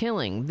mass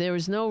killing. There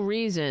is no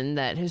reason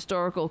that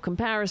historical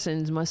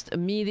comparisons must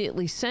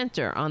immediately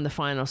center on the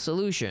final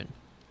solution,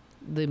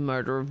 the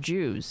murder of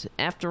Jews.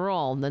 After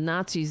all, the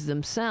Nazis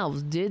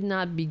themselves did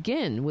not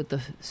begin with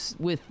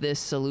this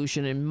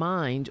solution in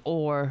mind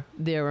or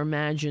their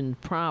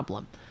imagined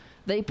problem.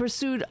 They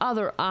pursued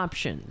other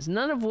options,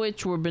 none of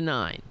which were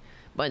benign,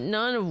 but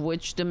none of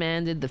which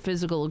demanded the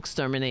physical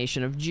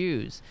extermination of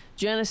Jews.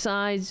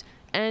 Genocides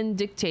and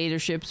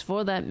dictatorships,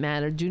 for that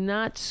matter, do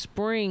not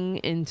spring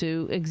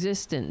into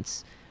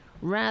existence.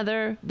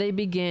 Rather, they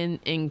begin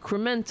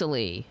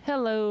incrementally.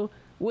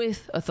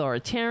 With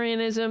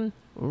authoritarianism,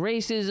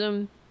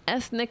 racism,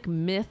 ethnic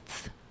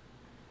myths.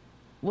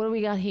 What do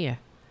we got here?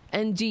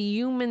 And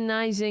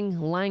dehumanizing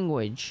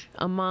language,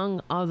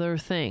 among other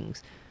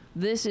things.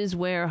 This is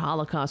where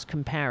Holocaust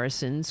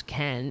comparisons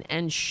can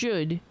and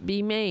should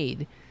be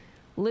made.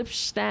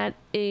 Lipstadt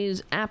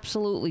is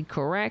absolutely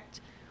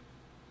correct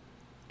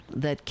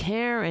that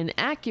care and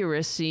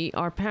accuracy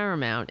are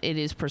paramount. It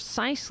is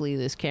precisely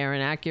this care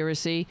and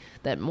accuracy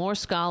that more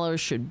scholars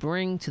should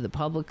bring to the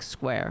public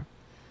square.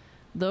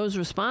 Those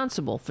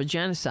responsible for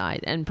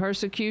genocide and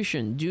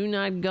persecution do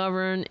not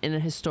govern in a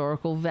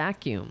historical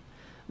vacuum.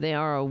 They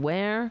are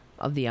aware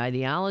of the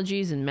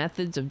ideologies and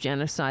methods of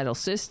genocidal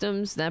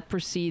systems that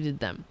preceded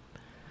them.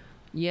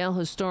 Yale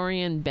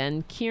historian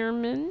Ben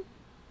Kierman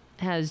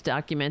has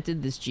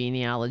documented this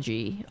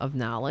genealogy of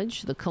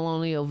knowledge. The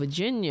Colonial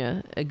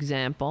Virginia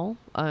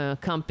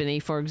company,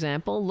 for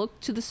example,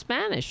 looked to the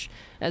Spanish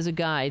as a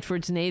guide for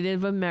its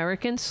Native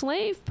American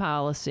slave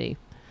policy.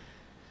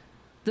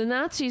 The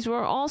Nazis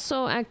were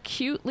also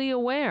acutely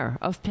aware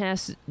of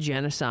past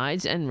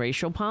genocides and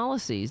racial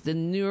policies. The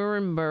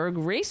Nuremberg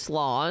race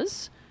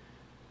laws,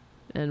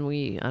 and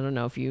I don't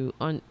know if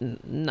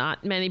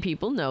not many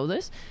people know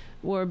this,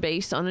 were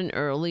based on an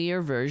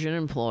earlier version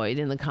employed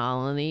in the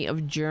colony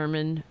of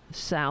German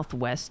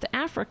Southwest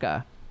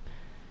Africa.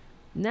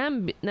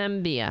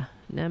 Namibia.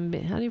 How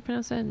do you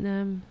pronounce that?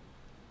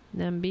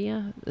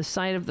 Namibia? The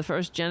site of the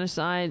first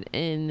genocide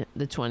in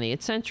the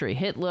 20th century.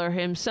 Hitler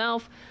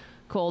himself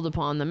called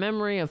upon the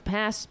memory of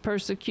past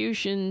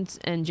persecutions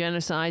and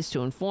genocides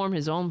to inform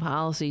his own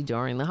policy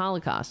during the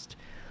Holocaust.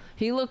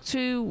 He looked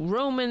to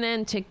Roman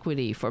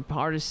antiquity for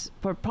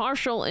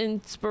partial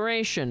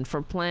inspiration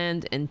for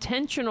planned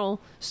intentional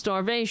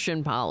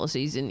starvation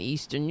policies in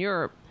Eastern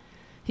Europe.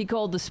 He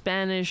called the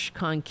Spanish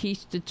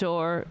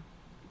conquistador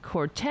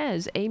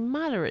Cortez a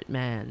moderate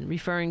man,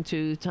 referring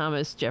to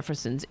Thomas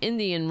Jefferson's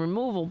Indian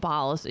removal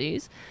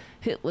policies.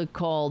 Hitler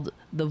called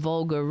the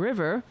Volga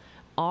River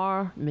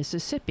our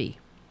Mississippi,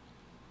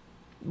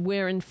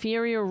 where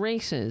inferior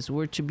races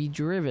were to be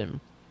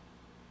driven.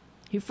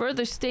 He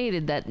further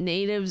stated that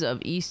natives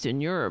of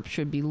Eastern Europe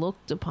should be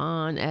looked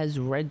upon as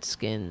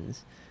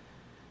redskins.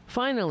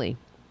 Finally,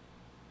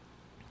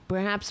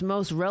 perhaps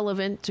most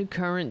relevant to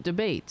current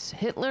debates,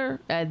 Hitler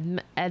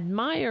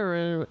admiringly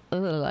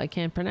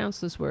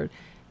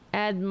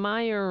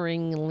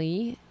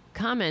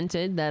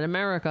commented that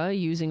America,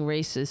 using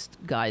racist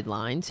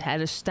guidelines, had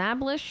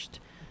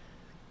established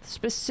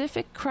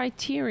specific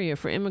criteria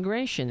for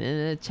immigration in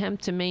an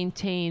attempt to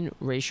maintain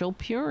racial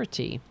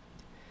purity.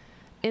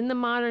 In the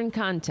modern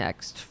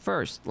context,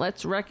 first,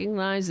 let's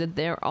recognize that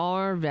there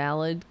are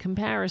valid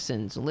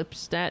comparisons.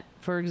 Lipstadt,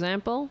 for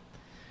example,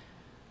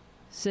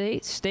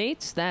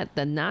 states that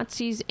the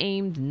Nazis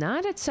aimed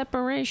not at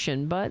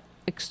separation, but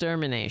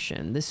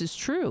extermination. This is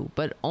true,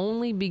 but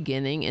only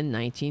beginning in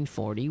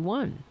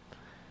 1941.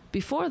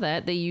 Before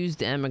that, they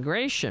used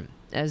emigration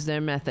as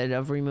their method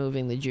of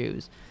removing the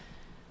Jews,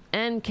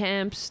 and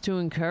camps to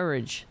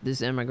encourage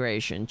this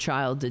immigration.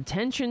 Child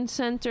detention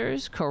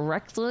centers,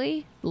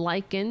 correctly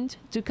likened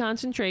to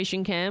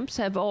concentration camps,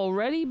 have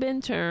already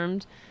been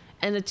termed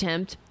an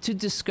attempt to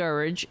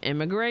discourage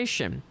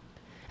immigration.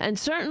 And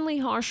certainly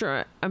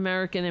harsher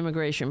American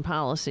immigration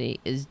policy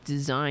is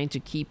designed to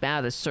keep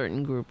out a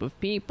certain group of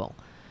people,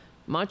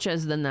 much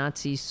as the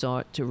Nazis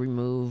sought to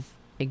remove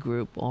a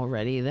group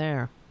already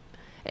there.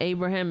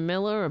 Abraham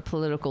Miller, a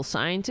political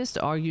scientist,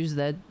 argues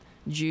that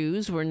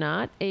Jews were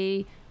not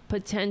a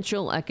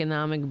potential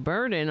economic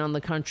burden on the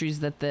countries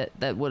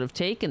that would have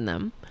taken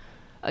them.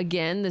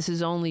 Again, this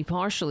is only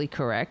partially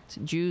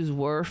correct. Jews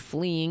were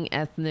fleeing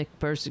ethnic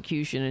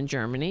persecution in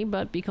Germany,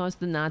 but because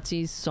the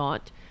Nazis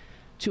sought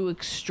to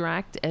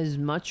extract as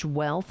much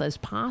wealth as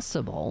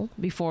possible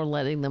before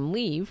letting them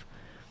leave,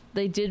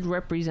 they did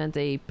represent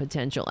a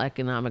potential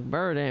economic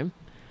burden,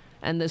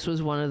 and this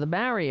was one of the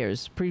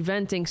barriers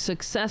preventing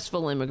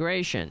successful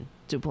immigration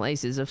to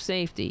places of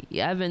safety.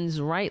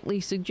 Evans rightly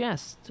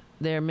suggests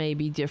there may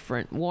be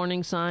different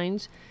warning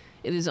signs.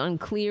 It is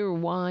unclear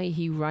why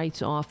he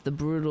writes off the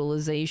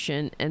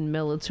brutalization and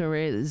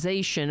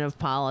militarization of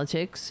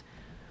politics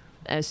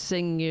as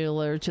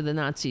singular to the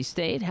Nazi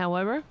state.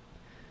 However,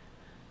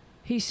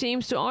 he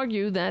seems to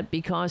argue that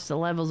because the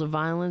levels of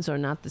violence are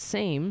not the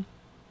same,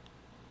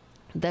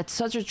 that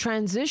such a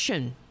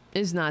transition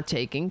is not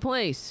taking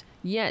place.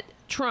 Yet,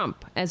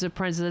 Trump, as a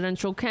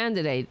presidential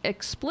candidate,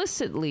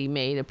 explicitly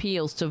made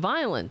appeals to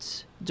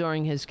violence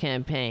during his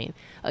campaign,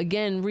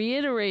 again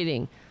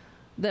reiterating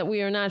that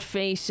we are not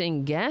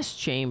facing gas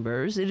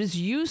chambers. It is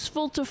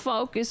useful to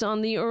focus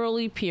on the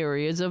early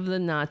periods of the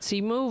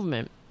Nazi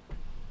movement.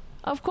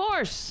 Of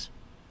course.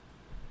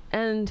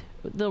 And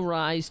the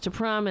rise to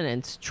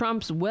prominence.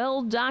 Trump's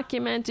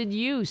well-documented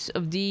use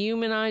of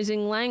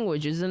dehumanizing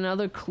language is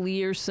another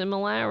clear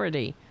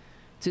similarity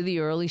to the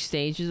early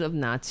stages of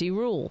Nazi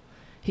rule.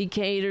 He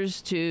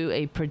caters to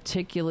a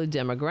particular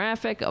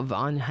demographic of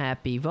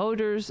unhappy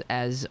voters,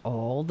 as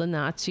all the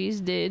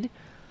Nazis did.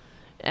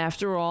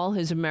 After all,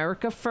 his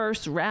America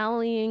First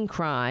rallying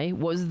cry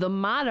was the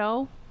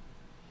motto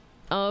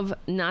of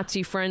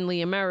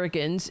Nazi-friendly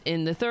Americans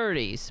in the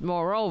 30s.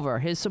 Moreover,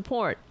 his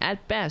support,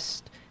 at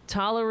best,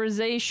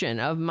 tolerization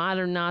of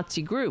modern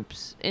Nazi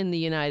groups in the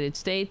United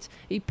States,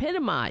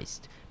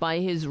 epitomized by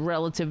his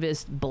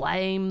relativist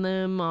blame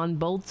them on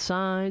both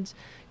sides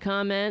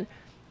comment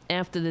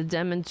after the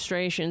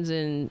demonstrations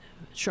in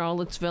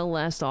Charlottesville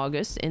last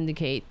August,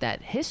 indicate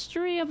that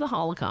history of the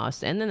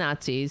Holocaust and the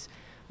Nazis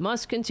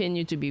must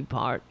continue to be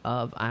part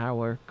of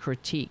our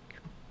critique.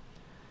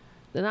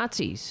 The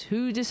Nazis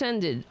who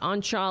descended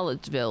on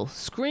Charlottesville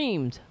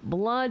screamed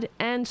blood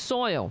and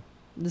soil,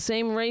 the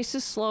same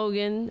racist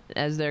slogan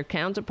as their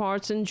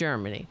counterparts in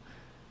Germany.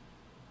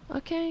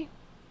 Okay,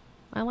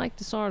 I like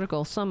this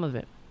article, some of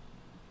it.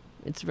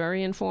 It's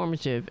very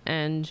informative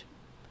and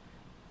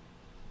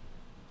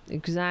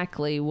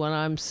exactly what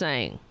I'm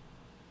saying.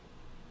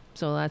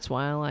 So that's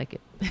why I like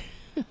it.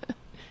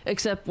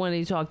 Except when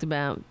he talked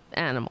about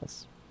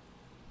animals.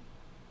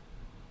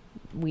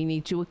 We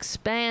need to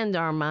expand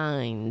our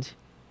mind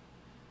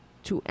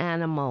to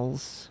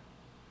animals.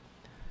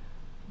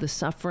 The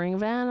suffering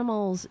of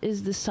animals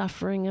is the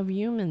suffering of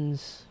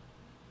humans.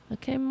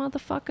 Okay,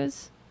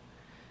 motherfuckers?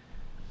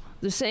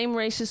 The same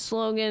racist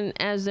slogan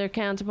as their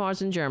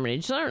counterparts in Germany.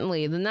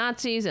 Certainly, the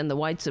Nazis and the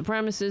white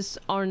supremacists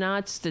are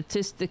not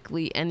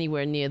statistically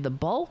anywhere near the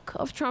bulk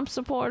of Trump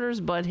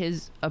supporters, but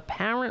his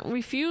apparent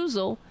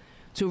refusal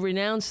to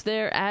renounce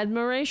their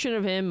admiration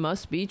of him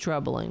must be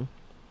troubling.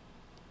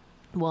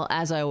 Well,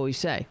 as I always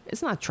say,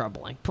 it's not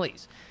troubling,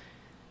 please.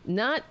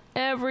 Not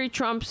every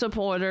Trump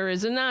supporter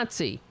is a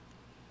Nazi,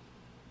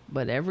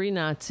 but every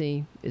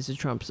Nazi is a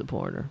Trump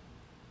supporter.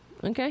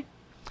 Okay?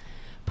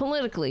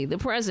 Politically, the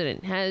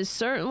president has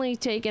certainly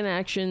taken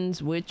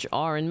actions which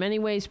are in many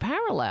ways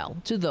parallel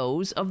to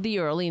those of the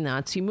early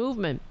Nazi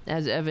movement.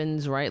 As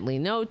Evans rightly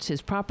notes,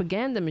 his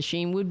propaganda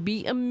machine would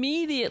be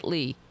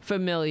immediately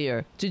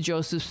familiar to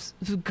Joseph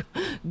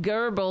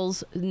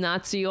Goebbels'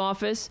 Nazi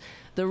office.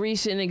 The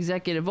recent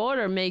executive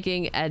order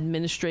making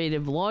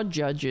administrative law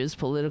judges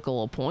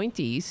political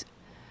appointees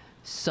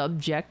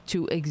subject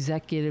to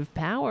executive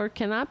power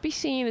cannot be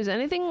seen as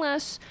anything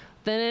less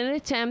than an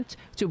attempt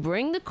to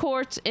bring the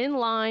courts in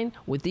line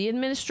with the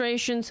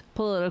administration's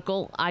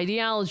political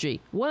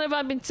ideology. What have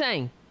I been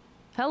saying?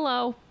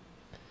 Hello.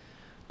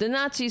 The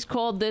Nazis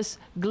called this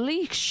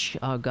Gleich.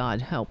 Oh,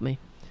 God, help me.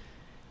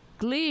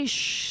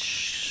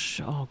 Gleich.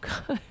 Oh,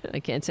 God, I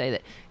can't say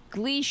that.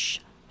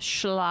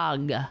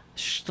 Gleichschlag.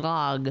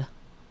 Schlag.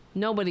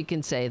 Nobody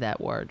can say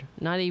that word,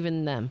 not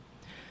even them.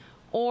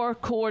 Or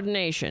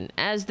coordination,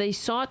 as they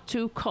sought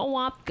to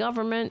co-opt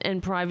government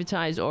and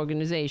privatize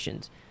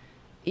organizations.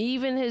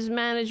 Even his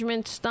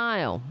management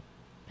style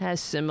has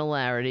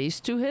similarities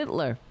to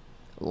Hitler.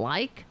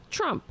 Like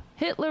Trump,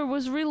 Hitler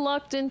was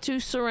reluctant to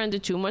surrender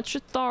too much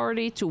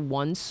authority to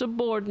one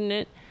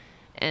subordinate,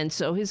 and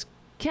so his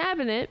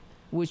cabinet,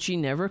 which he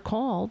never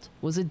called,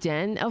 was a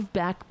den of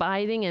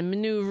backbiting and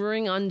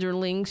maneuvering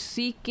underlings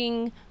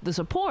seeking the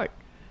support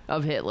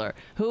of Hitler,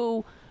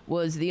 who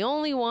was the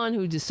only one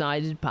who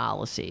decided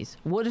policies.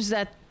 What is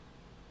that?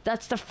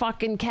 That's the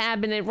fucking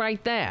cabinet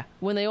right there.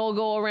 When they all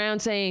go around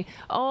saying,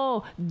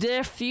 oh,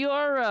 Der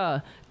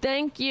Führer,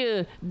 thank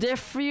you, Der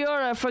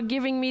Führer, for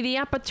giving me the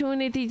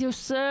opportunity to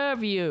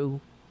serve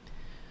you.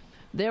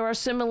 There are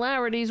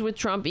similarities with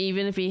Trump,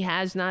 even if he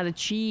has not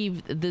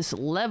achieved this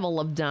level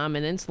of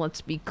dominance.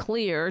 Let's be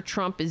clear,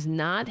 Trump is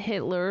not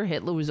Hitler.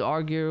 Hitler was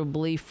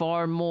arguably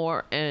far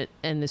more an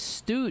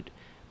astute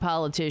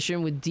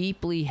politician with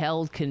deeply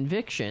held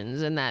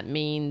convictions, and that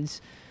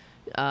means...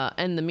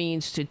 and the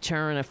means to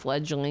turn a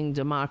fledgling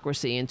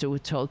democracy into a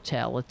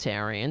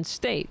totalitarian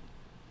state.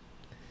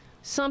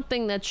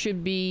 Something that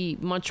should be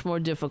much more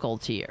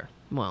difficult here.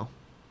 Well,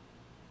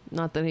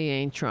 not that he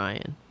ain't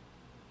trying.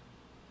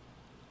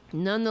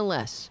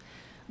 Nonetheless,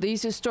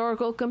 these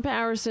historical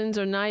comparisons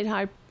are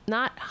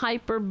not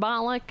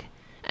hyperbolic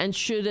and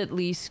should at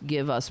least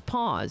give us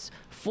pause.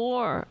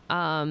 For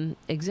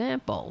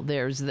example,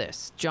 there's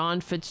this. John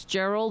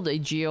Fitzgerald, a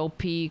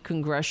GOP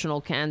congressional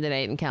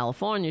candidate in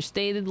California,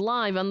 stated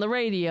live on the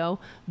radio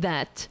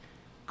that,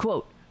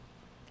 quote,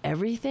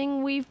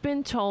 everything we've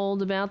been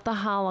told about the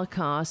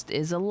Holocaust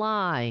is a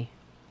lie.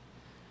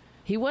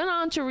 He went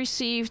on to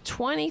receive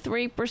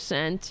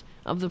 23%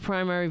 of the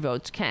primary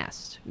votes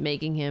cast,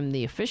 making him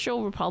the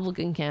official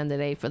Republican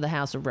candidate for the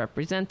House of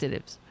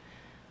Representatives.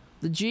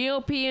 The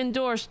GOP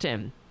endorsed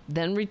him,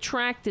 then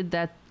retracted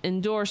that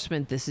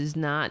endorsement. This is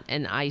not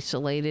an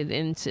isolated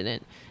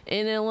incident.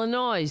 In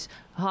Illinois,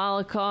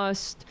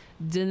 Holocaust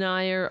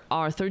denier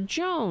Arthur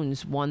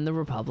Jones won the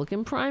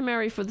Republican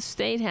primary for the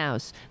state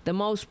house. The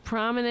most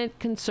prominent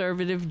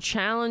conservative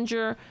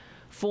challenger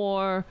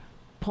for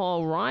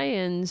Paul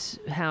Ryan's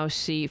House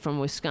seat from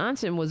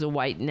Wisconsin was a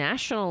white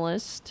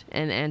nationalist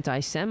and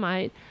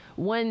anti-Semite.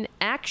 When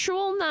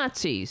actual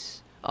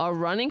Nazis are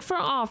running for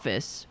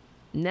office,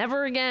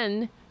 never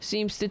again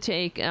seems to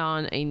take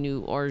on a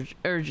new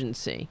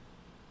urgency.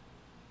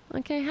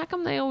 Okay, how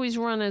come they always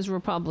run as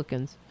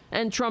Republicans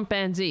and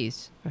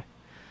Trumpanzees?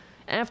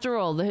 After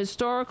all, the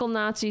historical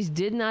Nazis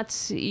did not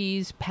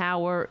seize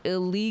power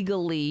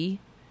illegally.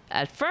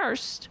 At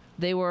first,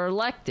 they were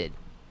elected.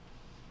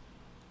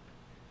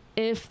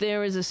 If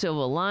there is a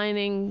silver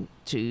lining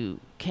to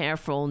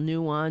careful,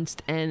 nuanced,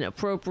 and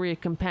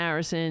appropriate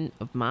comparison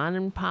of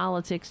modern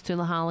politics to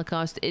the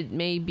Holocaust, it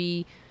may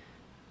be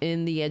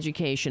in the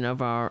education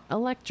of our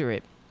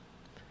electorate.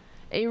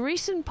 A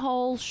recent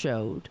poll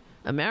showed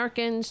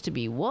Americans to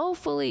be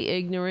woefully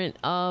ignorant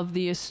of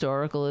the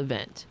historical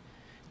event.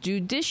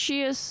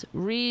 judicious,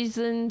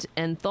 reasoned,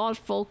 and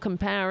thoughtful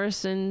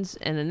comparisons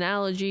and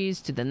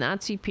analogies to the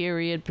Nazi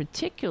period,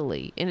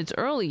 particularly in its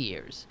early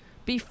years,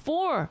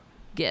 before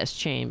gas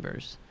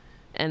chambers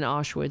and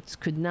Auschwitz,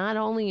 could not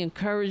only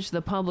encourage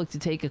the public to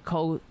take a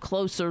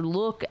closer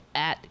look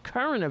at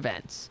current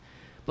events,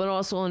 but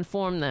also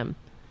inform them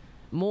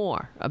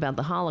more about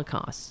the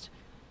Holocaust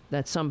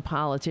that some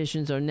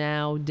politicians are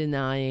now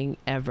denying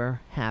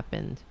ever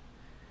happened.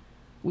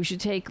 We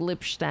should take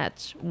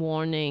Lipstadt's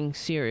warning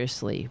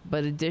seriously,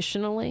 but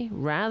additionally,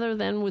 rather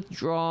than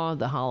withdraw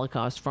the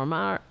Holocaust from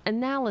our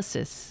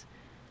analysis,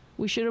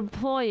 we should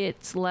employ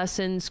its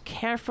lessons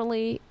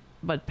carefully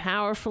but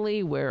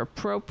powerfully where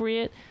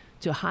appropriate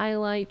to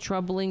highlight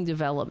troubling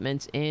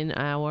developments in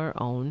our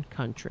own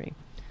country.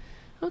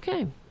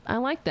 Okay, I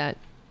like that.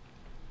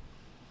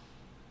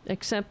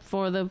 Except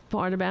for the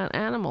part about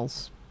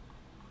animals.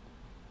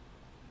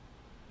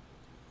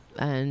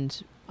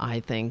 And I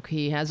think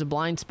he has a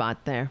blind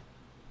spot there,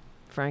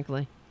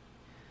 frankly.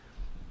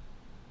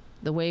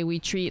 The way we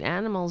treat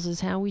animals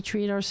is how we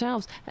treat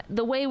ourselves.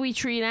 The way we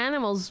treat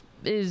animals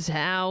is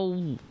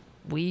how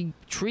we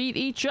treat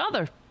each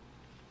other.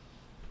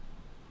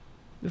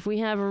 If we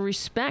have a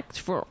respect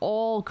for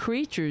all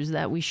creatures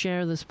that we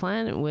share this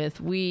planet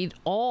with, we'd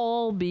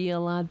all be a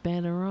lot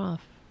better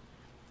off.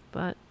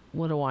 But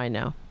what do I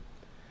know?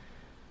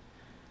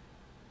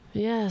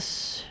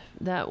 Yes,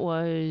 that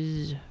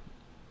was...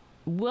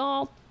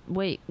 Well,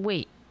 wait.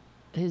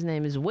 His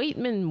name is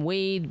Waitman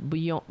Wade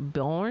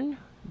Beorn,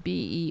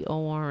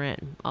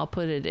 B-E-O-R-N. I'll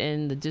put it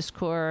in the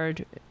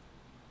Discord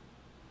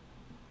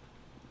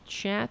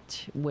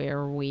chat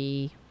where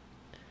we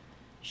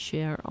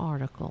share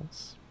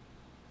articles.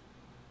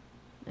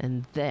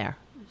 And there.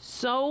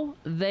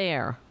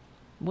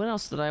 What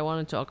else did I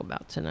want to talk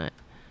about tonight?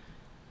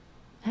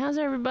 How's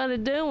everybody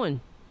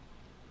doing?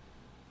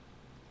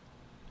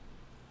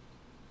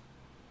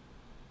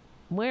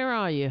 Where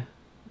are you?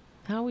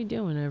 How we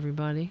doing,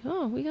 everybody?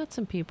 Oh, we got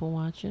some people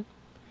watching.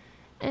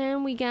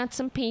 And we got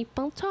some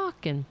people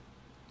talking.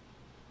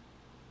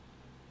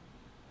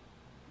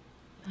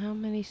 How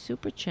many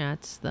super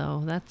chats,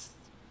 though? That's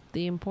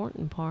the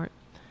important part.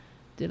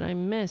 Did I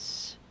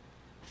miss?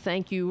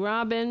 Thank you,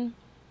 Robin.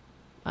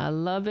 I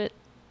love it.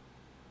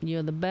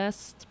 You're the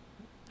best.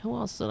 Who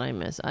else did I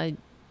miss? I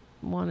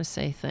want to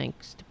say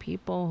thanks to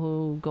people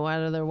who go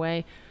out of their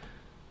way.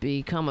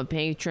 Become a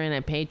patron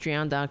at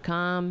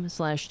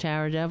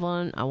patreon.com/Tara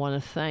Devlin. I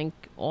want to thank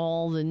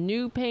all the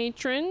new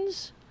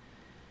patrons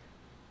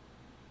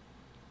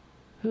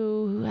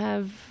who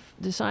have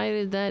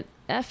decided that,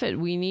 F it,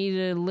 we need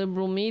a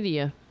liberal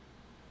media.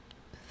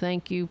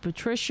 Thank you,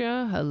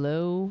 Patricia.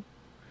 Hello.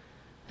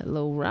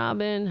 Hello,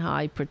 Robin.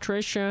 Hi,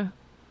 Patricia.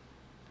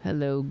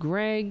 Hello,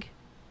 Greg.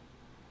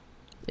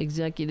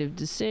 Executive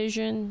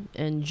Decision.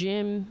 And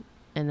Jim.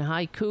 And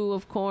Haiku,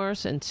 of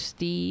course. And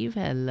Steve.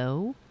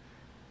 Hello.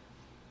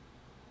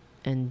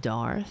 And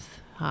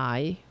Darth.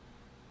 Hi.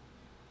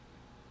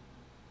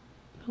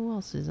 Who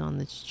else is on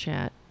this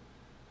chat?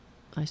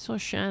 I saw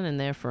Shannon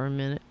there for a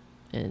minute.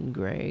 And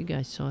Greg.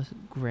 I saw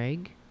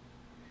Greg.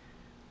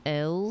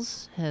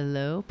 Els.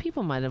 Hello.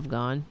 People might have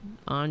gone.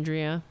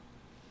 Andrea.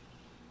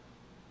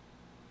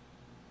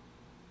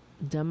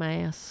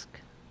 Damask.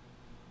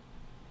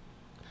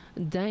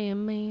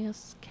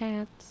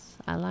 Cats.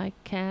 I like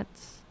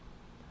cats.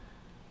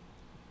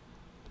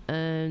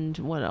 And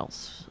what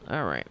else?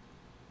 All right.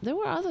 There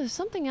were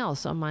something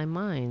else on my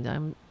mind.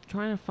 I'm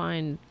trying to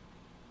find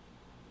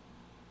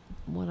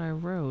what I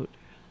wrote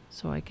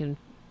so I can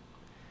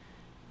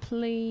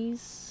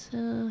please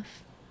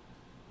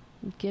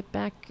get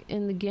back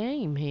in the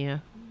game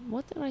here.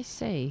 What did I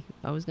say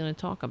I was going to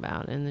talk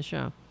about in the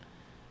show?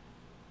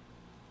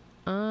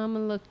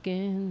 I'm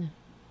looking.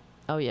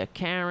 Oh, yeah,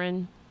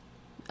 Karen.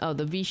 Oh,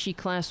 the Vichy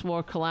class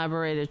war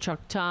collaborator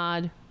Chuck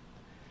Todd.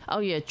 Oh,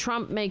 yeah,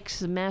 Trump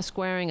makes mask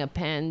wearing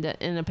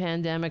in a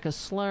pandemic a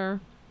slur.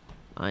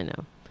 I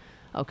know.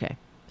 Okay.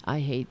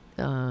 I hate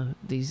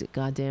these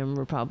goddamn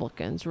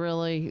Republicans.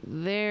 Really,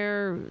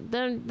 they're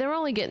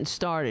only getting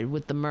started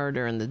with the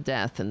murder and the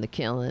death and the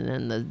killing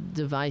and the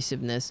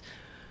divisiveness.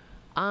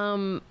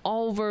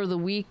 Over the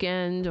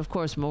weekend, of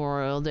course,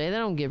 Memorial Day, they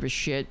don't give a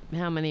shit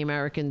how many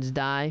Americans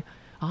die.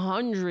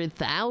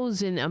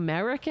 100,000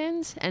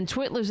 Americans, and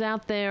Twitler's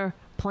out there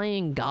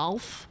playing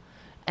golf,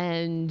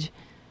 and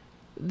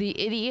the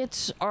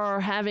idiots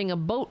are having a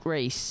boat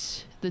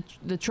race.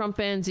 The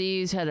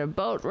Trumpanzees had a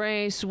boat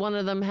race. One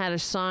of them had a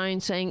sign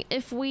saying,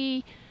 if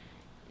we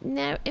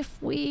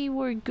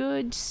were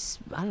good,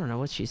 I don't know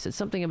what she said,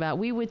 something about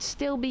we would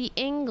still be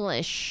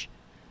English.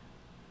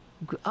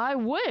 I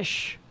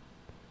wish.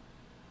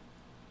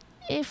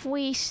 If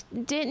we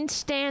didn't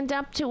stand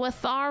up to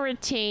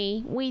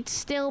authority, we'd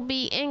still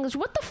be English.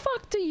 What the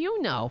fuck do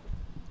you know,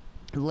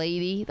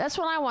 lady? That's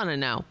what I want to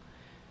know.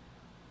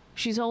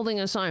 She's holding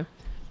a sign.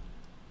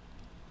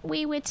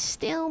 We would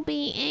still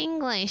be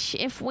English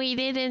if we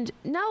didn't...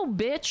 No,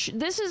 bitch.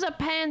 This is a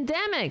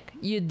pandemic,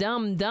 you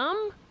dumb.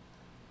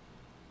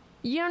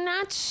 You're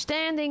not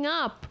standing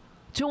up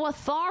to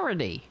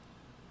authority.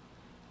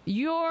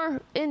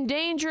 you're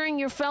endangering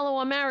your fellow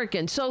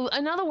Americans. So,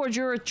 in other words,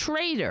 you're a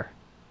traitor.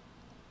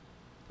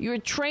 You're a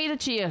traitor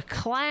to your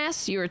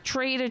class. You're a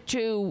traitor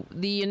to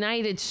the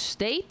United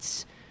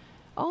States.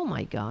 Oh,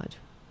 my God.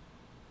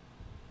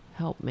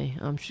 Help me.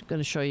 I'm going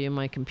to show you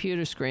my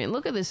computer screen.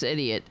 Look at this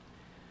idiot.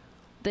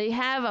 They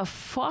have a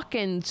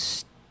fucking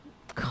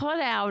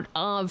cutout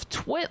of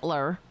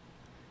Twitler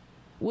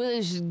with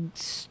his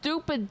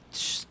stupid,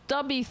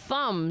 stubby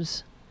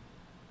thumbs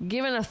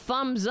giving a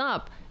thumbs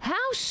up.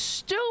 How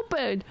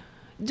stupid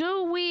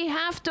do we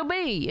have to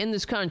be in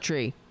this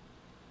country?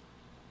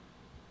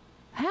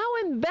 How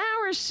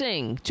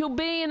embarrassing to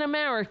be an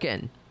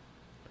American.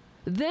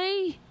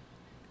 They,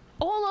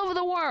 all over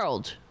the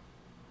world,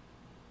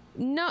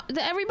 no,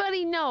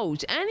 everybody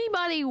knows,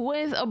 anybody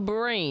with a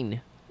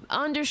brain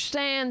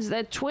understands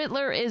that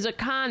Twitler is a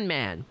con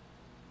man.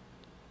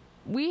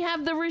 We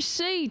have the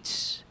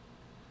receipts.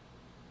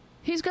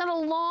 He's got a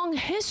long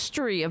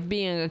history of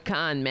being a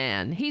con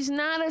man. He's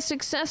not a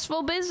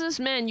successful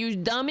businessman, you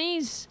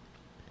dummies.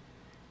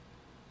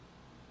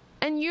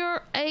 And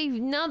you're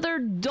another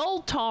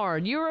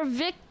doltard. You're a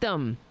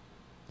victim.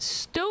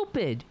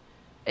 Stupid.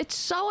 It's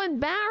so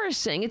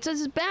embarrassing. It's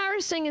as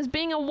embarrassing as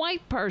being a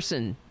white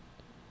person.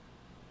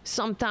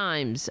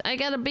 Sometimes I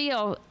gotta be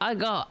a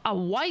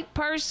white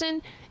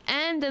person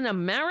and an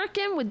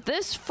American with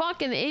this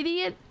fucking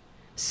idiot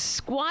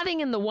squatting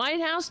in the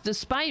White House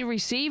despite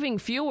receiving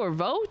fewer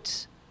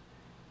votes?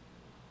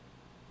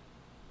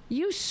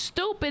 You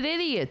stupid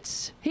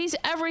idiots. He's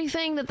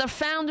everything that the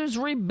founders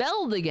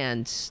rebelled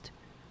against.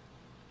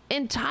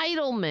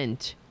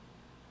 Entitlement.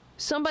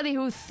 Somebody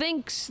who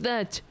thinks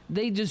that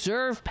they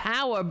deserve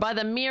power by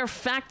the mere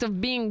fact of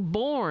being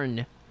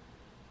born.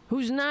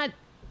 Who's not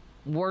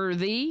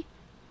worthy.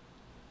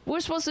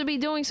 We're supposed to be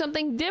doing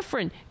something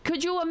different.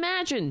 Could you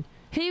imagine?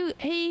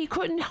 He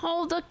couldn't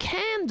hold a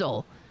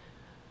candle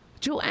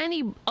to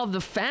any of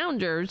the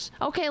founders.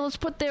 Okay, let's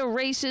put their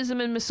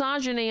racism and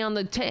misogyny on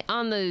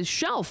the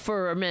shelf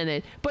for a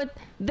minute. But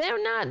they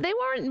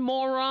weren't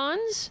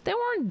morons. They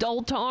weren't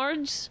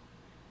doltards.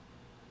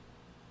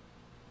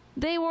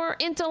 They were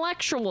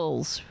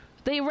intellectuals.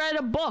 They read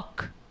a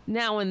book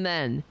now and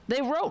then.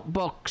 They wrote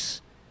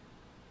books.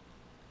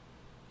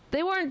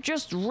 They weren't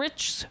just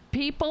rich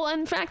people.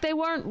 In fact, they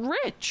weren't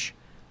rich.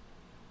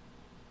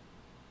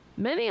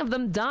 Many of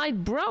them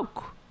died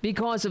broke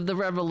because of the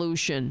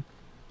revolution.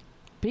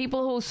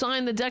 People who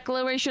signed the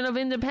Declaration of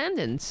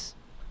Independence.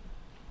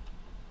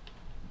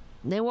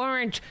 They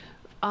weren't,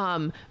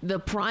 the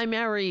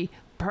primary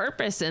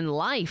purpose in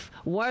life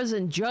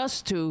wasn't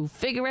just to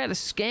figure out a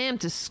scam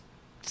to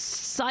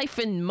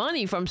siphon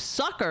money from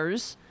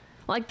suckers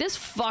like this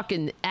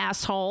fucking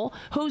asshole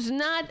who's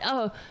not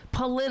a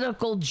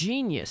political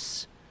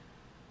genius.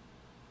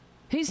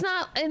 He's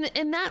not,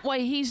 in that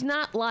way, he's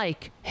not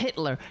like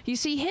Hitler. You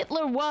see,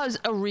 Hitler was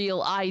a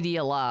real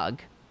ideologue.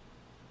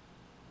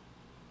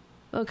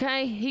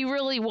 Okay? He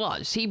really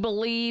was. He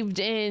believed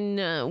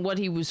in what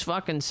he was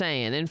fucking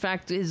saying. In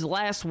fact, his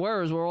last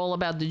words were all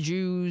about the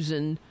Jews,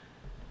 and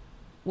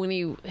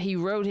when he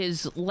wrote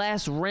his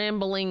last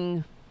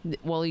rambling...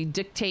 Well, he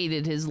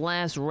dictated his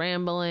last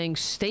rambling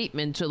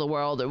statement to the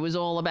world. It was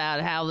all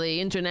about how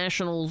the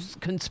international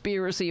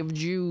conspiracy of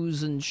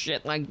Jews and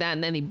shit like that,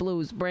 and then he blew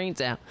his brains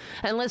out.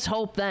 And let's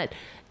hope that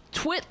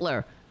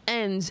Twitler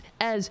ends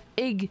as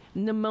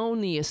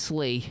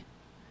ignominiously.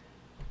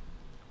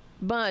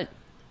 But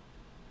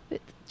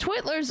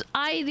Twitler's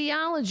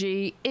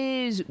ideology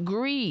is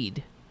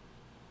greed.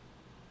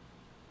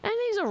 And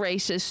he's a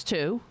racist,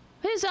 too.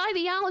 His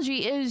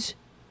ideology is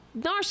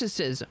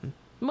narcissism.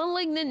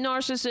 Malignant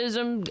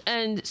narcissism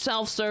and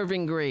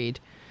self-serving greed.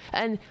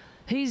 And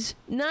he's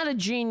not a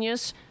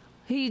genius.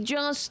 He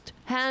just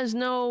has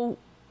no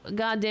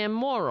goddamn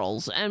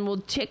morals and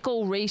will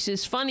tickle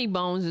racist funny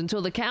bones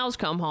until the cows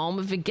come home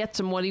if it gets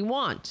him what he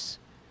wants.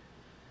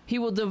 He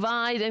will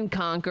divide and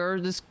conquer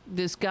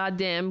this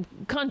goddamn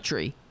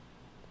country.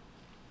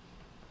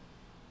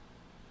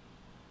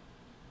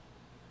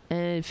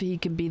 And if he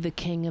can be the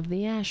king of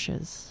the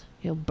ashes,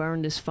 he'll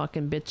burn this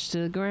fucking bitch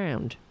to the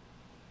ground.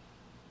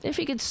 If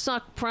he could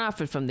suck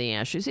profit from the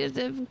ashes,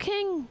 the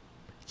king,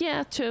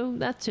 yeah,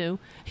 that too.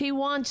 He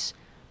wants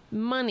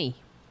money.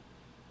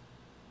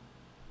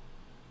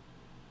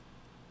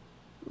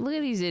 Look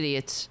at these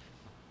idiots.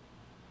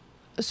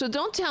 So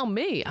don't tell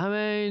me. I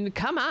mean,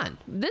 come on.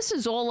 This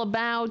is all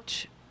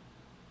about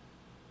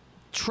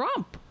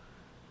Trump.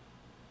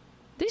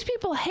 These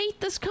people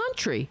hate this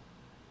country.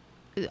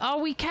 Are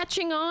we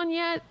catching on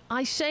yet?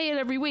 I say it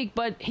every week,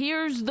 but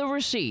here's the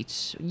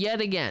receipts yet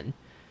again.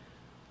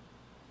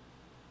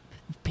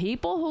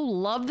 People who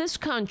love this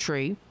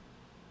country,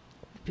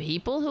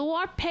 people who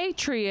are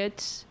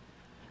patriots,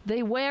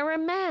 they wear a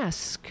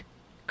mask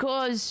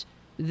because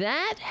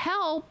that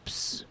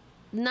helps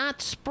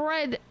not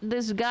spread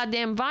this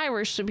goddamn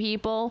virus to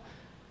people,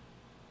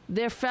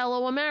 their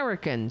fellow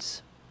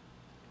Americans.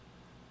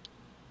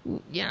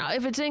 You know,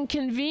 if it's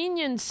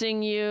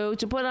inconveniencing you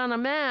to put on a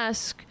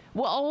mask,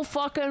 well, oh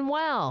fucking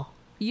well.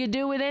 You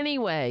do it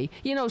anyway.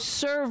 You know,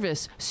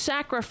 service,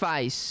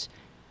 sacrifice.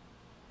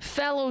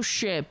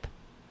 fellowship,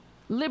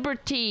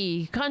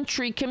 liberty,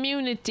 country,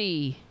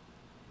 community.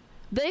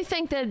 They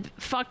think that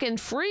fucking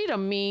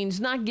freedom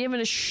means not giving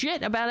a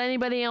shit about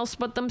anybody else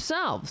but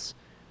themselves.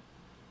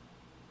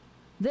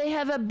 They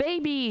have a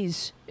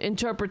baby's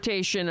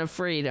interpretation of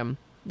freedom.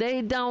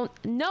 They don't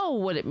know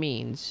what it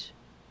means.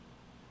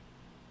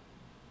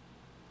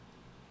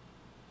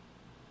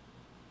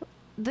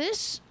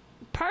 This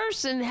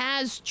person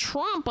has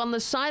Trump on the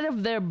side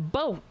of their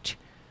boat.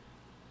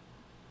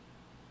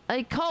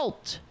 A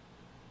cult.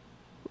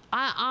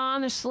 I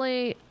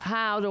honestly,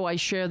 how do I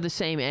share the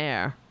same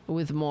air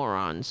with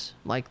morons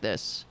like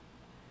this?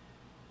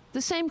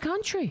 The same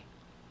country.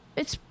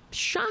 It's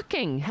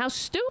shocking how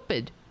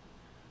stupid.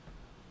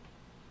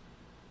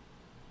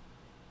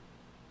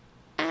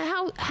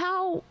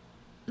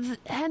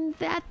 And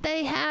that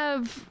they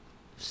have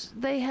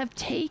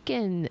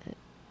taken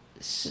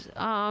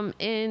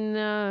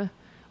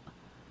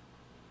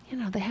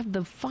they have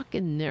the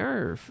fucking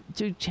nerve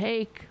to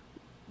take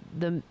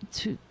them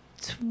to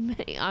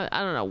I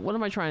don't know, what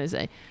am I trying to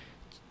say?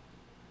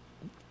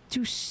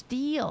 To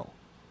steal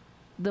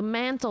the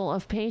mantle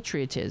of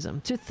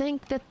patriotism, to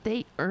think that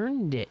they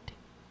earned it.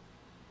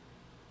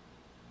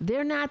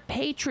 They're not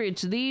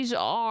patriots. These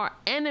are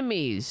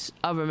enemies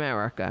of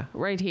America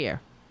right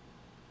here.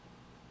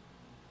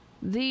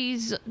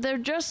 They're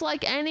just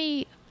like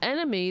any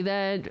enemy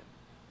that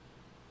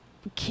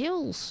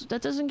kills,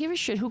 that doesn't give a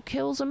shit, who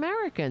kills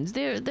Americans.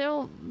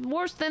 They're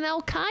worse than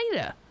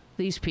Al-Qaeda,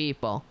 these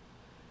people.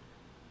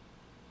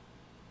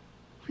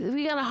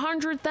 We got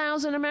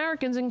 100,000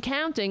 Americans and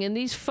counting, and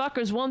these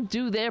fuckers won't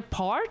do their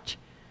part?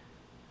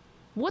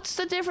 What's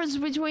the difference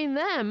between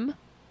them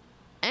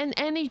and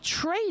any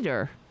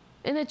traitor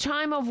in a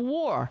time of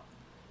war?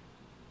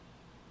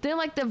 They're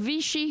like the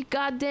Vichy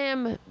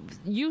goddamn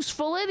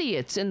useful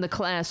idiots in the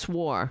class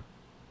war.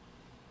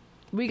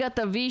 We got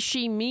the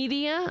Vichy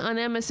media on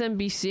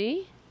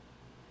MSNBC,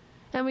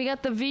 and we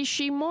got the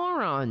Vichy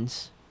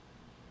morons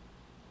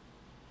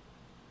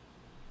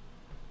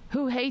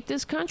who hate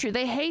this country.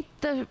 They hate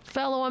the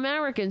fellow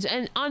Americans,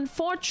 and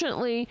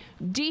unfortunately,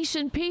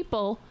 decent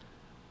people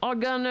are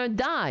gonna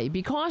die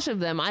because of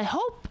them. I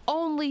hope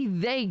only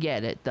they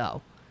get it,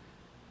 though.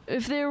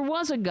 If there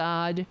was a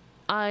God,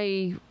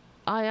 I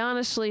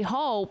honestly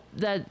hope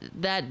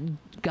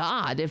that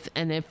God,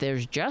 if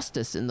there's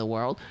justice in the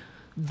world,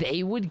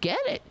 they would get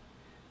it.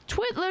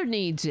 Twitler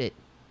needs it.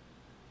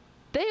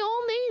 They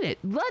all need it.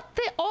 Let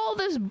all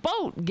this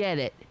boat get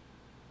it.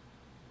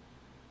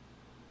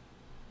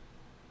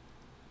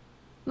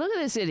 Look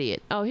at this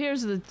idiot. Oh,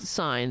 here's the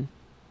sign.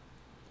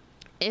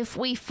 If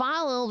we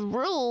followed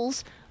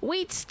rules,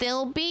 we'd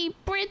still be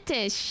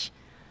British.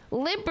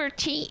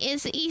 Liberty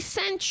is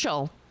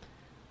essential.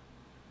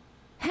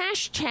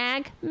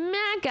 Hashtag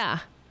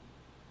MAGA.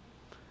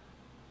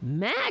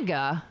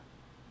 MAGA?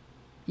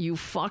 You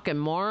fucking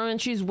moron.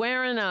 She's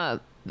wearing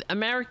a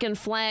American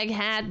flag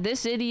hat.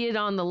 This idiot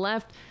on the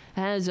left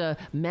has a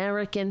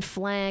American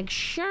flag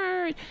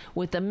shirt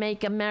with a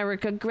Make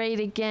America Great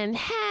Again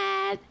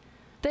hat.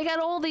 They got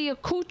all the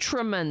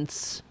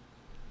accoutrements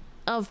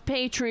of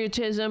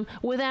patriotism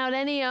without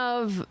any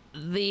of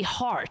the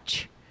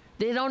heart.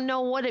 They don't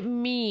know what it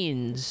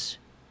means.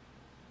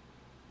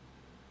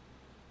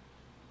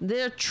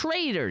 They're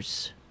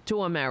traitors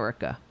to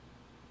America.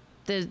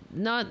 There's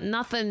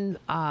nothing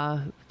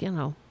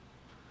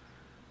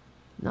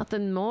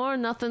more,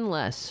 nothing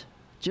less.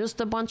 Just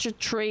a bunch of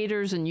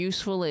traitors and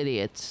useful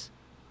idiots.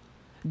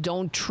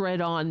 Don't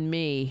tread on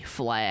me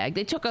flag.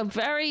 They took a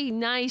very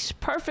nice,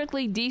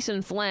 perfectly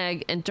decent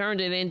flag and turned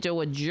it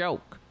into a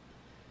joke.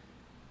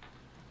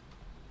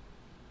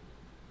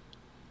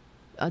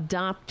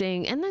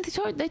 Adopting, and then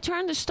they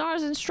turned the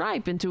Stars and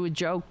Stripe into a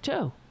joke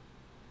too.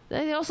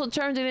 They also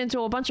turned it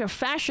into a bunch of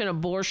fashion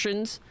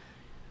abortions.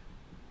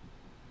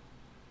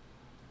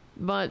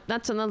 But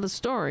that's another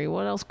story.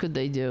 What else could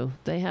they do?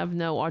 They have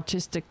no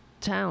artistic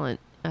talent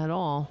at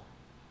all.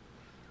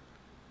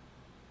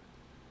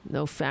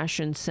 No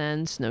fashion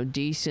sense, no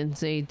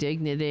decency,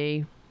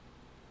 dignity.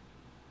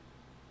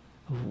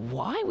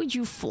 Why would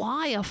you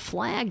fly a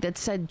flag that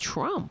said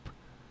Trump?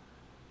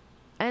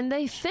 And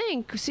they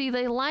think,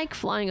 they like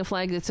flying a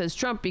flag that says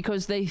Trump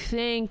because they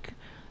think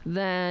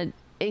that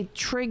it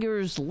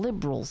triggers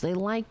liberals. They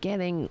like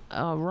getting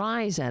a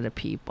rise out of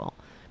people.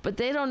 But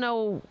they don't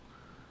know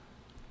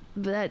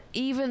that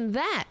even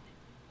that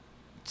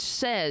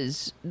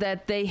says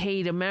that they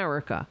hate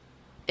America.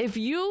 If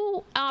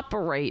you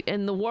operate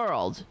in the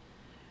world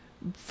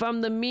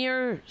from the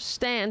mere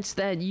stance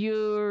that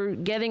you're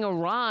getting a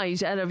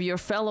rise out of your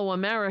fellow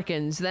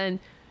Americans, then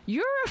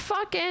you're a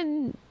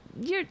fucking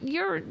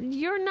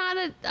you're not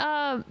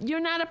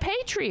a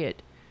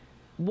patriot.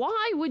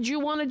 Why would you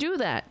want to do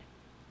that?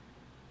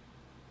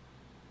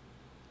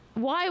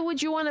 Why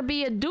would you want to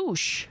be a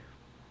douche?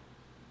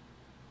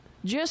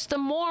 Just a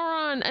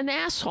moron, an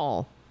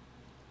asshole.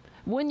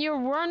 When you're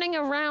running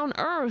around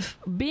Earth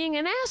being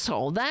an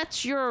asshole,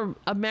 that's your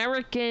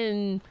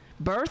American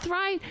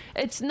birthright.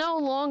 It's no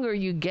longer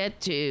you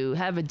get to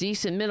have a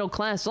decent middle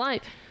class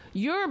life.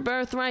 your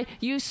birthright,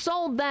 you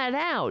sold that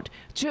out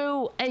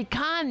to a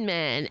con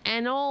man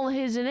and all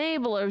his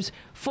enablers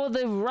for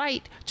the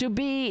right to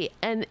be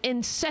an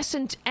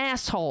incessant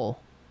asshole.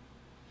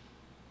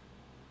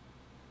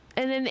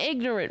 And an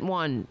ignorant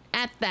one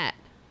at that.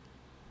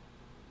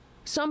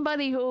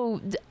 Somebody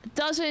who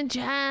doesn't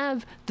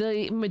have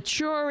the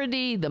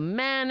maturity, the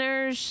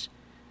manners,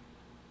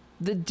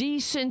 the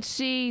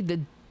decency,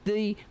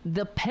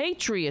 the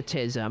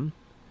patriotism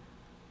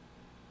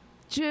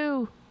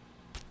to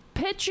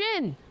pitch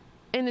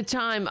in a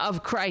time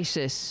of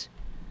crisis.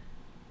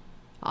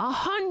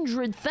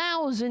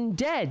 100,000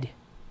 dead.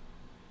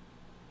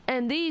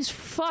 And these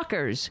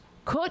fuckers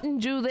couldn't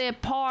do their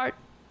part.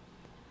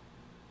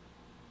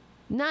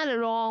 Not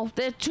at all.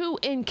 They're too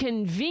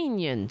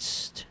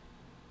inconvenienced.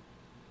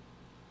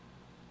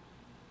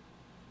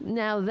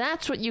 Now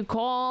that's what you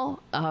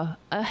call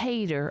a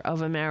hater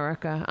of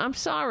America. I'm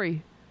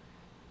sorry.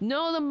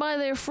 Know them by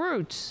their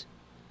fruits.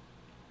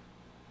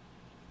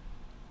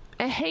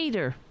 A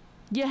hater.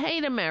 You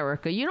hate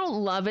America. You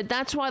don't love it.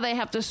 That's why they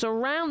have to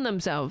surround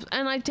themselves.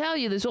 And I tell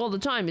you this all the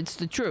time. It's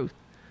the truth.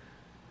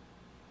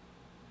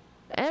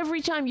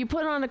 Every time you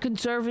put on a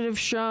conservative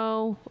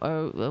show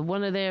or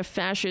one of their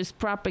fascist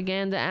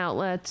propaganda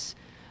outlets,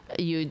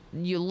 you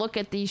look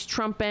at these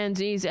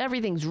Trumpanzees,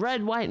 everything's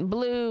red, white, and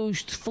blue,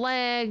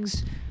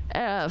 flags,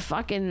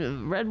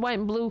 fucking red, white,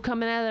 and blue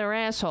coming out of their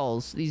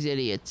assholes, these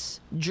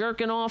idiots.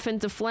 Jerking off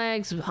into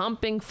flags,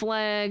 humping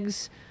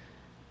flags.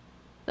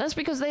 That's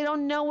because they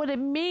don't know what it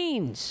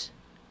means.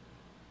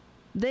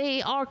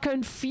 They are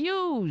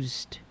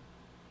confused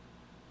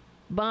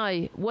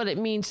by what it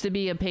means to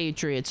be a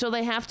patriot. So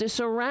they have to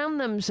surround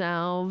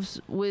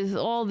themselves with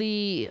all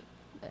the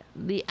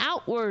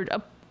outward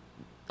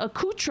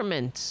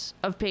accoutrements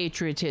of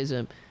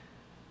patriotism.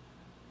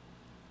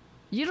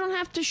 You don't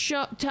have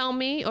to tell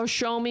me or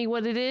show me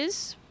what it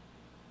is.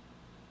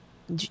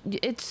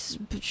 It's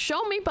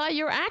show me by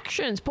your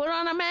actions. Put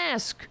on a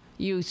mask,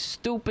 you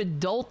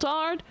stupid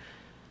doltard.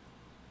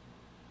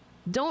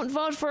 Don't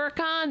vote for a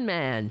con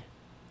man.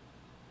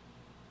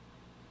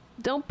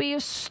 Don't be a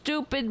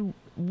stupid,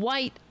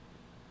 white,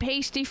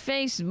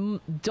 pasty-faced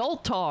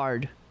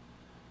doltard.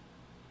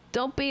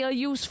 Don't be a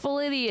useful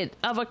idiot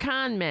of a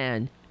con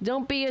man.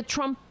 Don't be a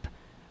Trump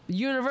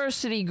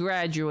University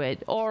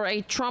graduate or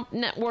a Trump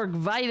Network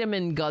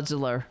vitamin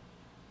guzzler.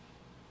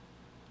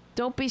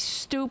 Don't be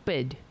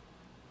stupid.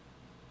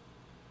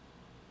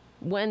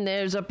 When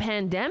there's a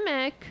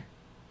pandemic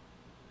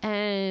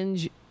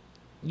and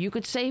you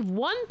could save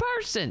one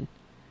person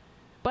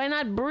by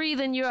not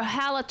breathing your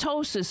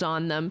halitosis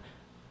on them,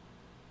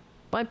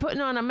 by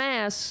putting on a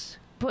mask,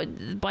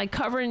 by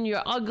covering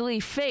your ugly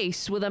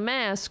face with a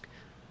mask,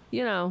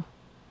 you know,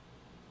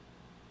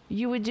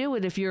 you would do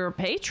it if you're a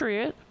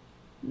patriot.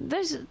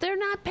 They're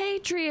not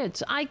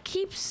patriots. I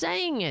keep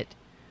saying it.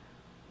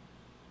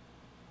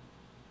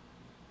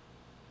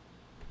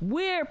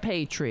 We're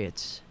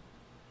patriots.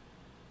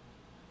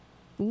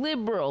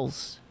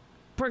 Liberals,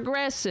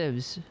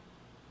 progressives,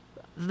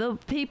 the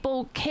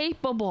people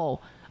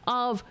capable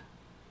of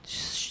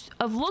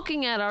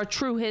looking at our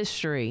true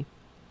history,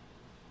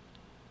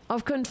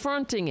 of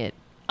confronting it,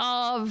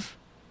 of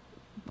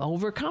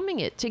overcoming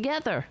it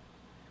together,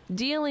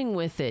 dealing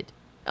with it,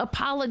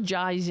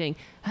 apologizing,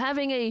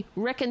 having a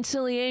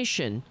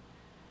reconciliation,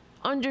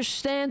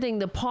 understanding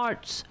the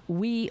parts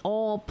we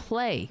all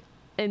play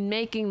in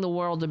making the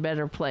world a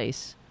better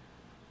place.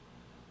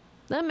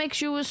 That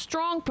makes you a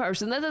strong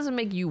person. That doesn't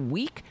make you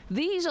weak.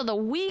 These are the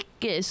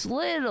weakest,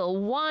 little,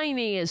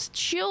 whiniest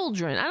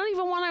children. I don't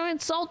even want to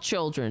insult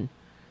children,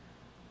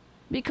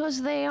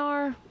 because they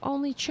are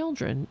only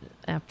children,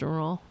 after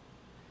all.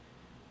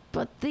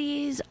 But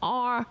these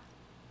are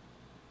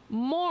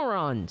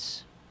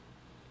morons.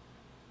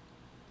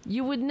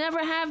 You would never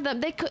have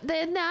them.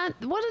 They're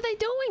not. What are they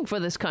doing for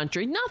this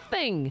country?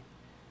 Nothing.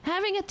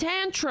 Having a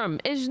tantrum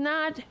is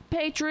not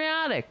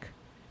patriotic.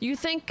 You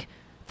think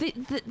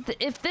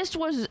if this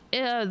was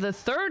the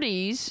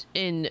 30s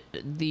in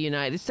the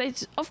United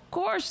States, of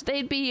course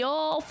they'd be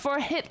all for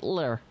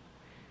Hitler.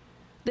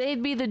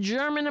 They'd be the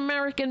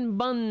German-American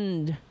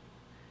Bund.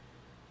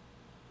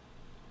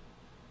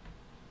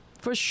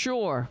 For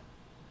sure.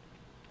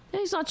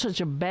 He's not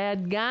such a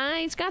bad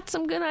guy. He's got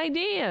some good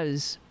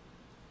ideas.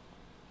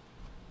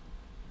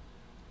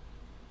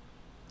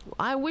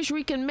 I wish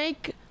we can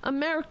make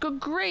America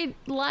great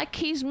like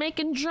he's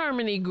making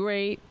Germany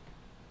great.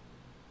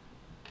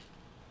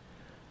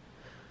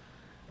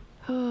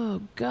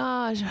 Oh,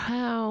 God,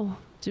 how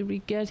did we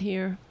get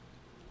here?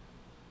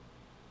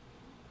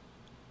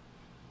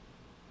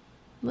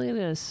 Look at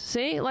this.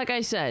 See, like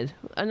I said,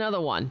 another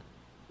one.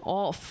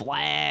 All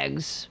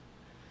flags.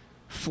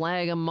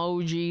 Flag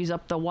emojis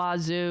up the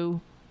wazoo.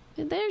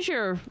 And there's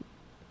your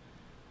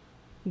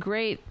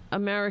great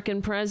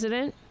American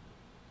president.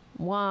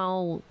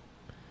 While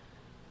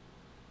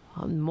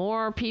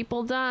more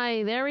people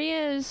die, there he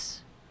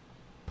is,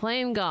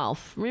 playing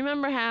golf.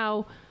 Remember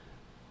how,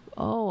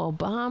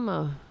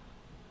 Obama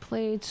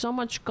played so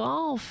much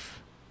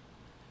golf,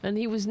 and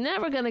he was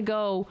never going to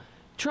go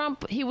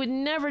Trump, he would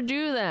never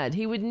do that.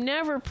 He would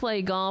never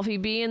play golf.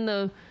 He'd be in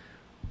the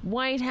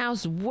White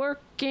House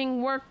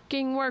working.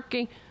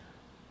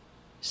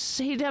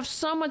 He'd have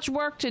so much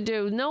work to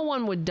do. No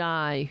one would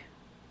die.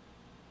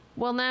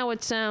 Well, now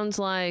it sounds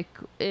like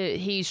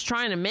he's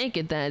trying to make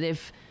it that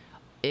if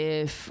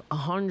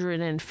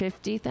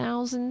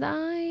 150,000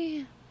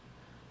 die,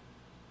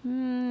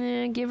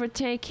 give or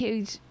take,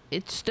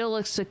 it's still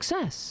a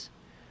success.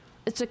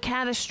 It's a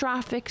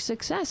catastrophic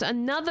success.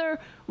 Another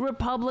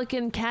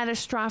Republican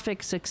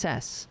catastrophic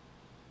success.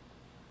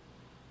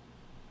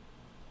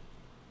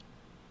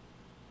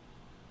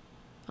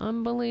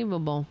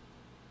 Unbelievable.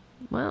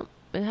 Well,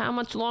 how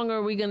much longer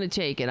are we going to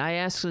take it? I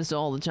ask this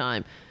all the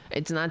time.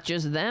 It's not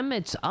just them,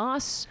 it's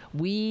us.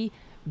 We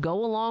go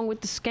along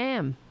with the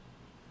scam.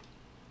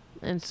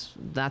 And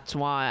that's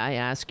why I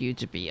ask you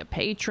to be a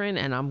patron,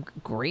 and I'm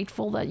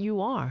grateful that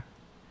you are.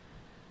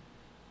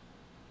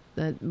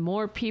 That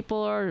more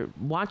people are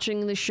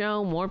watching the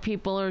show, more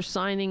people are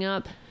signing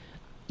up.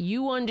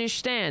 You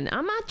understand.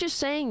 I'm not just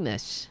saying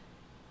this.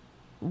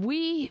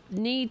 We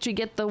need to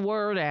get the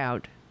word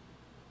out.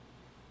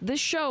 This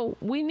show,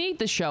 we need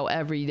the show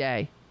every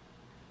day.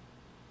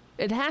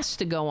 It has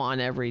to go on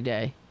every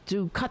day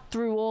to cut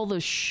through all the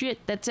shit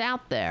that's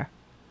out there.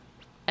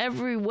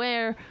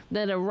 Everywhere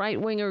that a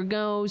right-winger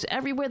goes,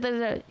 everywhere that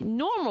a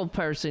normal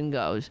person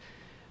goes,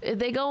 if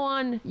they go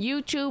on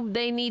YouTube,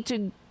 they need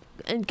to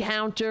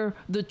encounter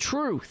the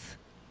truth.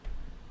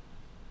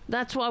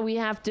 That's why we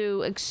have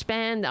to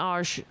expand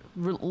our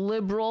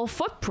liberal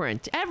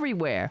footprint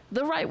everywhere.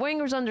 The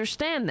right-wingers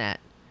understand that.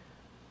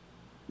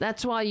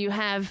 That's why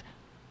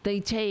they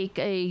take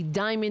a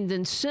Diamond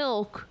and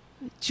Silk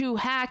to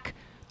hack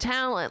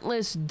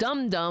talentless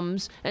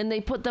dum-dums, and they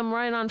put them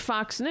right on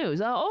Fox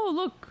News. Oh,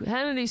 look,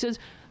 Hannity says,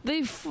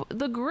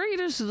 the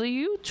greatest, the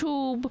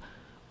YouTube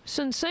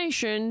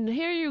sensation,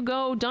 here you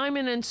go,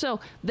 Diamond and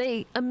Silk.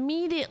 They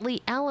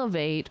immediately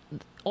elevate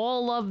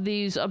all of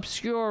these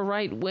obscure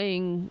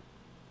right-wing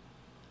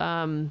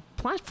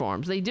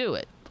platforms. They do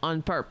it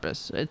on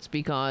purpose. It's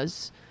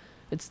because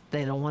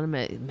they don't want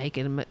to make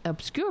it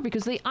obscure,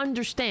 because they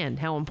understand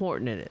how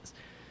important it is.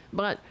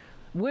 But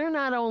we're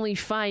not only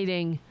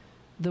fighting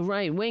the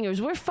right-wingers,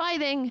 we're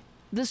fighting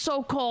the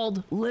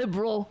so-called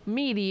liberal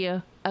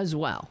media as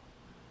well.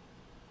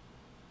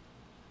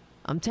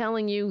 I'm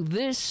telling you,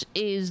 this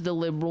is the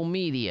liberal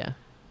media.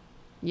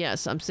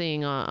 Yes, I'm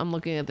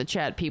looking at the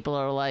chat. People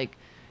are like,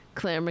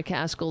 Claire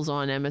McCaskill's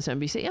on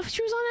MSNBC. If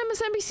she was on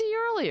MSNBC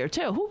earlier,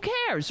 too. Who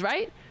cares,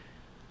 right?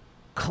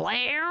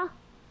 Claire?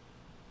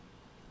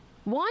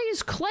 Why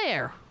is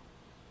Claire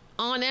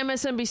on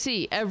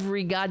MSNBC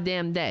every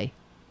goddamn day?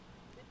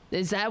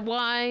 Is that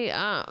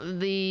why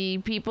the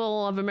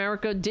people of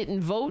America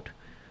didn't vote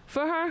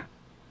for her?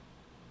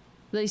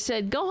 They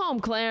said, go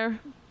home, Claire.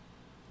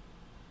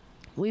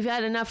 We've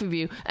had enough of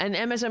you. And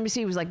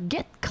MSNBC was like,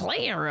 get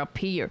Claire up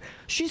here.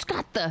 She's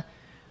got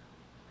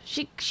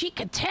she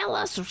could tell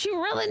us. She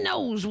really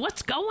knows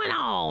what's going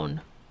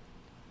on.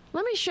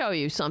 Let me show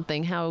you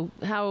something,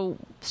 how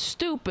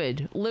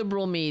stupid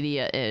liberal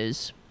media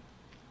is.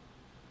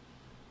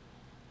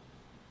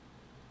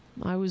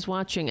 I was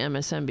watching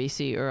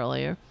MSNBC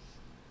earlier.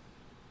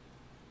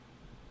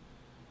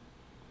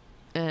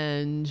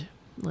 And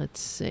let's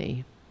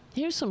see.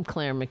 Here's some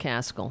Claire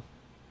McCaskill.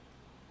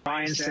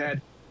 Ryan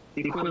said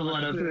the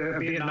equivalent of the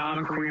Vietnam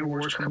and Korean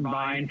Wars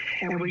combined,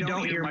 and we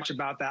don't hear much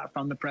about that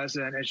from the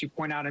president. As you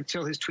point out,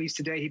 until his tweets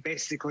today, he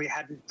basically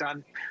hadn't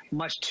done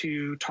much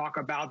to talk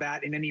about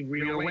that in any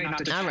real way, not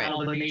to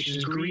tell the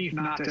nation's grief,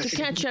 not to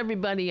catch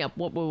everybody up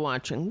what we're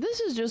watching. This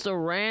is just a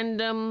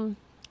random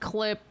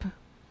clip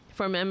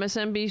from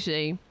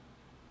MSNBC.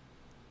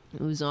 It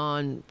was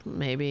on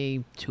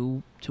maybe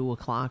 2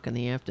 o'clock in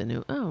the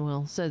afternoon. Oh,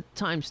 well,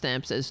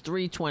 timestamp says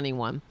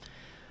 3:21.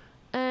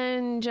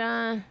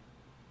 And,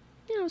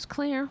 it's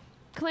Claire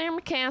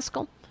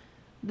McCaskill.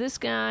 This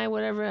guy,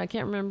 whatever, I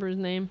can't remember his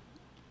name.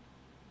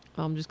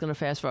 I'm just going to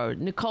fast forward.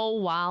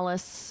 Nicole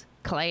Wallace,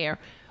 Claire,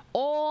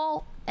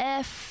 all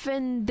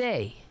effing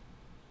day.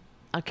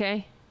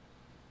 Okay?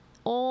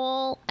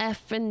 All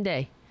effing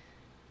day.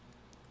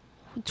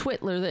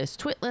 Twitler this,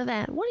 Twitler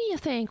that. What do you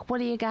think? What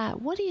do you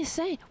got? What do you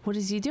say? What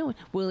is he doing?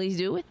 Will he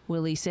do it?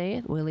 Will he say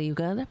it? Will he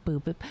go there?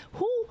 Boop, boop.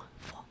 Who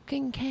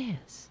fucking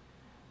cares?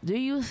 Do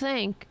you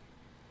think,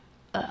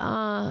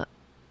 I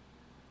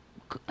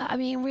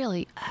mean,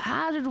 really,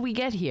 how did we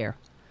get here?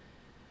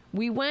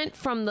 We went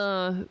from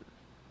the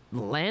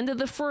land of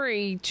the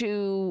free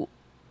to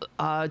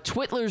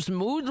Twitler's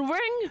mood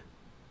ring?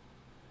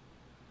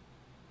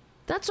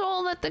 That's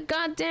all that the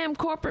goddamn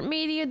corporate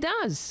media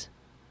does.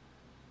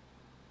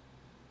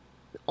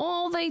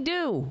 All they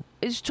do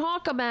is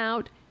talk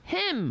about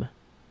him.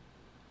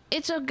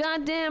 It's a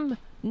goddamn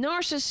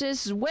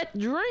narcissist's wet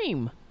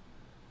dream.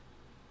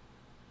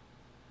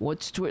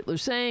 What's Twitler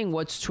saying?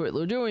 What's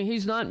Twitler doing?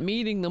 He's not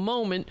meeting the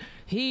moment.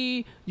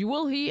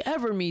 Will he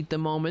ever meet the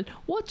moment?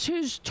 What's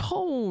his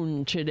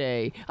tone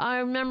today? I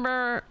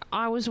remember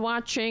I was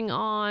watching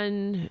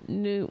on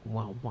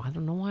I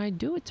don't know why I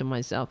do it to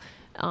myself.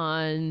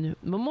 On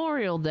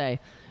Memorial Day,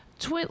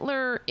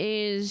 Twitler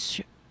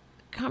is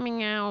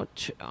coming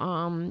out.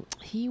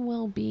 He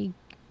will be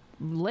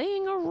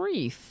laying a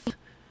wreath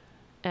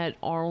at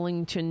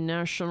Arlington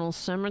National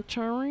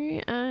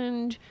Cemetery,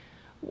 and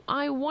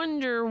I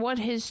wonder what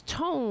his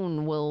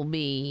tone will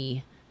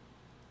be.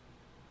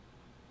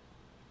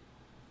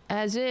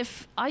 As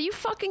if, are you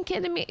fucking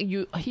kidding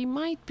me? He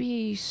might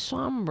be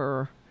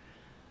somber,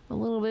 a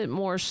little bit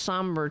more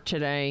somber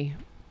today,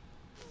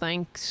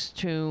 thanks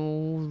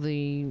to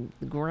the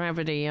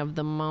gravity of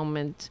the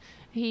moment.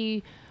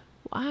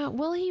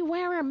 Will he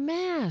wear a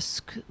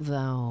mask,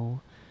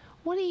 though?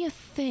 What do you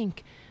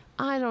think?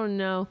 I don't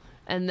know.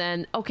 And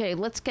then, okay,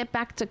 let's get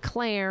back to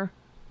Claire.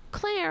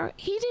 Claire,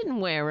 he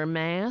didn't wear a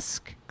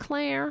mask.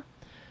 Claire,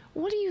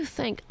 what do you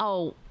think?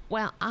 Oh,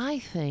 well, I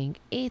think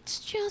it's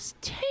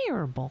just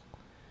terrible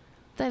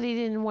that he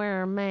didn't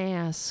wear a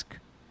mask.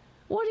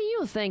 What do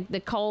you think,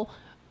 Nicole?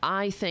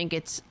 I think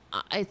it's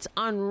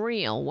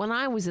unreal. When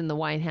I was in the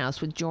White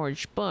House with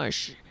George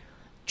Bush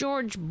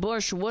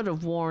would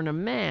have worn a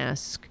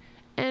mask.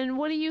 And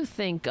what do you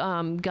think,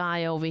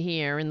 guy over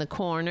here in the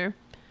corner?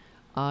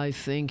 I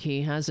think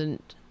he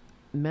hasn't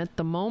met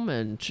the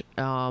moment.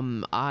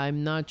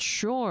 I'm not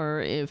sure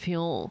if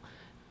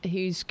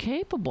he's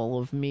capable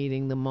of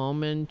meeting the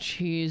moment.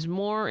 He's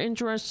more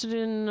interested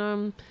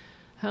in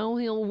how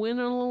he'll win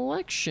an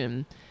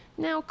election.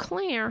 Now,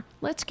 Claire,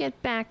 let's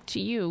get back to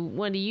you.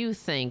 What do you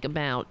think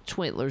about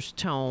Twitler's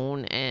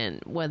tone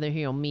and whether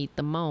he'll meet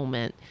the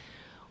moment?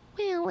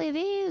 Well,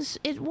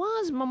 it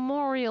was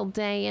Memorial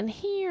Day, and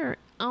here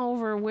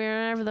over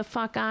wherever the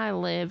fuck I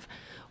live,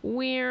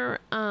 we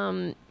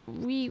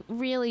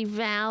really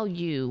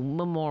value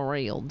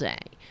Memorial Day.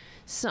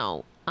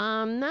 So,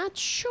 I'm not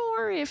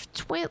sure if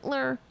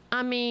Twitler,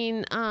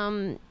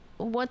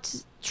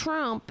 what's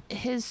Trump,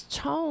 his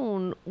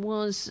tone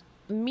was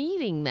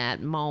meeting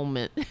that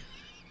moment.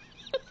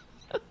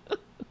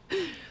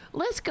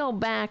 Let's go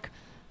back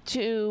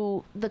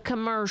to the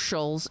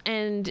commercials,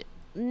 and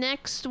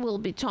next we'll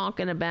be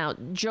talking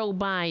about Joe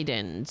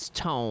Biden's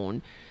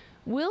tone.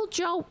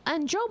 Joe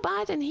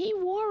Biden, he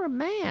wore a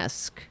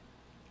mask.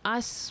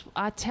 I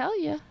tell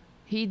you,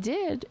 he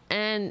did.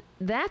 And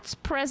that's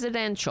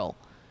presidential.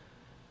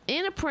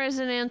 In a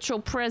presidential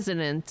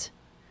president,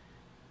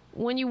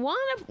 when you got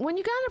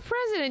a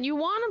president, you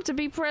want him to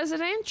be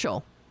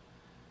presidential.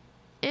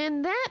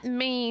 And that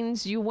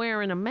means you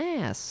wearing a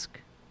mask.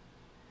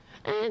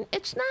 And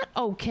it's not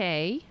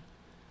okay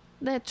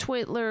that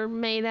Twitler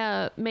made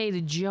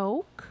a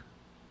joke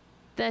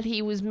that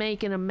he was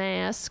making a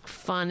mask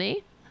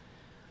funny.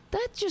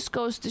 That just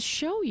goes to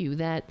show you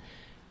that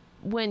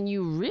when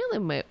you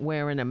really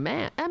wearing a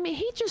mask,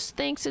 he just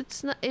thinks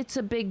it's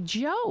a big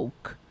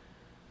joke.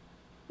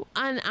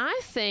 And I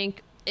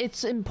think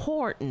it's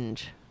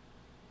important.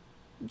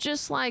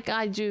 Just like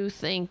I do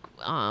think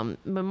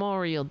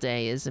Memorial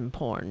Day is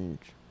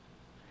important.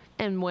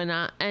 And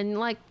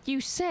like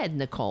you said,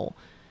 Nicole,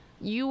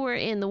 you were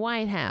in the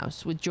White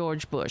House with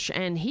George Bush,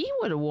 and he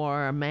would have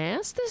wore a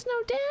mask, there's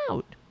no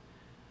doubt.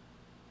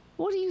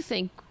 What do you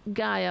think,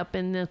 guy up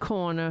in the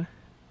corner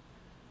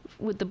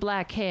with the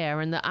black hair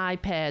and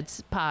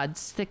the pods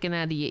sticking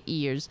out of your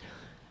ears?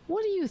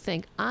 What do you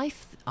think? I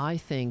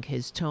think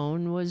his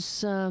tone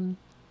was,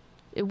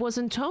 it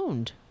wasn't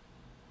toned.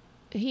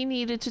 He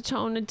needed to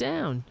tone it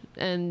down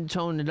and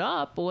tone it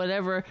up,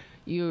 whatever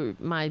you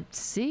might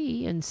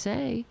see and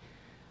say,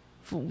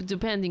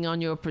 depending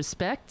on your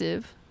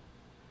perspective.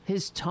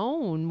 His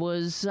tone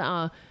was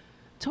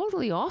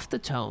totally off the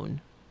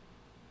tone.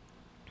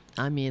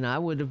 I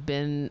would have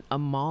been a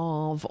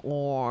mauve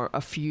or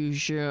a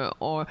fuchsia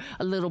or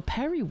a little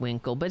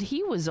periwinkle, but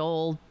he was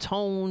all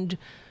toned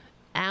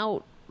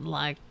out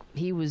like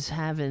he was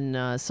having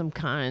some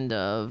kind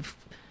of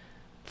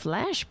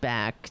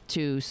flashback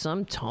to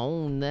some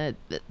tone that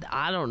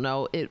I don't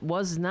know. It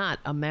was not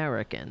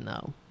American,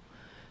 though.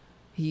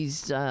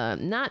 He's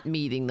not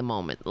meeting the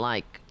moment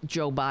like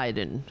Joe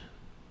Biden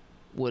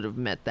would have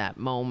met that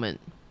moment.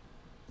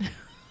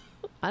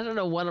 I don't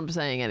know what I'm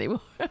saying anymore.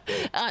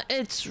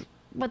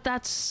 But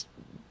that's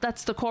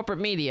the corporate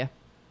media.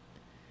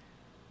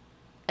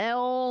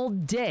 All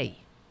day.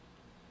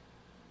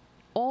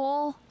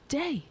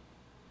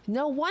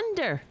 No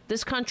wonder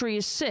this country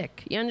is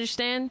sick. You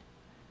understand?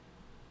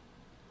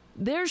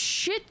 There's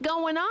shit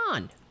going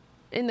on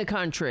in the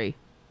country.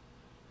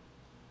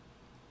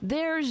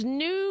 There's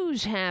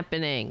news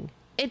happening.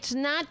 It's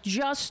not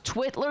just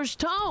Twitler's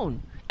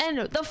tone. And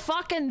the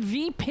fucking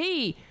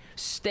VP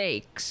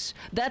stakes.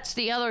 That's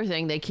the other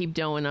thing they keep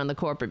doing on the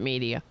corporate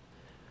media.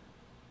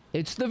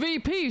 It's the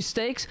VP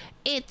stakes.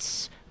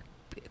 It's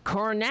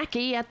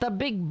Kornacki at the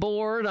big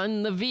board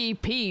on the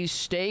VP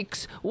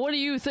stakes. What do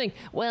you think?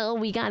 Well,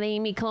 we got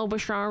Amy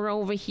Klobuchar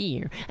over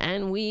here,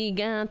 and we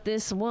got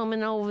this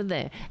woman over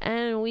there,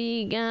 and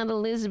we got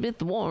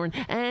Elizabeth Warren,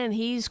 and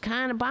he's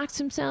kind of boxed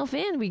himself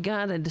in. We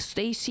got a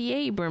Stacey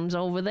Abrams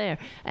over there,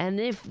 and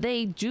if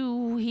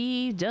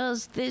he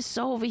does this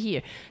over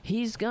here,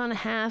 he's gonna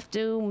have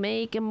to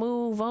make a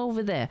move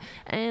over there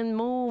and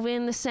move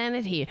in the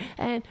Senate here.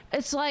 And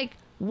it's like,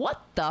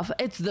 what the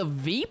it's the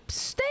Veep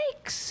stake?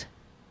 6?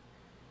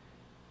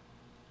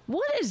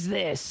 What is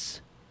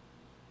this?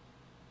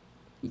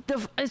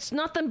 It's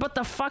nothing but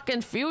the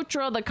fucking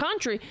future of the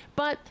country.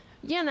 But,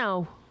 you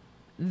know,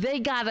 they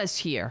got us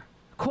here.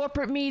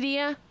 Corporate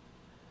media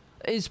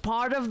is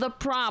part of the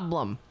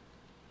problem.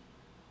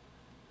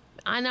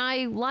 And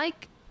I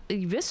like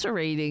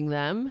eviscerating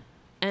them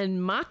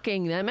and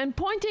mocking them and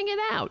pointing it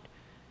out.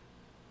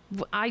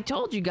 I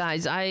told you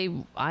guys,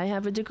 I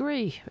have a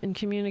degree in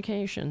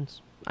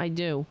communications. I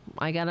do.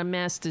 I got a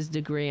master's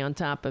degree on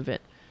top of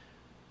it.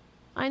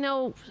 I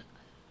know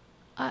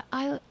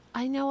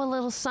I know a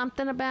little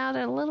something about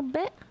it, a little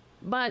bit,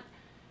 but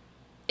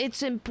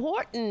it's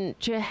important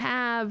to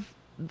have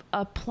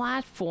a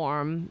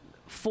platform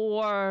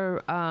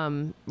for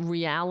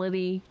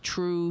reality,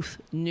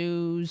 truth,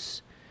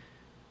 news,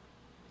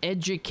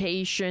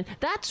 education.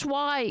 That's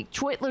why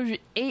Twitler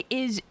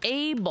is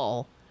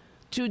able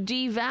to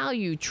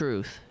devalue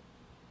truth.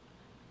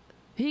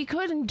 He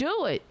couldn't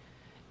do it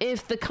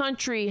if the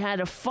country had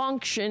a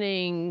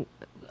functioning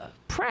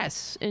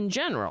press in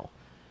general.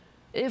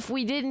 If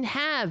we didn't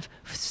have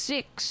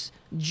 6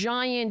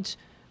 giant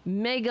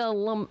mega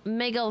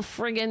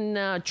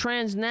friggin'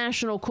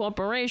 transnational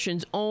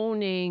corporations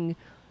owning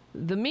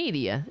the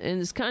media in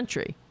this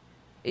country.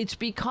 It's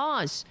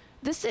because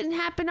this didn't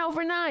happen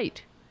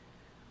overnight.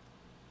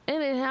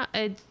 And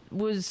it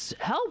was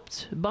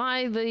helped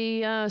by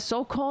the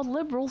so-called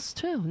liberals,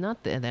 too.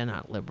 Not that they're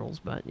not liberals,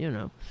 but, you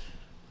know.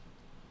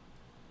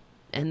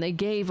 And they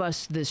gave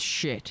us this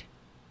shit.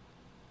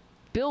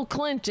 Bill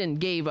Clinton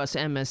gave us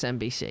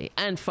MSNBC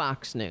and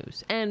Fox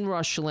News and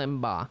Rush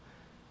Limbaugh.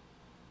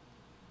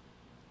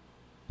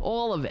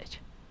 All of it.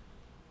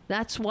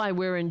 That's why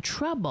we're in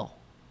trouble.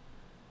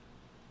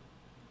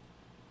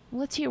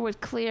 Let's hear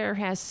what Claire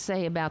has to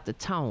say about the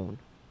tone.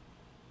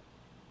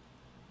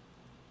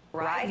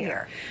 Right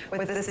here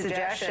with the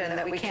suggestion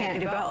that we can't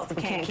do both.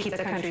 We can't keep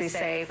the country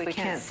safe. We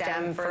can't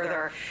stem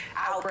further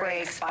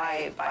outbreaks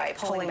by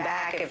pulling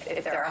back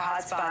if there are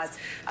hotspots.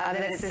 That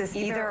it's this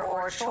either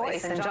or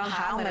choice. And John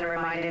Heilman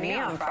reminded me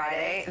on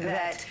Friday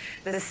that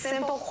the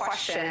simple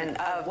question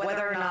of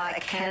whether or not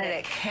a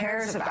candidate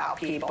cares about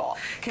people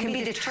can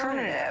be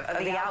determinative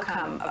of the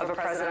outcome of a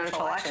presidential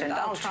election.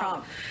 Donald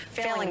Trump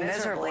failing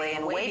miserably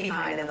and way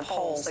behind in the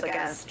polls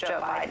against Joe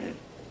Biden.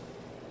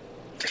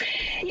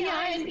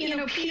 Yeah, and, you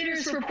know,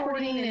 Peter's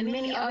reporting and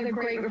many other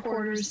great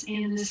reporters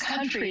in this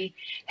country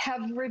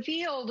have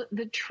revealed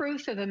the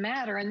truth of the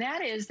matter, and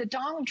that is that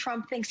Donald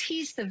Trump thinks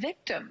he's the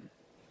victim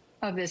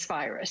of this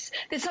virus,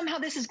 that somehow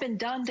this has been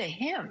done to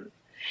him.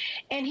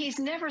 And he's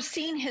never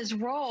seen his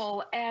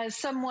role as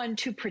someone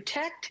to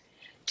protect,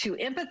 to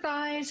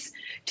empathize,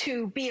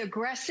 to be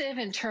aggressive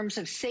in terms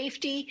of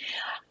safety.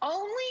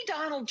 Only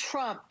Donald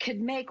Trump could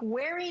make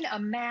wearing a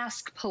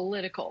mask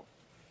political.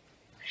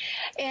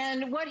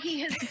 And what he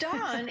has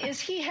done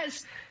is he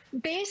has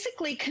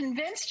basically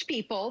convinced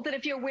people that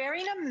if you're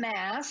wearing a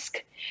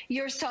mask,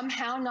 you're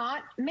somehow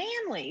not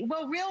manly.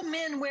 Well, real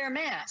men wear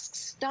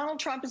masks. Donald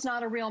Trump is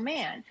not a real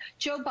man.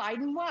 Joe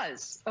Biden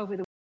was over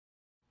the.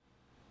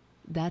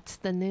 That's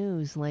the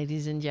news,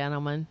 ladies and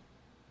gentlemen.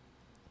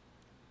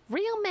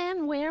 Real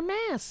men wear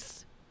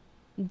masks.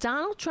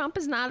 Donald Trump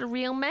is not a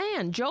real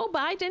man. Joe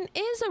Biden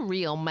is a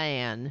real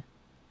man.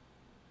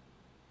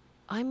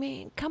 I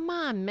mean, come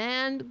on,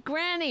 man.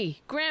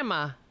 Granny,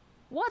 Grandma,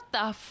 what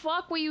the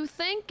fuck were you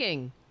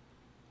thinking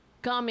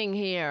coming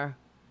here?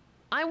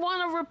 I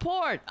want a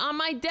report on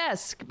my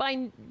desk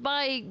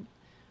by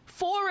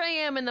 4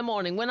 a.m. in the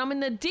morning. When I'm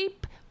in the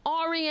deep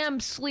REM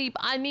sleep,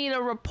 I need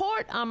a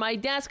report on my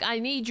desk. I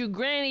need you,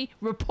 Granny.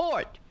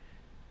 Report.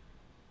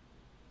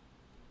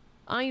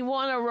 I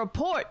want a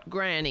report,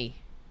 Granny.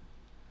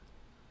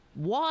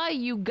 Why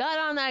you got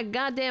on that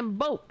goddamn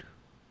boat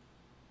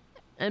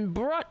and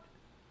brought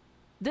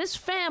this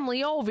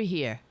family over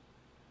here.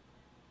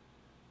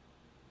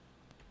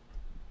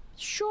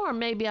 Sure,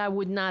 maybe I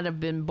would not have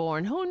been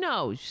born. Who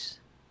knows?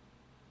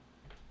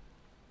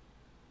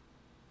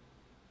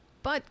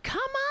 But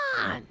come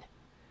on.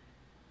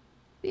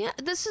 Yeah,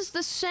 this is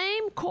the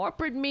same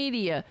corporate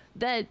media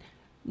that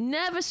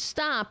never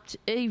stopped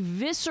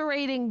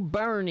eviscerating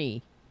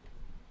Bernie.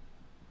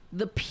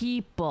 The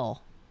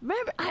people.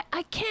 Remember,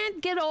 I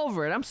can't get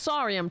over it. I'm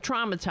sorry, I'm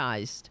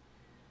traumatized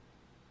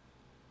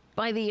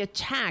by the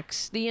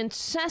attacks, the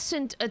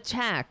incessant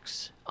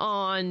attacks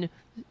on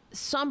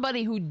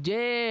somebody who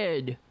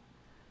dared.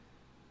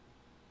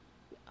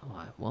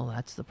 Well,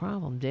 that's the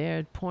problem.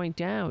 Dared point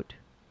out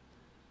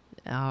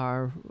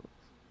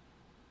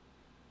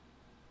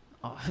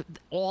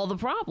all the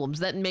problems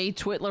that made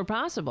Twitler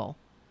possible.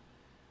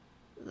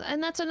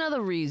 And that's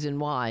another reason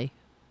why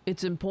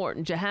it's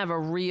important to have a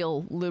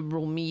real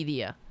liberal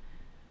media.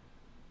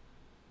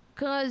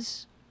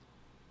 Because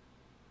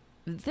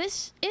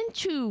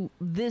into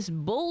this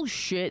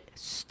bullshit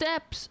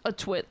steps a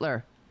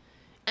Twitler.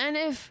 And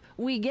if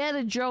we get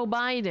a Joe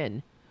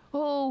Biden,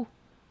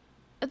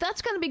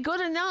 that's going to be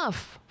good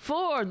enough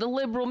for the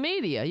liberal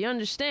media. You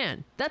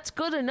understand? That's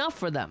good enough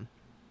for them.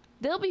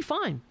 They'll be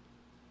fine.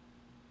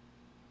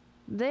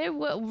 They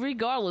will,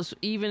 regardless,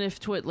 even if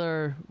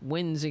Twitler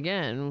wins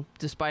again,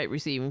 despite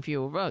receiving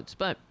fewer votes,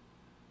 but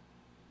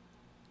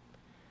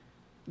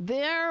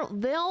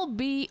they'll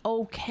be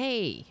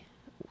okay.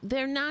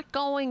 They're not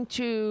going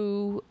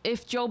to,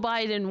 if Joe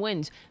Biden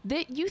wins,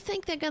 you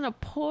think they're going to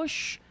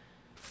push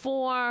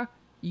for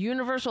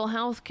universal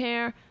health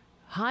care,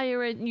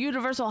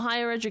 universal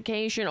higher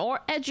education, or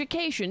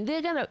education?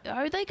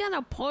 Are they going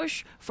to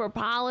push for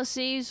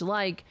policies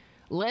like,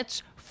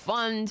 let's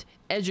fund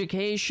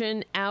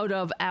education out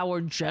of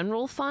our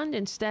general fund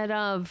instead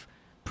of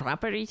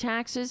property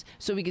taxes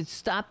so we could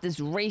stop this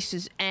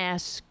racist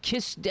ass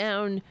kiss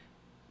down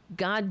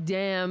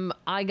goddamn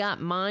I got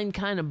mine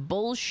kind of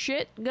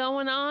bullshit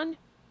going on?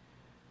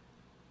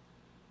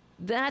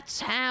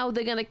 That's how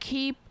they're going to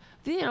keep,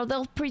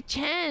 they'll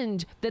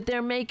pretend that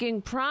they're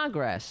making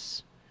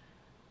progress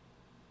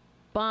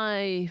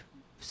by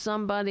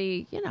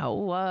somebody,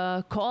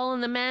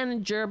 calling the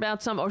manager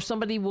about or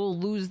somebody will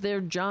lose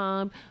their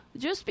job.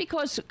 Just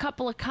because a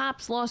couple of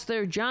cops lost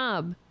their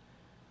job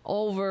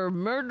over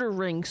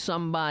murdering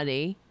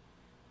somebody,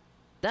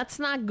 that's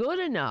not good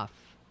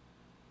enough.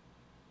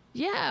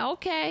 Yeah,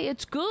 okay,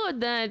 it's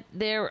good that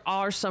there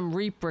are some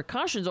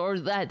repercussions, or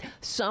that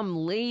some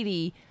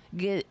lady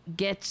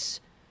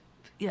gets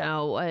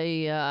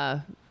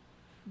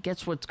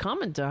what's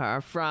coming to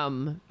her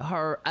from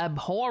her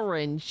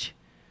abhorrent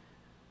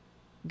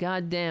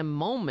goddamn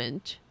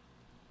moment,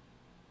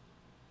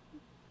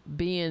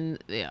 being,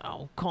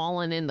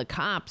 calling in the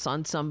cops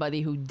on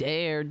somebody who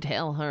dared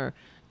tell her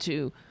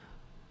to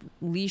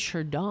leash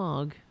her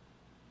dog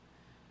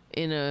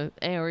in an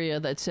area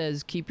that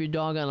says keep your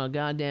dog on a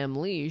goddamn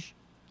leash.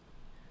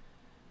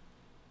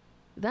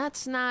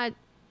 That's not,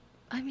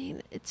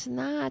 it's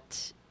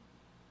not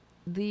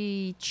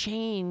the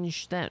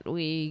change that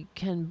we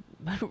can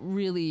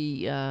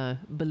really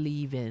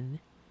believe in.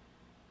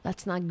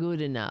 That's not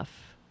good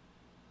enough.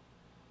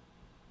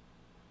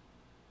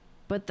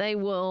 But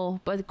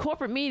the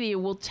corporate media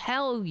will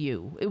tell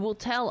you, it will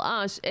tell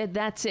us,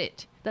 that's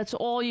it. That's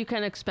all you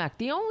can expect.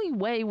 The only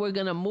way we're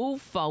going to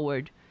move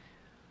forward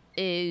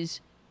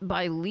is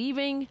by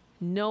leaving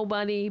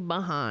nobody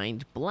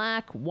behind.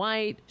 Black,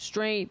 white,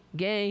 straight,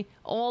 gay,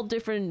 all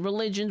different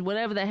religions,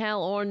 whatever the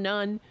hell, or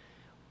none.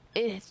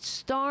 It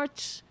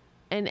starts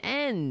and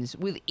ends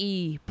with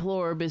e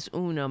pluribus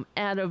unum,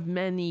 out of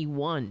many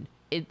one.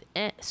 It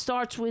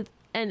starts with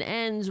and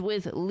ends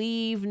with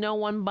leave no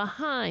one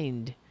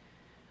behind.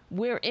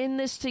 We're in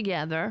this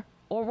together,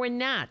 or we're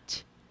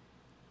not.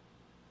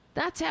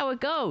 That's how it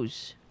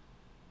goes.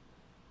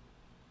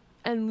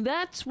 And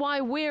that's why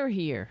we're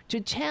here,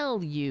 to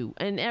tell you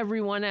and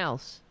everyone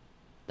else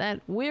that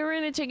we're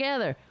in it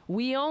together.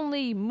 We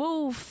only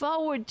move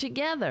forward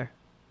together.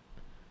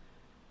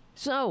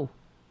 So,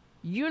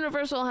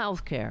 universal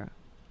health care,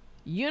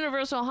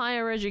 universal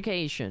higher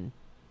education,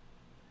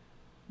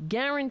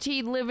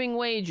 guaranteed living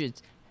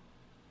wages,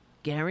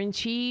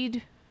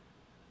 guaranteed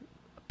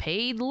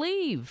paid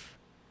leave,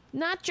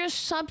 not just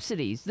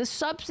subsidies. The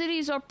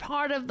subsidies are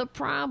part of the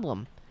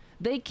problem.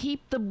 They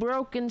keep the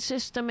broken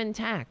system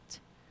intact.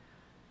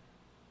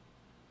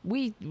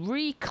 We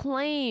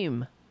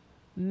reclaim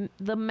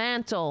the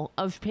mantle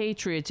of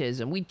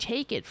patriotism. We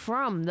take it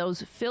from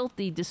those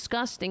filthy,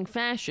 disgusting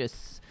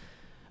fascists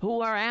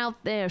who are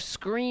out there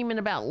screaming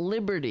about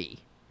liberty,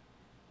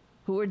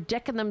 who are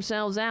decking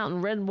themselves out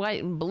in red,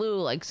 white, and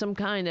blue like some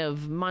kind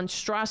of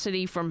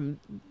monstrosity from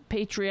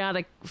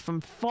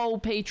faux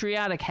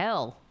patriotic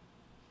hell.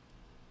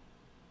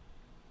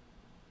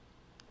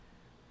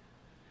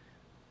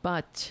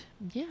 But,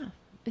 yeah,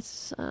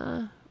 it's,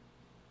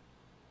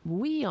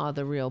 we are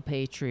the real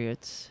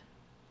patriots.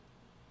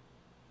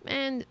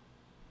 And,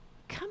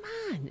 come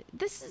on,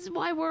 this is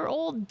why we're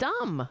all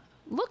dumb.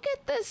 Look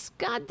at this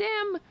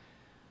goddamn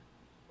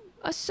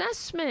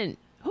assessment.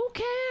 Who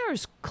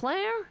cares,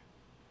 Claire?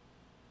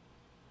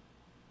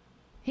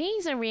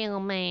 He's a real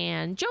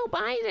man. Joe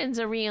Biden's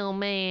a real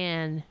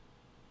man.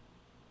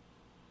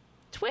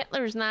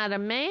 Twitler's not a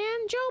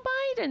man. Joe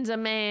Biden's a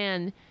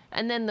man.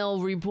 And then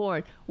they'll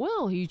report,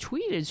 well, he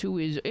tweeted to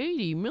his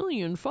 80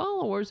 million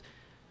followers.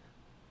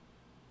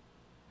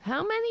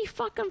 How many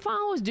fucking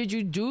followers? Did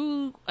you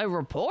do a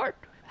report?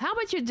 How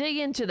about you dig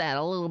into that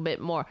a little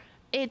bit more?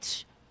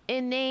 It's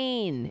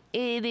inane.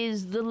 It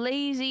is the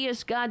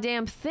laziest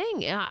goddamn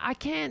thing. I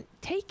can't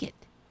take it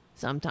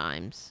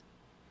sometimes.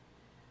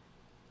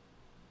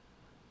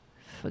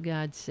 For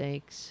God's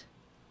sakes.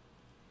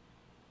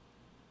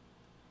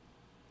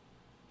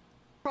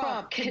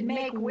 Trump can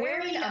make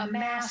wearing a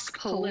mask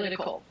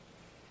political.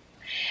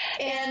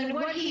 And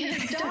what he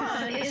has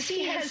done is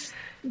he has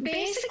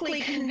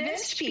basically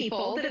convinced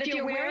people that if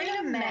you're wearing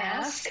a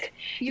mask,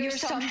 you're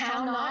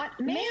somehow not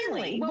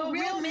manly. Well,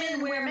 real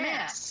men wear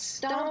masks.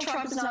 Donald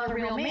Trump is not a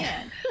real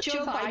man.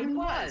 Joe Biden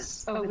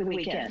was over the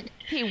weekend.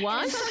 He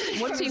was?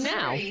 What's he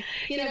now?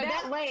 You know,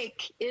 that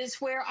lake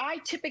is where I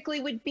typically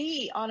would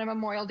be on a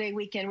Memorial Day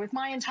weekend with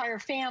my entire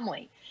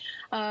family.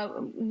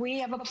 We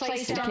have a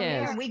place down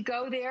there. We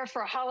go there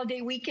for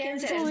holiday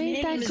weekends, as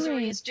many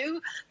Missourians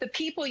do. The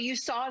people you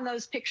saw in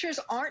those pictures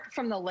aren't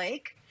from the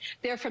lake.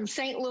 They're from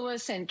St.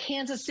 Louis and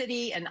Kansas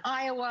City and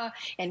Iowa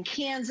and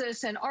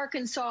Kansas and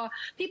Arkansas.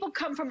 People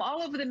come from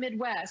all over the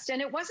Midwest.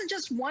 And it wasn't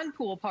just one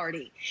pool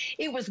party.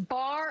 It was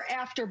bar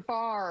after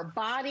bar,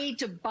 body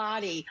to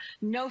body,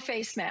 no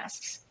face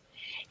masks.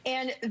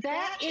 And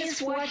that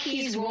is what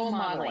he's role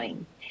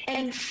modeling.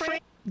 And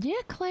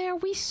yeah, Claire,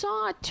 we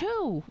saw it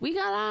too. We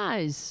got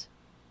eyes.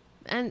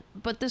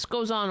 But this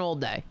goes on all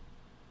day.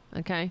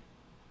 Okay?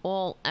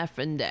 All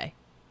effing day.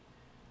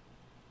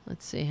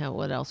 Let's see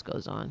what else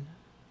goes on.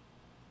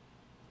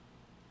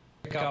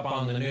 Pick up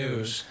on the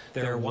news.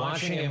 They're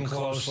watching him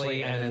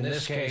closely, and in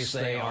this case,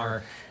 they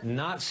are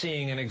not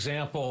seeing an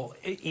example.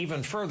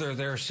 Even further,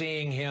 they're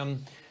seeing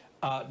him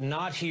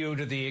not hew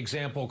to the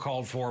example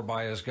called for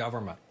by his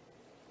government.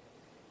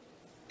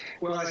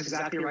 Well, that's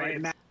exactly right.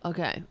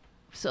 Okay,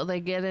 so they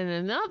get in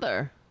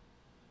another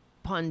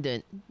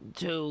pundit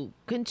to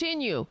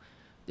continue.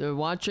 They're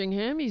watching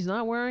him. He's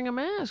not wearing a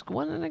mask.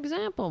 What an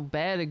example.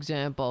 Bad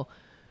example.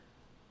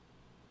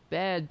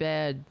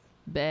 Bad,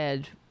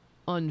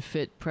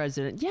 unfit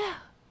president. Yeah,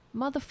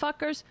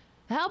 motherfuckers.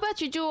 How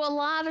about you do a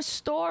lot of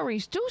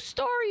stories? Do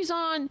stories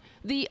on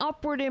the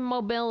upward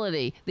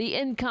immobility, the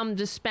income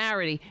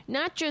disparity,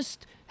 not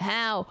just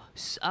how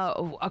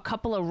a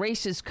couple of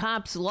racist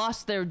cops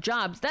lost their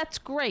jobs. That's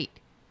great.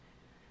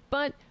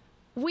 But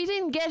we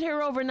didn't get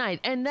here overnight,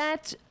 and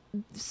that's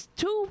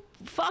two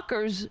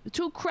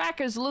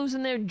crackers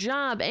losing their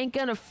job ain't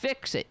gonna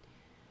fix it.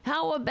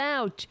 How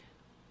about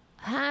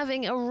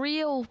having a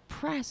real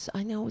press?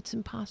 I know it's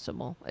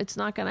impossible. It's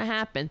not gonna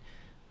happen.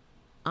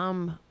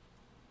 I'm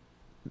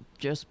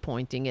just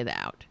pointing it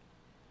out.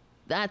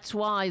 That's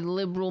why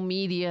liberal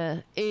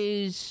media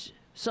is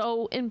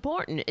so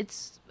important.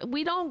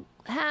 We don't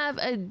have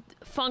a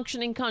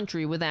functioning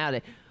country without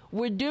it.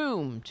 We're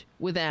doomed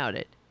without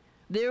it.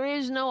 There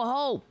is no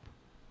hope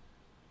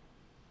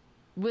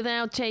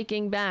without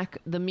taking back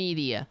the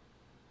media.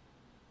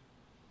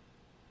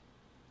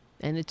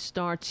 And it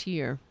starts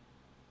here.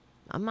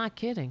 I'm not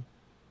kidding.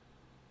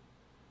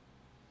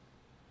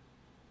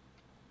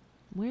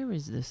 Where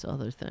is this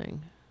other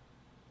thing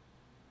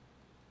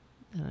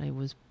that I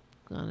was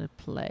gonna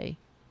play?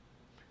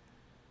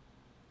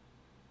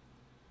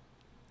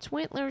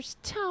 Twitler's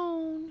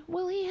tone.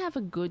 Will he have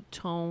a good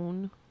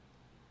tone?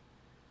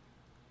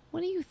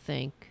 What do you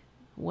think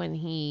when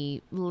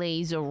he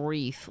lays a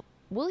wreath?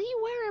 Will he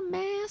wear a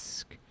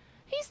mask?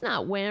 He's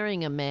not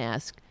wearing a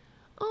mask.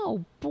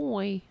 Oh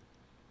boy.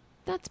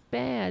 That's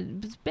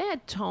bad. It's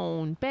bad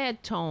tone.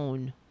 Bad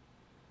tone.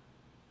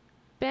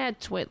 Bad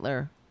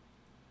Twitler.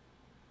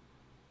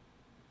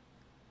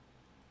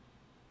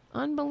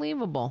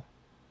 Unbelievable.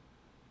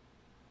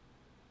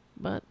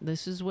 But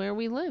this is where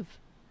we live.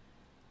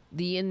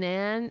 The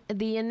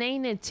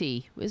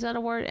inanity. Is that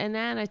a word?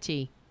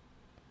 Inanity.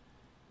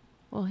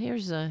 Well,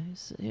 here's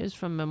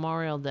from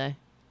Memorial Day.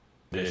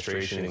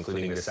 Administration,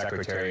 including the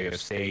Secretary of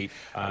State,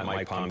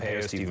 Mike Pompeo,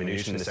 Steve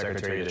Mnuchin, the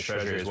Secretary of the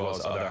Treasury, as well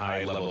as other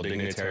high-level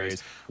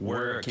dignitaries.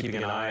 We're keeping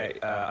an eye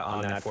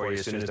on that for you.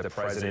 As soon as the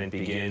president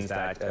begins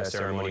that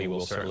ceremony,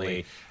 we'll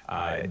certainly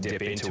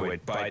dip into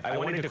it. But I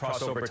wanted to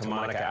cross over to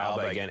Monica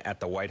Alba again at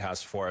the White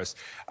House for us.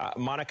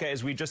 Monica,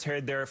 as we just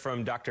heard there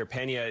from Dr.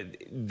 Pena,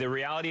 the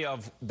reality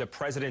of the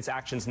president's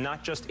actions,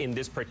 not just in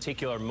this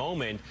particular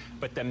moment,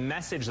 but the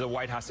message the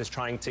White House is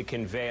trying to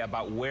convey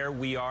about where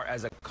we are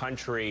as a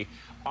country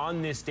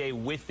on this day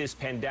with this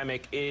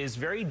pandemic is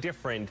very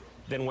different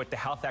than what the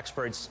health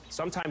experts,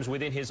 sometimes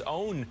within his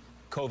own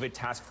COVID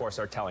task force,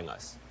 are telling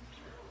us.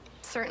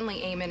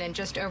 Certainly, Eamon, and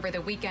just over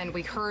the weekend,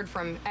 we heard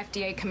from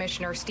FDA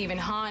Commissioner Stephen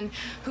Hahn,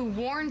 who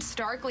warned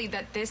starkly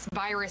that this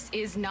virus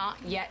is not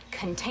yet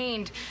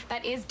contained.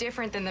 That is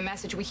different than the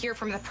message we hear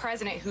from the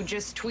president, who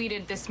just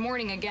tweeted this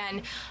morning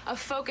again, a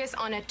focus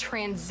on a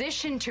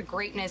transition to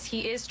greatness.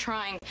 He is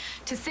trying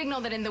to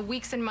signal that in the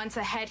weeks and months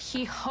ahead,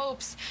 he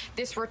hopes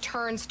this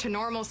returns to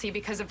normalcy,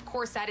 because, of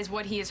course, that is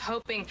what he is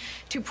hoping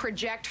to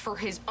project for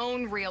his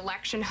own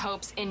re-election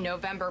hopes in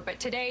November. But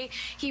today,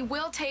 he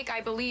will take, I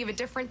believe, a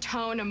different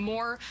tone, a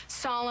more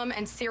solemn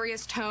and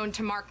serious tone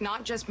to mark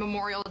not just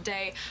Memorial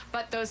Day,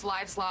 but those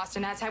lives lost.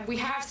 And as we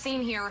have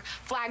seen here,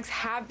 flags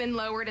have been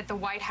lowered at the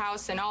White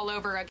House and all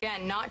over,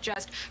 again, not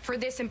just for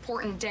this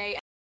important day.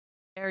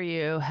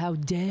 How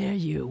dare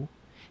you?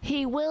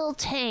 He will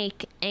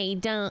take a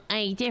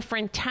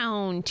different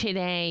tone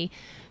today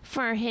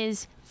for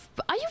his...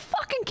 Are you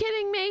fucking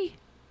kidding me?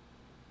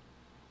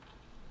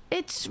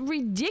 It's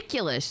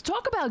ridiculous.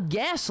 Talk about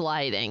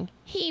gaslighting.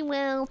 He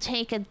will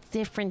take a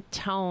different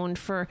tone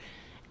for...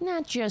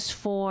 Not just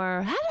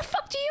for... How the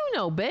fuck do you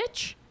know,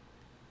 bitch?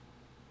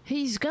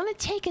 He's gonna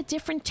take a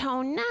different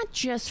tone, not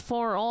just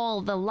for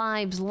all the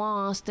lives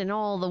lost and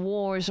all the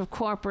wars of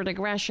corporate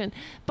aggression,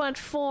 but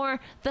for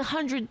the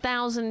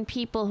 100,000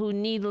 people who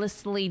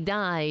needlessly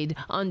died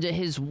under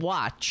his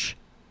watch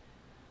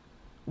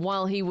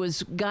while he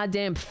was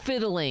goddamn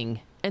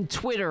fiddling and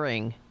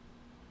twittering.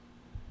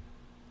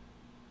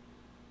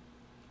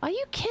 Are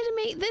you kidding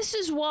me? This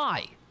is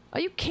why. Are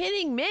you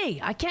kidding me?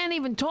 I can't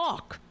even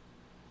talk.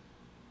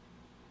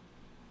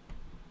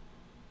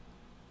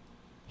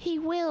 He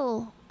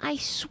will. I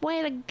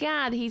swear to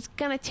God, he's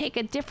gonna take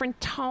a different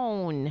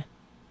tone.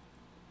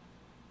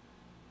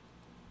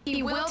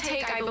 He will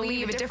take, I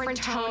believe, a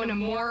different tone, a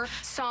more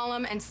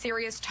solemn and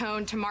serious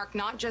tone to mark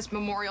not just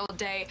Memorial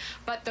Day,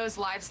 but those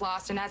lives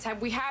lost. And as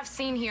we have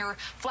seen here,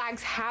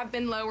 flags have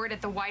been lowered at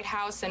the White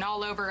House and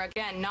all over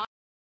again.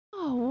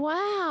 Oh,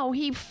 wow.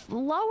 He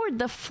lowered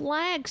the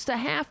flags to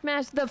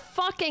half-mast. The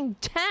fucking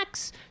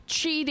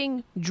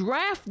tax-cheating,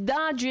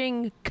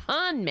 draft-dodging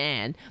con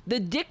man. The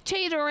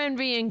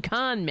dictator-envying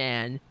con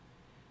man.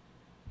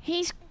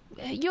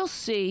 You'll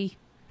see.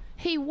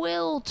 He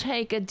will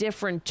take a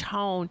different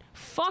tone.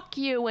 Fuck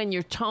you and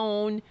your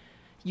tone.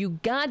 You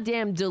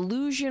goddamn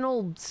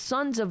delusional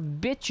sons of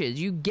bitches.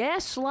 You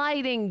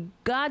gaslighting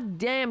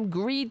goddamn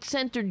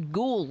greed-centered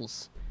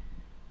ghouls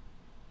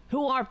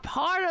who are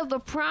part of the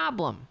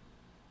problem.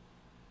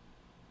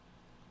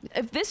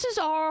 If this is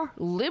our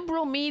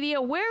liberal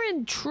media, we're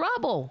in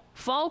trouble,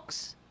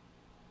 folks.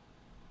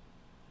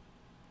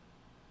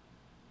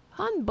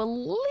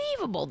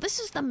 Unbelievable. This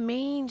is the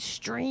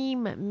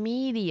mainstream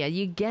media.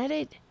 You get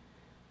it?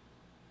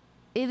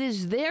 It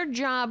is their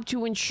job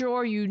to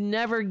ensure you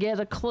never get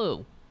a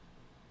clue.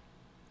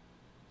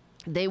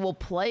 They will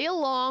play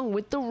along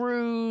with the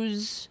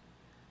ruse.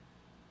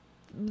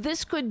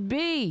 This could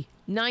be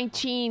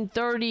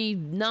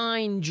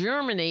 1939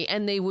 Germany,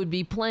 and they would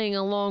be playing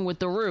along with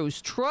the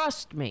ruse.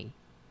 Trust me.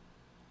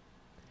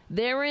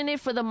 They're in it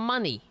for the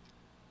money.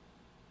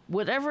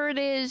 Whatever it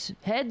is,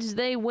 heads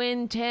they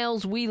win,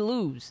 tails we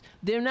lose.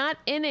 They're not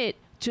in it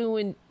to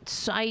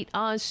incite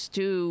us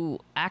to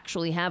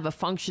actually have a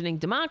functioning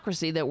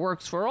democracy that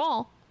works for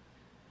all.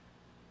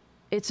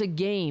 It's a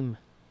game.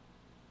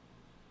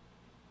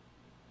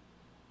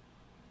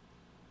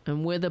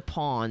 And we're the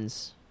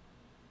pawns.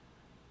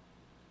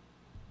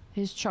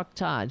 Here's Chuck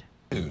Todd.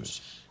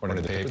 News. According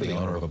to the paper, the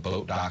owner of a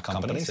boat dock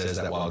company says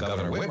that while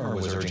Governor Whitmer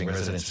was urging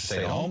residents to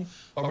stay home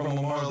over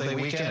Memorial Day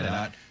weekend and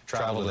not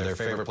travel to their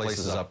favorite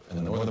places up in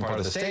the northern part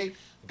of the state,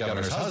 the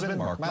governor's husband,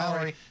 Mark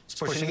Mallory, is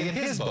pushing to get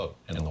his boat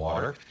in the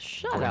water.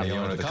 According to the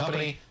owner of the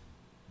company,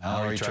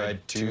 Mallory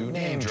tried to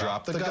name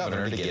drop the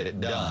governor to get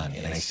it done.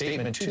 In a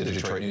statement to the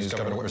Detroit News,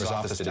 Governor Whitmer's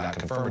office did not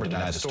confirm or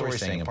deny the story,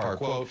 saying in part,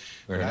 quote,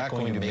 "We're not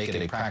going to make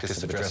it a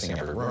practice of addressing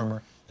every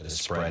rumor that is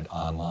spread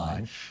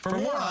online." For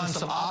more on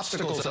some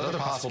obstacles to other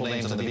possible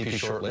names on the VP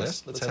short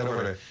list, let's head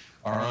over to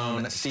our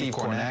own Steve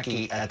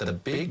Kornacki at the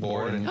Big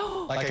Board. And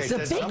like I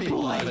said, some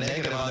people have a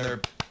negative on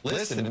their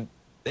list, and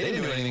they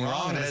didn't do anything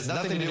wrong. It has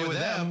nothing to do with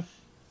them.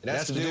 It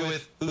has to do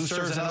with who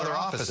serves in other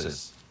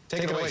offices.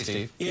 Take it away,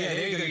 Steve. Yeah,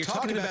 there you go. You're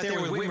talking about there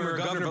with Whitmer,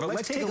 governor, but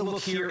let's take a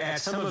look here at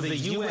some of the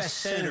U.S.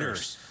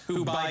 senators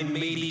who Biden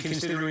may be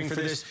considering for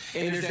this.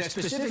 And there's that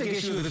specific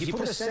issue of if you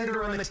put a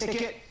senator on the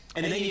ticket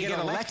and then you get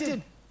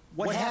elected,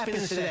 what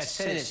happens to that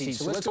Senate seat?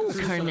 So let's go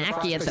through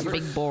Kornacki at the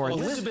Big Board.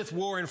 Elizabeth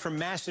Warren from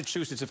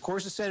Massachusetts, of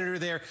course, a senator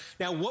there.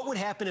 Now, what would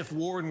happen if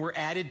Warren were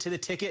added to the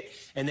ticket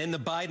and then the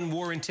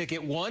Biden-Warren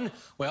ticket won?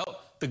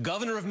 Well, the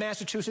governor of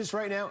Massachusetts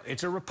right now,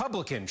 it's a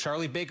Republican.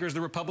 Charlie Baker is the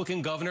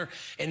Republican governor,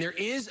 and there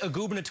is a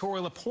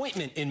gubernatorial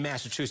appointment in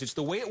Massachusetts.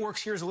 The way it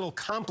works here is a little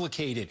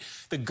complicated.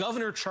 The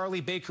governor,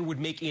 Charlie Baker, would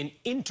make an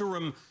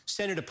interim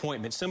Senate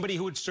appointment, somebody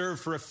who would serve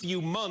for a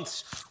few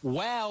months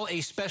while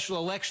a special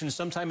election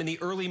sometime in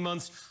the early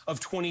months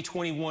of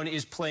 2021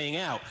 is playing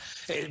out.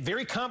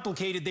 Very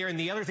complicated there. And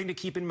the other thing to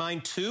keep in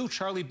mind, too,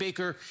 Charlie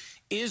Baker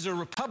is a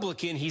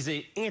Republican. He's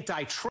an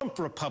anti-Trump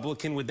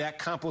Republican. Would that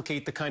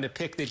complicate the kind of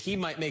pick that he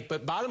might make?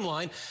 But bottom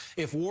line,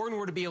 if Warren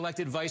were to be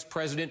elected vice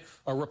president,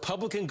 a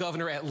Republican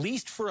governor, at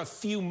least for a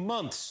few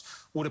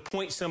months, would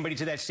appoint somebody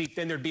to that seat.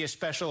 Then there'd be a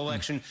special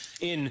election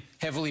in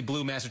heavily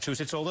blue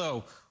Massachusetts,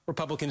 although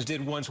Republicans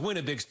did once win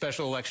a big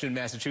special election in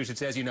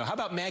Massachusetts, as you know. How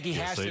about Maggie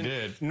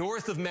Hassan,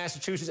 north of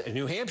Massachusetts and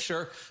New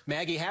Hampshire?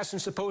 Maggie Hassan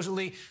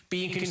supposedly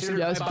being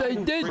considered by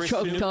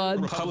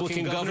Biden,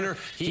 Republican governor.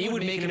 He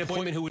would make an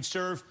appointment who would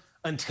serve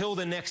until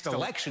the next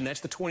election.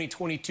 That's the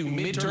 2022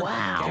 midterm.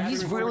 Wow,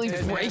 he's really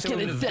breaking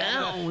it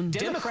down.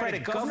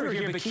 Democratic governor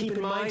here, but keep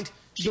in mind,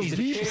 she's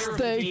the chair of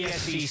the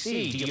SEC.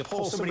 Do you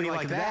pull somebody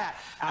like that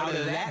out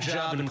of that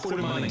job and put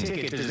him on the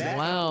ticket? Does that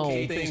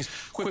complicate things?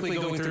 Quickly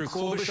going through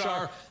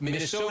Klobuchar,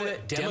 Minnesota,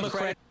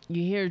 Democrat.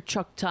 You hear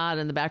Chuck Todd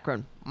in the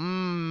background.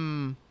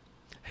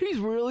 He's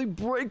really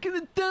breaking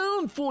it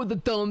down for the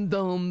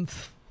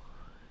dum-dums.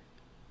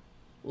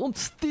 I'm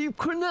Steve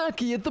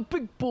Kornacki at the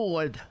Big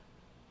Board.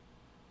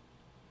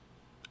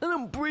 And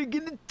I'm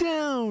breaking it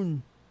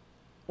down.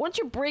 Why don't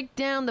you break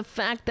down the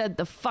fact that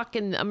the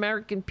fucking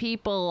American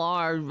people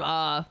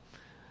are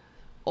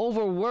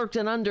overworked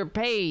and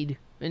underpaid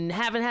and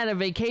haven't had a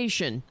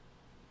vacation?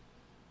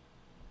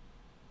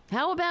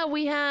 How about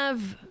we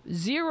have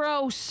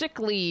 0 sick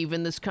leave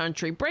in this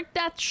country? Break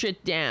that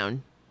shit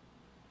down.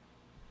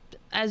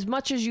 As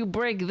much as you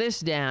break this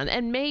down,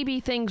 and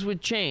maybe things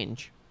would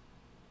change.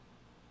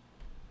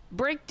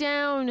 Break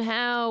down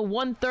how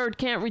 1/3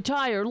 can't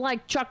retire,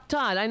 like Chuck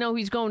Todd. I know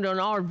he's going to an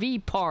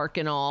RV park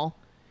and all.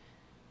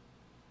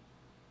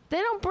 They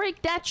don't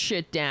break that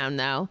shit down,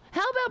 though.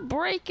 How about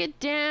break it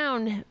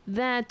down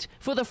that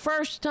for the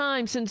first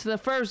time since the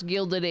first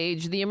Gilded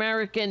Age, the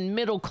American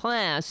middle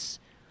class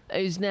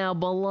is now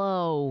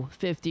below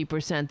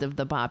 50% of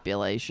the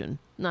population.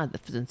 Not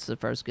since the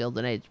first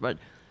Gilded Age, but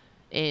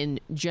in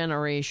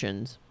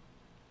generations.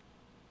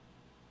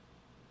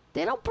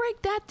 They don't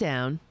break that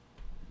down.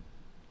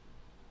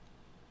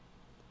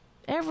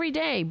 Every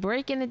day,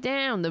 breaking it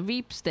down, the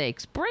Veep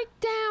stakes. Break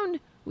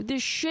down the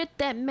shit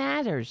that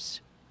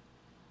matters.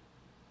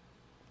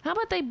 How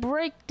about they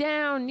break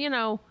down,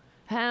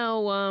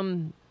 how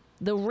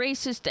the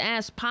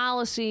racist-ass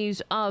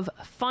policies of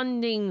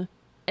funding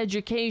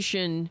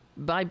education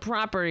by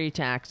property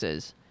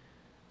taxes.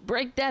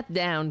 Break that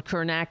down,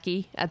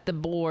 Kornacki, at the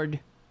board.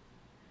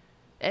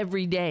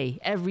 Every day,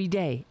 every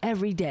day,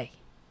 every day.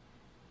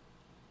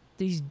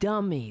 These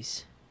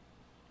dummies.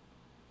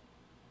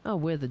 Oh,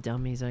 we're the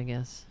dummies, I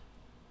guess.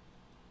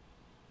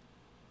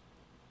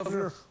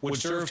 Governor would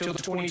serve till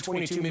the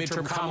 2022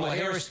 midterm. Kamala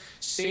Harris,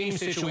 same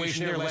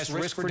situation there, less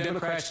risk for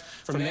Democrats.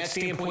 From that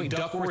standpoint,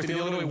 Duckworth in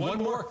Illinois. One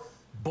more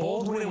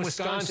bold win in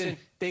Wisconsin.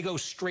 They go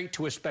straight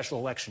to a special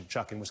election,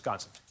 Chuck, in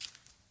Wisconsin.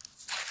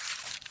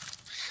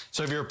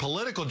 So if you're a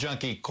political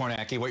junkie,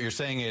 Kornacki, what you're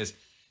saying is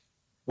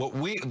what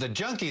the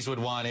junkies would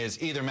want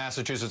is either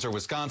Massachusetts or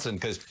Wisconsin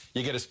because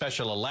you get a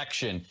special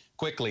election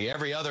quickly.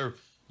 Every other...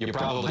 You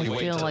probably wait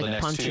till the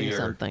next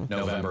 2-year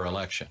November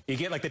election. You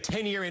get like the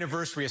 10-year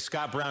anniversary of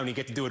Scott Brown. You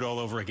get to do it all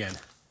over again.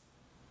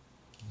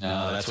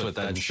 No,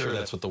 I'm sure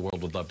that's what the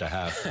world would love to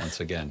have once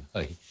again.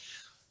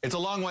 It's a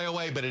long way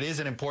away, but it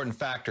is an important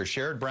factor.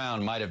 Sherrod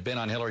Brown might have been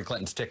on Hillary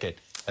Clinton's ticket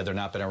had there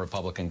not been a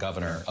Republican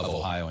governor of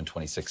Ohio in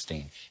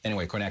 2016.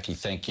 Anyway, Kornacki,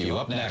 thank you.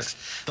 Up next,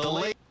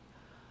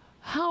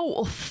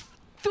 How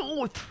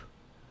astute.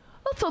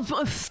 That's an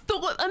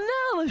astute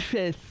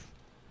analysis.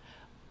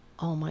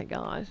 Oh, my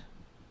God.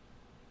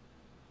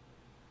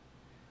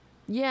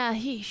 Yeah,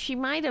 she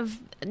might have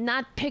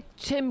not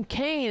picked Tim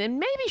Kaine, and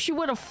maybe she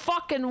would have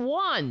fucking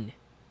won.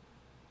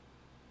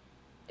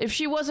 If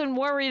she wasn't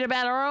worried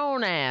about her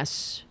own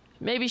ass.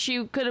 Maybe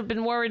she could have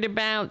been worried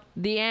about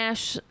the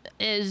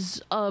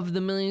ashes of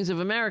the millions of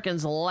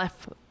Americans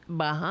left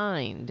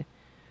behind.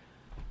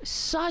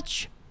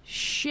 Such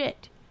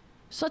shit.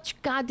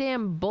 Such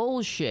goddamn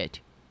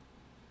bullshit.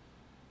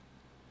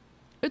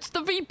 It's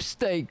the Veep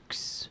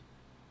stakes.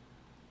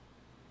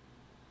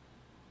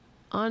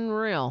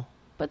 Unreal.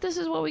 But this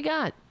is what we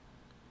got.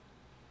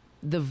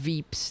 The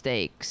Veep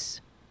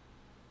stakes.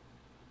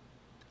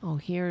 Oh,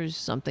 here's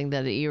something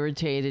that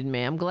irritated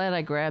me. I'm glad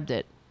I grabbed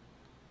it.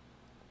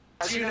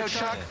 As you know,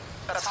 Chuck,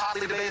 that's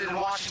hotly debated in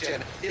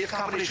Washington if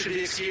companies should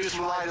be excused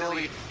from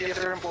liability if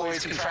their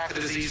employees contract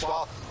the disease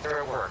while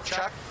they're at work.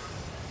 Chuck?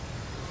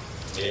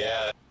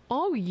 Yeah.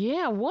 Oh,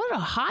 yeah. What a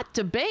hot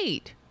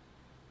debate.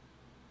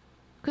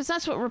 Because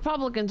that's what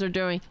Republicans are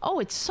doing. Oh,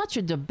 it's such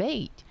a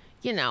debate.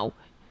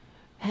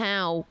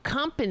 How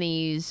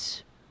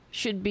companies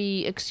should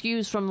be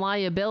excused from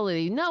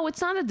liability. No,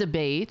 it's not a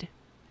debate.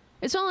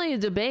 It's only a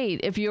debate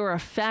if you're a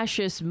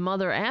fascist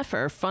mother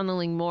effer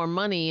funneling more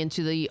money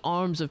into the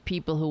arms of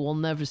people who will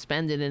never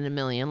spend it in a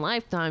million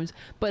lifetimes,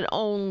 but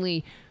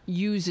only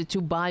use it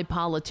to buy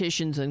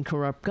politicians and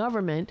corrupt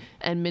government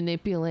and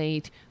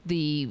manipulate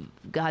the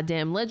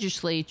goddamn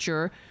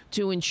legislature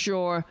to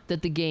ensure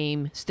that the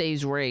game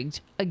stays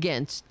rigged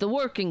against the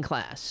working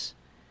class.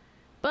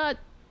 But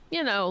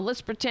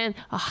let's pretend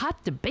a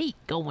hot debate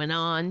going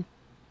on.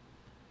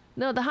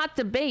 No, the hot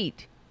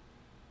debate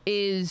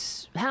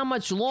is how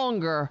much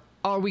longer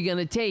are we going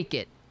to take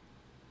it?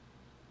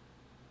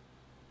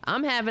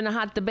 I'm having a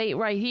hot debate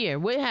right here.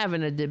 We're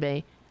having a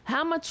debate.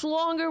 How much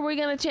longer are we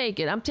going to take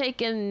it?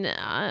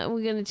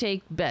 We're going to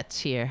take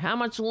bets here. How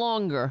much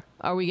longer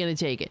are we going to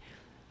take it?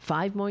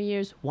 5 more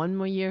years? 1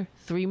 more year?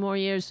 3 more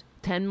years?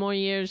 10 more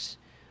years?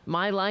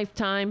 My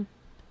lifetime?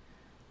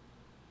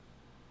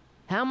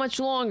 How much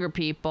longer,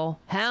 people?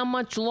 How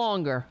much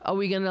longer are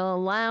we going to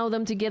allow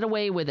them to get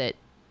away with it?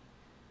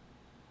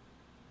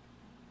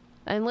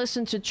 And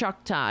listen to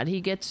Chuck Todd.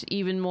 He gets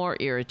even more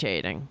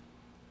irritating.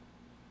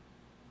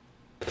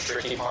 The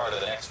tricky part of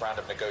the next round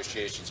of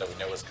negotiations that we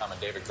know is coming.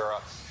 David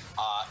Gura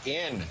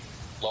in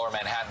Lower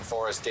Manhattan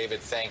for us.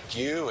 David, thank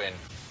you. And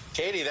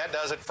Katie, that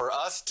does it for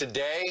us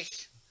today.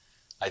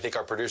 I think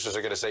our producers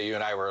are going to say you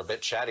and I were a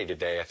bit chatty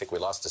today. I think we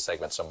lost a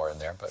segment somewhere in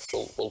there, but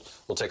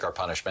we'll take our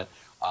punishment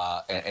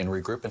and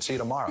regroup and see you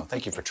tomorrow.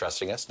 Thank you for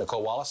trusting us.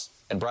 Nicole Wallace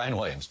and Brian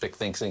Williams. Pick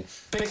things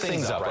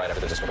up right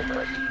after this quick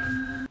break.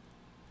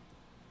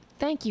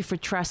 Thank you for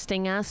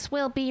trusting us.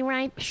 We'll be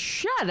right...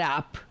 Shut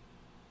up!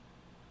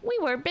 We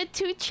were a bit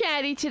too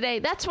chatty today.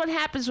 That's what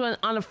happens when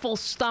on a full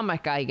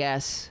stomach, I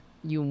guess.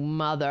 You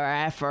mother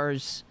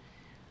effers.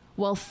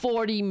 Well,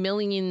 40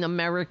 million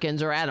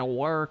Americans are out of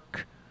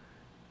work.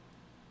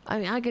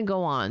 I can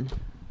go on.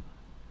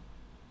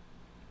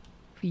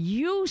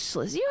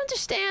 Useless. You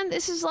understand?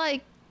 This is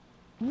like...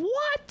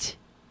 What?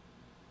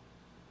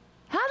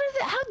 How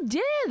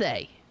dare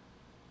they?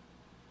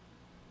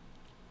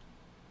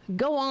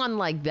 go on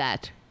like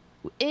that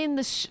in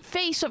the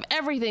face of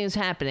everything that's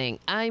happening.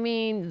 I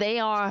mean, they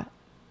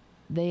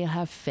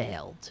have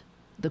failed.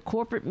 The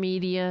corporate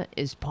media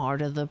is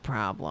part of the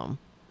problem.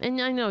 And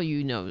I know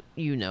you know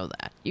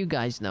that. You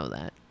guys know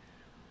that.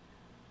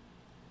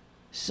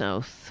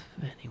 So,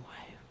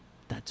 anyway,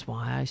 that's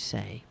why I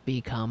say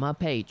become a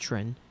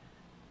patron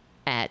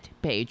at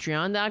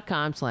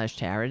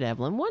patreon.com/Tara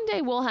Devlin. One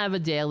day we'll have a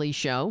daily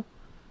show.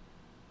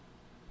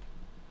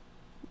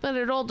 But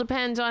it all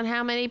depends on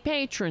how many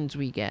patrons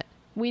we get.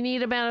 We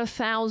need about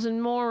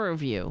 1,000 more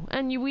of you.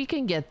 And we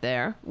can get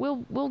there.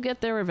 We'll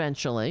get there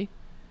eventually.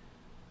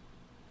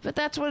 But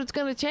that's what it's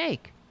going to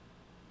take.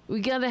 We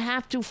gotta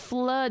have to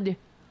flood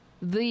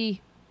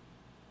the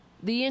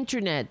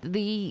internet,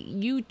 the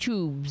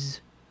YouTubes,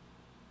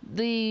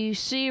 the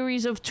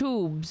series of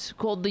tubes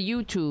called the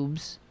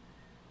YouTubes,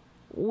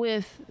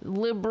 with the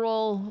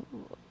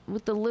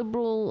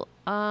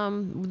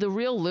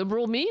real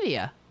liberal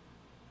media.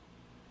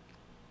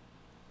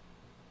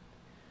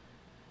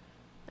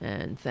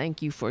 And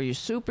thank you for your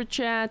super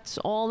chats.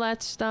 All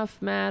that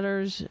stuff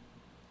matters.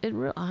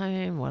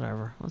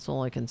 Whatever. That's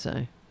all I can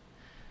say.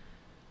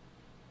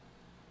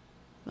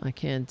 I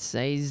can't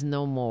say's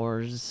no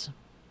mores.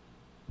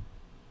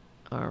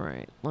 All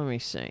right, let me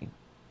see.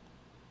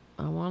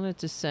 I wanted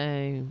to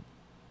say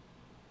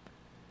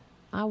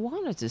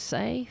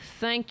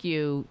thank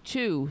you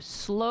to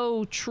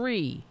Slow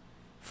Tree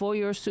for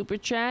your super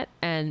chat,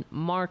 and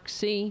Mark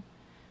C,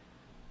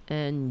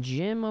 and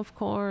Jim, of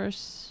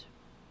course,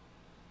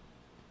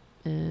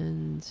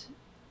 and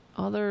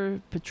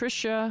other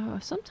Patricia.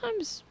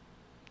 Sometimes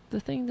the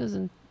thing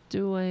doesn't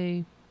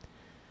do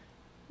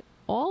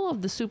all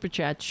of the super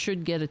chats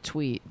should get a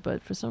tweet,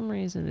 but for some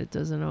reason it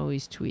doesn't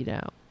always tweet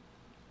out.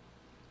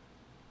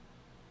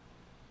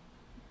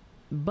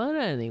 But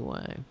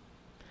anyway,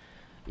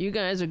 you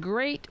guys are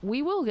great.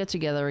 We will get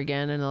together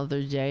again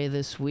another day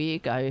this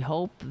week. I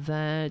hope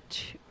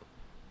that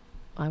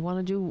I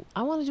want to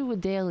do a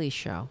daily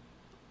show.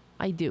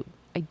 I do.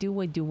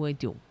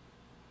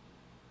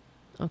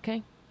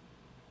 Okay?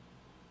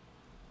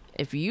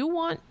 If you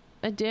want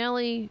a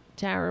daily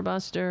Tara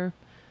Buster,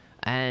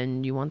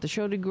 and you want the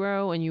show to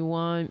grow, and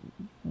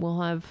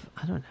we'll have,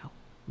 I don't know,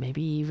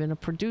 maybe even a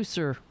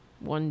producer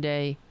one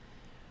day.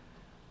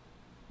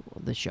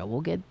 The show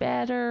will get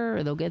better,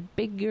 it'll get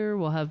bigger,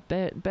 we'll have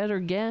better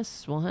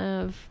guests, we'll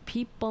have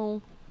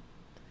people.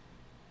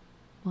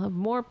 We'll have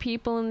more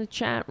people in the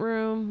chat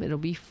room, it'll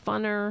be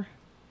funner.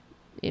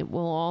 It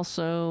will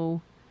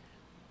also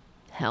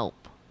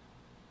help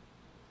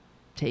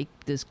take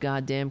this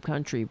goddamn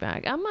country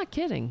back. I'm not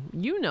kidding.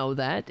 You know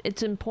that.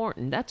 It's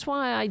important. That's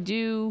why I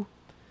do,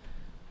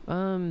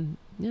 I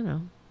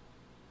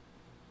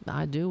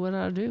do what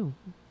I do.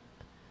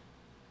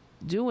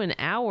 Do an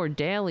hour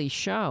daily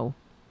show,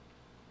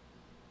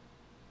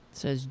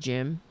 says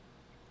Jim.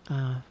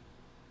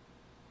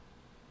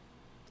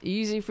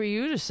 Easy for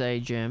you to say,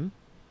 Jim.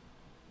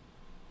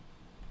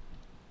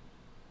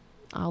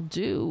 I'll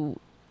do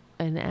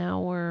an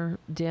hour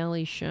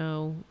daily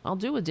show. I'll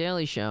do a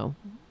daily show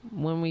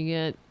when we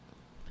get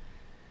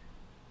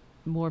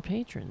more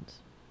patrons.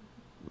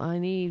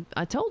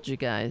 I told you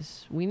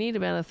guys, we need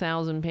about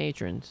 1,000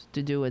 patrons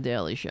to do a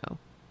daily show.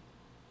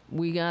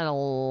 We got a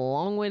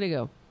long way to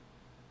go.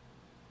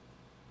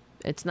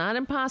 It's not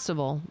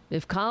impossible.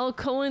 If Kyle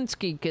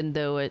Kulinski can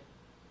do it,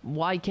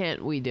 why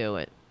can't we do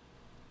it?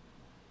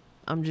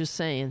 I'm just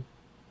saying.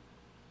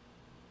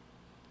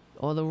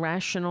 Or the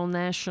Rational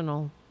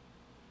National.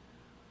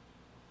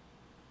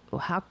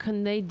 How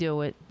can they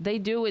do it? They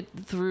do it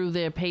through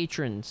their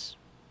patrons.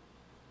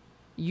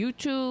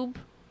 YouTube,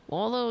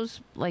 all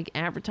those like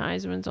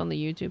advertisements on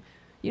the YouTube.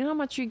 You know how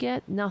much you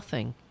get?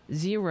 Nothing.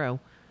 Zero.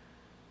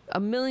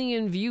 1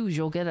 million views,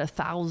 you'll get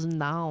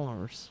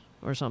 $1,000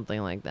 or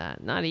something like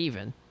that. Not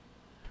even.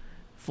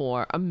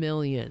 For 1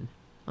 million.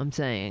 I'm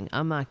saying.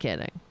 I'm not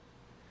kidding.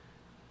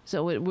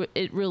 So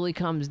it really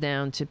comes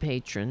down to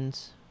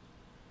patrons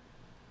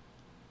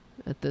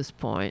at this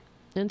point.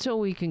 Until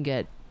we can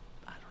get,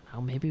 I don't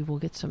know, maybe we'll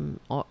get some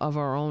of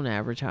our own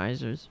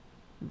advertisers.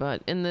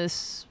 But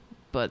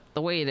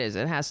the way it is,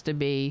 it has to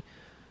be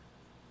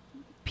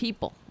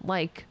people.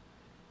 Like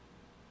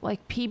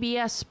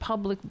PBS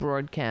Public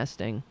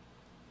Broadcasting.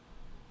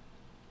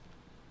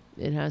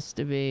 It has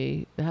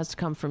to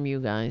come from you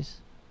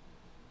guys.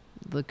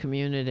 The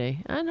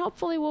community. And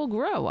hopefully we'll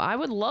grow. I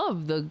would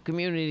love the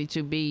community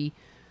to be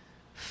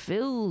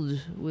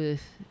filled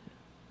with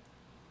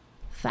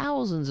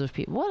thousands of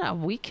people.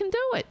 We can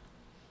do it.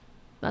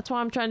 That's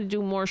why I'm trying to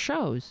do more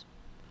shows.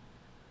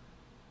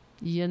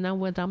 You know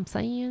what I'm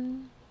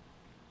saying?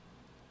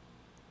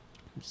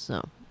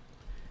 So,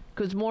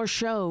 because more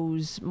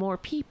shows, more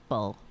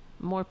people.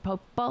 More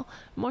people,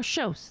 more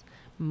shows.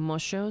 More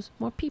shows,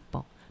 more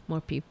people.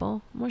 More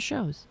people, more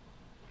shows.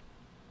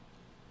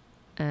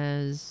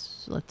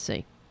 Let's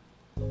see.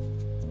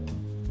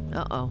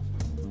 Uh-oh.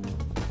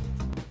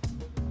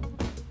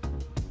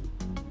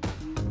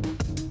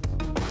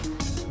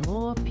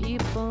 More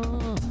people.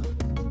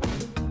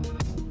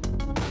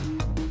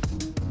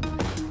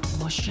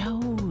 More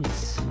shows.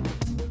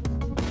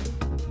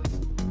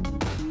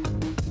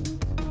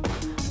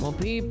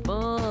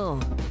 people.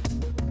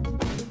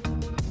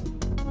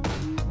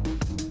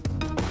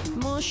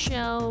 More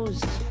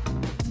shows.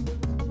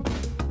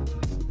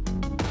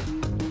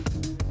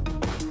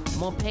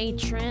 More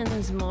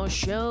patrons, more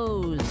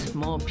shows,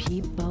 more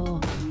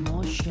people,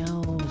 more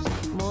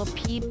shows, more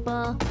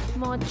people,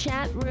 more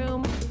chat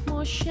room,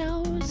 more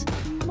shows,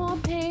 more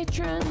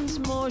patrons,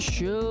 more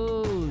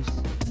shows.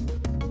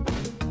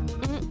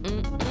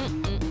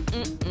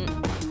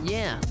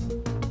 Yeah.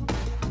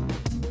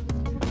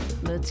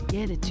 Let's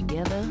get it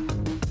together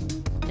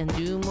and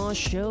do more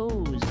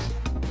shows.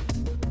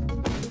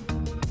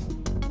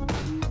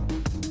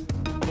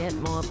 Get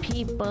more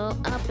people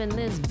up in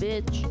this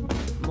bitch.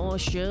 More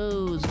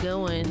shows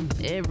going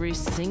every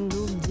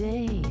single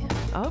day.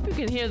 I hope you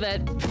can hear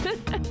that.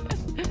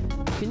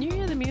 Can you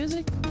hear the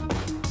music?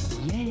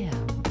 Yeah.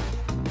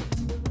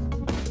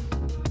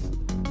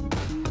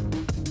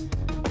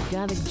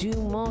 Gotta do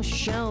more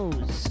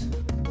shows.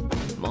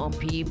 More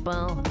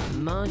people,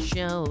 more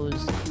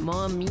shows,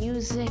 more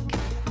music,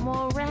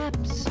 more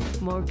raps,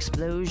 more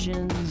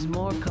explosions,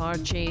 more car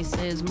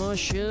chases, more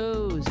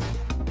shows.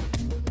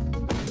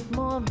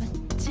 More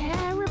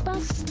Tara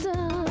Buster.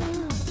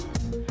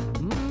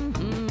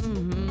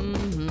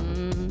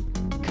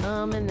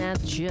 Coming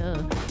at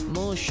you,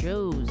 more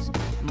shows,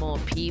 more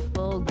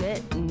people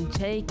getting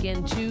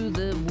taken to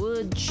the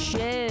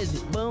woodshed.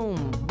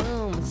 Boom,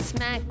 boom,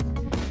 smack.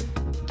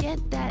 Get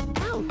that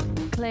out,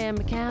 Claire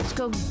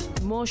McCaskill.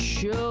 More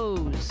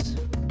shows.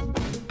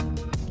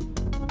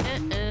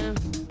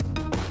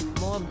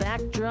 More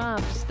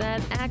backdrops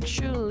that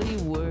actually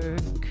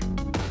work.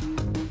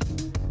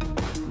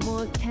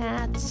 More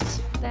cats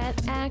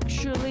that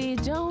actually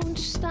don't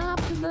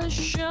stop the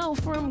show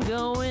from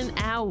going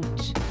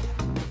out.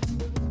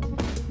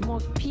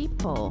 More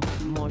people,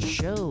 more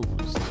shows,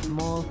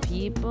 more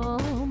people,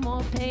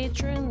 more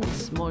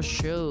patrons, more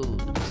shows.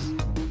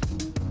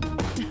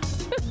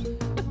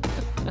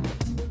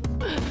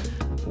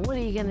 What are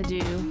you gonna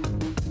do?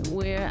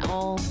 We're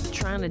all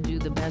trying to do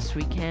the best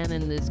we can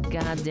in this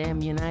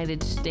goddamn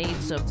United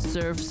States of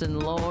serfs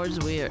and lords.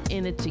 We are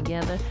in it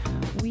together.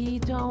 We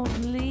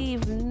don't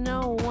leave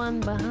no one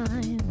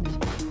behind.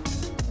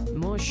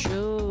 More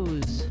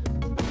shows.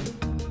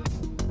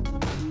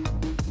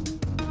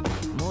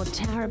 More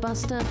Tara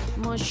Buster,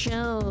 more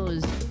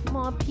shows,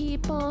 more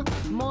people,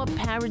 more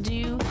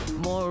Paradu,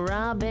 more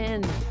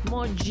Robin,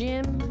 more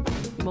Jim,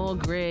 more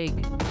Greg,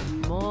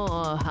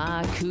 more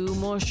Haiku,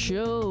 more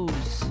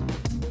shows,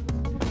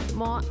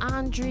 more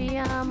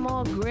Andrea,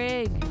 more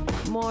Greg,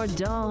 more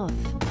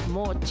Darth,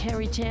 more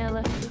Terry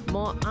Taylor,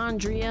 more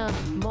Andrea,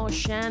 more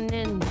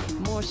Shannon,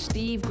 more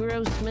Steve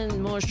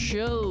Grossman, more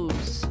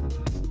shows,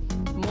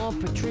 more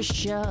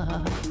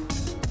Patricia,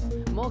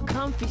 more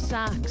Comfy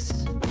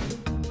Socks.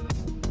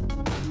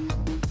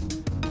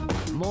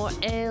 More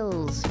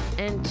Els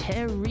and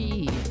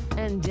Terry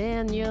and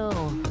Daniel.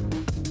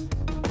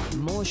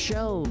 More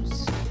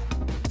shows.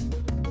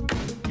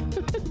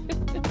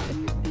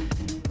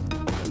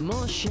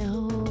 More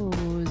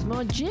shows.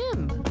 More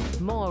Jim.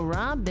 More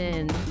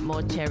Robin.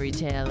 More Terry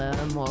Taylor.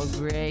 More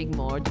Greg.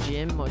 More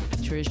Jim. More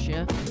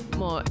Patricia.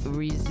 More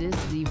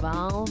Resist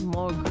Evolve.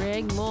 More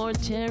Greg. More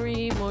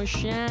Terry. More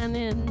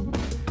Shannon.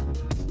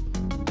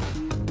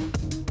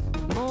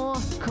 More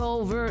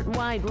Covert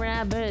White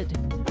Rabbit.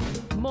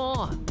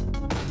 More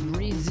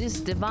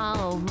Resist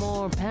Evolve,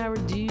 more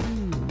Paradu,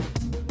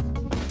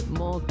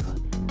 more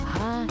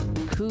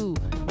Haiku,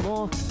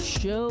 more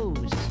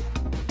shows,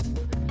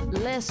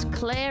 less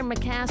Claire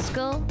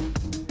McCaskill,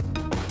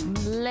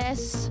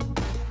 less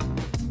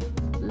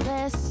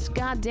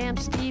goddamn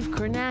Steve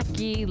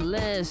Kornacki,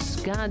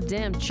 less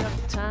goddamn Chuck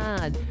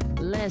Todd,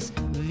 less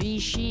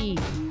Vichy,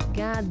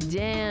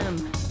 goddamn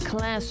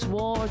class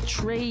war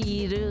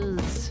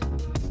traitors.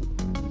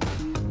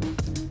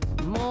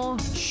 More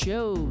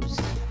shows.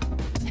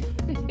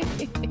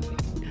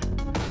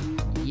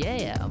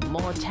 Yeah,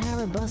 more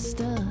Tara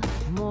Buster,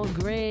 more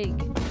Greg,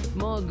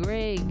 more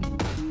Greg,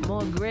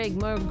 more Greg,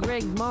 more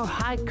Greg, more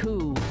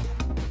Haiku,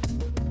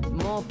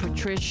 more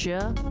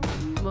Patricia,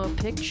 more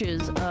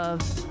pictures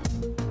of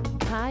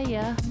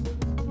Kaya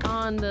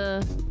on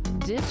the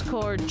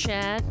Discord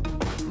chat,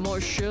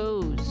 more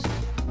shows.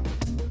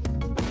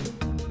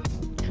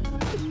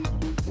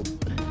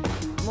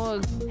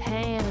 More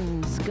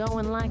hands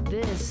going like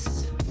this.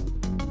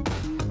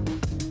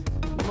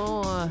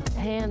 More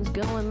hands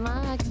going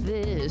like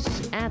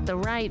this at the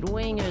right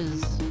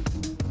wingers.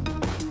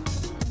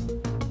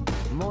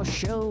 More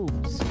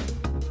shows.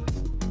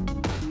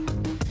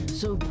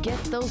 So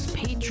get those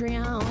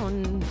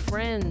Patreon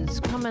friends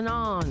coming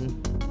on.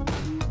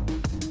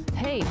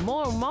 Hey,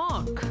 more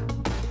Mark.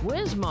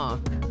 Where's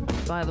Mark,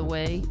 by the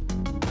way?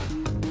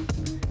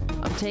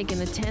 I'm taking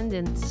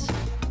attendance.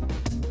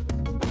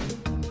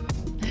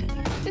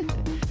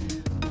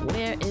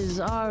 Where is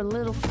our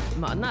little,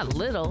 not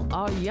little,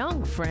 our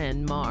young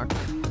friend, Mark?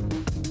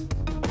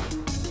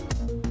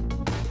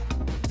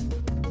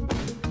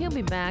 He'll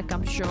be back,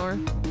 I'm sure.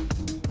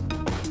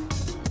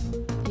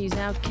 He's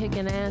out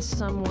kicking ass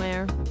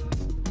somewhere.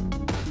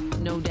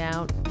 No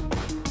doubt.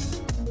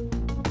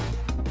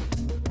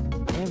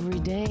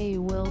 every day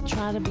we'll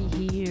try to be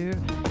here,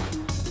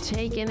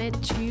 taking it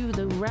to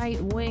the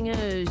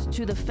right-wingers,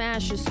 to the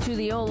fascists, to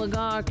the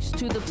oligarchs,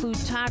 to the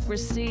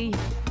plutocracy.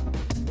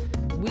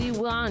 We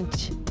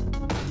want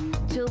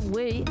till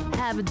we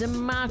have a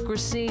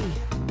democracy.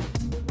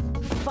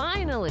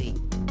 Finally,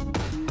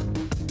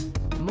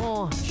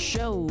 more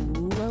show.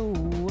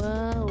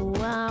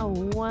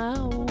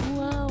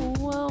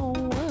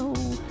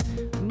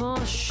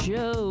 More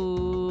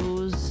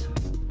shows.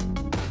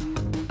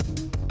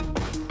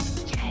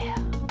 Yeah.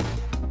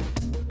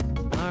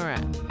 All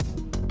right.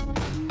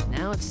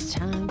 Now it's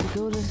time to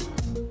go to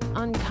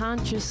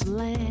unconscious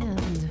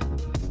land,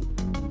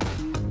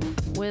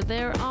 where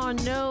there are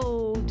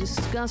no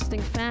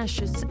disgusting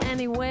fascists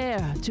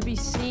anywhere to be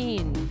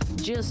seen.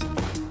 Just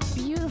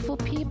beautiful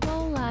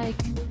people like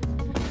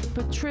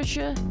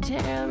Patricia,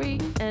 Terry,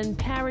 and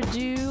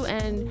Paradieu,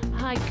 and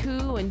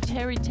Haiku, and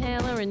Terry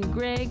Taylor, and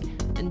Greg,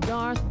 and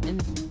Darth,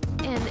 and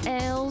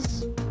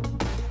Els,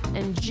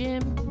 and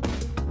Jim,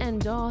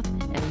 and Darth,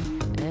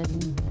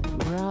 and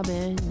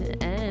Robin,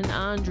 and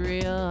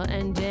Andrea,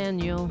 and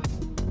Daniel.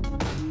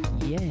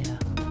 Yeah.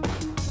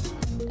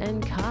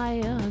 And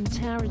Kaya, and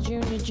Tara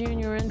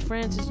Jr., and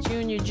Francis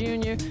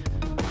Jr.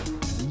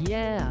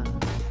 Yeah.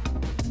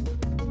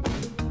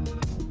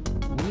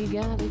 We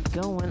got it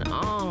going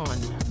on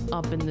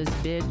up in this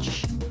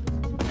bitch.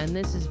 And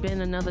this has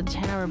been another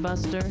Tara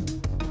Buster.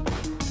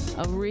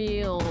 A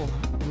real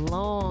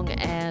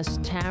long-ass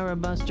Tara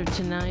Buster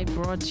tonight,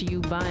 brought to you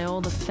by all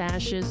the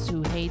fascists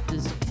who hate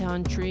this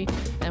country.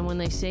 And when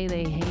they say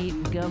they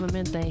hate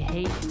government, they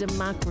hate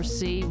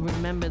democracy.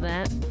 Remember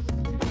that.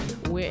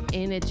 We're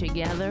in it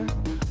together.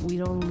 We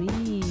don't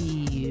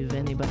leave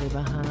anybody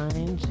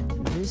behind.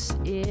 This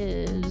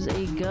is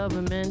a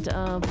government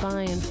of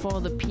by and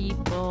for the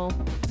people.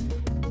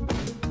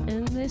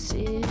 And this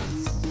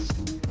is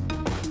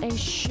a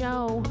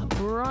show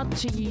brought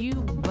to you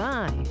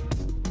by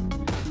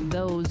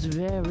those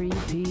very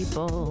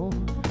people.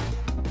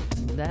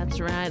 That's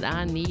right,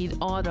 I need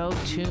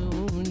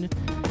auto-tune.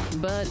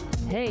 But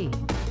hey,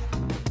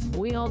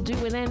 we all do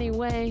it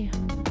anyway.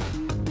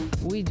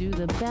 We do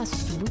the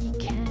best we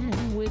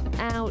can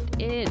without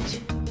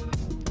it,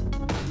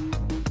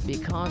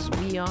 because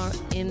we are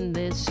in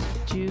this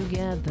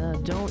together.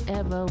 Don't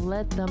ever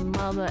let the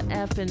mother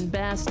effing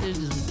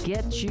bastards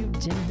get you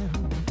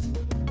down.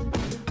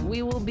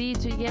 We will be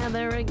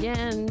together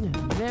again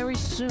very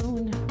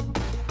soon.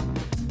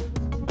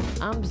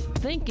 I'm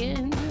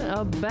thinking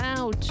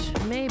about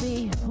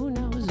maybe, who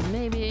knows,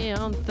 maybe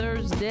on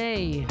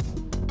Thursday.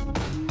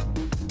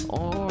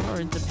 Or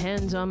it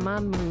depends on my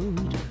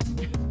mood.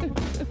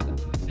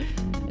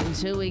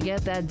 Until we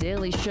get that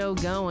daily show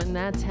going,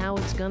 that's how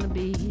it's gonna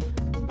be.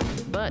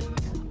 But,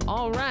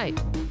 alright,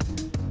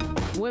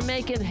 we're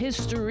making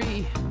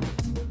history.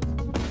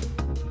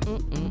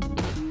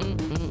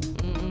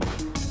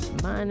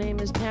 My name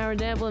is Tara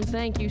Devlin.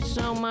 Thank you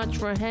so much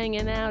for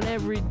hanging out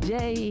every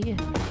day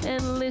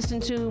and listen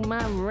to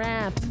my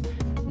rap.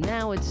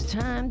 Now it's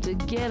time to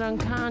get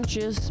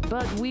unconscious,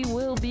 but we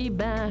will be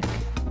back.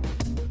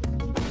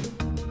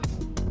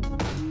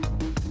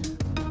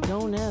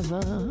 Don't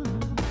ever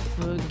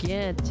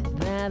forget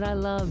that I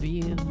love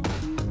you.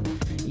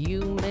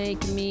 You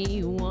make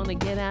me want to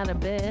get out of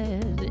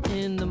bed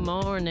in the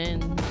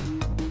morning.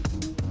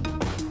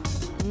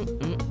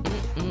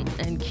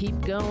 And keep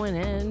going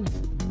and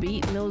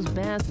beating those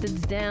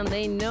bastards down.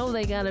 They know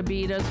they gotta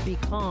beat us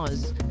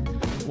because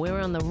we're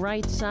on the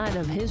right side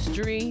of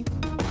history.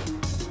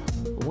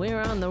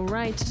 We're on the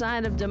right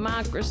side of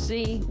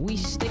democracy. We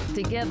stick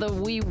together,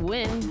 we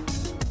win.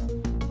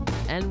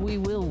 And we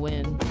will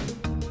win.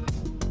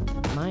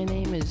 My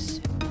name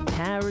is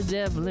Tara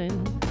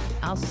Devlin.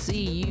 I'll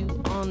see you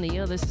on the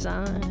other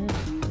side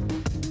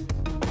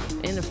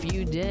in a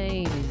few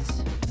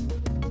days.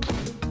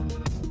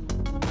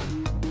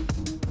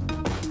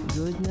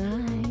 Good night.